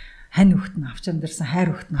амьдрсан, хань өгт нь авч амьдрсан,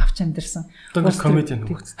 хайр өгт нь авч амьдрсан. Одоо комедиан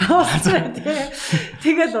хүүхэд.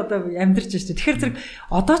 Тэгэл одоо амьдарч штэ. Тэгэхээр зэрэг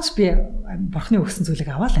одоо ч би бурхны өгсөн зүйлийг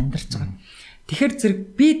аваад амьдарч байгаа. Тэгэхээр зэрэг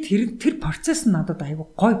би тэр процесс нь надад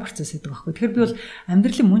айгүй гоё процесс гэдэг байхгүй. Тэгэхээр би бол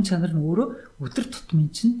амьдралын мөн чанар нь өөрөө өдөр тутмын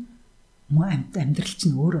чинь амьдрал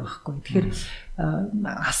чинь өөрөө байхгүй. Тэгэхээр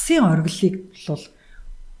алсын оргилыг бол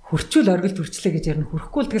хөрчүүл оргилд хүрчлээ гэж ярина.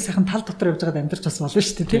 Хөрөхгүй л тэгээ сайхан тал дотор явж байгаад амьдарч бас болно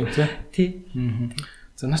шүү дээ тий.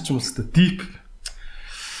 За наач юм уустай deep.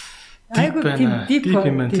 Айгуу deep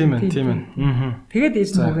юм байна тийм ээ. Тэгээд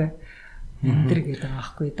ээж нүгэ амьдр гэдэг байгаа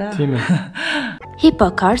байхгүй да. Тийм ээ.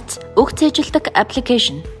 HippoCards үг цээжилдэг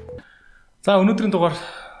аппликейшн. За өнөөдрийн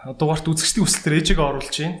дугаарт үзэгчдийн хүсэлтээр ээжигээ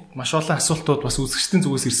оруулж байна. Маш олон асуултууд бас үзэгчдийн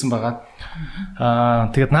зүгээс ирсэн байгаа.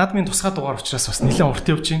 Тэгээд наадмын тусгай дугаар учраас бас нэлээд урт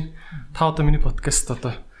явж байна. Та одоо миний подкаст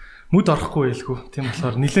одоо мүд орохгүй байлгүй. Тийм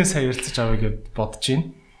болохоор нэлээд сайн ярилцаж авъя гэж бодож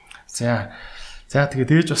байна. За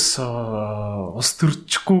тэгээд ээж бас ус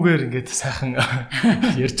төрчихгүйгээр ингээд сайхан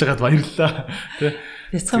ярьж байгаад баярлалаа. Тэ.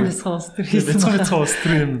 Бяцхан ус төр хийсэн. Бяцхан ус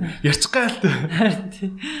төр юм ярьж гаалт.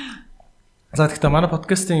 За тэгэхээр манай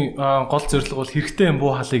подкастын гол зорилго бол хэрэгтэй юм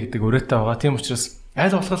буу халъя гэдэг өрөөтэй байгаа. Тийм учраас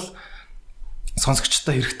аль болох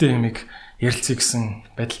сонсогчтой хэрэгтэй юмыг ярилцъя гэсэн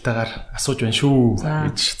байдалтайгаар асууж байна шүү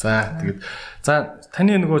гэж. За тэгээд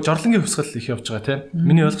таны нөгөө жорлонгийн хувьсгал их явж байгаа тийм.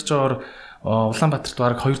 Миний ойлгож байгаагаар Улаанбаатарт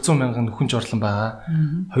бараг 200 мянган нөхөн жорлон байгаа.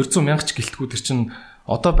 200 мянга ч гэлтгүү тэр чинь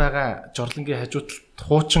одоо байгаа жорлонгийн хажууд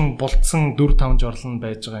хуучин булдсан 4-5 жорлон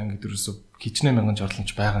байж байгаа ингээд ерөөсө хичнээн мянган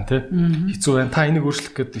жорлонч байгаа нэ. Хэцүү байна. Та энийг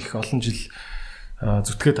өөрчлөх гээд их олон жил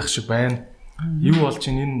зүтгээд ах шиг байна. Юу болж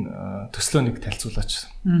энэ төслөө нэг танилцуулаач.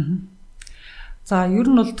 За ер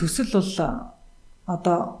нь бол төсөл бол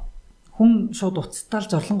одоо хүн шууд уцтаал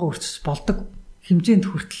жорлонгоо өөрчилж болдог хэмжээнд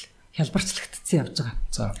хүртэл хялбарчлагдсан явж байгаа.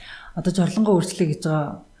 За одоо жорлонгоо өөрчлөе гэж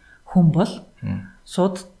байгаа хүн бол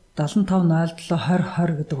шууд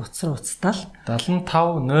 75072020 гэдэг утас руу уцтаал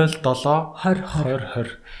 7507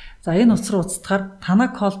 2020. За энэ утас руу уцтахаар танай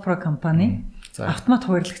Колпро компани автомат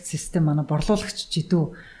хуваарлагч систем манай борлуулагч жидүү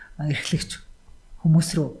эрхлэгч хүмүүс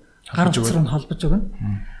рүү гар утас руу холбож өгнө.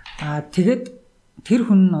 Тэгээд тэр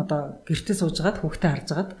хүн нь одоо гэртээ суужгаад хүүхдээ харж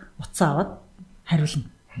агаад утас аваад хариулна.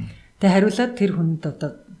 Тэгээ хариулаад тэр хүнд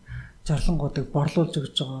одоо жорлонгуудыг борлуулж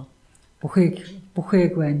өгж байгаа.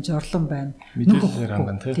 Бүхээг байна, жорлон байна. Мэдээлэл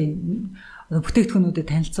хангана тийм. Бүтээгдэхүүнүүдэд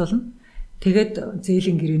танилцуулна. Тэгээд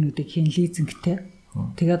зээлийн гэрээнүүдийг хийн лизингтэй.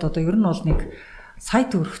 Тэгээд одоо ер нь бол нэг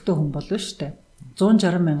сайт өрхтөө хүн болно шүү дээ.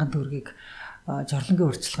 160 мянган төгрөгийг жорлонгийн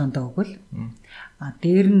урьдчилгаанд өгвөл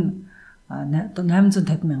дээр нь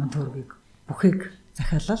 850 мянган төгрөгийг бүхээг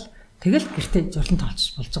захиалал тэгэл гэртээ жорлон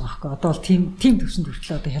тоолчих болж байгаа байхгүй. Одоо бол тийм төвшөнд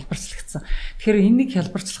хүртэл одоо хялбарчлагдсан. Тэгэхээр энийг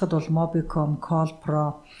хялбарчлахад бол Mobicom,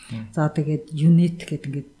 Colpro, за тэгээд Unit гэдэг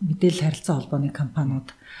ингээд мэдээлэл харилцаа холбооны компаниуд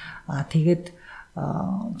тэгээд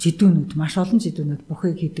жидүүнүүд маш олон жидүүнүүд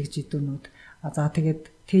бүхээг хийдэг жидүүнүүд За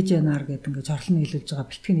тэгээд TJNR гэдэг ингээд жорлон нийлүүлж байгаа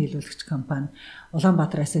бэлтгэн нийлүүлэгч компани,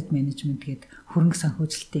 Улаанбаатар Asset Management гэдэг хөрөнгө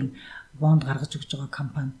санхүүжилтийн бонд гаргаж өгж байгаа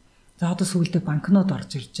компани. За одоо сүүлдээ банкнууд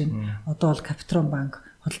орж ирж байна. Одоо бол Капитрон банк,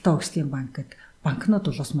 Хөдөлთა хөгжлийн банк гэдэг банкнууд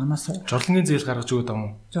бол бас манаас жорлонгийн зээл гаргаж өгöd юм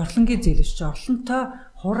уу? Жорлонгийн зээл биш, жорлонтой,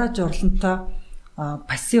 хуурай жорлонтой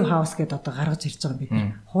пассив хаус гэдэг одоо гаргаж ирж байгаа бид.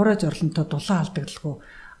 Хуурай жорлонтой дулаан алдагдaltaгүй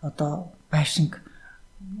одоо байшинг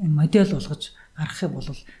модель болгож гаргах юм бол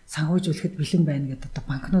санхүүжүүлэхэд бэлэн байна гэдэг одоо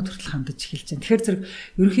банкнууд хүртэл хандаж эхэлж байна. Тэгэхээр зэрэг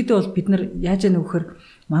ерөнхийдөө бол бид нар яаж яах вэ гэхээр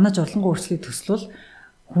манай жорлонгоо өөрчлөлтийн төсөл бол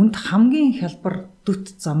хүнд хамгийн хялбар дүт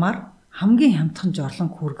замаар хамгийн хямдхан жорлон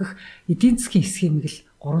хүргэх эдийн засгийн схемийг л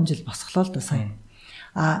 3 жил босголоо л да сая.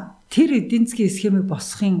 Тэр эдийн засгийн схемийг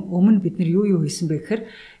босхын өмнө бид нар юу хийсэн бэ гэхээр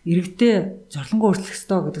иргэдээ жорлонгоо өөрчлөх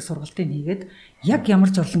ёстой гэдэг сургалтыг хийгээд яг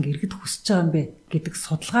ямар жорлонг иргэд хүсэж байгаа юм бэ гэдэг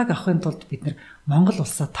судалгааг авахын тулд бид нар Монгол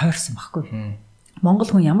улсаа тойрсон байхгүй. Монгол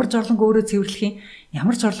хүн ямар жорлонг өөрөө цэвэрлэх юм,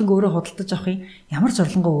 ямар жорлонг өөрөө худалдаж авах юм, ямар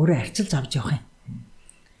жорлонгоо өөрөө арчилж авч явах юм.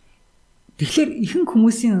 Тэгэхээр ихэнх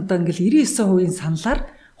хүмүүсийн одоо ингээл 99% саналаар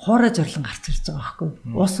хуурай жорлон гарч ирж байгаа байхгүй.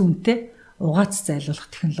 Ус үнэтэй угаац зайлуулах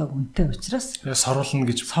технологи үнэтэй учраас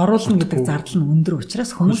соруулна гэдэг зардал нь өндөр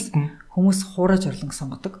учраас хүмүүс хуурай жорлон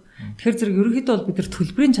сонгодог. Тэгэхээр зэрэг ерөнхийдөө бол бид нар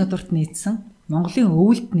төлбөрийн чадварт нийцсэн, Монголын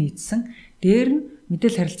өвөлд нийцсэн, дээр нь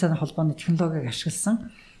мэдээлэл харилцааны холбооны технологиг ашигласан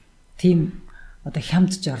тийм одоо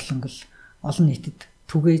хямд жорлонг л олон нийтэд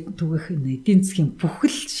түгээх эдийн засгийн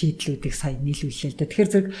бүхэл шийдлүүдийг сая нийлүүллээ л да.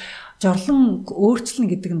 Тэгэхээр зэрэг жорлон өөрчлөн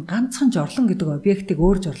гэдэг нь ганцхан жорлон гэдэг объектыг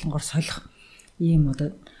өөр жорлонгоор солих ийм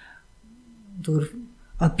одоо зөвхөн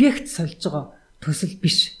объект сольж байгаа төсөл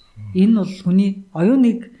биш. Энэ бол хүний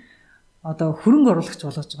оюуныг одоо хөрөнгө оруулагч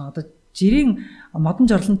болгож байгаа. Одоо жирийн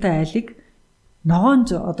модон жорлонтой айлыг ногоон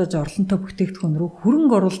одоо жорлонтой бүтээгдэхүүн рүү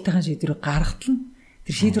хөрөнгө оруулалтын шийдвэрийг гаргахад нь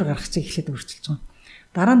тэр шийдвэр гаргахыг эхлээд өөрчилж байгаа.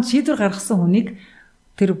 Дараа нь шийдвэр гаргасан хүнийг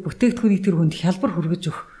тэр бүтээгдэхүүнийг тэр хүнд хялбар хүргэж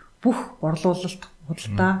өгөх бүх борлуулалт,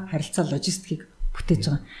 худалдаа, харилцаа, логистикийг бүтээж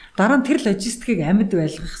байгаа. Дараа нь тэр логистикийг амьд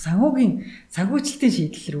байлгах санхүүжилтийн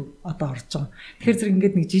шийдэл рүү одоо орж байгаа. Тэгэхээр зэрэг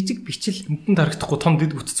ингээд нэг жижиг бичил энтэнд харагдахгүй том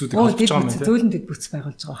дэд бүтцүүдийг олж байгаа юм тийм. Зөөлөн дэд бүтц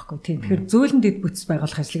байгуулж байгаа байхгүй тийм. Тэгэхээр зөөлөн дэд бүтц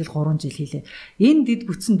байгуулах ажлыг л 3 жил хийлээ. Энэ дэд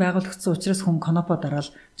бүтц нь байгуулагдсан учраас хүн конопо дараал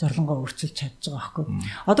жорлонгоо өөрчилж чадж байгаа байхгүй.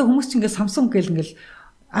 Одоо хүмүүс ч ингээд Samsung гэл ингээд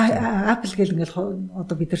Apple гэл ингээд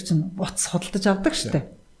одоо бид нар чинь утас худалдаж авдаг штэ.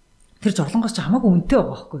 Тэр жорлонгоос ч хамаагүй үнэтэй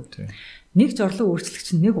байгаа байхгүй. Нэг жорлон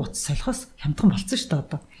өөрчлөгч нь нэг утас солихоос хямдхан болцсон шүү дээ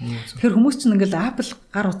одоо. Тэгэхээр хүмүүс чинь ингээл Apple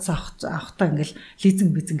гар утас авахтаа ингээл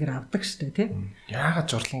лизингээр авдаг шүү дээ тий. Яагаад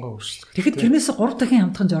жорлонгоо өөрчлөх? Тэгэхэд тэрнээс 3 дахин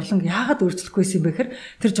хямдхан жорлонг яагаад өөрчлөхгүй юм бэ гэхээр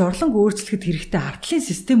тэр жорлонг өөрчлөхөд хэрэгтэй ардлын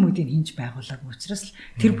системүүдийг хинж байгуулаагүй учраас л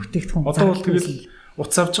тэр бүтээгдэхүүн одоо бол тэгэл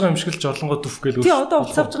утас авч байгаа юм шиг л жорлонгоо дүф гээл. Тий одоо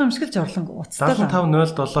утас авч байгаа юм шиг л жорлонг утастай л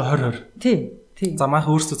 75072020. Тий. За маах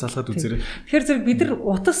өөрсдөө залгаад үзээрэй. Тэгэхээр зэрэг бид нар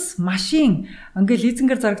утас, машин, ингээл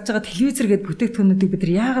лизингээр заргаж байгаа телевизэр гэдэг бүтээгдэхүүнүүдийг бид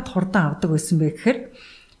нар яагаад хурдан авдаг байсан бэ гэхээр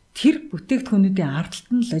тэр бүтээгдэхүүнүүдийн ардталт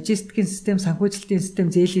нь логистикийн систем, санхүүжилтийн систем,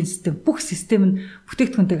 зээлийн систем бүх систем нь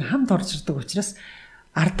бүтээгдэхүүнтэйг хамт орж ирдэг учраас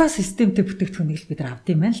ардаа системтэй бүтээгдэхүүнийг л бид нар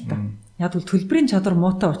авдсан юм байна л та. Яг бол төлбөрийн чадвар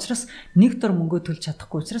муутай учраас нэг дор мөнгөө төлж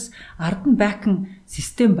чадахгүй учраас ард нь бэкэн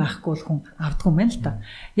систем байхгүй бол хүн авдаггүй юм байна л та.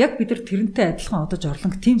 Яг бид нар тэрнтэй адилхан одоо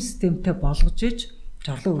жорлонг тим системтэй болгож иж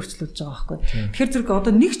жорлон өөрчлөлж байгаа байхгүй. Тэгэхээр зэрэг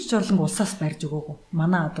одоо нэг ч жорлонг улсаас барьж өгөөгүй.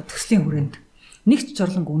 Манай одоо төслийн хүрээнд нэг ч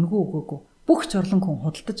жорлонг үнэгүй өгөөгүй. Бүх жорлонг хүн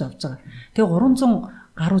худалдаж авч байгаа. Тэгээ 300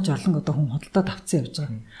 гаруй жорлонг одоо хүн худалдаад авцсан явж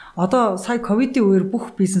байгаа. Одоо сая ковидын үеэр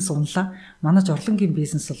бүх бизнес унлаа. Манай жорлонгийн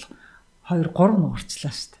бизнес бол 2 3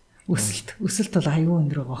 нуурчлаа шүү дээ. Өсөлт бол аюул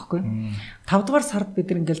өндөр байгаа байхгүй. 5 дугаар сард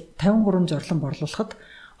бид ингээл 53 жорлон борлуулахад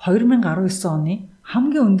 2019 оны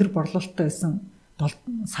хамгийн өндөр борлуулалттай байсан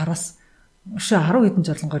сараас 10 хэдэн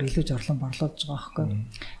жорлонгоор илүү жорлон борлуулж байгаа байхгүй.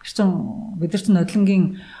 Бид нар чинь нодлонгийн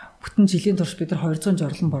бүтэн жилийн турш бид нар 200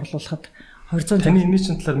 жорлон борлуулахад 200 таны энэ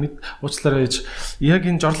чинь талаар уучлаарай ээж. Яг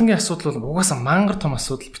энэ жорлонгийн асуудал бол угаасаа мангар том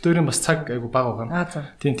асуудал. Бид өөрийн бас цаг айгу бага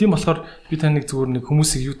байгаа. Тийм болохоор би таныг зүгээр нэг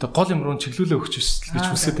хүмүүсийг юутай гол юм руу чиглүүлээ өгч гэж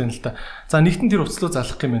хүсэж байна л да. За нэгтэн тэр уцлуу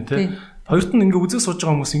залах юм байна те. Хоёрт нь ингээ үзэл сууж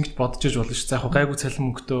байгаа хүмүүс ингэж бодож иж болно шүү. За яг гайгүй цалин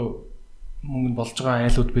мөнгөнд болж байгаа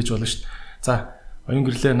айлууд байж болно шүү. За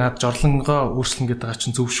Oyungerel наад жорлонгоо өөрчлөн гэдэг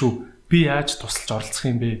чинь зөв шүү. Би яаж тусалж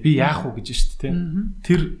оролцох юм бэ? Би яах вэ гэж шүү те.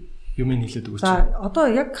 Тэр юм хэлээд өгөөч. За одоо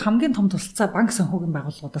яг хамгийн том тусалцаа банк санхүүгийн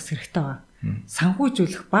байгууллагуудаас хэрэгтэй байгаа.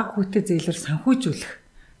 Санхүүжүүлэх, баг хүүтэй зээлээр санхүүжүүлэх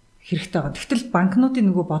хэрэгтэй байгаа. Тэгтэл банкнуудын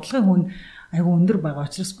нөгөө бодлогын хүн айгүй өндөр байгаа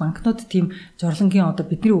учраас банкнууд тийм жорлонгийн одоо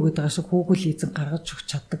бидний өгöd байгаа шиг хүүгүүл лизинг гаргаж өгч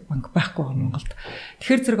чаддаг банк байхгүй байгаа Монголд.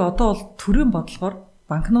 Тэгэхээр зэрэг одоо бол төрийн бодлогоор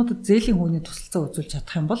банкнуудад зээлийн хүүний тусалцаа үзүүлж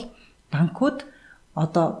чадах юм бол банкуд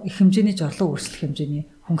одоо их хэмжээний жорлон өөрчлөх хэмжээний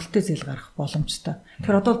хөнгөлтэй зээл гарах боломжтой.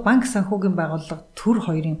 Тэгэхээр одоо банк санхүүгийн байгууллага төр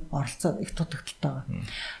хоёрын оролцоо их дутагдaltaй байгаа.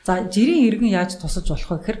 За жирийн иргэн яаж тусаж болох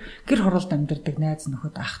вэ гэхээр гэр хороолд амьдардаг найз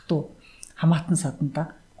нөхөд ах トゥ хамаатан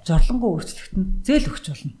саданда жорлонгоо өөрчлөлтөд нь зээл өгч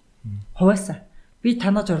болно. Хуваасаа би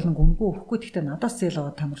танаа жорлонг өнгөө өгөхгүй гэхдээ надаас зээл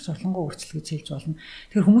аваад та нар жорлонгоо өөрчлөл гэж хэлж болно.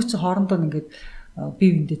 Тэгэхээр хүмүүс чинь хоорондоо ингээд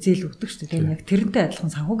бие биендээ зээл өгдөг шүү дээ. Яг тэрнтэй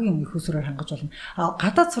адилхан санхүүгийн их усраар хангаж болно.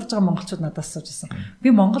 Гадаад сурж байгаа монголчууд надаас асууж байсан.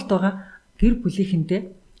 Би Монголд байгаа гэр бүлийнхэндээ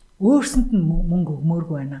өөрсөнд нь мөнгө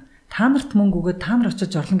өгмөөргүй байна. Та нарт мөнгө өгөөд та нар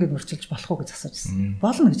очиж жорлонгийг өөрчилж болох уу гэж асууж байсан.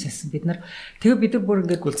 Болно гэж хэлсэн. Бид нар тэгээ бид нар бүр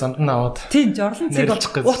ингээд замд нь аваад тийм жорлон цэг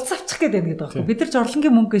утас авчих гээд байна гэдэг байхгүй. Бид нар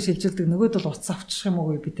жорлонгийн мөнгөгээ шилжүүлдэг. Нөгөөд бол утас авчих юм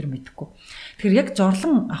уу бид нар мэдэхгүй. Тэгэхээр яг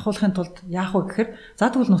жорлон ахуулахын тулд яах вэ гэхээр за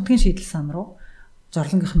тэгвэл нутгийн шийдэл сан руу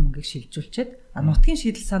жорлонгийнхын мөнгийг шилжүүлчихэд нутгийн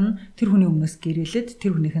шийдэл сан нь тэр хүний өмнөөс гэрээлээд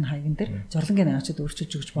тэр хүнийх нь хаягн дээр жорлонгийн аачид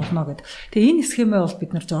өөрчилж өгч болно гэдэг. Тэгээ энэ схемээ бол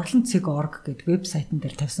бид нар joрлон.org гэдэг вебсайтн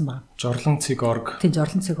дээр тавьсан байна. joрлон.org. Тийм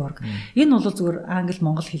joрлон.org. Энэ бол зүгээр англи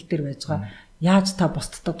монгол хэл дээр байж байгаа. Яаж та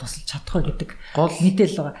бусдад тусалж чадах вэ гэдэг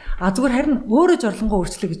мэдээлэл байгаа. Зүгээр харин өөрөө жорлонгоо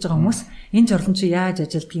өөрчлөе гэж байгаа хүмүүс энэ жорлон чи яаж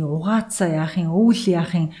ажилдгийг угаацаа яах юм, өвөл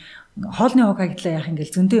яах юм, хоолны хог хаягдлаа яах юм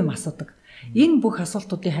гэж зөндөө юм асуудаг. Энэ бүх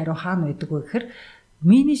асуултуудын хариу хаана байдаг вэ гэхээр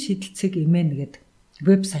Миний шийдэлцэг имэн гэдэг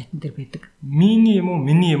вебсайтн дээр байдаг. Мини юм уу?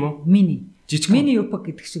 Мини юм уу? Мини. Жижиг мини юпаг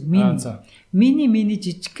гэдэг шиг мини. Мини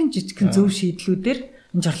жижигхэн зөв шийдлүүдээр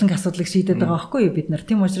энэ жорлонгийн асуудлыг шийдэдэг байгаа байхгүй юу бид нар.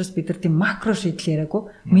 Тийм учраас бид нар тийм макро шийдэл яриаггүй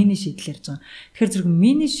мини шийдэл ярьж байгаа. Тэгэхээр зэрэг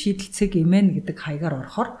мини шийдэлцэг имэн гэдэг хаягаар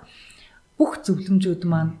орохоор бүх зөвлөмжүүд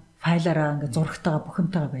маань файлаараа ингээ зурагтайгаа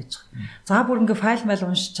бүхэмтэйгээ байж байгаа. За бүр ингээ файл майл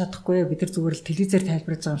уншиж чадахгүй бид нар зүгээр л телевизээр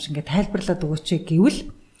тайлбарлаж байгаа юм шиг ингээ тайлбарлаад өгөөч гэвэл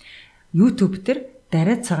YouTube дээр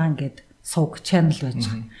Дарай цагаан гэд сувг channel байж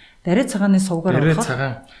байгаа. Дарай цагааны сувгаар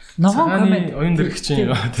ороход ногоон комент Oyungerel чинь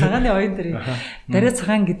цагааны Oyungerel Дарай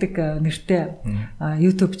цагаан гэдэг нэртэй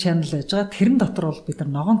YouTube channel байж байгаа. Тэрэн дотор бол бид нар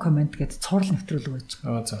ногоон комент гэд цуврал нэвтрүүлэг байж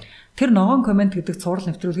байгаа. Тэр ногоон комент гэдэг цуврал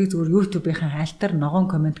нэвтрүүлгийг зөвхөн YouTube-ийн хайлтаар ногоон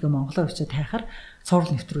комент гэ монголоор бичиж хайхаар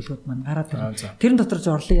цуврал нэвтрүүлгүүд маань гараад ирнэ. Тэрэн дотор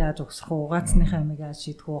жорлын яаж өгсөх үү, угаацныхаа амиг яаж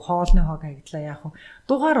шийдэх үү, хоолны хог хаягдлаа яах вэ?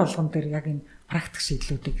 Дугаар болгон дээр яг энэ практик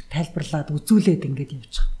шийдлүүдийг тайлбарлаад үзүүлээд ингэж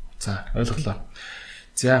явж байгаа. За, ойлголоо.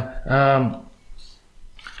 За,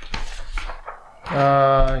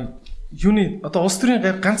 юуны одоо улс төрийн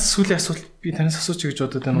ганц сүүлийн асуулт би танаас асууж гэж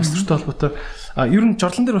бодод байна. Улс төртэй холбоотой. Ер нь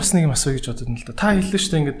жорлон дээр бас нэг юм асууя гэж бодод байна л да. Та хэллээ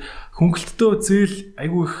шүү дээ ингээд хөнгөлөлтөө зээл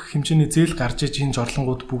айгүй их хэмжээний зээл гарч иж энэ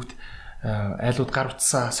жорлонгууд бүгд айлууд гар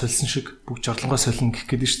утсаа сольсон шиг бүгд жорлонгоо солино гэх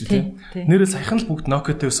гээд шүү дээ тийм. Нэрээ саяхан л бүгд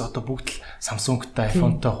Nokia-тэйс одоо бүгд л Samsung-тай,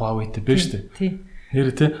 iPhone-тай, Huawei-тэй байна шүү дээ. Тийм.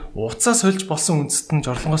 Нэрээ тийм. Уцаа сольж болсон үндэст нь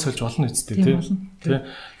жорлонгоо сольж болно үсттэй тийм.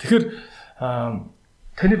 Тэгэхээр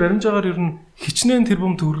таны баримжаагаар ер нь хичнээн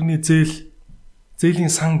тэрбум төгрөгийн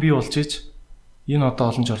зээлийн сан бий болж иж энэ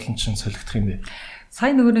одоо олон жорлон чинь солигдох юм бэ.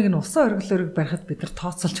 Сайн нөгөө нэг нь усан оргилоорыг барихад бид нар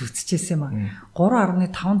тооцоолж үзчихсэн юм аа.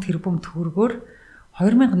 3.5 тэрбум төгрөгөөр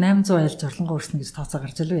 2800 айл жорлонгоо өрснө гэж тооцоо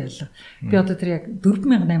гарч илүү яллаа. Би одоо тэр яг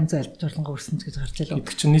 4800 айл жорлонгоо өрснө гэж гарч илүү.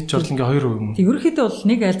 Гэдэг чинь нийт жорлонгийн 2% юм. Тэг ерөнхийдөө бол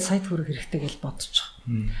нэг айлд сая төгрөг хэрэгтэй гэж бодож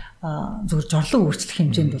байгаа. Зүгээр жорлон өөрчлөх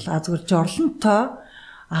хэмжээнд бол зүгээр жорлонтой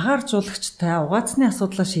агаар жуулагчтай угаацны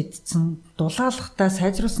асуудлаа шийдсэн дулаалгатай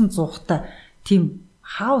сайжруулсан зуухтай тийм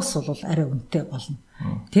хаус бол арай үнэтэй болно.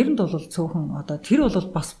 Тэрэнд бол цөөхөн одоо тэр бол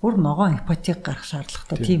бас бүр ногоон ипотек гарах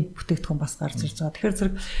шаардлагатай тийм бүтээгдэхүүн бас гарч ирж байгаа.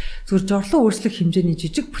 Тэгэхээр зүгээр жорлон өөрчлөх хэмжээний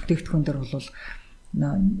жижиг бүтээгдэхүүн дээр бол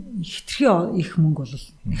хитрхи их мөнгө бол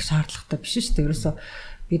их шаардлагатай биш шүү дээ. Ерөөсө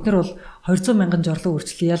бид нар бол 200 мянган жорлон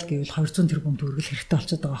өөрчлөе ял гэвэл 200 тэрбум төгрөг хэрэгтэй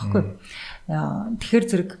болчиход байгаа байхгүй. Тэгэхээр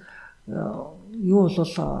зэрэг юу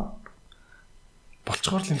бол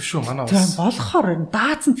болцохоор юм шүү манай улс. Тийм болохоор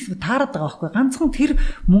даацсан таарад байгаа байхгүй. Ганцхан тэр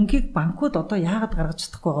мөнгийг банкуд одоо яагаад гаргаж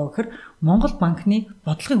чадахгүй байгаа вэ гэхээр Монгол банкны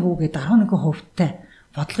бодлогын хүү гэдэг 11%-тай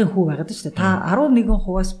бодлогын хүү байгаад шүү дээ. Та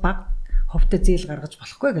 11%-аас бага хувьтай зээл гаргаж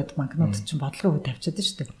болохгүй гэдэг банкнууд чинь бодлогын хүү тавьчаад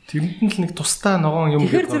шүү дээ. Тэрэнд л нэг тусдаа ногоон юм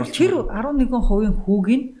гэж оруулж. Тэр 11%-ийн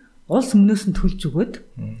хүүгийг улс өмнөөс нь төлж өгөөд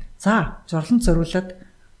за жорлон зориулаад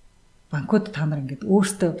банкуд та нар ингээд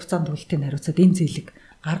өөрсдөө буцаан төлөлтийг хариуцаад энэ зээлийг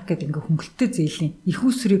гарга гэдэг ингээ хөнгөлөлттэй зээлийн их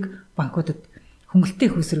усрыг банкудад хөнгөлөлттэй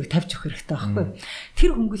их усрыг тавьж өгөх хэрэгтэй байхгүй.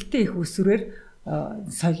 Тэр хөнгөлөлттэй их усрээр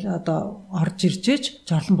одоо орж иржээж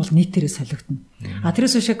жорлон бол нийтээрээ солигдно.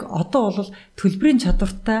 Тэрээс биш яг одоо бол төлбөрийн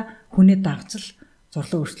чадвартай хүнээ дагжил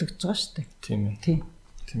зурлан өөрчлөгдөж байгаа шүү дээ. Тийм ээ.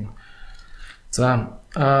 Тийм. За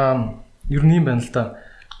ер нь юм байна л да.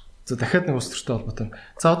 За дахиад нэг улс төртэй холбоотой.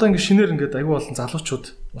 За одоо ингээ шинээр ингээд аюул болон залуучууд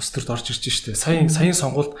улс төрт орж ирж штэ. Саяын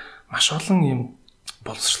сонгуульд маш олон юм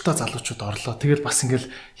боловсралтай залуучууд орлоо. Тэгэл бас ингээл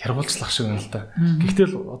яргуулчлах шиг байна л да. Гэхдээ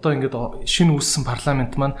л одоо ингээд шинэ үүссэн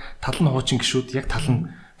парламент маань тал нь хуучин гишүүд, яг тал нь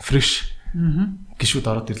фреш гишүүд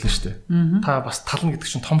ороод ирлээ шүү дээ. Та бас тал нь гэдэг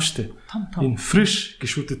чинь том шүү дээ. Энэ фреш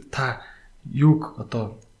гишүүдэд та юуг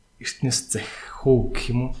одоо эртнээс захих уу гэх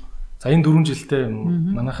юм уу? За энэ 4 жилдээ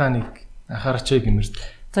манайхаа нэг анхаараач гэмэрд.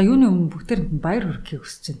 За юуны өмнө бүгдээр баяр хүргэхийг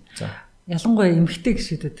хүсэж байна. За ялангуяа эмэгтэй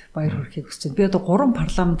гишүүдэд баяр хүргэхийг хүсэж байна. Би одоо 3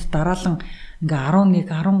 парламент дараалан ингээ 11,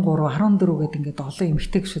 13, 14 гэдэг ингээд олон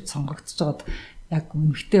эмэгтэй гишүүд сонгогдож байгаад яг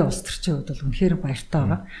эмэгтэй улс төрчийн хувьд бол үнэхээр баяртай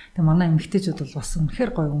байгаа. Тэгээ манай эмэгтэйчүүд бол бас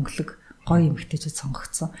үнэхээр гоё өнгөлөг, гоё эмэгтэйчүүд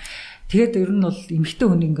сонгогдсон. Тэгээд ер нь бол эмэгтэй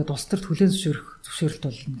хүний ингээд улс төрт хүлээн зөвшөөрөлт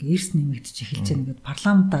бол ингээ эрс нэмэгдэж эхэлж байна. Ингээд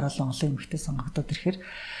парламент дараалан олон эмэгтэй сонгогдоод ирэхээр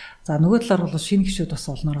за нөгөө талаар бол шинэ гишүүд бас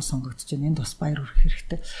олноороо сонгогдож байна. Энд бас баяр хүргэх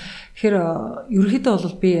хэрэгтэй. Тэгэхээр ерөнхийдөө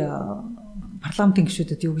бол би парламентын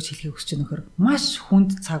гишүүдэд юу гэж хэлхийг хүсэж байна вэхээр маш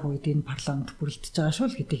хүнд цаг үед энэ парламент бүрэлдэж байгаа шүү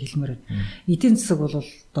л гэдгийг хэлмээр байна. Эдийн засаг бол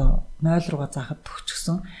одоо 0 руугаа заахад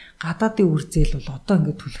төгчсөн. Гадаадын үр зээл бол одоо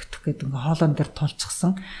ингээд төлөгдөх гэдэг ингээ хоолон дээр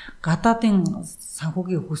тулчихсан. Гадаадын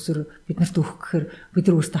санхүүгийн хөөсөр биднэрт өгөх гэхээр бид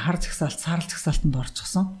нар өөрсдөө хар згсаалт, саарл згсаалтанд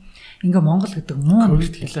орчихсон. Ингээ Монгол гэдэг муу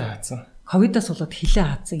ковид хилээ хаацсан. Ковидаас болоод хилээ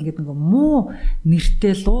хаацсан. Ингээд ингээ муу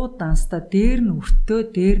нэртэй луу данста дээр нь өртөө,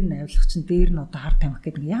 дээр нь авилгачин, дээр нь одоо хар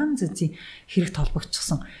тамхи гэдэг янз янзын хэрэг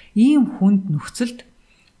толбогдчихсон. Ийм хүнд нөхцөлд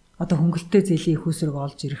одоо хөнгөлөлтөө зээлийн хөөсрөг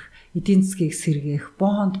олж ирэх, эдийн засгийг сэргээх,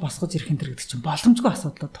 боонд босгож ирэх энэ гэдэг чинь боломжгүй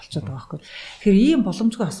асуудлууд болчиход байгаа байхгүй. Тэгэхээр ийм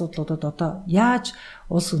боломжгүй асуудлуудад одоо яаж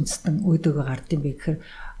улс үндэстэн өөдөгөө гардыг бэ гэхээр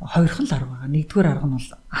хоёрхан л арга байгаа. Нэгдүгээр арга нь бол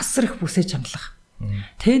асар их бүсээ чандлах.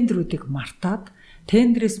 Тендерүүдийг мартаад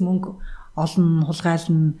тендерээс мөнгө олон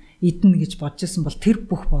хулгайлан идэнэ гэж бодож исэн бол тэр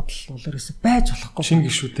бүх бодол бол ерөөсөй байж болохгүй. Шинэ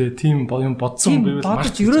гишүүтэй тийм юм бодсон байвал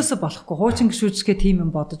март ерөөсөй болохгүй. Хуучин гишүүчгээ тийм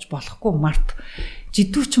юм бодож болохгүй. Март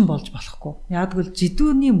жидүүчин болж болохгүй. Яг л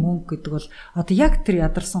жидүүний мөнгө гэдэг бол одоо яг тэр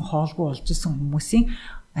ядарсан хоолгүй болж исэн хүмүүсийн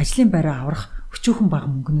ажлын байраа аврах өчүүхэн бага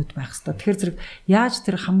мөнгнүүд байх хэвээр. Тэгэхээр зэрэг яаж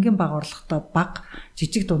тэр хамгийн бага орлоготой бага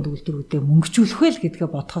жижиг дунд үйлдвэрүүдэд мөнгөжүүлэх вэ гэдгээ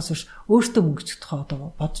бодохоос биш өөртөө мөнгөжих тухай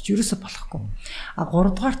одоо бодож ерөөсөй болохгүй. А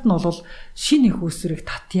 3 дугаарт нь бол шинэ их үүсвэрийг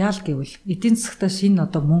татъяал гэвэл эдийн засгтаа шинэ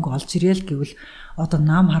одоо мөнгө олж ирээл гэвэл одоо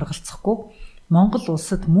наам харгалцахгүй Монгол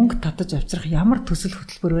улсад мөнгө татаж авчрах ямар төсөл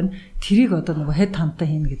хөтөлбөр байна? Тэрийг одоо нөгөө хэд хамтаа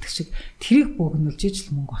хийнэ гэдэг шиг тэрийг бөөгнүүлж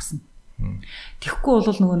ижил мөнгө басна. Тэгэхгүй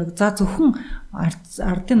бол нөгөө нэг за зөвхөн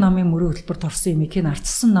ардын намын мөрөө хөтөлбөрт орсон юм ийм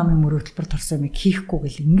ардсан намын мөрөө хөтөлбөрт орсон юм хийхгүй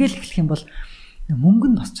гэл ингээл эхлэх юм бол мөнгө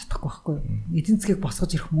нь босч чадахгүй байхгүй. Эдийн засгийг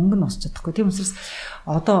босгож ирэх мөнгө нь босч чадахгүй. Тийм учраас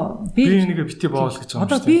одоо би энийг бити боо л гэж байгаа юм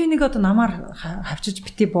шүү дээ. Одоо би энийг одоо намаар хавчиж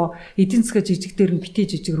бити боо, эдийн засгаа жижиг дээр нь бити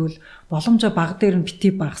жижигрүүл, боломжоо баг дээр нь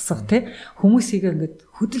бити багсах тий. Хүмүүсийг ингээд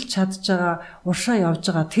хөдөлж чадж байгаа, уршаа явж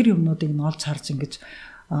байгаа тэр юмнуудыг нь олж харж ингэж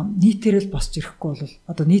нийтээрээ л босч ирэхгүй бол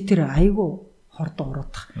одоо нийтээрээ айгүй хордоо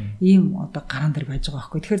уруудах ийм одоо гараан дээр байж байгаа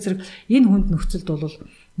байхгүй. Тэгэхээр зэрэг энэ хүнд нөхцөлд бол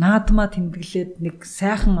наадмаа тэмдэглээд нэг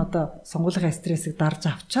сайхан одоо сонгуулийн стрессийг дарж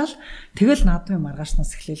авчаал тэгэл наадмын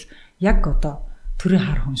маргаашнаас эхлээл яг одоо төрийн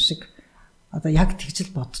хар хүн шиг одоо яг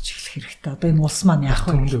тэгжил бодож эхлэх хэрэгтэй. Одоо энэ улс маань яах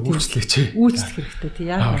вэ? Үйлчлээч. Үйлчлэх хэрэгтэй тий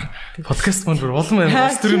яг. Подкаст маань бүр улам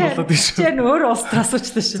улс төрийн болоод байна шүү. Чи өөр улс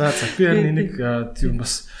трасуучтай шүү. За би харин энийг тийм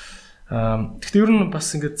бас гэхдээ ер нь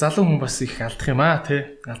бас ингээд залуу хүн бас их алдах юм аа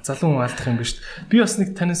тий. Залуу хүн алдах юм биш. Би бас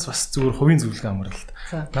нэг танаас бас зүгээр хувийн зөвлөгөө амрал л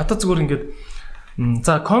та. Надад зүгээр ингээд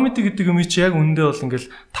за комеди гэдэг юм чи яг үндэ бол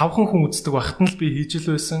ингээд 5хан хүн үздэг багт нь л би хийж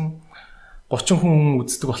л байсан. 30 хүн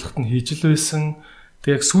үздэг болохт нь хийж л байсан.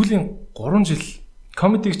 Тэг яг сүүлийн 3 жил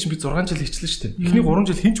комедиг чинь би 6 жил хийчлээ шүү дээ. Эхний 3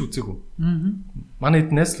 жил хинч үзээгүй. Манай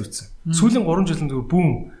хэд найз л үзсэн. Сүүлийн 3 жил нөгөө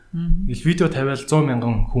бүүм ил видео тавиал 100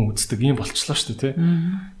 мянган хүн үздэг юм болчихлоо шүү дээ, тий.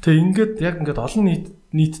 Тэгээ ингээд яг ингээд олон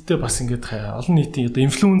нийтдээ бас ингээд олон нийтийн одоо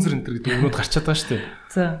инфлюенсер энэ гэдэг өгнөд гарчаад байгаа шүү дээ.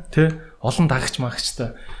 За. Тий. Олон дагагч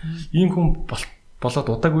магчтай. Ийм хүн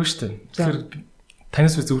болоод удаагүй шүү дээ. Тэгэхээр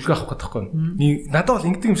танаас би зөвлөгөө авах гэдэг байхгүй. Надад бол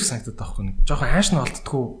ингэдэг юм шиг санагдаад байгаа байхгүй. Жохон хайш нь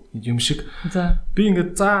олддггүй юм шиг. За. Би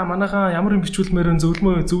ингээд за манайхаа ямар юм бичүүлмээр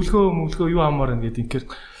зөвлөгөө юу амаар ингээд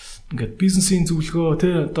ингээд бизнесийн зөвлөгөө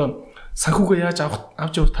тий одоо санхүүгээ яаж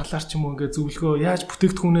авч явах талаар ч юм уу ингээд зөвлөгөө яаж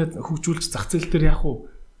бүтээгдэхүүнээ хөгжүүлж зах зээл дээр яах вэ?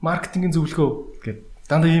 Маркетингийн зөвлөгөө гэдэг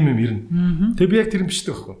дандаа ийм юм ирнэ. Тэгээ би яг тэр юм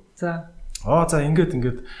бичдэг байхгүй. За. За ингэж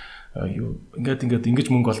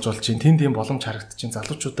мөнгө олж чинь тэнд ийм боломж харагдчихээн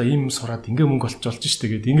залуучуудаа ийм сураад ингэ мөнгө олж штэ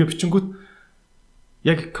гэдэг ингэ бичингүүт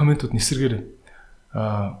яг комментууд нисэргээр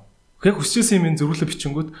яг хүсчихсэн юм зөрүүлээ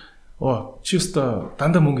бичингүүт чи өстө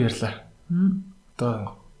дандаа мөнгө ярьлаа.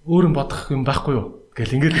 Одоо өөр юм бодох юм байхгүй юу?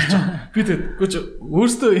 Гэл ингэж ирж байгаа. Би тэгээд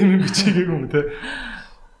өөртөө юм бичээгүй юм те.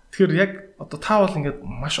 Тэгэхээр яг одоо та бол ингээд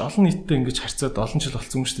маш олон нийттэй ингэж харьцаад олон жил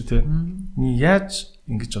болсон юм шүү дээ, тийм. Яаж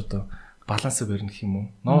ингэж одоо балансаа барина гэх юм уу?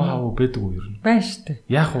 Ноу хав байдаг уу ер нь? Байна шүү дээ.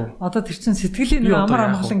 Яах вэ? Одоо тэр чинь сэтгэлийн нэг амар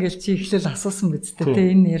амгалан гээл чи ихлээл асуусан биз дээ.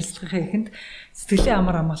 Тэ энэ ярилцлагын эхэнд сэтгэлийн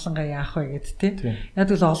амар амгалангаа яах вэ гэд тэ. Яг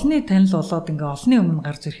л олонний танил болоод ингээ олонний өмнө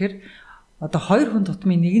гарч ирэхээр одоо хоёр хүн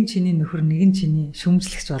тутмын нэг нь чиний нөхөр, нэг нь чиний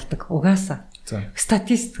шүүмжлэгч болдог. Угаасаа.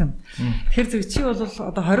 Статистик нь. Тэгэхээр зэрэг чи бол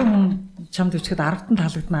одоо 20 хүн чамд өвчгээд 10-т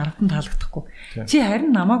таалагдана, 10-т таалагдахгүй. Чи харин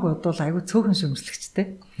намайг бодвол айгүй цөөхөн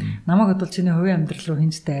шүүмжлэгчтэй. Намайг бодвол чиний хувийн амьдрал руу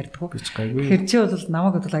хинжтэй айрдаг. Тэгэхээр чи бол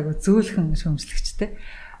намайг бодвол айгүй зөөлхөн шүүмжлэгчтэй.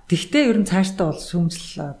 Тэгтээ ер нь цаашдаа бол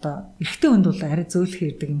шүүмжил одоо эрэгтэй хүнд бол арай зөөлхөн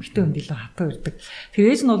ирдэг, эмэгтэй хүнд илүү хатуу ирдэг.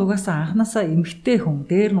 Тэгэхээр ээж нь бол угаасаа анханасаа эмэгтэй хүн,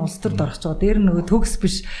 дээр нь улс төрд орох жоо, дээр нь нөгөө төгс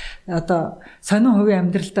биш одоо сонин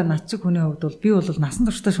хувийн амьдралдаа над чиг хүний хувьд бол би бол насан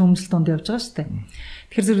туршдаа шүүмжил донд явж байгаа шүү дээ.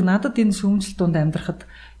 Тэгэхээр зэрэг надад энэ шүүмжил донд амьдрахад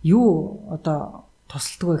юу одоо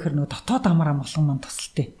тусалдаг вэ гэхээр нөгөө дотоод амар амгалан маань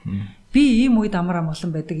тусалтай. Би ийм үед амар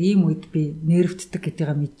амгалан байдаг, ийм үед би нервтдэг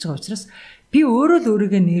гэдгийг мэдж байгаа учраас би өөрөө л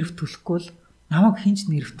өөрийгөө нервтүүлэхгүй бол намайг хинч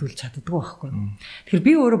нервтүүлж чаддаггүй байхгүй. Тэгэхээр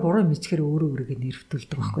би өөрөө буруу мэдчихээр өөрөө өөрийгөө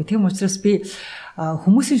нервтүүлдэг байхгүй. Тийм учраас би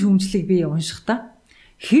хүмүүсийн шүүмжлэлийг би уншихдаа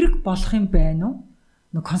хэрэг болох юм байна уу?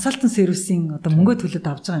 Нэг консалтинг сервисийн одоо мөнгө төлөөд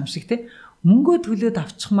авч байгаа юм шиг те. Мөнгө төлөөд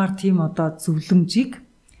авчихмаар тийм одоо зөвлөмжийг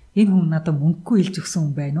энэ хүн надад мөнгөгүй хэлж өгсөн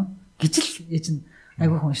хүн байна уу гэж л ээж нь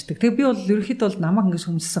айгүй уншдаг. Тэгээ би бол ерөнхийдөө бол намайг ингэ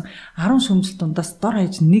шүүмжилсэн 10 шүүмжил дундаас дор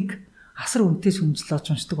хаяж нэг асар үнэтэй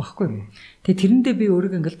шүүмжлэлж уншдаг байхгүй. Тэгээ тэрэндээ би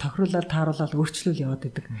өөрийгөө ингээл тохируулаад тааруулаад өөрчлөл яваад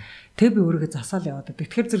идэг. Тэгээ би өөрийгөө засаал яваад идэг.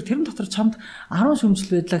 Тэгэхээр зэрэг тэрэн дотор чамд 10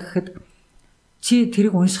 шүүмжил байдлаа гэхэд чи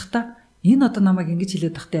тэрийг уншихдаа энэ одоо намайг ингэж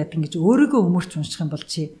хэлээд тахтай яд ингэж өөрийгөө өмөрч унших юм бол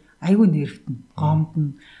чи айгүй нервтэн,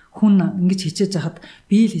 гомдно. Хүн ингэж хичээж хахад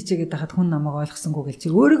би л хичээгээд хахад хүн намайг ойлгосонгүй гэл чи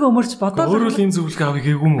өөрийгөө өмөрч бодоод өөрөө л энэ зөвлөгөө авъя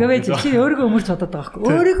гээгүй юм уу? Гэвэ чи өөрийгөө өмөрч бодоод байгаа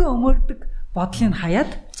байхгүй. Өөрийгөө өмөрдөг бодлыг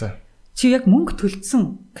хаяад чи яг мөнгө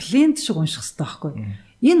төлцсөн клиент шиг унших хэрэгтэй байхгүй.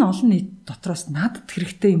 Энэ олон нийт дотроос надад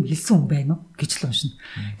хэрэгтэй юм хэлсэн хүн байна уу гэж л уншина.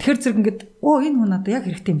 Тэгэхээр зэрэг ингээд энэ хүн надад яг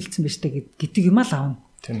хэрэгтэй юм хэлсэн байж таа гэдэг юм ал аавна.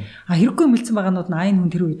 Хэрэггүй мэлцэн байгаанууд нь энэ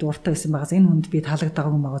хүн тэр үед дуртай байсан байгаас энэ хүнд би таалагддаг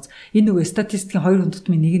юм байгаас энэ нөгөө статистикийн 2 хүн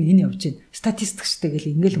тутмын нэг нь энэ явж байна. Статистикчтэй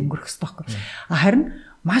гэл ингээл өнгөрөх хэрэгтэй байхгүй. Харин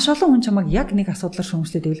маш олон хүн чамайг яг нэг асуудлаар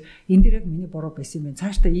шүүмжлээд байвал энэ дээр яг миний буруу байсан юм байна.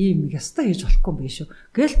 Цаашдаа ийм юм ястаа хийж болохгүй юм биш үү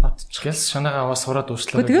гэл бодчих. Гэл шанаагаа аваа сураад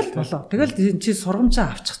уучлаа. Тэгэл болоо. Тэгэл чи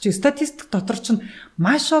сургамжаа авчих чи статистик дотор чинь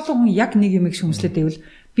маш олон хүн яг нэг юм шүүмжлээд байвал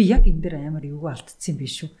би яг энэ дээр амар эвгүй алдчихсан юм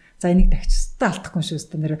биш үү. За энийг тагчтай алдахгүй шүү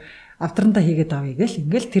дээ. Нэр авдрандаа хийгээд авъя гэл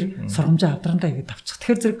ингээл тэр сургамжаа авдрандаа хийгээд авчих.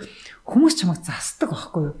 Тэгэхээр зэрэг хүмүүс чамайг засдаг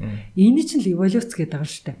байхгүй юу? Эний чинь л эволюц гэдэг байгаа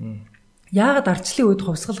шүү дээ. Яагаад ардчлалын үед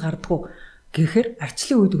хувьсгал гардггүй гэхээр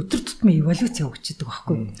ардчлалын үед өдөр тутмын эволюц явагдчихдаг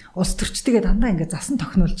байхгүй юу? Улс төрчдөө дандаа ингээд засан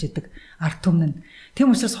тохиолж идэг ард түмэн нь.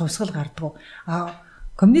 Тийм учраас хувьсгал гардггүй.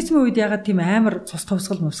 Коммунизмын үед ягаад тийм амар цус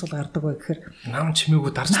товсгол гардаг вэ гэхээр нам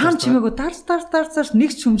чимээгүү дарж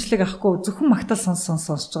нэг шүмжлэг авахгүй зөвхөн магтаал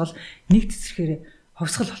сонсож байгаа л нэг тесрэхээр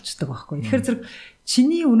хувьсгал болчдөг байхгүй. Тэгэхээр зэрэг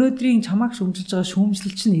чиний өнөөдрийн чамааг шүмжилж байгаа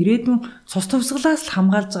шүүмжлэл чинь ирээдүйн цус товсголоос л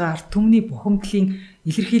хамгаалж байгаа ард түмний бухимдлын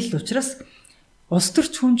илэрхийлэл учраас улс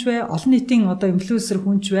төрч хүнч бай, олон нийтийн одоо инфлюенсер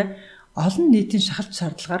хүнч бай, олон нийтийн шахалт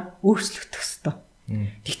шаардлагаар өөрчлөгдөх ёстой.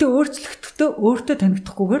 Гэхдээ өөрчлөгдөхдөө өөртөө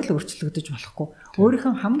танигдахгүйгээр л өөрчлөгдөж болохгүй.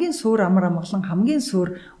 Өөрийнхөө хамгийн суур амар амгалан хамгийн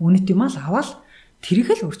суур үнэт юм ал аваад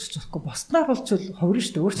тэрийг л өөрчилж болохгүй. Босднаар бол ч хувирна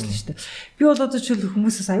шүү дээ, өөрчлөлт шүү дээ. Би бол одоо ч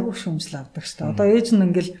хүмүүсээс айгүй шүүмжил авдаг шүү дээ. Одоо ээж нь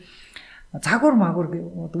ингээл загвар магвар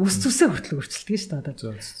үс зүсээ хүртэл өөрчлөлтгий шүү дээ. Одоо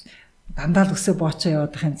дандаа л өсөө боочоо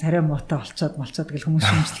яваад их царай муутай болцоод гэл хүмүүс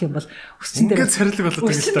шүүмжлэх юм бол өссөн дээр ингээд царилэг болоод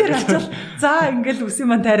байгаа шүү дээ. За ингээл үсийн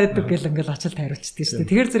маань тайраадаг гэл ингээл очил тайруулчихдаг шүү дээ.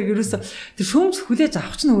 Тэгэхээр зэрэг ерөөсө тэр шүүмж хүлээж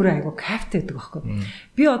авах ч нөөрэ айгу кайфтай байдаг байхгүй.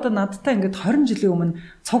 Би одоо надтай ингээд 20 жилийн өмнө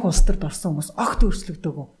цог улс төрд орсон хүмүүс огт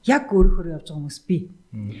өөрчлөгдөөгүй. Яг өөрөөр явж байгаа хүмүүс би.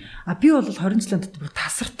 Би бол 20 жилийн дотор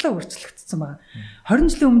тасартлаа өөрчлөгдсөн байгаа.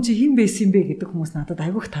 20 жилийн өмнө чи хэн байсан бэ гэдэг хүмүүс надад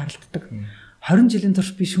айгуух таарлагддаг. 20 жилийн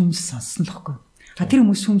турш би шүүмж сонссон л байхгүй. Тэр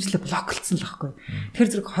хүмүүс шүүмжлээ блоклцсон л байхгүй.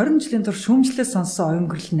 Тэгэхээр зэрэг 20 жилийн турш шүүмжлээ сонссон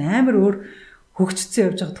Oyungerel амар өөр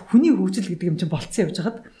хөгжцсөн явж байгаад хүний хөгжил гэдэг юм чинь болцсон явж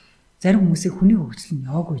байгаад зарим хүмүүсийн хүний хөгжил нь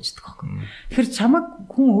яваагүй bijдэг байхгүй. Тэгэхээр чамаг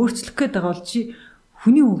хүн өөрчлөх гээд байгаа бол чи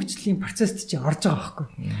хүний хөгжлийн процесст чи орж байгаа байхгүй.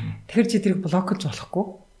 Тэгэхээр чи тэрийг блоклж болохгүй.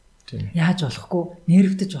 Яаж болохгүй,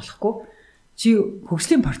 нервдэж болохгүй. Чи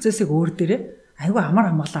хөгжлийн процессыг өөр дээрээ айгүй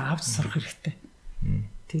амар амгалан авч сурах хэрэгтэй.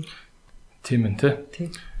 Тийм ээ, тий.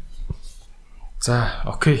 За,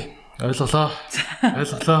 окей. Ойлголоо.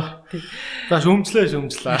 За шүүмжлээ.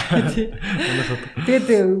 Тэгээд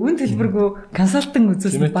үн төлбөргүй консалтинг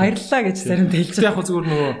үзүүлсэн баярлалаа гэж заримдаа хэлж байгаа. Яг хөө зүгээр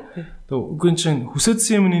нөгөө үгүй чинь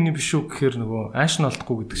хүсэдсэн юм нэний биш үү гэхээр нөгөө ааш нь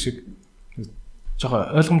олдохгүй гэдэг шиг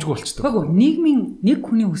жоохон ойлгомжгүй болчихдог. Үгүй нийгмийн нэг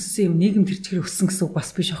хүний хүссэн юм нийгэм тэр чигээр өссөн гэсэн үг бас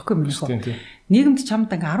биш аахгүй юм шиг. Нийгэмд чамд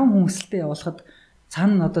ингээ 10 хүн өсөлтөд явуулахад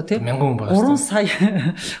цаана одоо тийм 3 сая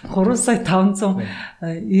 590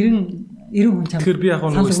 хүн чамд. Тэгэхээр би яг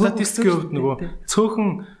нөгөө статистикийн хувьд нөгөө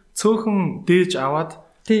цөөхөн дээж аваад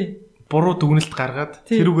буруу дүгнэлт гаргаад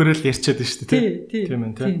тэрүүгээрээ л ярьчаад байна шүү дээ тийм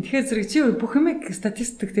ээ тийм. Тэгэхээр зэрэг чи бүх юмыг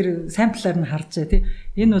статистик тэр самплаар нь харж тий.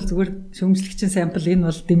 Энэ бол зүгээр шүүмжлэгчийн сампл,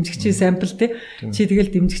 энэ бол дэмжигчийн сампл тий. Чи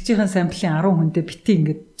тэгэл дэмжигчийн самплын 10 хүндээ бити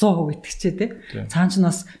ингээд 100% итгэжээ тий. Цаан ч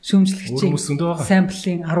нас шүүмжлэгчийн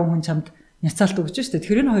самплын 10 хүн чамд няцаалт өгч шүү дээ.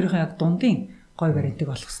 Тэгэхээр энэ хоёрын яг дундын гой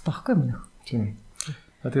вариантыг олох хэрэгтэй байхгүй юу минь? Тийм.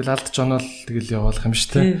 Тэгэл алдж оноол тэгэл явуулах юм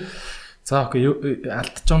шүү дээ. За окей,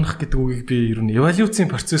 алдж онох гэдэг үгийг би ер нь эволюцийн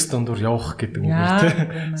процесс дондор явах гэдэг үг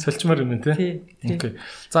тийм сольчмаар юм тий. Окей.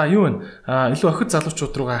 За юу вэ? Илүү охид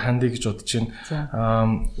залуучууд руугаа хандъя гэж бодож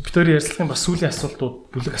байна. Бид хоёр ярьслахын бас сүүлийн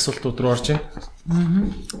асуултууд, бүлэг асуултууд руу орж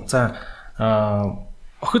байна. За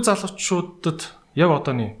охид залуучуудад яг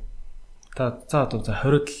одооний за одоо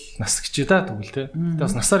 20-д нас гэж да тэгвэл тий. Тэ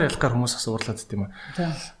бас насаар ялах гар хүмүүс асуурлаад тийм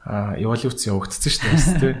үү. Эволюц явагдсан шүү дээ бас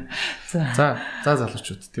тий. За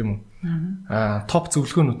залуучууд тийм үү. Топ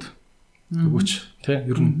зөвлөгөөнүүд өгөөч тий.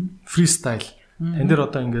 Ер нь фристайл. Тэн дээр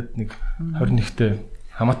одоо ингээд нэг 21-т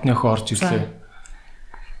хамаатны охин орж ирлээ.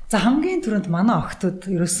 За хамгийн түрүүнд манай охтууд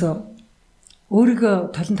ерөөсөө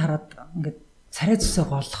өөрийгөө толонд хараад ингээд царай зүсээ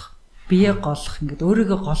голох, бие голох, ингээд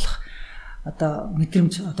өөрийгөө голох одоо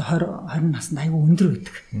мэдрэмж одоо 20 наснд аягүй өндөр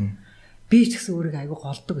байдаг. Би ч гэсэн өөрийгөө аягүй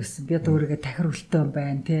голдог байсан. Би одоо өөрийгөө тахир үлтэй юм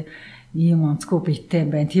байна тий. Ийм онцгой биетэй юм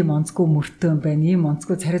байна, тийм онцгой мөртэй юм байна, ийм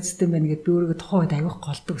онцгой царай зүстэй юм байна гэдээ би өөрийгөө тухайн үед аягүй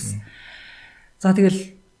голдог байсан. За тэгэл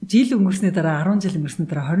жил өнгөрсний дараа 10 жил өнгөрсний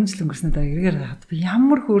дараа 20 жил өнгөрсний дараа эргээр хаад би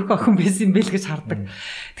ямар хөөрхөн охин байсан юм бэ л гэж хардаг.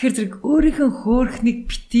 Тэгэхээр зэрэг өөрийнхөө хөөрхнийг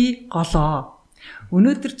бити голоо.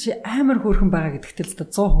 Өнөөдөр чи амар хөөрхөн байгаа гэдэгт л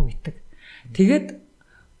 100% итэг. Тэгээд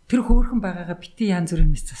тэр хөөрхөн байгаагаа бити янз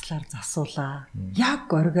бүрийн мэс заслаар засуулаа.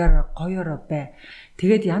 Яг оргоор гоёороо бай.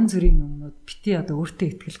 Тэгээд янз бүрийн юмнууд бити одоо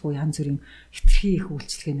өөртөө ихтгэлгүй янз бүрийн хитрхи их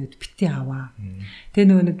үйлчлэгээнүүд бити аваа. Тэгээ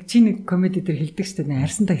нөгөө нэг чи нэг комеди дээр хэлдэг шүү дээ.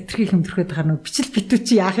 Арьсандаа хитрхи хэмдэрхээд хаа нөгөө бичил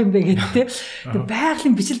битүүчи яах юм бэ гэдэг те. Тэгээ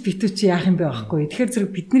байгалийн бичил битүүчи яах юм бэ байхгүй. Тэгэхээр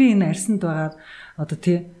зэрэг бидний энэ арьсанд байгаа одоо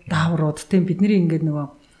тий дааврууд тий бидний ингээд нөгөө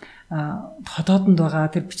хотоодонд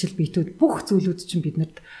байгаа тэр бичил битүүд бүх зүйлүүд чинь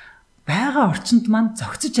биднэрт байгаа орчинд маань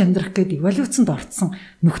зохицож амьдрах гэдэг эволюцэнд орцсон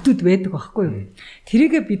нөхдүүд байдаг байхгүй юу.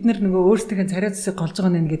 Тэрийгээ бид нөгөө өөрсдийнхээ царай зүсийг голж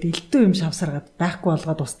байгаа нэ ингээд элдв юм шавсаргаад байхгүй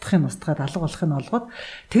болгоод устгахыг алга болохыг олгоод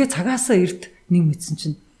тэгээ цагаасаа эрт нэг мэдсэн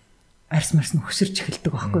чинь арьс марс нь хөширч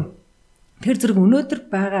эхэлдэг байхгүй юу. Тэр зэрэг өнөөдөр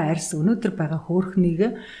байгаа арьс өнөөдөр байгаа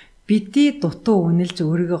хөөрхнийг бити дутуу үнэлж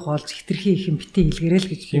өөрийгөө голж хитрхи их юм бити илгэрэл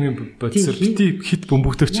гэж химийн бодисор бити хит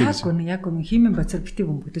бөмбөгдөж яг үнэ химийн бодисор бити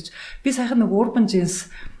бөмбөгдөж би сайхан нэг урбан джинс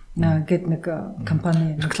гэд нэг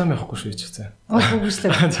компани реклам явахгүй шүү гэж байна. Үгүй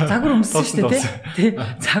загвар өмссөн шүү дээ тий.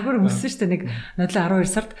 Загвар өмссөн шүү дээ нэг нодлоо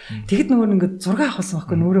 12 сард. Тэгэд нөгөө ингээд зураг авахсан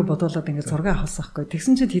байхгүй нөөрэ бодуулаад ингээд зураг авахсан байхгүй.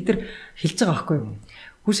 Тэгсэн чинь тэд нар хэлж байгаа байхгүй.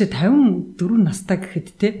 Хүүшээ 54 настай гэхэд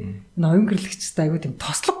тий. Энэ оюнгэрлагчтай айгүй тийм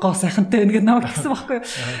тослог гоо сайхантай байна гэдэг намайг хэлсэн байхгүй.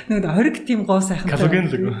 Нэг ориг тийм гоо сайхантай.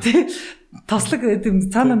 Тий. Тослог тийм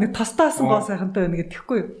цаана нэг тостаасан гоо сайхантай байна гэдэг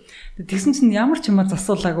тэгэхгүй юу. Тэгсэн чинь ямар ч юмаа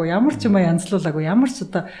засуулаагүй, ямар ч юмаа янзлуулаагүй, ямар ч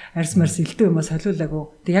одоо арьс марс элдв юмаа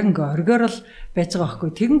солиулаагүй. Тэг яг ингээ оргиор л байж байгаа байхгүй.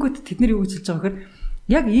 Тэгэнгүүт тэд нар юу гэж хэлж байгаа гэхээр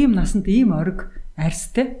яг ийм насанд ийм ориг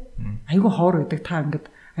арьстай айгүй хоор байдаг. Та ингээд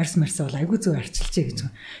арьс марсаа бол айгүй зөв арчилжээ гэж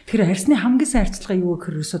байна. Тэгэхээр арьсны хамгийн сайн арчилгаа юу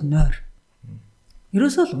гэхээр ерөөсөө нойр.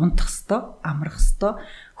 Ерөөсөө л унтах хэвээр, амрах хэвээр,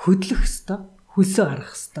 хөдлөх хэвээр, хөлсөө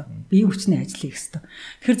гаргах хэвээр, бие хүчний ажил хийх хэвээр.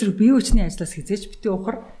 Тэгэхээр зэрэг бие хүчний ажлаас хизээж бити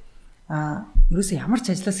ухар ерөөсөө ямар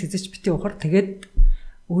ч ажлаас хизэж бити ухар тэгээд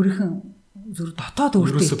өөрийнх нь зүр дотоод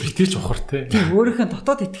өөртөө битийч ухар тий. Өөрийнх нь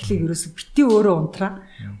дотоод итгэлийг ерөөсөө бити өөрөө унтраа.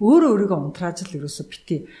 Өөрийгөө унтрааж л ерөөсөө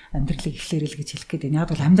бити амьдралыг эхлэрэл гэж хэлэх гээд байна.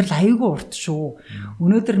 Яг бол амьдрал аюулгүй урт шүү.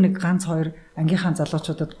 Өнөөдөр нэг ганц хоёр ангийнхаа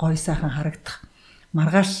залуучуудад гоё сайхан харагдах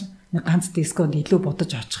маргааш нэг ганц дисконд илүү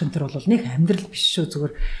бодож очих энэ төр бол нэг амьдрал биш шүү.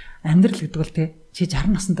 Зүгээр амьдрал гэдэг бол тий чи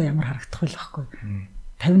 60 наснда ямар харагдах вэ байхгүй.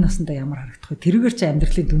 50 наснда ямар харагдах вэ? Тэрүүгээр чи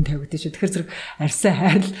амьдралын дүн тавигдчих шүү. Тэгэхээр зэрэг арьсаа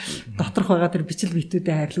хайрл, доторх байгаа тэр бичил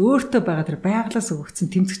битүүдэд хайрл, өөртөө байгаа тэр байгалаас өгөгдсөн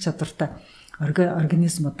тэмцэх чадвартай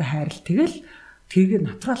организмуудад хайрл. Тэгэл тэрийг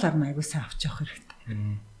натуралаар нь аягүй сайн авч явах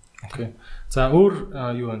хэрэгтэй. Окей. За өөр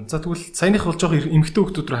юу вэ? За тэгвэл саяных бол жоох эмэгтэй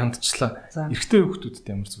хүүхдүүд рүү хандчихлаа. Эрэгтэй хүүхдүүдэд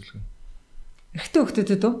ямар зөвлөгөө? Эрэгтэй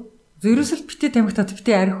хүүхдүүдэд үү? Ерөөсөл бити тамхи тат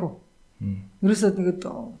бити арих уу. Ерөөсөө тэгээд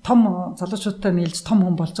том залуучуудтай нийлж том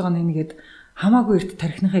хүн болж байгаа нэгээд хамаагүй эрт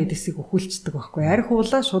тархиныхаа эдэсийг өхүүлцдэг байхгүй. Арих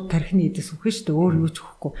уулаа шууд тархины эдэс өхөн шүү дээ. Өөр юу ч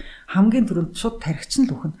өгөхгүй. Хамгийн түрүүнд шууд тархич нь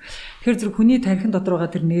л өхөн. Тэгэхээр зэрэг хүний тархин дотор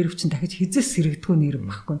байгаа тэр нерв чинь дахиж хизээс сэрэгдэх нерв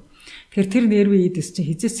байхгүй. Тэгэхээр тэр нервийн эдэс чинь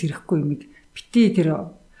хизээс сэрэхгүй юмыг бити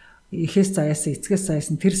тэр эхээс заяас эцгээс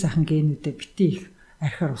заяас нь тэр сайхан генүүдээ бити их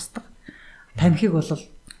архиар устдаг. Тамхиг бол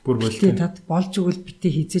бүр бити тат болж өгвөл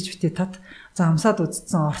бити хизээж бити тат. За амсаад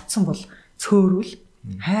үздсэн орцсон бол цөөрүүл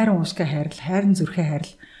хайрын уушгаа хайрал, хайрын зүрхээ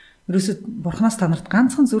хайрал. Ерөөсөд бурхнаас танарт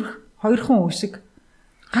ганцхан зүрх, хоёрхан уушиг,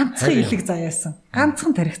 ганцхан илэг заяасан,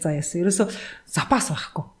 ганцхан тарих заяасан. Ерөөсөө запас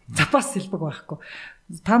байхгүй. Запас сэлбэг байхгүй.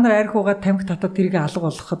 Та нар арх уугаад тамхи татаад тэрийг алга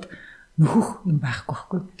болгоход нөхөх юм байхгүй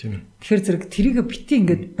байхгүй. Тэгэхээр зэрэг тэрийг бити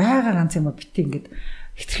ингээд байгаа ганц юм а бити ингээд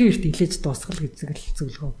хитрхи эрт илээж дуусгал гэдэг л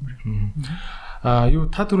зөвлөгөө өгмөр. Юу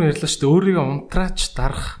та түрүү ярьлаа шүү дээ. Өөрийгөө унтраач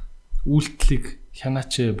дарах үйлдэлийг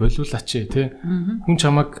хянаач болиулаач тий. Хүн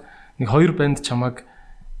чамаг нэг хоёр банд чамаг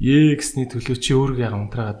гэсний төлөө чи өөрийгөө яга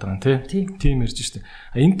унтраагаад байгаа тий. Тийм ярьж штэ.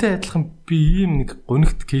 Энтэй адилхан би ийм нэг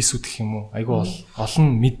гонигт кейсүүд гэх юм уу? Айгу олон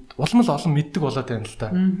мэддэг болоод байна л да.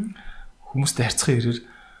 Хүмүүстэй харьцахын хэрээр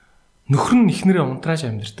нөхөр нь ихнэрээ унтрааж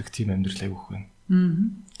амьдэрдэг тийм амьдрал айгүйх байна.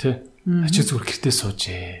 Тий. Ачаа зүгээр гэртээ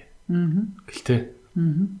суужээ. Гэлтэй.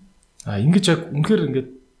 Ингэж яг үнэхээр ингээд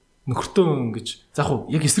нөхөртөө ингэж за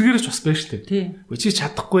яг эсрэгээрч бас байна шүү дээ. Чи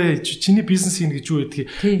чадахгүй чиний бизнес хийн гэж юу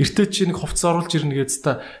гэдгийг эртөө чи нэг хувцас оруулж ирнэ гэдээ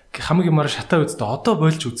та хамаг юмараа шатаа үзтээ одоо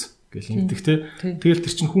болж үз гэл ингэдэг те. Тэгэл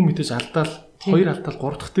тэр чин хүн мэдээж алдаал хоёр алдаал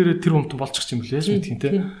гурав дахь дээрээ тэр өмтөн болчих юм бэл яаж мэдхийн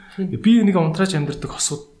те. Би энийг унтрааж амьдэрдэг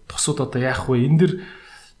тосууд одоо яах вэ? Энэ дэр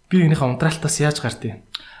би энийхээ унтраалтаас яаж гардыг?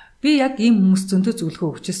 Би яг ийм хүмүүс зөндөө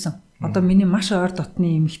зөвлөгөө өгчээсэн. Одоо миний маш ойр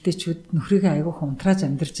дотны эмэгтэйчүүд нөхрийгээ айгүйх унтрааж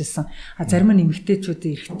амьдарч ирсэн. Зарим нь эмэгтэйчүүд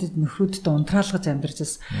эрэгтэй нөхрүүдэд унтраалгаж амьдарч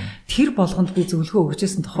ирсэн. Тэр болгонд би зөвлөгөө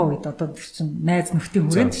өгчээсэн тохоо үед одоо тэр чинь найз нөхдийн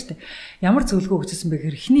хүрээнд шүү дээ. Ямар зөвлөгөө өгчээсэн бэ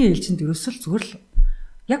гэхээр эхний ээлжинд ерөөсөл зүгээр л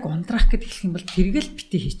яг унтраах гэд хэлэх юм бол тэргээл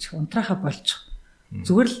бити хийчих. Унтраахаа болчих.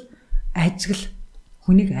 Зүгээр л ажигл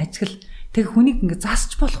хүнийг ажигл. Тэг хүнийг ингээ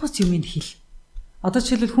засч болох ус юм ин хэл. Одоо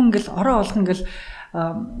жишээлбэл хүн ингээл ороо олгон ингээл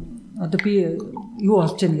одоо би юу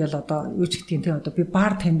олж яах гээл одоо юу ч гэдгийг те одоо би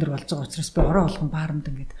бар тендер болж байгаа учраас би ороо олгон бааранд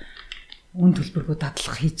ингээд үн төлбөргөө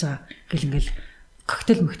дадлах хийж байгаа гэл ингээл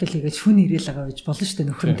коктейл мөхтөл хийгээд шүн ирээл байгаа гэж болно шүү дээ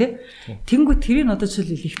нөхөр те. Тэнгүү тэрийг одоо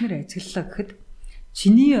жишээлбэл ихнэр ажиглалаа гэхэд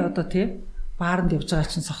чиний одоо те бааранд явж байгаа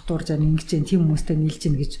чинь сохтуурж байгаа ингэж जैन тийм хүмүүстэй нийлж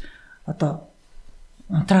гин гэж одоо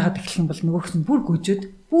унтраагаад эхлэх юм бол нөгөөх нь бүр гүжөөд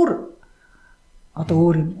бүр одоо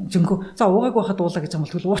өөр юм жинхүү за уугааг байхад уулаа гэж юм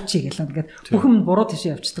бол тэгвэл уучи гэлээ ингээд бүх юм буруу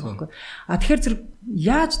тийшээ явчихдаг байхгүй. Тэгэхээр зэрэг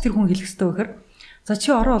яаж тэр хүн хэлэх ёстой вэ гэхээр за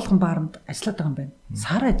чи ороо олгон бааранд ажиллаад байгаа юм байна.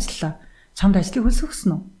 Сар ажиллаа. Чамд ажлыг хөлсөх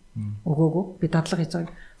өснө үү? Өгөөгөө би дадлага хийж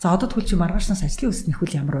байгаа. За одоо тэгвэл чи маргаашнаас ажлын өснөх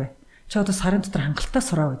үл ямар вэ? Чи одоо сарын дотор хангалттай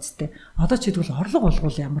сураа үсттэй. Одоо чи тэгвэл орлого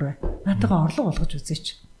олгуул ямар вэ? Наатайгаа орлого олгож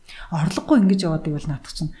үзээч. Орлогогүй ингэж яваад ивэл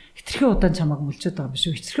наатах чинь хитрхи удаан чамааг мүлжээд байгаа юм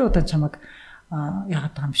биш үү? Хитрхи удаан чамааг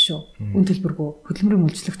яагаад байгаа юм биш үү? Үн төлбөргөө хөдөлмөрийн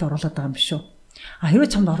үйлчлэгт оруулаад байгаа юм биш үү?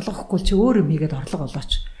 Хэрвээ чамд орлого өгөхгүй чи өөр юм хийгээд орлого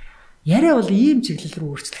олооч. Яриа бол ийм чиглэл рүү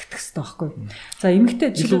өөрчлөгдөх хэрэгтэй байхгүй. За эмэгтэй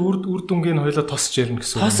жишээ үр дүнгийн хоёлоо тосч ярина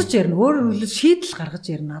гэсэн үг. Тосч ярина. Өөрөөр хэлбэл шийдэл гаргаж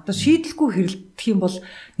ярина. Одоо шийдэлгүй хэрэлдэх юм бол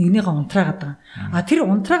нэгнийгээ унтраагаад байгаа. Тэр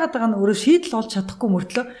унтраагаад байгаа нь өөрөө шийдэл олж чадахгүй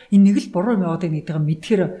мөртлөө энэ нэг л буруу юм яваад байгаа гэдгийг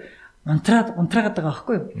мэдхээр унтраагаад байгаа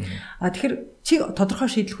байхгүй юу? Тэгэхээр чи тодорхой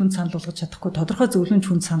шийдэл хүн санал болгож чадахгүй, тодорхой зөвлөмж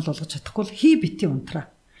хүн санал болгож чадахгүй л хий бити унтраа.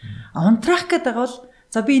 Унтраах гэдэг бол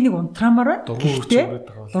за би энийг унтраамаар байна.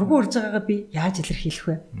 Дургуй урж байгаагаа би яаж илэрхийлэх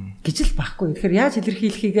вэ гэж л байхгүй. Тэгэхээр яаж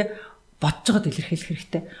илэрхийлэхийг бодож байгаад илэрхийлэх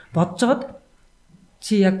хэрэгтэй. Бодож байгаад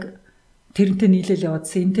чи яг тэрнтэй нийлэл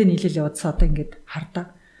яваадсан, энтэй нийлэл яваадсан одоо ингээд хардаа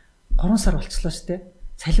 3 сар болчихлоо шүү дээ.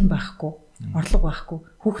 Цалин байхгүй, орлого байхгүй,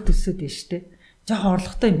 хүүхд төсөөд байна шүү дээ. Жохон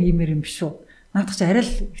орлоготой юм иймэр юм биш үү? Наадах чи арай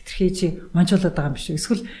л хитрхээ чи манжуулаад байгаа юм биш үү?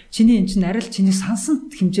 Эсвэл чиний энэ чинь арай л чиний сансан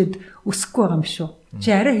хэмжээнд өсөхгүй байгаа юм биш үү? Чи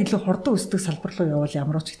арай илүү хурдан өсдөг салбар руу явбал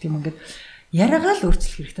ямар ч гэх юм ингээд яриагаа л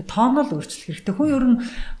өөрчлөх хэрэгтэй. Тооноо л өөрчлөх хэрэгтэй. Хүн ер нь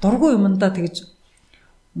дургүй юмдаа тэгэж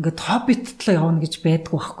ингээд хоббитлоо явна гэж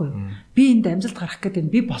байдгүй байхгүй юу? Би энд амжилт гарах гэдэг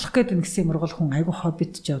нь би болох гэдэг нь гэсэн юмргол хүн айгүй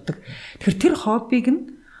хоббитж явдаг. Тэгэхээр тэр хоббиг нь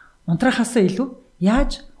унтраахаасаа илүү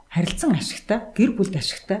яаж харилцан ашигтай, гэр бүлд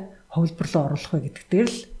ашигтай хувилбар руу оруулах вэ гэдэг дээр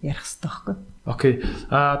л ярих хэрэгтэй байхгүй. Окей.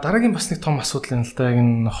 Дараагийн бас нэг том асуудал юм л да.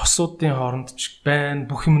 Энэ хосуудын хооронд ч байна,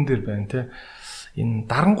 бүх юм дээр байна те. Энэ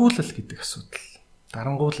дарангуулал гэдэг асуудал.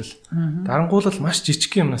 Дарангуулал маш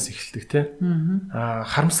жижиг юмнаас эхэлдэг те.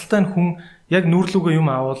 Харамсалтай нь хүн яг нүүрлүүгээ юм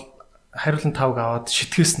аавал хариулан тавг аваад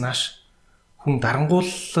шитгэс нааш хүн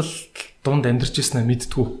дарангуулал дунд амьдарч ирсэнээ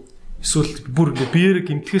мэдтгүү. Эсвэл бүр ингээ биеэр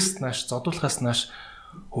гимтгэс нааш зодуулахаас нааш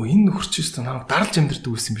энэ нөхөр чи өстө намайг даралж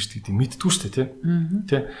амьдрдаг байсан юм биш гэдэг мэддгүү шүү дээ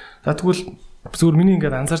тий. За тэгвэл зөвхөн миний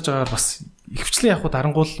ингээд анзаарж байгаагаар бас ихвчлэн яг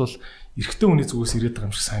дарангуул бол эрэгтэй хүний зүгээс ирээд байгаа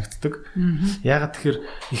юм шиг санагддаг. Яагаад тэгэхээр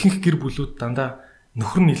ихэнх гэр бүлүүд дандаа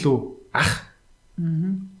нөхөр нь илүү ах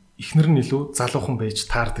эхнэр нь илүү залуухан байж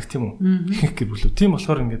таардаг тийм үү? Ихэнх гэр бүлүүд. Тийм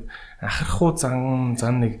болохоор ингээд ахархуу зан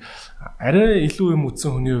нэг арай илүү юм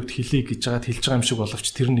үтсэн хүний хувьд хэлий гэж байгаад хэлж байгаа юм шиг боловч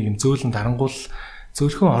тэр нэг юм зөөлөн дарангуул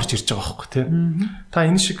зөөлхөн орж ирж байгаа байхгүй тий. Та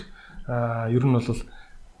энэ шиг ер нь бол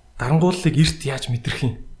дарангууллыг эрт яаж мэдрэх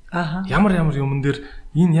юм? Ямар юмн дээр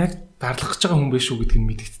энэ яг дарлах гэж байгаа хүн байх шүү гэдг нь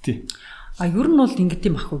мэдэгдтий. Ер нь бол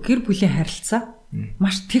ингэдэм юм ахгүй. Гэр бүлийн харилцаа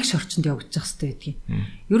маш тэгш орчинд явагдаж байгаа хэрэгтэй гэдгийг.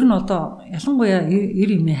 Ер нь одоо ялангуяа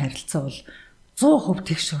эр эмээ харилцаа бол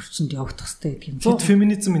 100% тэгш орчинд явагдах хэрэгтэй гэдгийг. 100%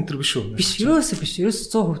 феминизм энэ төр биш үү? Биш, ерөөсөө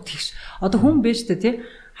 100% тэгш. Одоо хүн байж та тий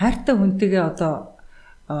хайртай хүнтэйгээ одоо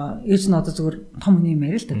ээж нь одоо зүгээр том хүний юм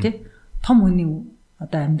ярил л та тий. Том хүний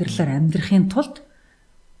одоо амьдралаар амьдрахын тулд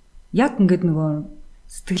яг ингээд нөгөө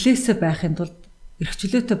сэтгэлээсээ байхын тулд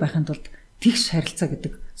эрхчлөөтэй байхын тулд тэгш харилцаа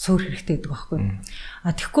гэдэг суур хэрэгтэй гэдэг байхгүй.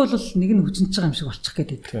 Тэгэхгүй бол нэг нь хүчнэж байгаа юм шиг болчих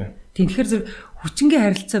гээд байдаг. Тийм тэгэхээр зэрэг хүчингийн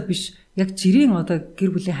харилцаа биш яг жирийн одоо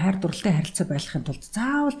гэр бүлийн хайр дурлалтай харилцаа байлгахын тулд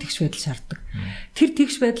заавал тэгш байдал шаарддаг. Тэр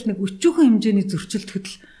тэгш байдал нэг өчүүхэн хэмжээний зөрчилдөд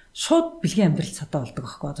л шууд бэлгийн амьдрал садаа болдог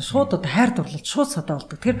байхгүй. Одоо шууд одоо хайр дурлал шууд садаа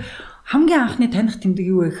болдог. Тэгэхээр хамгийн анхны таних тэмдэг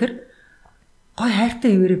юу вэ гэхээр гой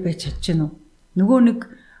хайртай ивэрэ байж чадчихэв нү. Нөгөө нэг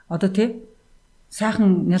одоо тий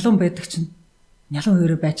сайхан нялуун байдаг чинь нялуун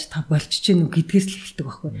ивэрэ байж та болчихж гэнэ гэдгээс л эхэлдэг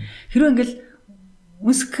байхгүй. Хэрвээ ингээл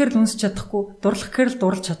үнсгэхээр л үнсч чадахгүй, дурлаххээр л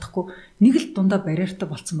дурлж чадахгүй нэг л дундаа барьертай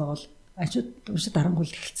болцсон байвал уншид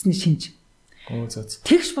дарангуул эхэлцсэний шинж.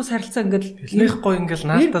 Тэгш бас харилцаа ингээл эрэх гой ингээл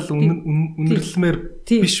наалтал үнэрлэмээр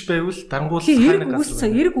биш байвал дарангуул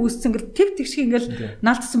эрг үүссэн ингээл тэгш ингээл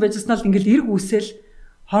наалтсан байжснаа л ингээл эрг үүсэл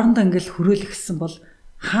хоорондоо ингээл хөрөөл ихсэн бол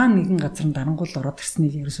хаана нэгэн газар нь дарангуул ороод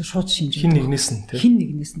ирснийг ерөөсөө шууд шинжлэх. Хин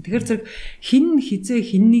нэгнээс нь. Тэгэхээр зэрэг хин хизээ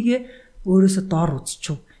хиннийгээ өөрөөсөө доор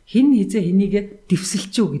үзчихв. Хин хизээ хиннийгээ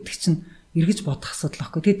дэвсэлчихв гэдэг чинь эргэж бодох асуудал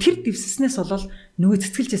байхгүй. Тэгээ тэр дэвсэлснээс болол нөгөө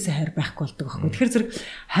цэцгэлжээсээ хайр байхгүй болдог байхгүй. Тэгэхээр зэрэг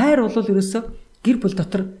хайр бол ерөөсөө гэр бүл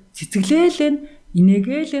дотор цэцгэлээл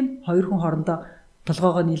инээгээл хоёр хүн хоорондоо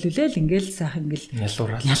толгоогоо нийлүүлээл ингээл сайхан ингээл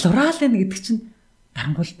ялураал гэдэг чинь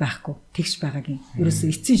дарангуул байхгүй тэгш байгаагийн ерөөсөө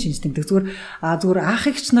эцсийн шинж тэмдэг зүгээр ах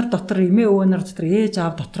эгч нар дотор эмээ өвөө нар дотор ээж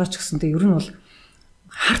аав дотроо ч гэсэнтэй ер нь бол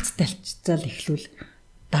харц талцал эхлүүл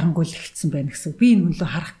дарангуул эхэлсэн байна гэсэн. Би энэ хүнлөө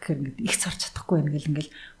харах гэхээр ингээд их царч чадахгүй байна гэл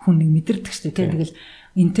ингээл хүн нэг мэдэрдэг штэ тийм тэгэл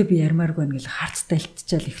энтэй би ярмааргүй байна гэл харц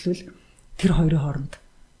талцчаал эхлүүл тэр хоёрын хооронд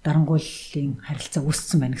дарангууллын харилцаа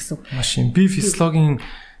үүссэн байна гэсэн. Машин би физиологийн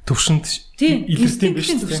төвшөнд илэрдэг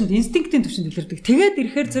биш үү? Инстинктийн төвшөнд илэрдэг. Тэгээд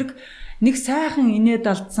ирэхээр зэрэг нэг сайхан инээд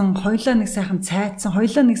алдсан, хоёлаа нэг сайхан цайцсан,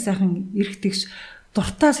 хоёлаа нэг сайхан эргэтгш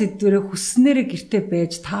дуртай сэдвэрээ хүснээрээ гэртээ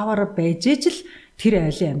байж, тааваараа байж ижил тэр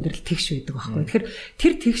айлын амьдрал тэгш байдаг байхгүй. Тэгэхээр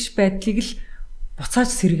тэр тэгш байдлыг л буцааж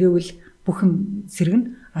сэргээвэл бүх юм сэргэнэ.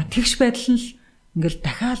 Тэгш байдал нь ингээл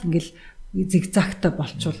дахиад ингээл зигзагтай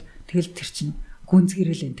болчвол тэгэл тэр чинь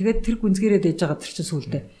гүнзгийрэл энэ. Тэгээд тэр гүнзгийрээд ээж байгаа тэр чинь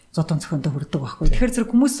сүулдэ зодон цохондоо хүрдэг байхгүй. Тэгэхээр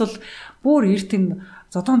зэрэг хүмүүс бол бүр эрт энэ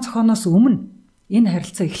зодон цохоноос өмнө энэ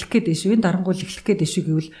харилцаа эхлэх гээд дэш, энэ дарангуул эхлэх гээд дэш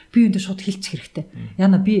гэвэл би үүндээ шууд хэлчих хэрэгтэй.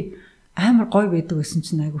 Яна би амар гой байдаг байсан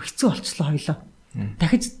чинь айгу хэцүү болчлоо хоёлоо.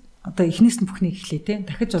 Дахиж одоо эхнээс нь бүхнийг эхлэе те.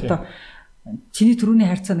 Дахиж одоо чиний түрүүний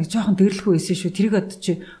харилцаа нэг жоохон дэрлэхүү байсан шүү. Тэрийг одоо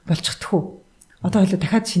чи болчихдох уу? Одоо хоёлоо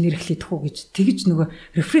дахиад шинээр эхлэдэх үү гэж тэгж нөгөө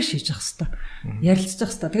рефреш хийж явах хэрэгтэй. Ярилцчих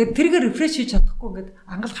хэрэгтэй. Тэгээд тэргээ рефреш хийж чадахгүй ингээд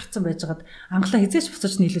ангал гарцсан байжгаад ангалаа хизээч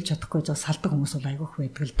буцаж нийлүүлж чадахгүй жаа салдаг хүмүүс бол айгүйх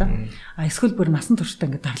байдаг л да. Эсвэл бүр насан туршдаа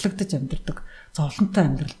ингээд дарлагдаж амьдардаг зовлонтой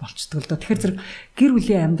амьдрал болчдөг л да. Тэгэхээр зэрэг гэр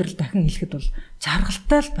бүлийн амьдрал дахин хэлэхэд бол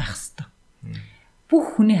жаргалтай л байх хэрэгтэй.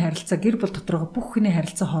 Бүх хүний харилцаа гэр бүл дотороо бүх хүний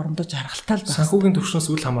харилцаа хоорондоо жаргалтай л байх. Санхүүгийн төвшнөөс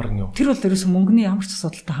үл хамаарна юу? Тэр бол ерөөсөн мөнгөний ямар ч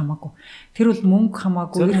асуудалтай хамаагүй. Тэр бол мөнгө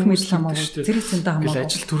хамаагүй, эрх мэдэл хамаагүй, зэрэг зэндээ хамаагүй.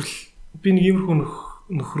 Ажил төрөл би нэг иймэрхүү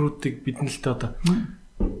нөхрүүдийг бидэн л тэ одоо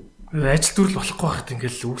ажил төрөл болохгүй байхад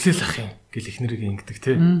ингээл өглөөл ах юм гэл ихнэрийг ингэдэг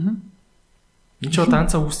те. Энд ч одоо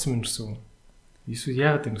анцаа үүссэн юм гэсэн. Эсвэл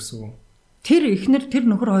яагаад юм гэсэн. Тэр ихнэр тэр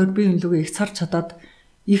нөхөр хоёр бие биенлүүгээ их царч чадаад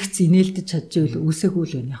их зинээлдэж чадчихвэл үсээгүй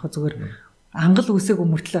л байна. Яг зүгээр ангал үсээгүй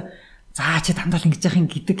мөртлөө заа чи дандаа л ингэж яхин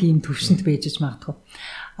гэдэг ийм төвшөнд байж магадгүй.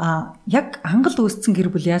 Яг ангал үүссэн гэр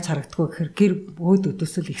бүл яаж харагддаг вэ гэхээр гэр өөд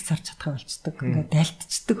өдөөсөө их царч чадхаа болцдог. Ингээ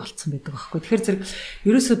дайлтчдаг болцсон байдаг байхгүй. Тэгэхээр зэрэг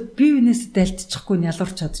ерөөсөө бие биенээсээ дайлтчихгүй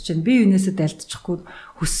ялуурч чадчихээн. Бие биенээсээ дайлтчихгүй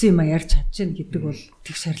хүссэн юм ярьж чадчихээн гэдэг бол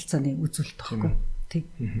тэгш харилцааны үзүүлэлт байхгүй. Тэг.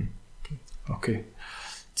 Окей.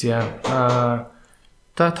 За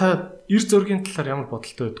та эр зөргийн талаар ямар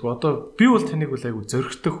бодолтой байдг вэ? Одоо би бол таныг бол айгу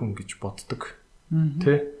зөрөгтэй хүн гэж боддог.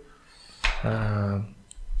 Тэ?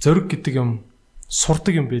 Зөрөг гэдэг юм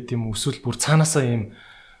сурдаг юм байд юм уу? Эсвэл бүр цаанаасаа юм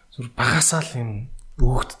зүр багасаа л юм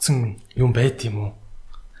өөгдсөн юм байд юм уу?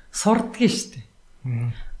 Сурдгийн шүү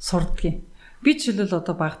дээ. Сурдгийн. Би ч л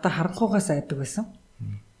одоо багтаа харанхуугаас айдаг байсан.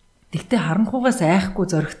 Тэгтээ харанхуугаас айхгүй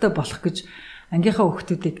зөрөгтэй болох гэж ангийнхаа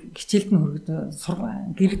хүүхдүүдийг хичээлд нь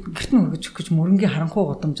гэрт нь өргөж өгөх гэж мөрөнгийн харанхуй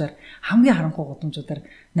гудамжаар хамгийн харанхуй гудамжуудаар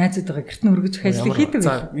найзуудаа гэрт нь өргөж ажил хийдэг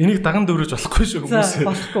байлаа. Энийг даган дөрөж болохгүй шүү хүмүүс.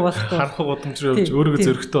 Болохгүй. Харанхуй гудамжаар өргөж өөрийгөө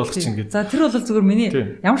зөрөгтэй болох чинь гэдэг. За тэр бол зүгээр миний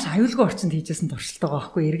ямар ч аюулгүй орчинд хийжсэн туршилт байгаа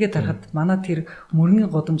байхгүй. Эргээд харахад манай тэр мөрөнгийн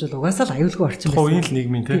гудамж бол угаасаа л аюулгүй орчин байсан. Тухайн үеийн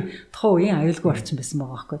нийгмийн тий. Тухайн үеийн аюулгүй орчин байсан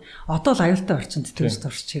байгаа байхгүй. Одоо л аюултай орчинд тэрж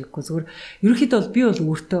туршиж хэрэггүй. Зүгээр ерөнхийдөө бол би бол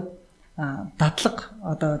өөртөө дадлага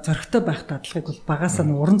одоо зөрөгтэй байх дадлагыг бол багасаа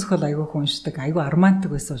уран зохиол аягүй уншдаг, аягүй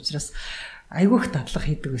армантик байсан учраас айгүйх дадлага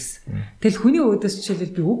хийдэг байсан. Тэгэл хүний өөдөөс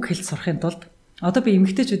жишээлбэл би үг хэлж сурахын тулд одоо би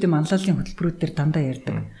эмэгтэйчүүдийн манлайлалын хөтөлбөрүүд дээр дандаа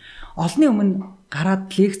ярьдаг. Олны өмнө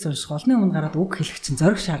гараад лекц унших, олны өмнө гараад үг хэлэх чинь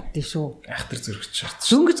зориг шаарддаг шүү. Айхтар зөрөгч шаарддаг.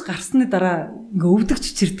 Дөнгөж гарсны дараа ингээ өвдөг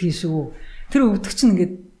чичирдэг шүү. Тэр өвдөг чинь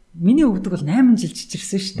ингээд миний өвдөг бол 8 жил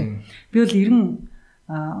чичирсэн шүү дээ. Би бол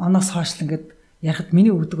 90 оноос хойш л ингээд ярахад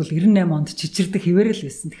миний өвдөг бол 98 онд чичирдэг хിവэрэл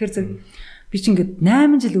байсан. Тэгэхээр зэрэг би чи ингээд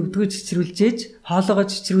 8 жил өвдгөө чичрүүлжээж, хоолоогоо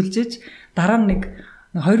чичрүүлжээж дараа нь нэг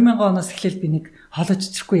 2000 оноос эхлээл би нэг хоолоо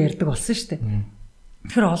чичрэхгүй ярьдаг болсон шүү дээ.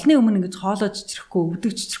 Тэгэхээр олны өмнө ингэж хоолоо чичрэхгүй,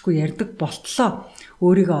 өвдөг чичрэхгүй ярьдаг болтлоо.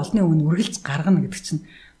 Өөрийгөө олны өмнө үргэлж гаргана гэдэг чинь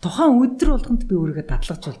тухайн өдөр болгонд би өөрийгөө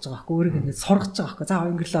дадлагч болж байгаа байхгүй, өөрийгөө ингэж сургаж байгаа байхгүй. За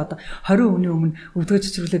Oyungerel одоо 20 өдрийн өмнө өвдгөө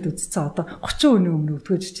чичрүүлээд үзсэн. Одоо 30 өдрийн өмнө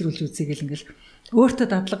өвдгөө чичрүүлж үзье гэл ингээл өөртөө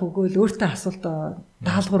дадлага өгөөл, өөртөө асуулт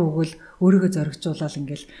даалгавар өгөөл, өөрийгөө зоригжуулаад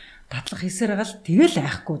ингээл дадлага хийсээр байгаа л тэгэл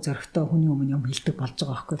айхгүй зоригтой хүний өмнө юм хэлдэг болж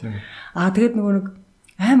байгаа байхгүй. Тэгээд нөгөө нэг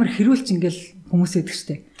амар хэрүүлж ингээл хүмүүс эдэг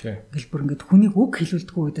штэ. Ингээл бүр ингээд хүнийг үг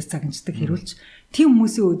хэлүүлдэггүй үедээс цагнждаг хэрүүлж тийм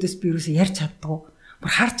хүмүүсийн үедээс би юусэн ярьж чаддгүй,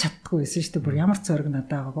 бүр харж чаддгүй байсан штэ. Бүр ямар зориг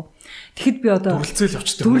надад байгаагүй. Тэгэхэд би одоо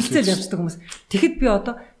дүрлцэл явцдаг хүмүүс. Тэгэхэд би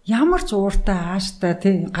одоо ямар ч ууртай ааштай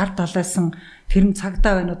тий гар далайсан тэр нь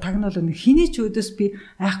цагдаа байна уу, тагнал байна уу, хэний ч өдөөс би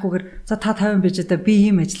айхгүйгээр за та 50 байж та би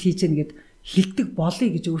ийм ажил хийж гэнэ гэд хилдэг болъё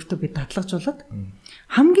гэж өөртөө би дадлагжуулаад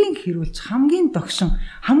хамгийн хэрүүлж, хамгийн догшин,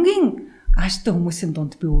 хамгийн ааштай хүмүүсийн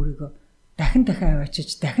дунд би өөрийгөө дахин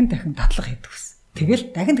аваачиж, дахин дадлага хийдэг гэсэн. Тэгэл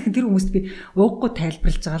дахин тэр хүмүүст би ууггүй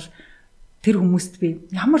тайлбарлаж байгаа л тэр хүмүүст би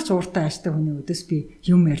ямар ч ууртай ааштай хүний өдөөс би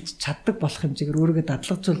юм ярьж чаддаг болох хэмжээгээр өөрийгөө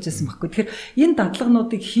дадлагжуулж байсан байхгүй. Тэгэхээр энэ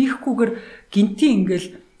дадлагнуудыг хийхгүйгээр гинтийн ингээл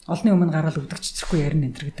олны өмнө гараад өвдөгччихгүй ярина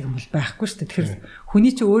энэ гэдэг юм бол байхгүй шүү дээ. Тэгэхээр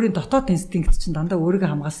хүний чинь өөрийн дотоод инстинкт чинь дандаа өөрийгөө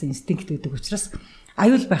хамгаалсан инстинкт байдаг учраас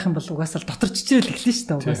аюул байх юм бол угаасаа л дотор чичрэл эхлэн шүү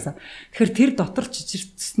дээ угаасаа. Тэгэхээр тэр дотор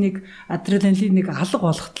чичирдсэнийг адреналиныг алга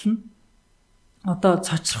болгохтол нь одоо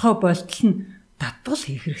цочрохоо болтол нь дадлал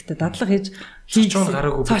хийх хэрэгтэй. Дадлага хийж цочоог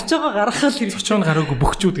гаргахад хэрэгтэй. Цочоог гараагүй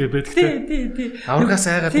бөхчүүд гэ байдаг те. Тий. Аврагаас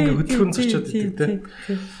айгаад ингээ хөдөлгөөн цочоод идэг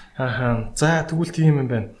те. Ааха. За тэгвэл тийм юм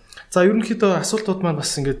байна. За ерөнхийдөө асуултууд маань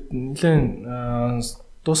бас ингээд нэлээд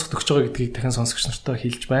дуусах төгсөж байгаа гэдгийг дахин сонсогч нартай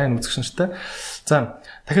хэлж байна, үзэгч нартай. За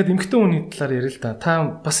дахиад эмэгтэй хүний талаар ярил л да.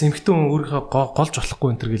 Та бас эмэгтэй хүн өөрийнхөө голж болохгүй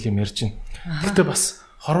энэ төр гэл юм ярьж байна. Гэтэ бас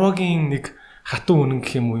хорвоогийн нэг хатуу үнэн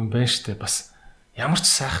гэх юм уу юм байна штэ. Бас ямар ч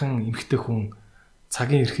сайхан эмэгтэй хүн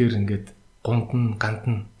цагийн ирэхээр ингээд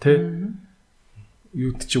гандна тий.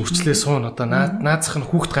 Юуд чи үрчлээ суун одоо наазах нь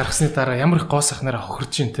хүүхд гаргасны дараа ямар их гоо сайхнараа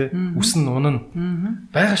хохирж ин тий. Үсэн унана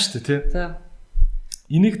байгаа штэ тий. За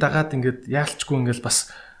энийг дагаад ингээд яалтчгүй ингээд бас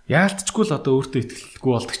яалтчгүй л одоо өөртөө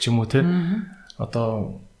итгэлгүй болдог ч юм уу тий.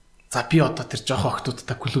 Одоо за би одоо тэр жоохон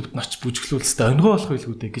охтуудтай клубд ноч бүжиглүүлстэй өнгөө болох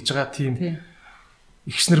байлгүй дээ гэж байгаа тийм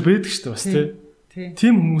ихснэр байдаг штэ бас тий.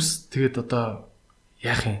 Тийм хүмүүс тэгээд одоо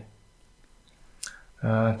яах юм?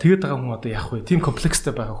 Тэгээд байгаа хүн одоо яах вэ? Тим комплекстэй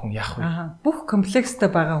байгаа хүн яах вэ? Бүх комплекстэй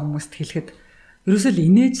байгаа хүмүүст хэлэхэд ерөөсөө л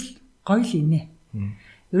инээж л гоё л инээ.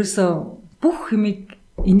 Ерөөсөө бүх хэмиг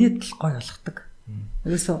инээд л гоё болгодог.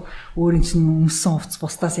 Ерөөсөө өөрийн чинь өмсөн хувцас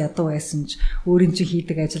бусдаас ядуу байсан ч, өөрийн чинь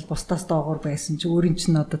хийдэг ажил бусдаас доогуур байсан ч, өөрийн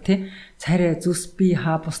чинь одоо тий царай зүс бие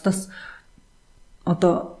хаа бусдаас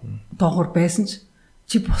одоо доогуур байсан ч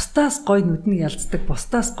чи бусдаас гоё нүднийг ялцдаг,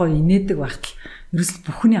 бусдаас гоё инээдэг байхад ерөөсөл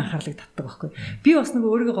бүхний анхаарлыг татдаг байхгүй. Би бас нэг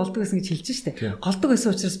өөрийгөө голдог гэсэн гэж хэлж штэ. Голдог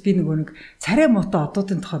байсан учраас би нэг царай муутай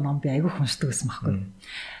одуудын тухай ном би айгүйх уншдаг байсан байхгүй.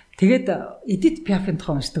 Тэгээд Edith Piaf-ын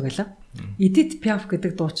тухай уншдаг байлаа. Edith Piaf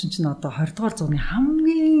гэдэг дуучин чинь одоо 20 дугаар зууны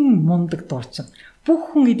хамгийн мундаг дуучин.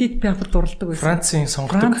 Бүх хүн Edith Piaf-д дурладаг байсан. Францын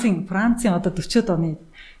сонгодог. Францын одоо 40-од оны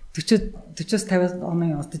 40-50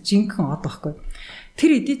 оны одоо жинхэнэ од байхгүй.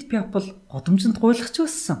 Тэр Edith Piaf бол годомжинд гуйлагч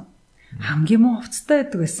байсан. хамгийн муу хувцастай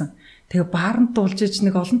байдаг байсан. Тэгээ баарнд дуулж иж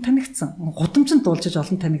нэг олон танигдсан. Гудамжинд дуулж иж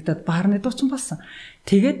олон танигдаад баарны дуучин болсон.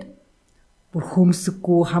 Тэгээд бүр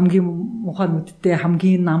хөмсггүй хамгийн муухай нүдтэй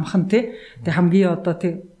хамгийн намхан тий. Тэгээ хамгийн одоо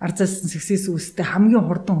тий арзаас сэгсээс үүстэй хамгийн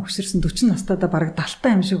хурдан хөвширсэн 40 настайдаа бараг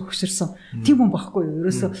 70 юм шиг хөвширсэн. Тийм хүн байхгүй юу?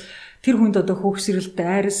 Ерөөсө тэр хүнд одоо хөвшрэлт,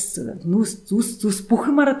 айрс, зүс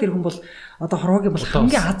бүх юмараа тэр хүн бол одоо хорвоогийн бол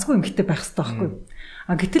хамгийн азгүй эмгтэй байх хэрэгтэй байхгүй юу?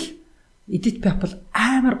 А гэтэл Эдит Пиаф бол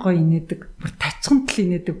амар гоё инээдэг, бүр тачхантал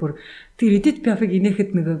инээдэг, бүр тэр Эдит Пиафыг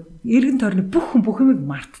инээхэд нэг эргэн тойрны бүх юмыг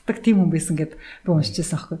мартдаг тийм хүн байсан гэд би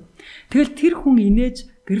уншижсэн аахгүй. Тэгэл тэр хүн инээж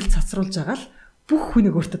гэрэл цацруулж байгаа л бүх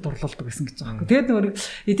хүнийг өөртөө дурлуулдаг байсан гэж байгаа аахгүй. Тэгээд нэг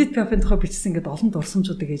Эдит Пиафын тухай бичсэн гэд олон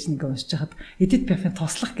дурсамжуудыг ээж нэг уншиж хахад Эдит Пиафын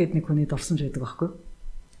тослох гэд нэг хүний дурсамж байдаг аахгүй.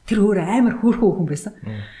 Тэр өөр амар хөөрхөн хүн байсан.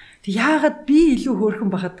 Тэг яагаад би илүү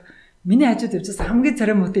хөөрхөн байхад миний хажууд явжсэн хамгийн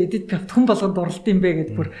царай муутай Эдит Пиаф хүн болгонд дурлалт юм бэ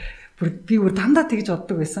гэд би бүр дандаа тэгж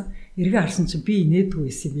боддог байсан. Эргээ харсан чинь би инээдгүй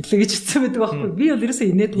байсан юм билээ гэж хэлсэн байдаг байхгүй. Би бол ерөөсөө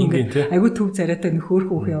инээдгүй ингээд айгүй төв царайтай нөх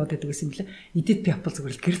хөөрхөн хөөх яваад байдаг байсан юм билээ. Эдит Пиаф бол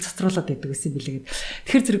зүгээр л гэр цацруулаад байдаг байсан юм билээ гэд.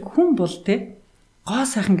 Тэгэхээр зэрэг хүн бол те гоо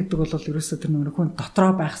сайхан гэдэг бол ерөөсөө тэр нэг хүн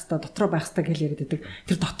дотроо байх хэвээр гэж яриад байдаг.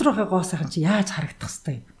 Тэр дотроохоо гоо сайхан чи яаж харагдах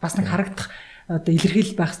хэвээр. Бас нэг харагдах одоо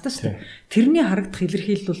илэрхийлэл байх хэвээр шүү дээ. Тэрний харагдах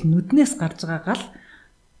илэрхийлэл бол нүднээс гарч байгаа гал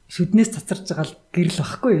шүднээс цацарч байгаа л гэрэл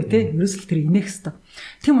байхгүй юу те ерөөсөл тэр инех хэвээр.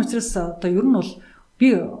 Тийм учраас одоо ер нь бол би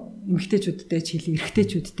эмэгтэйчүүдтэй ч хэлий,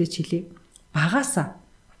 эрэгтэйчүүдтэй ч хэлий багаасаа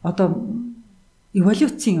одоо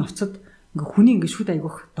эволюцийн явцад ингээ хүний ингээ шүд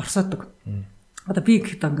айгүйх дорсоодог. Одоо би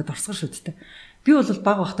ихэд ингээ дорсгор шүдтэй. Би бол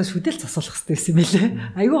баг бахтаа шүдэл засуулах хэрэгтэй байсан байлээ.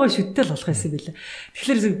 Айгуугаа шүдтэй л болох байсан байлээ.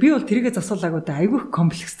 Тэгэхээр би бол тэрийгэ засуулаагүй да айгүйх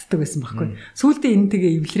комплексддаг байсан байхгүй. Сүүлдээ энэ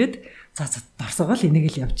тэгээ эвлэрээд за дорсоогоо л энийг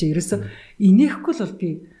л явчих. Ерөөсө инехгүй л бол би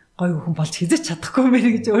гой хүн болж хизэж чадахгүй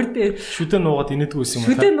мэй гэж өөртөө шүдэ нуугаад инээдгүй байсан юм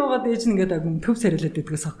байна. Шүдэ нуугаад ээж нэгээд агуу төв сарилаад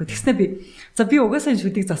байдгаас аахгүй. Тэгснэ би угаасаа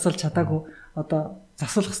шүдийг засуулж чадаагүй одоо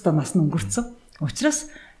засуулах хэвээр нас нь өнгөрцөн.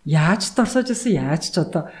 Учираас яаж дорсож исэн яаж ч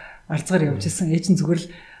одоо арцгаар явж исэн ээж нь зүгээр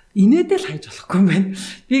л инээдэл хайж болохгүй юм байна.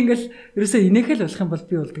 Би ингээл ерөөсөө инээхэл болох юм бол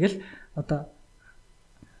би бол тэгэл одоо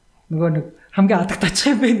нөгөө нэг хамгийн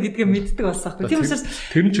адагтаачих юм байна гэдгээ мэддэг болсон аахгүй. Тийм учраас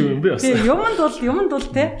тэр нь ч юм бэ бас. Юмд бол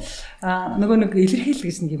те нөгөө нэг илэрхийлэл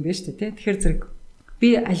гэж нэг юм байна шүү дээ те. Тэгэхээр зэрэг би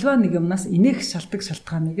альва нэг юмнаас инех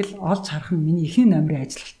шалтгааныг л олж харах нь миний эхний номерын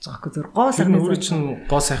ажил болж байгаа аахгүй. Зөв гоо сайхны өөрөө чинь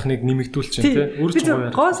гоо сайхныг нэмэгдүүлж чинь те. Өөрөө ч гоё.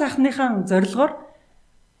 Гоо сайхныхаа зорилгоор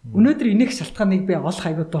өнөөдөр инех шалтгааныг би олох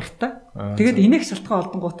айгуу дуртай. Тэгээд инех шалтгаан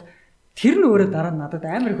олдонгууд тэр нь өөрөө дараа нь надад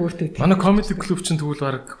амар хөөртэй. Манай комеди клуб чинь тэгвэл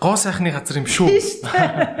баг гоо сайхны газар юм шүү.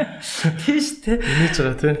 Тийм шүү дээ. Инээж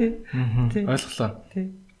байгаа тий. Ойлголоо.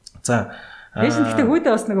 За Ээш нь гэхдээ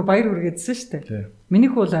хүүдээ бас нэг баяр хүргээдсэн шүү дээ.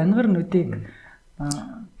 Минийх бол ангар нүдийг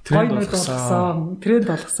гой нүд болгосон, тренд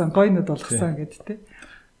болгосон, гой нүд болгосон гэд тий.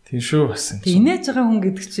 Тийм шүү бас. Инээж байгаа хүн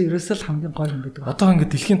гэдэг чинь ерөөсөө л хамгийн гоё юм байдаг. Одоо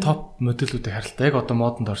ингээд дэлхийн топ модельүүдийг харалтаа яг одоо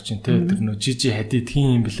модонд орж ин тий. Тэр нөө Жижи Хадид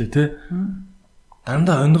хин юм бэлээ тий.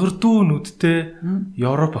 Дандаа онгордуу нүдтэй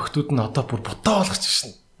Европ охтууд нь одоо бүр бутаа болгоч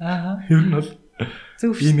шин. Аа. Ер нь бол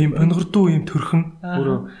ийм онгордуу ийм төрхөн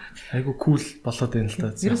өөрөө айгу кул болоод байна л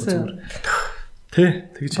да. Зүгээр.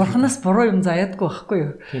 Тэ тэгж. Бурханаас буруу юм заяадгүй байхгүй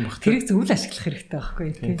юу? Тэрийг зөвл ашиглах хэрэгтэй байхгүй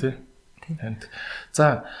юу? Тий.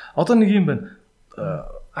 За одоо нэг юм байна.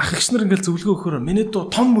 Ах эгч нар ингээл зөвлөгөө өгөхөөр миний дуу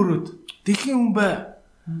том мөрөөд дэлхийн хүн бай.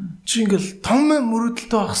 Чи ингээл том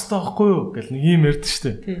мөрөөдөлтэй байх хэрэгтэй байхгүй юу гэл нэг юм ярьд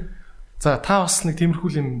штэ. Тий. За та бас нэг тиймэрхүү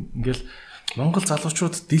юм ингээл Монгол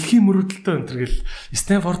залуучууд дэлхийн мөрөөдөлтөө энэ гэл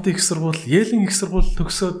Стэнфордын их сургууль, Йелийн их сургууль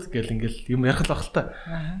төгсөөд гэл ингээл юм ярих л баг л та.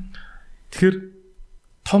 Тэгэхээр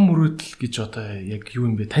том мөрөөдөл гэж одоо яг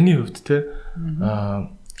юу юм бэ? Таны хувьд те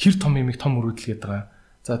хэр том юмыг том мөрөөдөл гэдэг байгаа.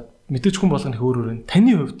 За мэдээж хүн болгоны өөр өөр.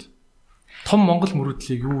 Таны хувьд том Монгол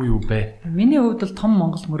мөрөөдлийг юу бэ? Миний хувьд бол том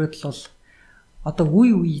Монгол мөрөөдөл бол одоо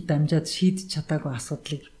үе дамжаад шийдэж чадаагүй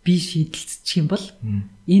асуудлыг би шийдэлцчих юм бол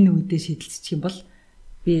энэ үедээ шийдэлцчих юм бол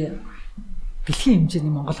би дэлхийн хэмжээний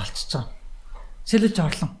Монгол олчиж байгаа. Жишээлбэл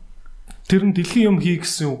Жорлон. Тэр нь дэлхийн юм хий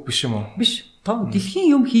гэсэн үг биш юм уу? Биш.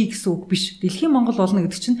 Дэлхийн юм хий гэсэн үг биш. Дэлхийн Монгол болно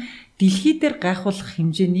гэдэг чинь дэлхий дээр гайхуулах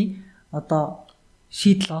хэмжээний одоо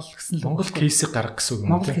шийдэл ол гэсэн л Монгол кейсийг гаргах гэсэн үг юм.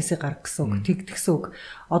 Монгол кейсийг гаргах гэсэн үг. Тэгсэн үг.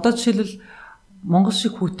 Одоо жишээлбэл Монгол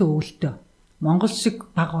шиг хүүтэй өвөлтөө, Монгол шиг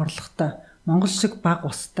бага орлоготой, Монгол шиг бага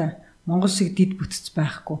устай, Монгол шиг дид бүтц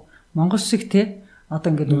байхгүй, Монгол шиг те одоо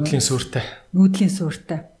ингээд нүүдлийн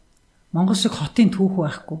суурьтай. Монгол шиг хотын түүх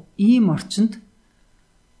байхгүй. Ийм орчинд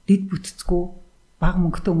дид бүтцгүй бага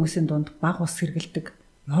мөнгөтэй хүмүүсийн дунд бага ус сэргэлдэг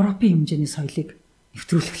Европын хэмжээний соёлыг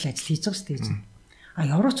нэвтрүүлэх ажил хийж байгаа шүү дээ. А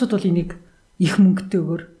Европчууд бол энийг их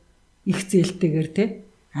мөнгөтэйгээр, их зээлтэйгээр те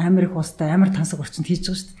амар их устай амар тансаг орчинд хийж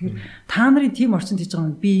байгаа шүү дээ. Тэгэхээр та нарын тийм орчинд хийж байгаа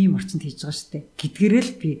юм би ийм орчинд хийж байгаа шүү дээ.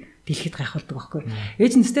 Гэдгээрэл би дэлхийд гайхуулдаг байхгүй.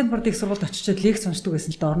 Ээж нь Стэнфордын сургуульд очичоод лекц сонсдог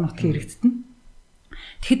байсан л да орон нутгийн иргэдтэн.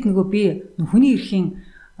 Тэгэхэд нөгөө би хүний эрхийн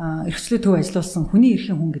эрхчлөө төв ажиллуулсан хүний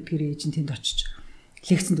эрхийн хүн гэдгээр ээж нь тэнд очиж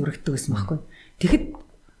лекцэнд үргэлжлэдэг байсан байхгүй. Тэгэхэд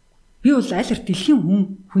би бол аль хэр дэлхийн хүн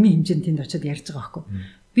хүний хэмжээнд тэнд очиод ярьж байгаа байхгүй.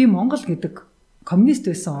 Би Монгол гэдэг коммунист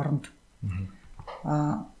байсан оронд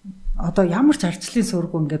одоо ямар ч арчлалын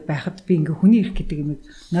сургуу ингээд байхад би ингээ хүний эрх гэдэг юмыг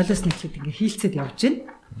 0-1 хэд ингээ хийлцээд явж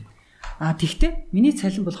байна. Тэгтээ миний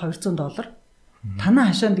цалин бол $200. Танаа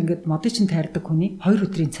хашаанд ингээд модыг чинь тайрдаг хүний 2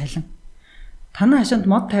 өдрийн цалин. Танаа хашаанд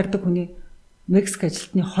мод тайрдаг хүний Мексик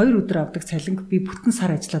ажилтны 2 өдөр авдаг цалинг би бүтэн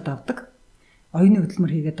сар ажиллаад авдаг. Оюуны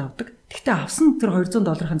хөдөлмөр хийгээд авдаг. Тэгтээ авсан тэр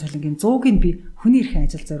 $200-ын цалингийн 100-ыг би хүний эрхийн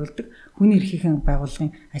ажилд зориулдаг. Хүний эрхийн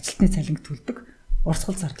байгууллагын ажилтны цалинг төлдөг.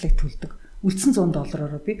 Урсгал зардлыг төлдөг. Үлдсэн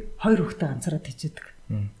 $100-ороо би 2 хүүхдээ ганцаараа тэжээдэг.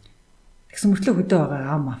 Тэгсэн мөртлөө хөдөө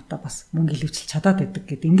байгаа аав маавта бас мөнгө илүүчил чадаад байдаг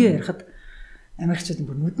гэд ингээ ярихад Америкчууд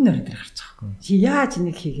бүр нүдэн ороод гарч байгаа. Чи яаж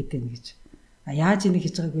энийг хийгээд байна гэж. Яаж энийг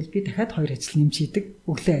хийж байгааг би дахиад 2 ажил нэмж хийдэг.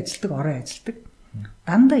 Өглөө ажилдаг, орой ажилдаг.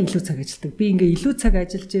 Дандаа илүү цаг ажилдаг. Би ингээ илүү цаг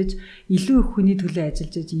ажиллаж ээж, илүү их хүний төлөө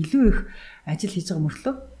ажиллаж ээж, илүү их ажил хийж байгаа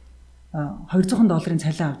мөртлөө $200 цалин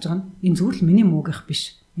авч байгаа нь энэ зүгээр л миний муугийнх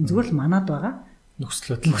биш. Энэ зүгээр л манад байгаа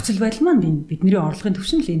нөхцөл байдал маань бидний орлогын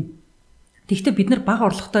түвшин л энэ. Тэгэхдээ бид нар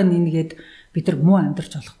бага орлоготой нээгээд бид нар муу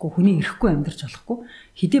амьдарч болохгүй, хүний эрэхгүй амьдарч болохгүй.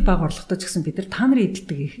 Хэдий бага орлоготой ч гэсэн бид нар та нарын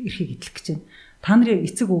эдэлдэг эрхийг эдлэх гэж байна. Та нарын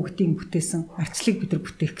эцэг өвгдийн бүтээсэн арчлыг бид нар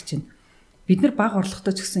бүтээх гэж байна. Бид нар бага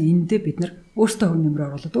орлоготой ч гэсэн эндээ бид нар өөртөө хөв нэмрээ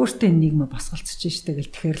оруулаад өөртөө энэ нийгмээ босголцож штэ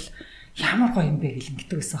гэл тэгэхээр л ямар гоё юм бэ гэл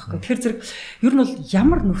ингэдэг байсан аахгүй. Тэгэхээр зэрэг ер нь бол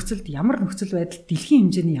ямар нөхцөл байдал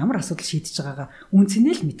дэлхийн хэмжээний ямар асуудал шийдэж байгаагаа үн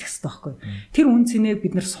цэнэ л мэдэх хэрэгтэй байхгүй. Тэр үн цэнэ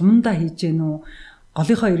бид нар сумдаа хийж гэнэ үү,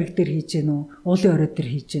 голынхоо ирэг дээр хийж гэнэ үү, уулын орой дээр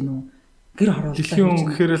хийж гэнэ үү, гэр хорооллоо. Дэлхийн үн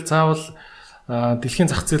гэхээр л заавал дэлхийн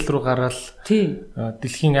зах зээл рүү гараад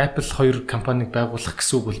дэлхийн Apple 2 компанийг байгуулах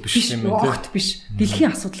гэсэн үг бол биш юм байна тийм биш.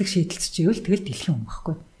 Дэлхийн асуудлыг шийдэлцчихвэл тэгэл дэлхийн хүн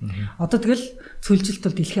байхгүй. Одоо тэгэл цөлжилт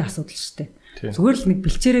бол дэлхийн асуудал шүү дээ. Зүгээр л нэг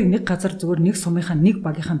бэлчээрийг нэг газар зүгээр нэг сумынхаа нэг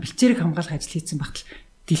багийнхаа бэлчээрийг хамгаалах ажил хийсэн багтал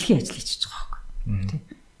дэлхийн ажил хийж байгаа байхгүй.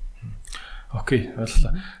 Окей,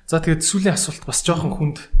 ойлголоо. За тэгээд сүүлийн асуулт бас жоохон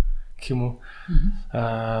хүнд гэх юм уу?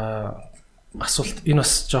 Асуулт энэ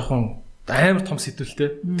бас жоохон амар том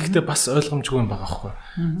сэдвэлтэй. Гэхдээ бас ойлгомжгүй юм байгаа байхгүй.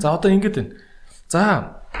 За одоо ингэж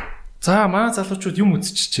байна. За манай залуучууд юм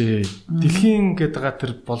үзчихжээ. Дэлхийн гэдэг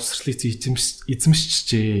тэр боловсролыг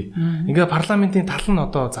эзэмшчихжээ. Ингээ парламентын тал нь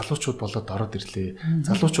одоо залуучууд болоод ороод ирлээ.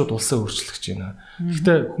 Залуучууд улсаа өөрчлөх гэж байна.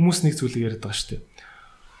 Гэхдээ хүмүүс нэг зүйлийг яриад байгаа шүү дээ.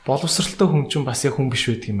 Боловсролтой хүн чинь бас яг хүн биш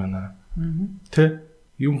байдаг юм байна. Тэ?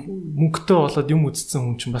 Юм мөнгөтэй болоод юм үзсэн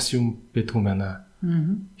хүн чинь бас юм байдаг юм байна.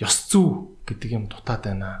 Ёс зүй гэдэг юм дутаад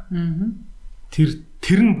байна.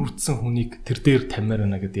 Тэр нь бүрдсэн хүнийг тэр дээр тамиар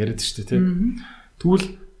байна гэдээ яриад шүү дээ, тэ?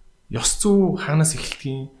 Тэгвэл ёс зүй хаанаас эхэлдэг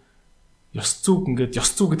юм? Ёс зүй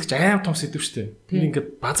гэдэг чинь аим том сэдв шүү дээ. Тэр ингээд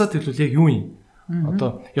базаад хэлвэл яг юу юм?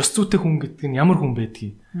 Одоо ёс зүйтэй хүн гэдэг нь ямар хүн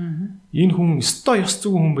байдгийг? Энэ хүн өстой ёс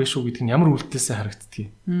зүйн хүн байх шүү гэдэг нь ямар үйлдэлсээ харагддгийг?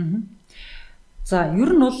 За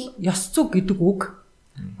ер нь бол ёс зүй гэдэг үг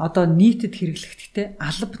одоо нийтэд хэрэглэгдэхдээ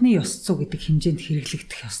албаны ёс зүй гэдэг хэмжээнд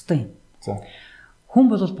хэрэглэгдэх ёстой юм. За хүн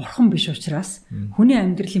бол бурхан биш учраас хүний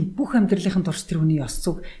амьдралын бүх амьдралын турш тэр хүний ёс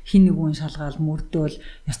зүйг хин нэгэн шалгаал мөрдөөл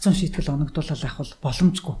ёс зүйн шийтгэл оногдуулалт авах бол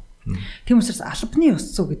боломжгүй. Тийм учраас албаны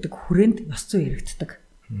ёс зүй гэдэг хүрээнд ёс зүй яригддаг.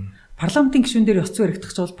 Парламентын гишүүн дээр ёс зүй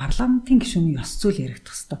яригдах бол парламентын гишүүний ёс зүй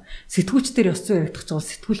яригдах ёстой. Сэтгүүлч дээр ёс зүй яригдах бол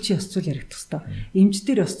сэтгүүлчийн ёс зүй яригдах ёстой. Эмч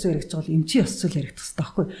дээр ёс зүй яригдах бол эмчийн ёс зүй яригдах ёстой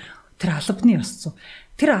байхгүй. Тэр албаны ёс зүй.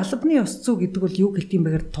 Тэр албаны ёс зүй гэдэг бол юу гэлтийм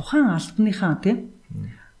бэгээр тухайн албаныхаа тийм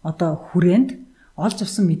одоо хүрээнд олж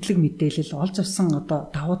авсан мэдлэг мэдээлэл, олж авсан одоо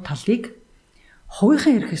давуу талыг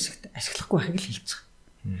хувийнхаа эрх хэсэгт ашиглахгүй байхыг л хэлж байгаа.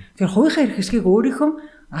 Тэгэхээр хувийнхаа эрх хэсгийг өөрийнхөө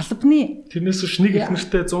албаны тэрнээс ч нэг их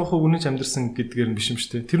нэртэй 100% үнэж амьдэрсэн гэдгээр нь биш юм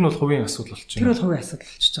шүү дээ. Тэр нь бол хувийн асуудал болчих юм. Тэр бол хувийн асуудал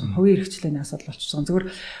болчих байгаа. Хувийн эрхчлээний асуудал болчих байгаа. Зүгээр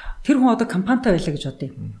тэр хүн одоо компанитай байлаа гэж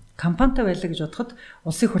бодъё. Компанитай байлаа гэж бодоход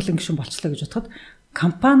улсын хурлын гишүүн болчлоо гэж бодоход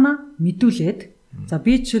компани мэдүүлээд за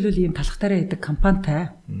би жишээлбэл ийм талхтаараа хийдэг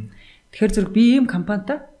компанитай. Тэгэхээр зэрэг би ийм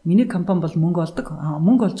компанитай миний компани бол мөнгө олдог.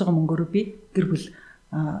 Мөнгө олж байгаа мөнгөөрөө би гэр бүл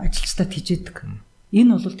ажилчдаа тижээдэг.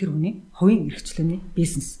 Энэ бол тэр хүний хувийн эрхчлээний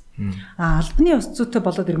бизнес. Албаны ёс зүйтэй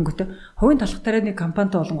болоод ирэнгүүтээ хувийн талхтаараа нэг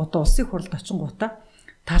компанитай болонгуудаа улсын хурлд очингуудаа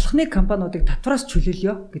талхны компаниудыг татвараас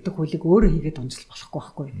чөлөөлё гэдэг хуулийг өөрөө хийгээд онцлох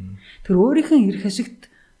болохгүй байхгүй. Тэр өөрийнхөө эрх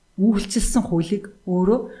ашигт үйлчилсэн хуулийг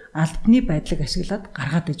өөрөө албаны байдлыг ашиглаад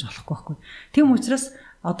гаргаад иж болохгүй байхгүй. Тийм учраас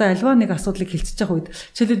одоо альва нэг асуудлыг хилцэж байгаа үед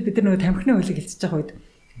жишээлбэл бид нар нөгөө тамхины хуулийг хилцэж байгаа үед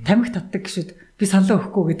тамхи татдаг гişүүд би саналаа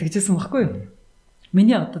өгөхгүй гэдэг жисэн байхгүй юу?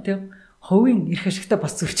 Миний одоо тийм хувийн эрх ашигтай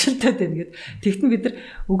бас зөрчилтэй байна гэд. Тэгтэн бид нар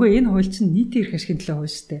үгүй энэ хууль чинь нийтийн эрх ашигын төлөө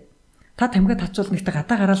хууль шүү дээ. Та тамхи татчвал нэгтэй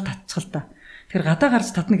гадаа гараад татчихал та. Тэгэхээр гадаа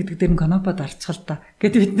гарч татна гэдэг дээр нь конопод арчхал та.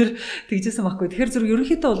 Гэт бид нар тэгжсэн байхгүй. Тэгэхээр зөв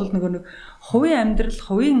ерөнхийдөө бол нэг хувийн амьдрал,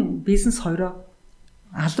 хувийн бизнес хоёроо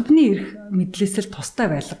албаны эрх мэдлээсэл тустай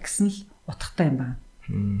байлга гэсэн л утгатай юм байна.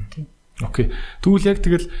 Тийм. Окей. Тэгвэл яг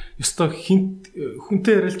тэгэл ёстой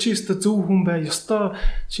хүнтэй ярил чи ёстой зөв хүн бай. Ёстой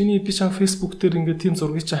чиний би чам Facebook дээр ингээд тийм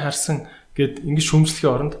зургийг чи харсан гэд ингээд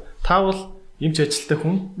шүүмжлэхийн оронд таавал эмч ажилтай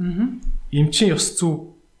хүн. Эмчийн ёс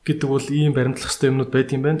зүй гэдэг бол ийм баримтлах ёстой юмнууд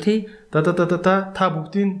байд юм байна. Та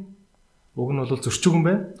бүгдийн уг нь бол зөрчиг юм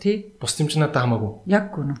байна. Бус юм чи надад хамаагүй. Яг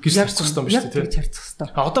гүн. Гэж харцах ёстой юм шүү дээ. Яг харцах ёстой.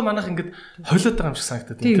 Одоо манайх ингээд холиод байгаа юм шиг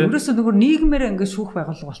санагдаад байна. Тийм. Ерөөсөө нөгөө нийгмээр ингээд шүүх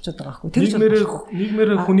байгууллага болчиход байгаа байхгүй.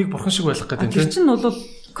 Нийгмээр хүнийг бурхан шиг байлгах гэдэг юм тийм. Тэр чинь бол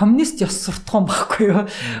коммунист ёс суртахуун байхгүй юу?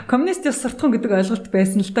 Коммунист ёс суртахуун гэдэг ойлголт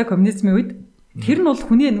байсан л да коммунизмын үед. Тэр нь бол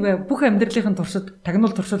хүний нөгөө бүх амьдралын туршид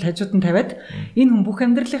тагнуул туршил хажууд нь тавиад энэ хүн бүх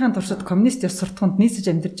амьдралын туршид коммунист ёс суртахуунд нийцэж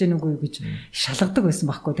амьдарч гэнэ үгүй юу гэж шалгадаг байсан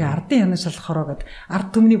байхгүй. Тэгээ ардын хянан шалах хороо гэд ард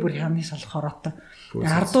түмний бүр хянан шалах хороотой.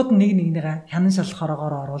 Ардууд нэг нэгнийгээ хянан шалах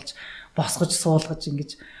хороогоор оруулж босгож суулгаж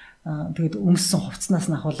ингэж тэгээд өмссөн хувцснаас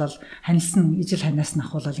нь ахуулаад ханилсан ижил ханаас нь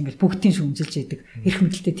ахуулаад ингээд бүгдийн шүмжилж идэг эрх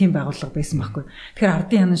мэдэлтэй тийм байгууллага байсан байхгүй. Тэгэхээр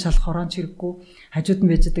ардын хянан шалах хороон чирэггүй хажууд нь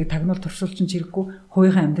байж идэг тагнуул туршуулчин чирэггүй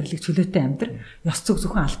хувийнхаа амьдралыг чөлөөтэй амьдр ёс зүг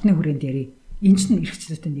зөвхөн алтны хүрээнд ярий. Энэ чинь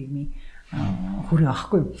эрхчлөөтэй нийгмийн хүрээ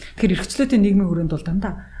аахгүй. Тэгэхээр эрхчлөөтэй нийгмийн хүрээнд бол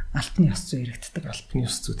дандаа алтны ёс зүй яригддаг. Алтны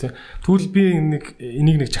ёс зүй тийм. Тэгвэл би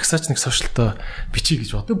энийг нэг жагсаач нэг сошиалтаа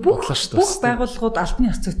бичиж гэж бодлоо шүү дээ. Бүх байгууллагууд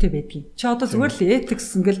алтны ёс зүйтэй байдгийг. Чи одоо зүгээр л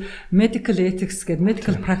ethics ингээл medical ethics гэдэг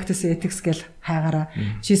medical practice ethics гэл хайгаараа.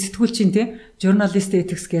 Чи сэтгүүлчин тийм journalist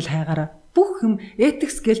ethics гэл хайгаараа. Бүх юм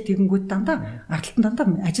ethics гэл тэгэнгүүт дандаа ардталтан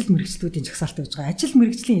дандаа ажил мэргэжлүүдийн жагсаалтай байж байгаа. Ажил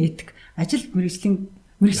мэргэжлийн этик, ажил мэргэжлийн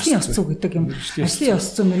ёс зүй гэдэг юм. Ажлын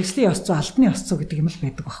ёс зүй, мэргэжлийн ёс зүй, алтны ёс зүй гэдэг юм л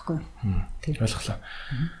байдаг байхгүй юу? Тийм ойлголоо.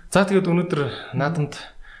 За тэгээд өнөөдөр наадамд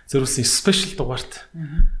зориулсан спешиал дугаарт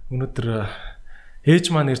өнөөдөр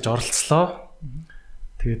ээж маань ирж оролцлоо.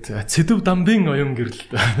 Тэгээд Цэдэв дамбын Oyungerel.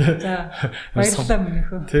 За баярлалаа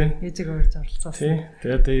минийхөө. Ээжийг урьж оролцсон. Тийм.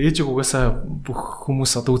 Тэгээд ээжийг угаасаа бүх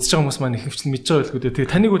хүмүүс одоо үзэж байгаа хүмүүс маань ихэвчлэн мэдж байгаа байлгүй дээ.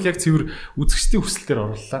 Тэгээд таныг бол яг цэвэр үзэгчдийн хүсэл дээр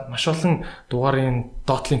орууллаа. Маш олон дугаарын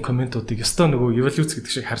доотлын комментуудыг ёстой нөгөө эволюц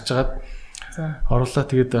гэдэг шиг харж агаад орууллаа.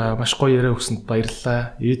 Тэгээд маш гоё яриа өгсөнд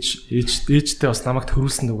баярлалаа. Ээжтэй бас намайг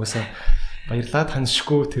төрүүлсэнд угаасаа баярлалаа.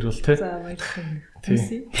 Таньшгүй тэр бол тий. За баярлалаа.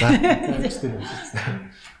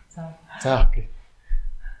 За. За окей.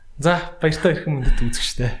 За баяртай ирэх мөндөд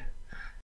үзэгчтэй.